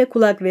öğütlere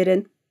kulak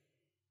verin.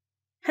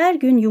 Her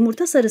gün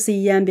yumurta sarısı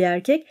yiyen bir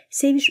erkek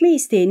sevişme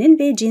isteğinin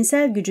ve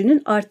cinsel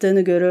gücünün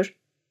arttığını görür.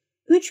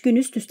 3 gün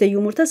üst üste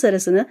yumurta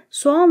sarısını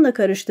soğanla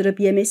karıştırıp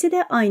yemesi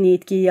de aynı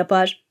etkiyi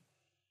yapar.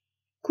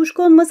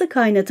 Kuşkonmazı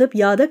kaynatıp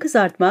yağda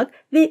kızartmak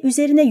ve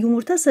üzerine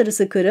yumurta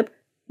sarısı kırıp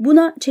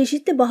buna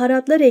çeşitli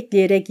baharatlar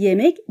ekleyerek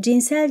yemek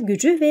cinsel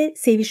gücü ve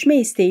sevişme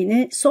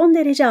isteğini son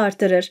derece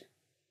artırır.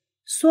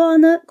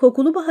 Soğanı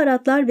kokulu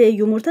baharatlar ve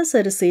yumurta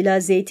sarısıyla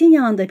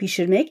zeytinyağında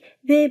pişirmek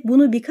ve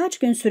bunu birkaç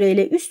gün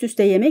süreyle üst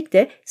üste yemek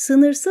de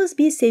sınırsız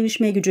bir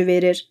sevişme gücü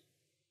verir.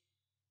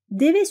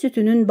 Deve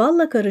sütünün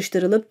balla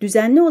karıştırılıp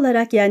düzenli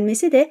olarak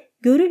yenmesi de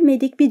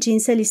görülmedik bir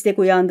cinsel istek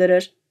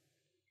uyandırır.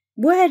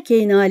 Bu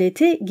erkeğin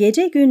aleti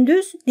gece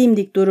gündüz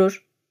dimdik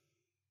durur.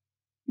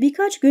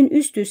 Birkaç gün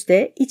üst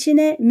üste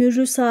içine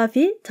mürrü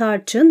safi,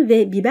 tarçın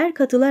ve biber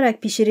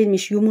katılarak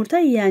pişirilmiş yumurta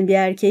yiyen bir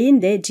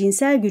erkeğin de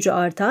cinsel gücü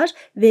artar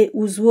ve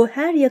uzvu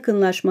her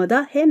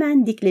yakınlaşmada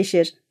hemen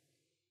dikleşir.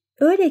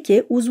 Öyle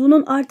ki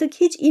uzvunun artık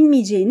hiç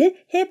inmeyeceğini,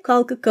 hep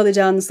kalkık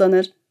kalacağını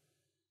sanır.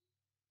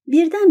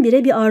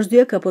 Birdenbire bir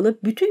arzuya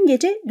kapılıp bütün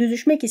gece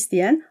düzüşmek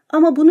isteyen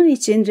ama bunun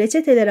için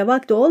reçetelere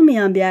vakti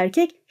olmayan bir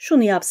erkek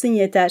şunu yapsın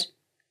yeter.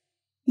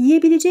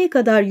 Yiyebileceği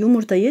kadar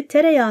yumurtayı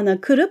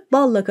tereyağına kırıp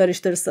balla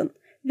karıştırsın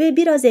ve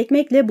biraz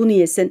ekmekle bunu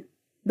yesin.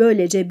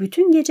 Böylece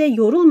bütün gece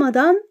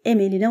yorulmadan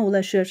emeline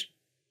ulaşır.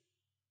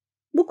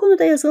 Bu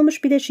konuda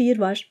yazılmış bir de şiir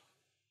var.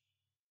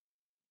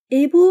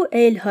 Ebu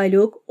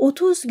el-Haluk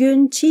 30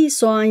 gün çiğ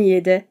soğan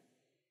yedi.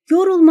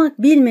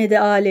 Yorulmak bilmedi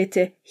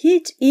aleti,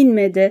 hiç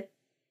inmedi.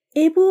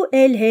 Ebu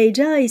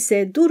el-Heyca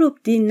ise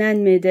durup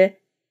dinlenmedi.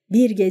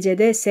 Bir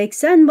gecede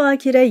 80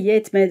 bakire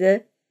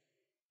yetmedi.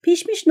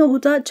 Pişmiş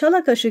nohuta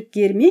çala kaşık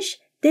girmiş,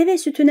 deve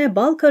sütüne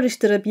bal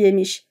karıştırıp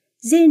yemiş.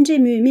 Zenci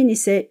mümin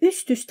ise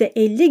üst üste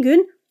 50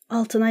 gün,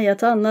 altına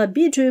yatanla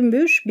bir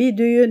cümbüş bir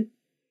düğün.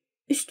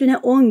 Üstüne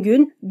 10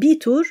 gün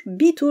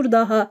bir tur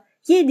daha,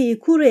 yediği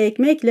kuru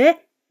ekmekle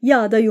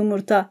yağda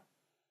yumurta.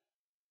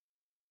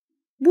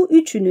 Bu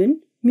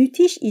üçünün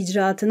müthiş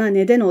icraatına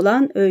neden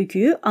olan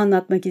öyküyü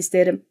anlatmak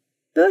isterim.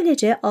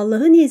 Böylece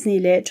Allah'ın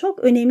izniyle çok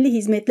önemli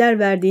hizmetler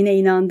verdiğine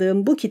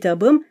inandığım bu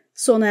kitabım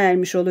sona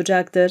ermiş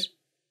olacaktır.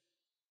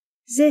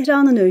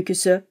 Zehra'nın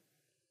öyküsü.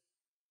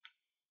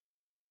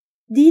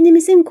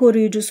 Dinimizin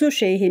koruyucusu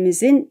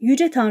Şeyhimizin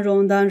Yüce Tanrı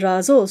ondan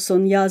razı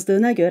olsun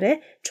yazdığına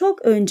göre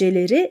çok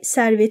önceleri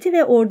serveti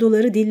ve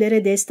orduları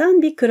dillere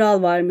destan bir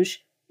kral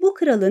varmış. Bu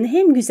kralın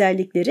hem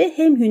güzellikleri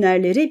hem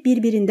hünerleri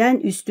birbirinden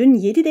üstün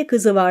 7 de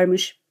kızı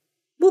varmış.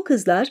 Bu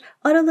kızlar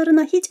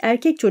aralarına hiç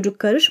erkek çocuk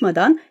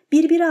karışmadan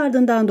birbiri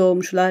ardından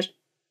doğmuşlar.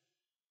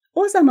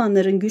 O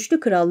zamanların güçlü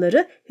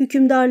kralları,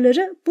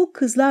 hükümdarları bu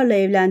kızlarla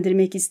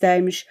evlendirmek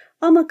istermiş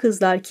ama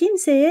kızlar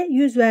kimseye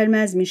yüz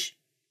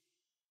vermezmiş.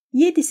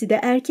 7'si de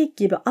erkek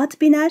gibi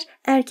at biner,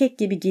 erkek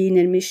gibi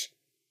giyinirmiş.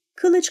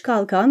 Kılıç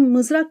kalkan,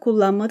 mızrak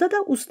kullanmada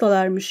da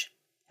ustalarmış.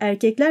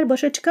 Erkekler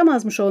başa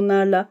çıkamazmış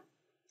onlarla.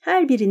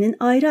 Her birinin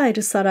ayrı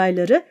ayrı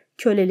sarayları,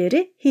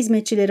 köleleri,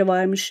 hizmetçileri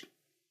varmış.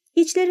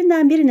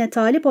 İçlerinden birine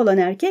talip olan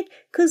erkek,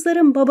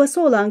 kızların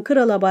babası olan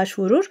krala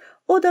başvurur,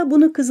 o da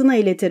bunu kızına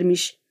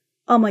iletirmiş.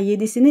 Ama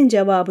 7'sinin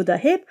cevabı da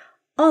hep,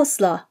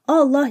 asla,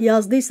 Allah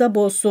yazdıysa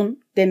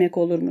bozsun demek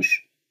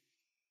olurmuş.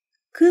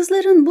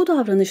 Kızların bu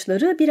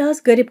davranışları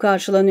biraz garip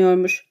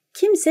karşılanıyormuş.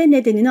 Kimse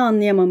nedenini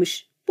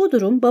anlayamamış. Bu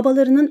durum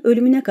babalarının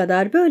ölümüne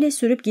kadar böyle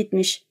sürüp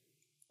gitmiş.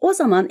 O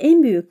zaman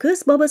en büyük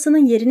kız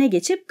babasının yerine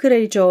geçip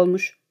kraliçe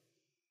olmuş.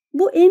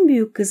 Bu en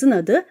büyük kızın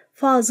adı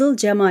Fazıl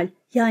Cemal,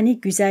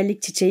 yani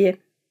güzellik çiçeği.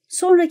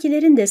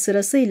 Sonrakilerin de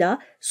sırasıyla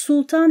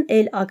Sultan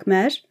el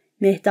Akmer,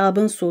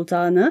 Mehtab'ın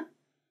sultanı,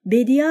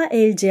 Bedia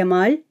el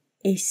Cemal,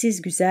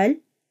 eşsiz güzel,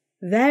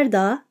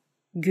 Verda,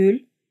 gül,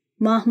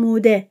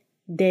 Mahmude,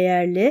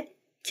 değerli,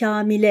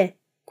 Kamile,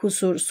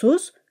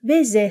 kusursuz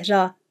ve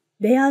Zehra,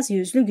 beyaz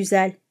yüzlü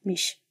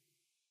güzelmiş.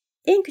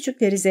 En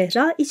küçükleri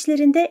Zehra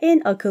içlerinde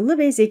en akıllı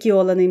ve zeki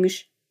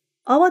olanıymış.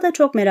 Ava da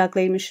çok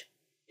meraklıymış.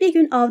 Bir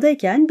gün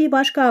avdayken bir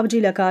başka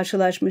avcıyla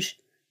karşılaşmış.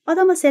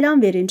 Adama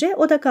selam verince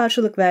o da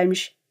karşılık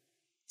vermiş.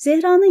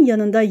 Zehra'nın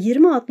yanında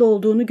 20 atlı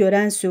olduğunu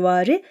gören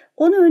süvari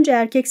onu önce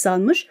erkek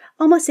sanmış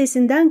ama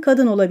sesinden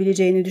kadın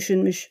olabileceğini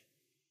düşünmüş.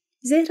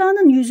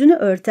 Zehra'nın yüzünü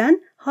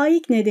örten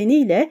haik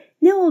nedeniyle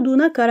ne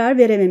olduğuna karar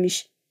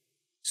verememiş.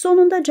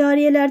 Sonunda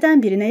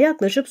cariyelerden birine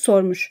yaklaşıp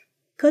sormuş.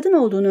 Kadın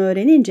olduğunu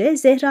öğrenince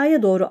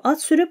Zehra'ya doğru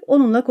at sürüp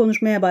onunla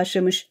konuşmaya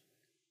başlamış.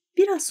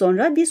 Biraz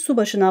sonra bir su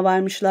başına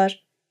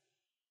varmışlar.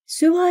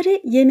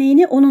 Süvari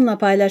yemeğini onunla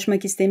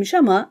paylaşmak istemiş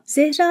ama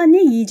Zehra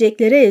ne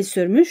yiyeceklere el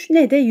sürmüş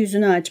ne de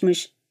yüzünü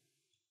açmış.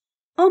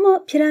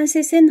 Ama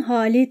prensesin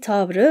hali,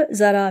 tavrı,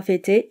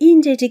 zarafeti,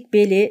 incecik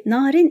beli,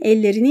 narin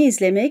ellerini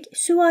izlemek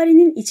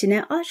süvarinin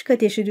içine aşk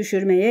ateşi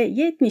düşürmeye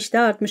 70'te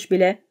artmış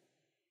bile.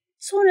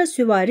 Sonra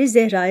süvari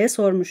Zehra'ya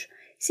sormuş,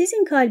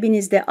 sizin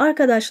kalbinizde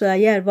arkadaşlığa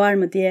yer var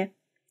mı diye.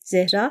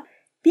 Zehra,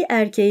 bir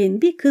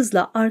erkeğin bir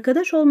kızla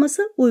arkadaş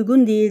olması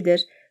uygun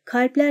değildir.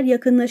 Kalpler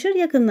yakınlaşır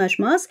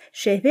yakınlaşmaz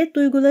şehvet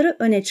duyguları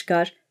öne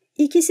çıkar.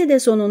 İkisi de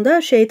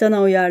sonunda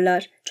şeytana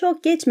uyarlar.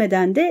 Çok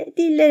geçmeden de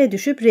dillere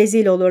düşüp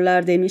rezil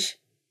olurlar demiş.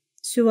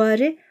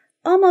 Süvari,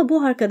 ama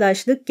bu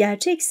arkadaşlık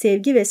gerçek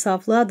sevgi ve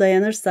saflığa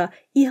dayanırsa,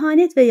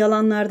 ihanet ve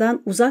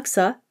yalanlardan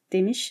uzaksa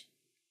demiş.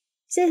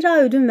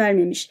 Zehra ödün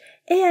vermemiş.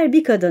 Eğer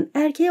bir kadın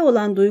erkeğe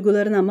olan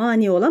duygularına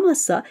mani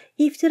olamazsa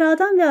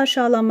iftiradan ve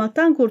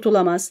aşağılanmaktan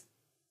kurtulamaz.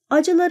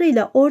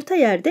 Acılarıyla orta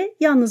yerde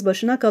yalnız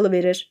başına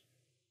kalıverir.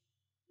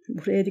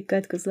 Buraya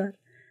dikkat kızlar.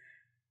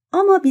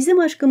 Ama bizim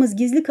aşkımız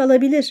gizli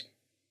kalabilir.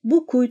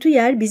 Bu kuytu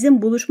yer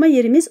bizim buluşma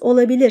yerimiz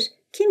olabilir.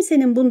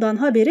 Kimsenin bundan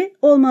haberi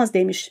olmaz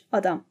demiş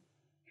adam.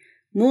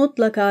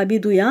 Mutlaka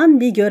bir duyan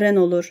bir gören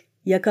olur.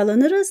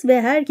 Yakalanırız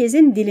ve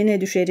herkesin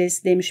diline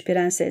düşeriz demiş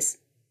prenses.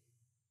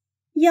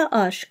 Ya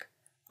aşk?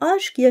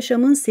 Aşk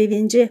yaşamın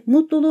sevinci,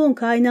 mutluluğun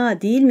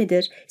kaynağı değil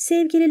midir?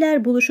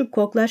 Sevgililer buluşup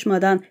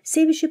koklaşmadan,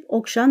 sevişip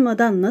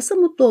okşanmadan nasıl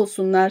mutlu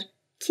olsunlar?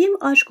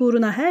 Kim aşk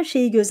uğruna her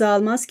şeyi göze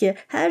almaz ki,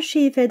 her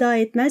şeyi feda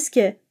etmez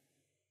ki?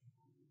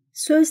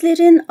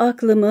 Sözlerin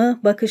aklımı,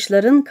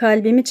 bakışların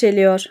kalbimi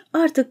çeliyor.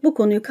 Artık bu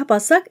konuyu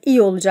kapatsak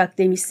iyi olacak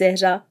demiş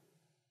Zehra.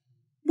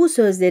 Bu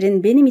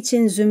sözlerin benim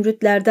için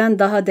zümrütlerden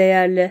daha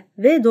değerli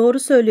ve doğru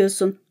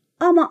söylüyorsun.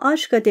 Ama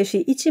aşk ateşi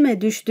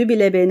içime düştü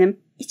bile benim.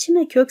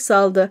 İçime kök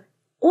saldı.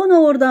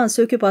 Onu oradan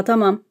söküp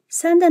atamam.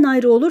 Senden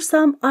ayrı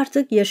olursam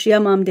artık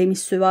yaşayamam demiş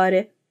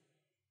süvari.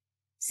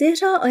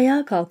 Zehra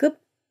ayağa kalkıp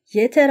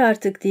yeter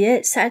artık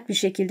diye sert bir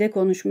şekilde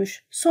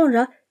konuşmuş.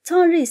 Sonra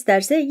Tanrı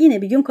isterse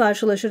yine bir gün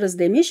karşılaşırız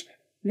demiş,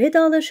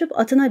 vedalaşıp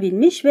atına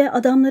binmiş ve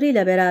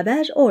adamlarıyla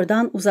beraber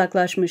oradan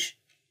uzaklaşmış.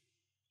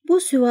 Bu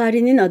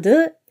süvarinin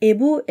adı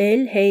Ebu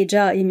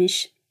el-Heyca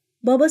imiş.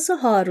 Babası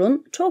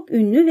Harun çok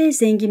ünlü ve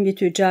zengin bir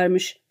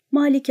tüccarmış.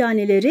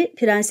 Malikaneleri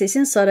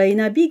prensesin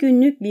sarayına bir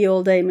günlük bir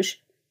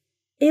yoldaymış.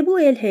 Ebu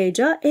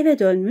el-Heyca eve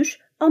dönmüş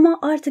ama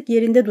artık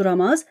yerinde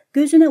duramaz,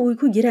 gözüne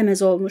uyku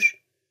giremez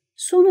olmuş.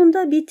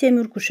 Sonunda bir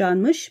temür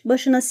kuşanmış,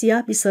 başına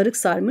siyah bir sarık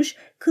sarmış,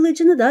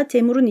 kılıcını da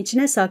temurun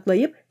içine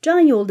saklayıp can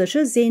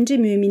yoldaşı Zenci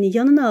Mümin'i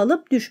yanına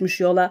alıp düşmüş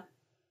yola.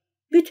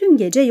 Bütün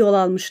gece yol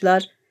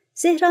almışlar.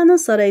 Zehra'nın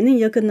sarayının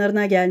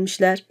yakınlarına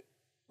gelmişler.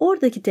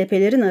 Oradaki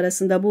tepelerin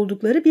arasında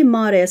buldukları bir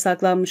mağaraya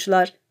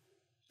saklanmışlar.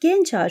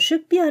 Genç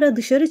aşık bir ara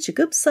dışarı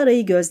çıkıp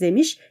sarayı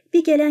gözlemiş,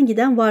 bir gelen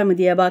giden var mı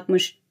diye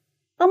bakmış.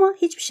 Ama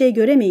hiçbir şey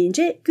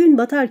göremeyince gün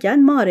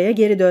batarken mağaraya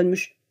geri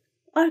dönmüş.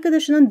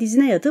 Arkadaşının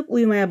dizine yatıp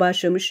uyumaya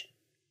başlamış.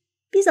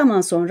 Bir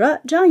zaman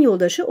sonra can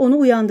yoldaşı onu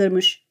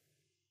uyandırmış.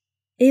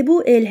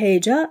 Ebu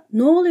el-Heyca,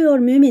 "Ne oluyor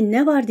Mümin,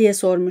 ne var?" diye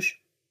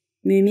sormuş.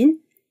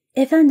 Mümin,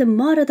 "Efendim,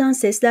 mağaradan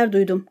sesler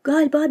duydum.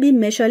 Galiba bir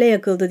meşale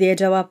yakıldı." diye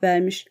cevap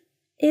vermiş.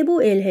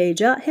 Ebu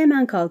el-Heyca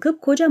hemen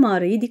kalkıp koca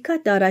mağarayı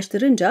dikkatle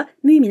araştırınca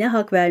Mümin'e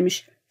hak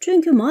vermiş.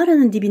 Çünkü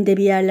mağaranın dibinde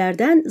bir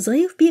yerlerden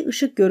zayıf bir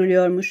ışık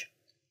görülüyormuş.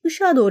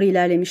 Işığa doğru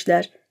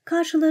ilerlemişler.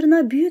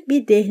 Karşılarına büyük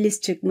bir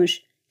dehliz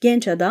çıkmış.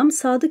 Genç adam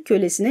sadık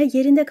kölesine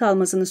yerinde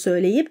kalmasını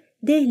söyleyip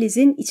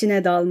dehlizin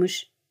içine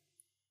dalmış.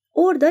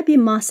 Orada bir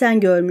mahzen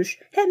görmüş.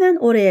 Hemen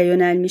oraya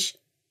yönelmiş.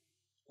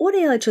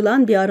 Oraya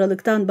açılan bir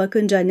aralıktan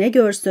bakınca ne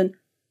görsün?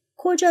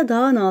 Koca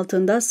dağın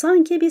altında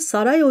sanki bir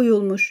saray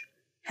oyulmuş.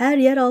 Her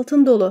yer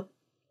altın dolu.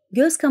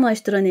 Göz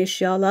kamaştıran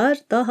eşyalar,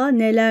 daha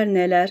neler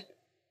neler.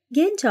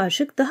 Genç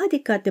aşık daha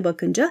dikkatli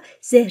bakınca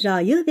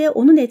Zehra'yı ve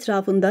onun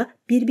etrafında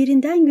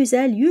birbirinden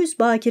güzel 100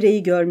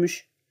 bakireyi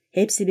görmüş.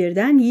 Hepsi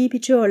birden yiyip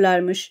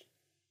içiyorlarmış.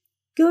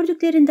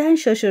 Gördüklerinden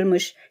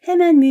şaşırmış.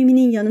 Hemen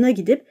Mümin'in yanına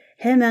gidip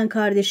 "Hemen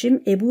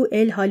kardeşim Ebu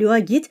el-Haluk'a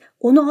git,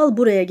 onu al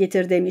buraya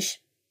getir."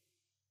 demiş.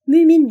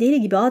 Mümin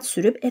deli gibi at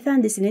sürüp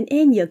efendisinin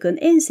en yakın,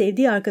 en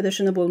sevdiği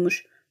arkadaşını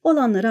bulmuş.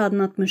 Olanları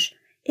anlatmış.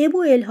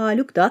 Ebu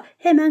el-Haluk da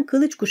hemen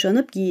kılıç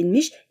kuşanıp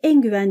giyinmiş,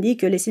 en güvendiği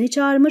kölesini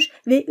çağırmış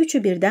ve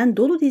üçü birden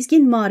dolu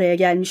dizgin mağaraya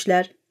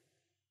gelmişler.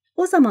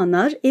 O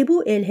zamanlar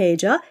Ebu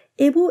el-Heca,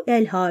 Ebu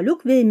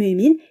el-Haluk ve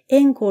Mümin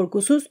en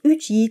korkusuz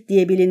 3 yiğit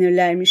diye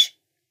bilinirlermiş.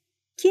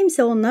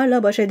 Kimse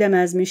onlarla baş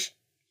edemezmiş.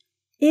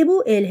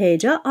 Ebu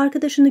el-Heca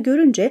arkadaşını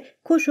görünce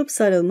koşup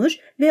sarılmış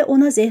ve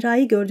ona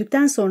Zehra'yı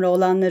gördükten sonra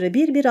olanları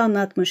bir bir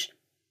anlatmış.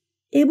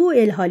 Ebu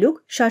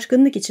el-Haluk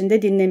şaşkınlık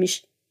içinde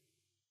dinlemiş.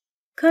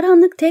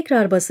 Karanlık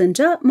tekrar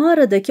basınca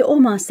mağaradaki o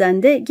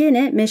mahzende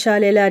gene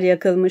meşaleler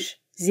yakılmış.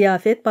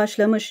 Ziyafet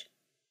başlamış.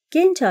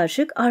 Genç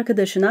aşık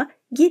arkadaşına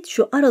 "Git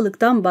şu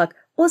aralıktan bak,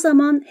 o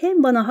zaman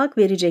hem bana hak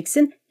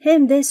vereceksin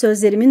hem de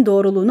sözlerimin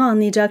doğruluğunu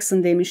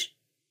anlayacaksın" demiş.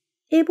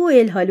 Ebu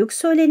el-Haluk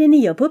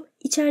söyleneni yapıp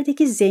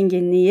içerideki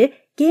zenginliği,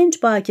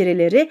 genç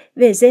bakireleri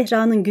ve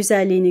Zehra'nın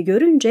güzelliğini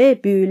görünce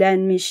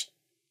büyülenmiş.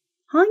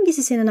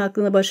 "Hangisi senin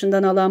aklını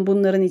başından alan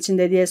bunların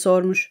içinde?" diye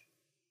sormuş.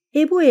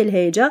 Ebu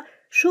el-Heca,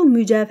 "Şu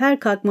mücevher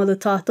kakmalı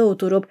tahta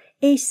oturup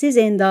eşsiz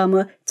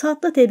endamı,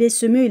 tatlı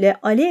tebessümüyle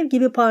alev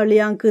gibi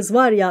parlayan kız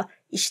var ya,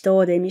 işte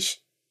o"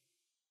 demiş.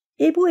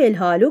 Ebu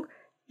el-Haluk,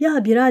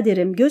 "Ya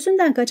biraderim,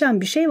 gözünden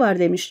kaçan bir şey var"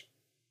 demiş.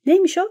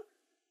 "Neymiş o?"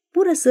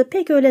 "Burası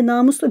pek öyle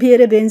namuslu bir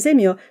yere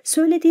benzemiyor.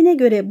 Söylediğine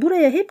göre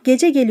buraya hep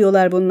gece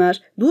geliyorlar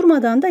bunlar.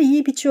 Durmadan da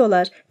yiyip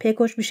içiyorlar. Pek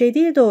hoş bir şey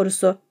değil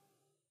doğrusu."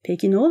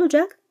 "Peki ne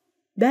olacak?"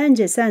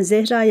 "Bence sen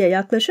Zehra'ya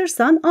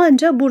yaklaşırsan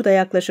anca burada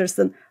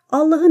yaklaşırsın.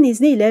 Allah'ın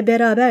izniyle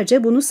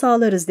beraberce bunu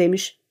sağlarız"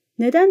 demiş.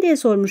 "Neden?" diye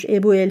sormuş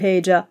Ebu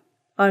el-Heca.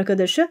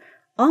 Arkadaşı,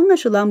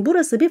 "Anlaşılan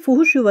burası bir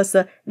fuhuş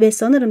yuvası ve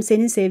sanırım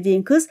senin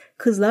sevdiğin kız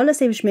kızlarla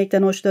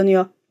sevişmekten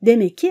hoşlanıyor.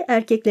 Demek ki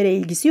erkeklere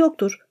ilgisi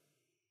yoktur."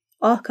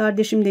 "Ah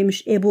kardeşim"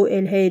 demiş Ebu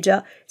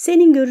el-Heca,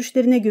 "senin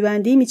görüşlerine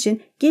güvendiğim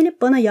için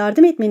gelip bana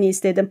yardım etmeni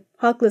istedim.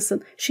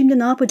 Haklısın. Şimdi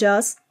ne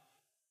yapacağız?"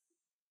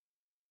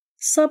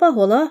 Sabah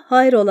ola,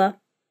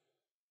 hayrola.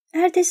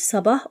 Ertesi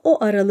sabah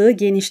o aralığı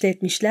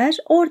genişletmişler,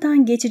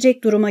 oradan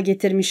geçecek duruma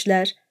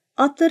getirmişler.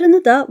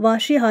 Atlarını da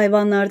vahşi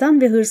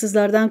hayvanlardan ve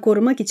hırsızlardan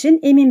korumak için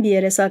emin bir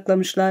yere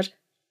saklamışlar.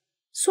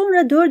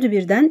 Sonra dördü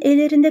birden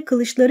ellerinde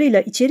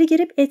kılıçlarıyla içeri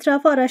girip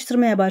etrafı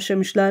araştırmaya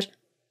başlamışlar.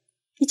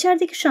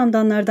 İçerideki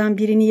şamdanlardan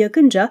birini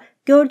yakınca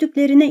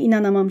gördüklerine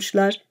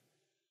inanamamışlar.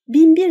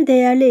 1001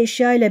 değerli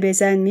eşyayla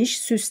bezenmiş,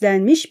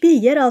 süslenmiş bir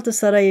yeraltı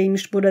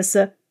sarayıymış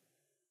burası.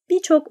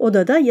 Birçok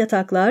odada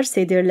yataklar,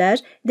 sedirler,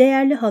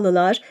 değerli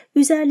halılar,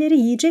 üzerleri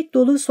yiyecek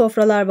dolu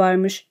sofralar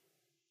varmış.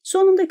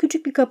 Sonunda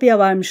küçük bir kapıya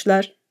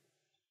varmışlar.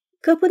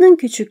 Kapının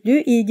küçüklüğü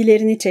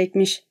ilgilerini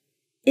çekmiş.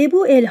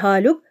 Ebu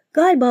el-Haluk,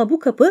 "Galiba bu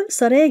kapı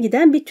saraya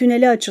giden bir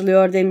tünele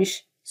açılıyor"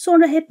 demiş.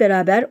 Sonra hep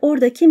beraber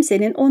orada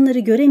kimsenin onları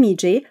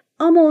göremeyeceği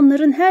ama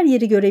onların her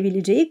yeri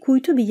görebileceği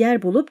kuytu bir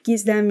yer bulup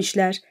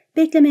gizlenmişler,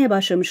 beklemeye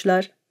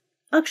başlamışlar.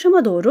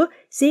 Akşama doğru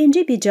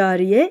zenci bir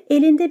cariye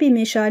elinde bir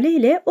meşale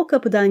ile o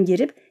kapıdan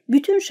girip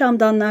bütün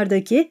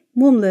şamdanlardaki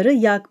mumları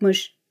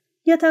yakmış.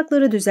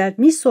 Yatakları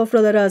düzeltmiş,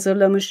 sofraları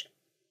hazırlamış.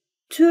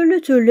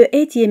 Türlü türlü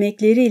et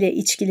yemekleriyle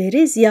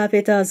içkileri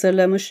ziyafete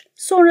hazırlamış.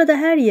 Sonra da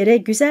her yere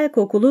güzel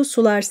kokulu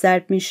sular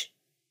serpmiş.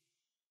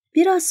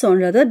 Biraz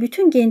sonra da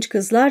bütün genç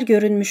kızlar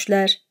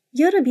görünmüşler.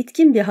 Yarı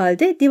bitkin bir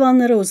halde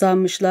divanlara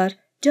uzanmışlar.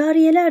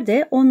 Cariyeler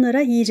de onlara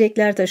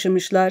yiyecekler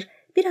taşımışlar.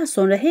 Biraz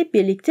sonra hep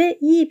birlikte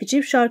yiyip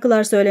içip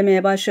şarkılar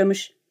söylemeye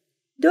başlamış.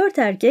 4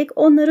 erkek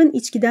onların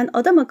içkiden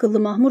adam akıllı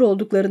mahmur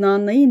olduklarını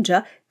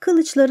anlayınca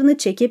kılıçlarını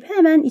çekip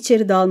hemen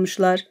içeri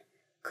dalmışlar.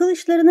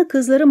 Kılıçlarını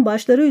kızların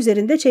başları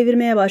üzerinde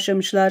çevirmeye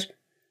başlamışlar.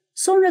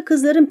 Sonra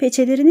kızların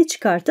peçelerini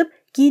çıkartıp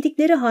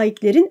giydikleri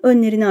haiklerin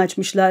önlerini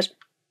açmışlar.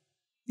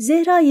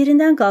 Zehra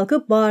yerinden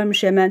kalkıp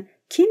bağırmış hemen.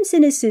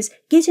 "Kimsiniz siz?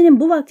 Gecenin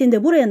bu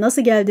vaktinde buraya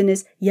nasıl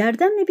geldiniz?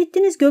 Yerden mi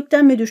bittiniz,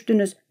 gökten mi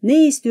düştünüz?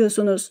 Ne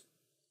istiyorsunuz?"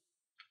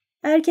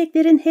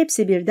 Erkeklerin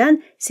hepsi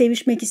birden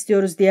 "Sevişmek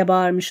istiyoruz" diye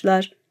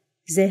bağırmışlar.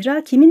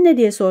 Zehra kiminle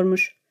diye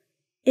sormuş.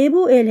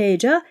 Ebu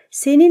el-Heca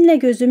 "Seninle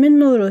gözümün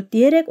nuru"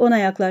 diyerek ona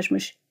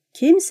yaklaşmış.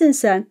 "Kimsin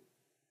sen?"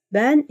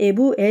 "Ben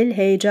Ebu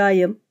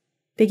el-Heca'yım."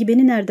 "Peki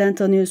beni nereden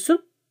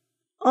tanıyorsun?"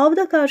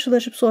 "Avda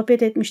karşılaşıp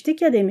sohbet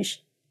etmiştik ya"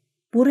 demiş.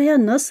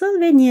 "Buraya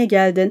nasıl ve niye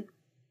geldin?"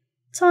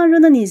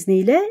 "Tanrı'nın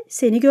izniyle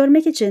seni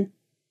görmek için."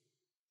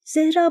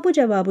 Zehra bu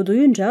cevabı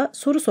duyunca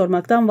soru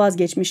sormaktan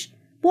vazgeçmiş.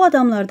 Bu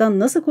adamlardan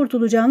nasıl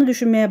kurtulacağını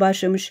düşünmeye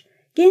başlamış.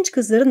 Genç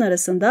kızların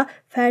arasında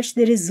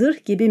ferçleri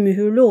zırh gibi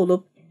mühürlü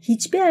olup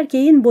hiçbir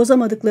erkeğin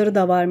bozamadıkları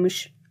da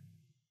varmış.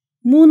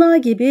 Muna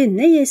gibi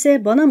 "ne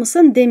yese bana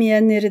mısın"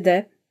 demeyenleri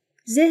de.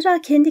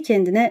 Zehra kendi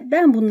kendine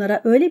 "Ben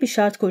bunlara öyle bir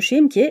şart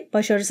koşayım ki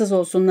başarısız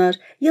olsunlar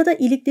ya da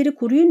ilikleri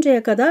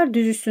kuruyuncaya kadar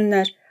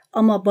düzüşsünler.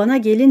 Ama bana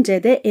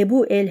gelince de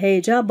Ebu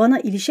el-Heca bana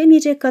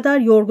ilişemeyecek kadar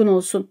yorgun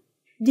olsun"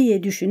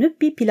 diye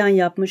düşünüp bir plan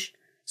yapmış.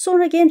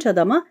 Sonra genç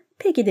adama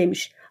 "Peki"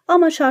 demiş,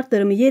 "ama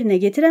şartlarımı yerine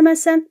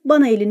getiremezsen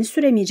bana elini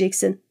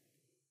süremeyeceksin."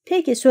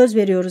 "Peki, söz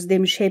veriyoruz"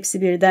 demiş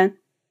hepsi birden.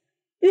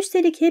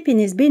 "Üstelik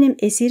hepiniz benim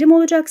esirim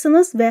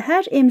olacaksınız ve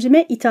her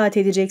emrime itaat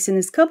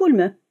edeceksiniz, kabul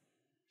mü?"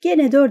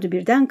 Gene dördü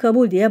birden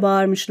kabul diye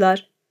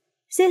bağırmışlar.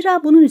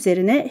 Zehra bunun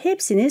üzerine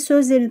hepsini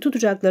sözlerini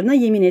tutacaklarına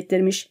yemin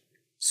ettirmiş.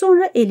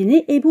 Sonra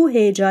elini Ebu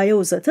Heyca'ya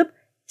uzatıp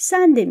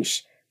sen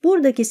demiş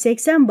buradaki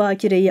 80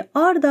 bakireyi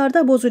ard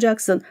arda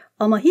bozacaksın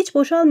ama hiç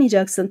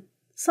boşalmayacaksın.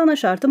 Sana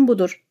şartım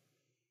budur.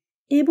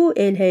 Ebu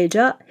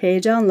el-Heyca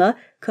heyecanla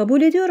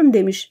kabul ediyorum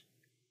demiş.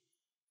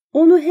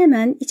 Onu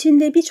hemen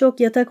içinde birçok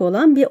yatak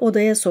olan bir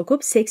odaya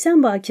sokup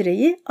 80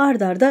 bakireyi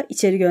ard arda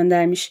içeri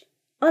göndermiş.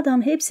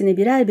 Adam hepsini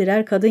birer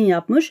birer kadın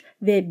yapmış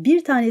ve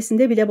bir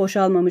tanesinde bile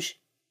boşalmamış.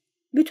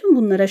 Bütün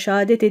bunlara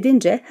şehadet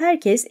edince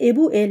herkes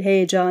Ebu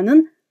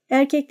el-Heyca'nın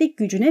erkeklik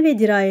gücüne ve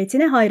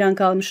dirayetine hayran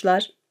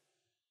kalmışlar.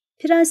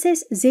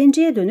 Prenses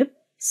zenciye dönüp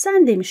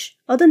sen demiş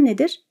adın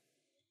nedir?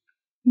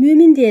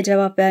 Mümin diye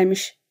cevap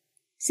vermiş.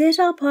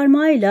 Zehra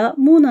parmağıyla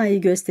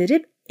Muna'yı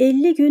gösterip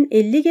 50 gün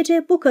 50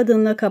 gece bu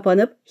kadınla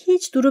kapanıp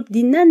hiç durup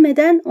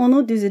dinlenmeden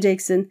onu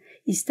düzeceksin.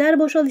 İster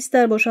boşal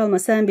ister boşalma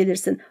sen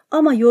bilirsin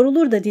ama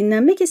yorulur da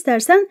dinlenmek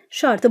istersen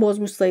şartı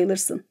bozmuş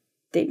sayılırsın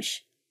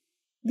demiş.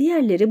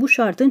 Diğerleri bu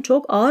şartın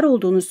çok ağır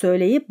olduğunu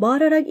söyleyip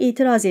bağırarak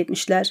itiraz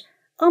etmişler.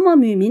 Ama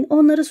mümin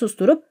onları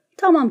susturup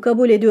tamam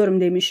kabul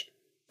ediyorum demiş.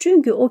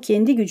 Çünkü o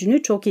kendi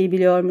gücünü çok iyi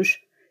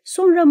biliyormuş.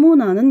 Sonra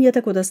Muna'nın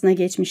yatak odasına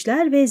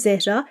geçmişler ve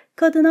Zehra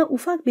kadına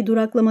ufak bir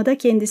duraklamada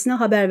kendisine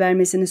haber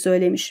vermesini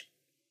söylemiş.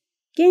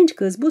 Genç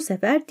kız bu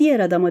sefer diğer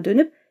adama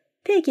dönüp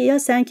peki ya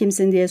sen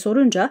kimsin diye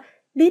sorunca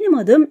benim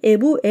adım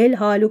Ebu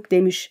el-Haluk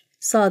demiş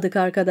sadık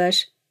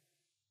arkadaş.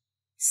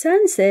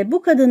 Sense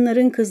bu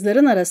kadınların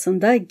kızların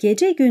arasında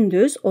gece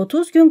gündüz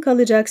 30 gün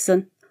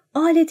kalacaksın.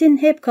 Aletin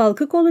hep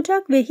kalkık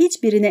olacak ve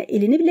hiçbirine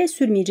elini bile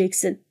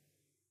sürmeyeceksin.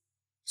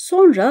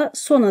 Sonra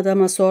son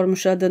adama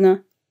sormuş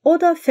adını.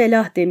 O da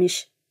Felah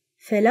demiş.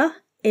 Felah,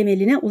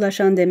 emeline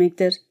ulaşan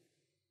demektir.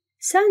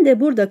 Sen de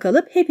burada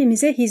kalıp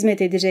hepimize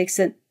hizmet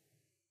edeceksin.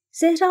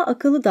 Zehra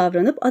akıllı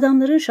davranıp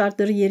adamların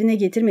şartları yerine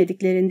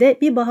getirmediklerinde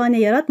bir bahane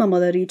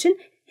yaratmamaları için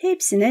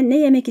hepsine ne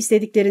yemek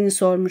istediklerini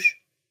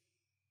sormuş.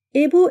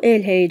 Ebu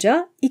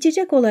el-Heyca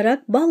içecek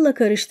olarak balla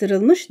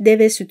karıştırılmış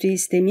deve sütü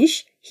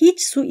istemiş,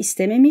 hiç su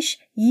istememiş,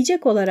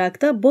 yiyecek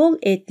olarak da bol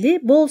etli,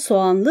 bol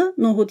soğanlı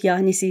nohut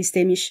yahnisi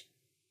istemiş.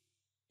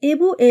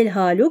 Ebu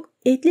el-Haluk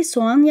etli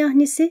soğan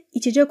yahnisi,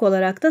 içecek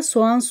olarak da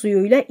soğan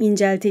suyuyla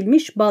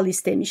inceltilmiş bal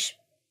istemiş.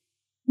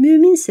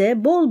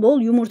 Müminse bol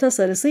bol yumurta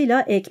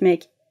sarısıyla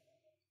ekmek.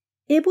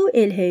 Ebu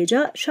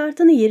el-Heyca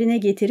şartını yerine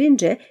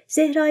getirince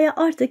Zehra'ya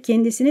artık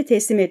kendisini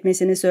teslim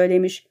etmesini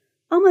söylemiş.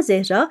 Ama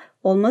Zehra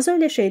olmaz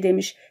öyle şey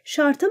demiş.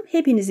 Şartım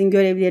hepinizin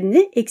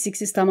görevlerini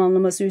eksiksiz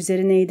tamamlaması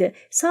üzerineydi.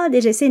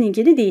 Sadece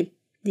seninkini değil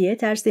diye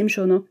terslemiş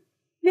onu.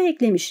 Ve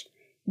eklemiş.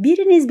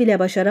 Biriniz bile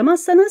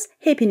başaramazsanız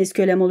hepiniz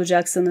kölem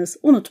olacaksınız.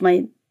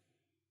 Unutmayın.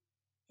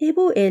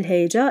 Ebu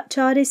el-Heyca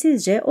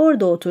çaresizce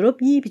orada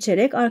oturup yiyip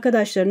içerek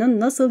arkadaşlarının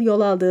nasıl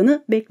yol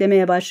aldığını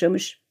beklemeye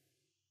başlamış.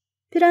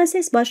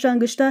 Prenses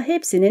başlangıçta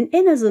hepsinin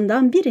en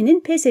azından birinin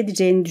pes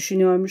edeceğini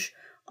düşünüyormuş.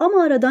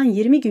 Ama aradan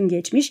 20 gün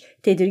geçmiş,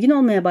 tedirgin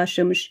olmaya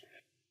başlamış.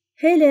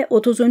 Hele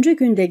 30.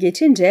 günde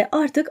geçince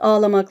artık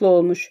ağlamaklı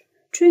olmuş.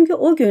 Çünkü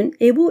o gün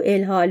Ebu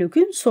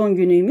el-Haluk'un son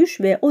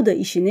günüymüş ve o da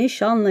işini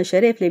şanla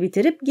şerefle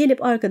bitirip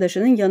gelip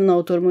arkadaşının yanına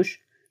oturmuş.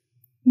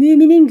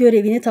 Müminin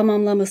görevini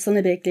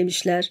tamamlamasını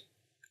beklemişler.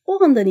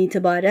 O andan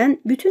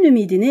itibaren bütün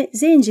ümidini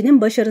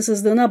zencinin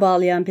başarısızlığına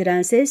bağlayan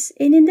prenses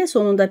eninde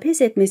sonunda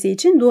pes etmesi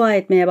için dua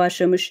etmeye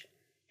başlamış.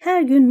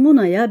 Her gün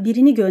Muna'ya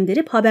birini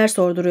gönderip haber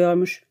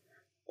sorduruyormuş.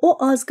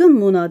 O azgın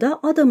Muna da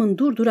adamın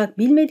durdurak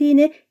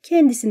bilmediğini,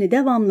 kendisini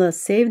devamlı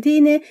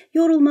sevdiğini,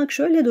 yorulmak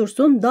şöyle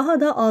dursun daha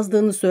da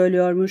azdığını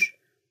söylüyormuş.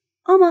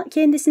 Ama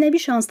kendisine bir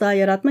şans daha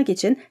yaratmak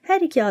için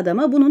her iki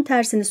adama bunun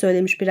tersini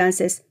söylemiş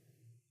prenses.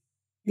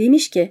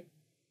 Demiş ki,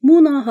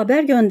 Muna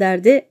haber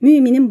gönderdi,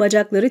 müminin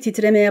bacakları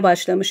titremeye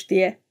başlamış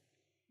diye.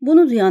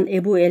 Bunu duyan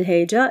Ebu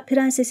el-Heyca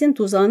prensesin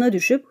tuzağına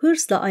düşüp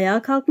hırsla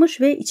ayağa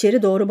kalkmış ve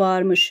içeri doğru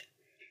bağırmış.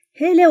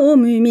 Hele o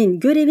mümin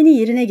görevini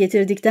yerine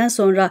getirdikten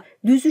sonra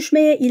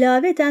düzüşmeye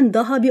ilaveten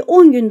daha bir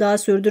 10 gün daha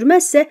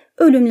sürdürmezse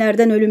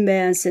ölümlerden ölüm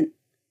beğensin.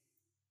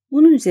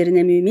 Bunun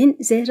üzerine mümin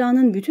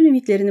Zehra'nın bütün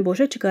ümitlerini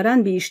boşa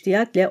çıkaran bir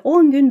iştiyakle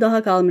 10 gün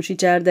daha kalmış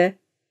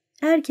içeride.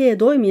 Erkeğe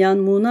doymayan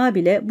Muna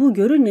bile bu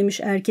görülmemiş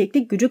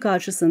erkeklik gücü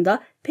karşısında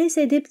pes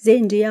edip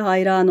zenciye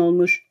hayran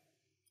olmuş.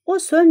 O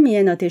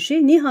sönmeyen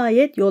ateşi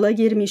nihayet yola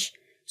girmiş.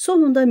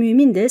 Sonunda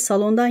mümin de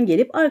salondan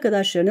gelip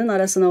arkadaşlarının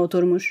arasına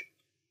oturmuş.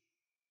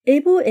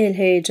 Ebu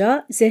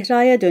el-Heyca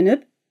Zehra'ya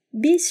dönüp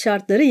biz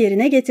şartları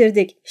yerine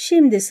getirdik.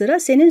 Şimdi sıra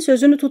senin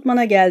sözünü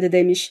tutmana geldi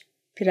demiş.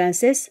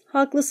 Prenses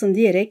haklısın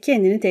diyerek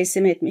kendini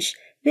teslim etmiş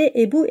ve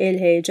Ebu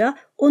el-Heyca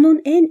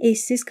onun en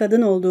eşsiz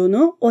kadın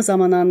olduğunu o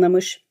zaman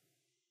anlamış.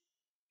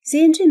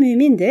 Zenci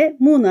mümin de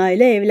Muna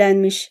ile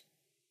evlenmiş.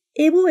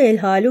 Ebu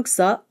el-Haluk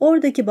ise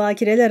oradaki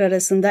bakireler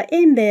arasında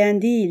en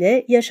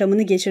beğendiğiyle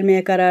yaşamını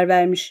geçirmeye karar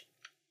vermiş.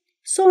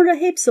 Sonra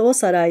hepsi o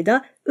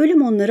sarayda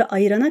ölüm onları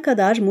ayırana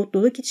kadar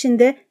mutluluk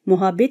içinde,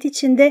 muhabbet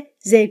içinde,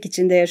 zevk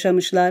içinde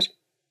yaşamışlar.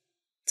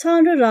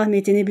 Tanrı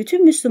rahmetini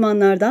bütün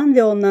Müslümanlardan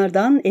ve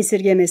onlardan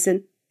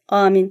esirgemesin.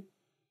 Amin.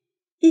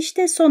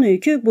 İşte son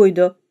öykü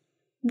buydu.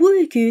 Bu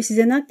öyküyü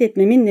size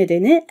nakletmemin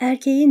nedeni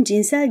erkeğin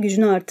cinsel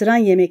gücünü artıran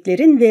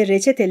yemeklerin ve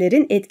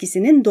reçetelerin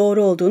etkisinin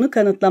doğru olduğunu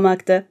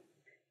kanıtlamaktı.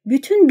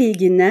 Bütün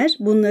bilginler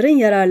bunların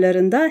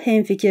yararlarında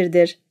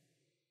hemfikirdir.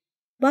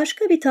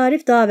 Başka bir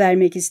tarif daha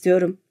vermek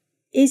istiyorum.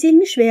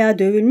 Ezilmiş veya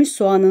dövülmüş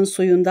soğanın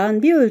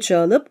suyundan bir ölçü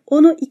alıp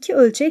onu 2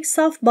 ölçek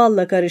saf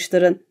balla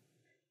karıştırın.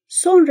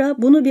 Sonra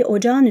bunu bir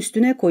ocağın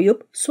üstüne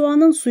koyup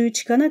soğanın suyu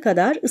çıkana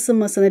kadar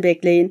ısınmasını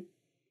bekleyin.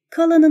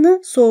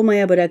 Kalanını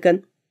soğumaya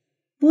bırakın.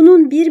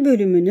 Bunun bir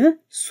bölümünü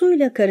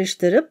suyla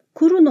karıştırıp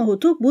kuru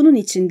nohutu bunun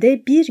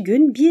içinde bir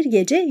gün bir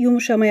gece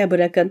yumuşamaya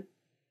bırakın.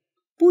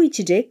 Bu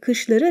içecek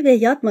kışları ve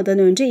yatmadan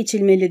önce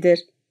içilmelidir.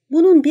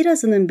 Bunun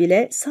birazının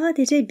bile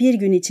sadece bir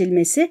gün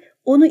içilmesi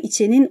onu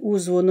içenin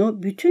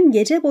uzvunu bütün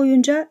gece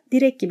boyunca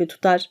direk gibi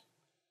tutar.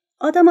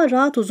 Adama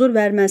rahat huzur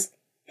vermez.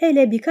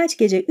 Hele birkaç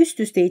gece üst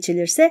üste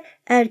içilirse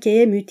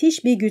erkeğe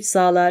müthiş bir güç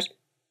sağlar.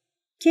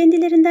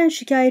 Kendilerinden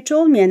şikayetçi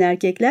olmayan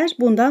erkekler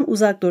bundan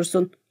uzak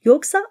dursun.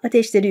 Yoksa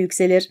ateşleri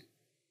yükselir.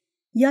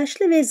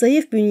 Yaşlı ve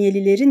zayıf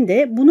bünyelilerin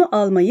de bunu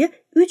almayı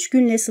 3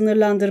 günle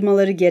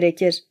sınırlandırmaları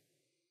gerekir.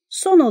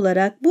 Son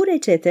olarak bu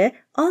reçete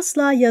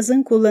asla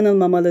yazın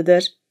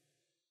kullanılmamalıdır.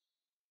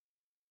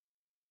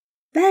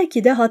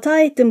 Belki de hata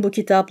ettim bu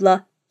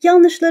kitapla.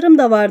 Yanlışlarım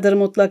da vardır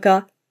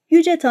mutlaka.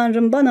 Yüce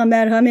Tanrım bana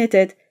merhamet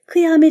et.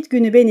 Kıyamet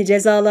günü beni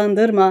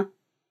cezalandırma.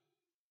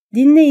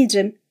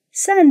 Dinleyicim,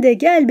 sen de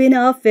gel beni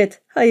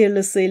affet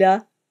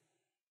hayırlısıyla.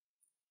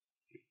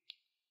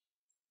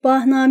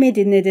 Bahname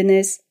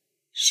dinlediniz.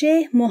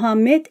 Şeyh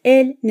Muhammed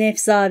el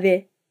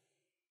Nefzavi.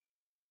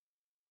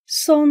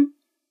 Son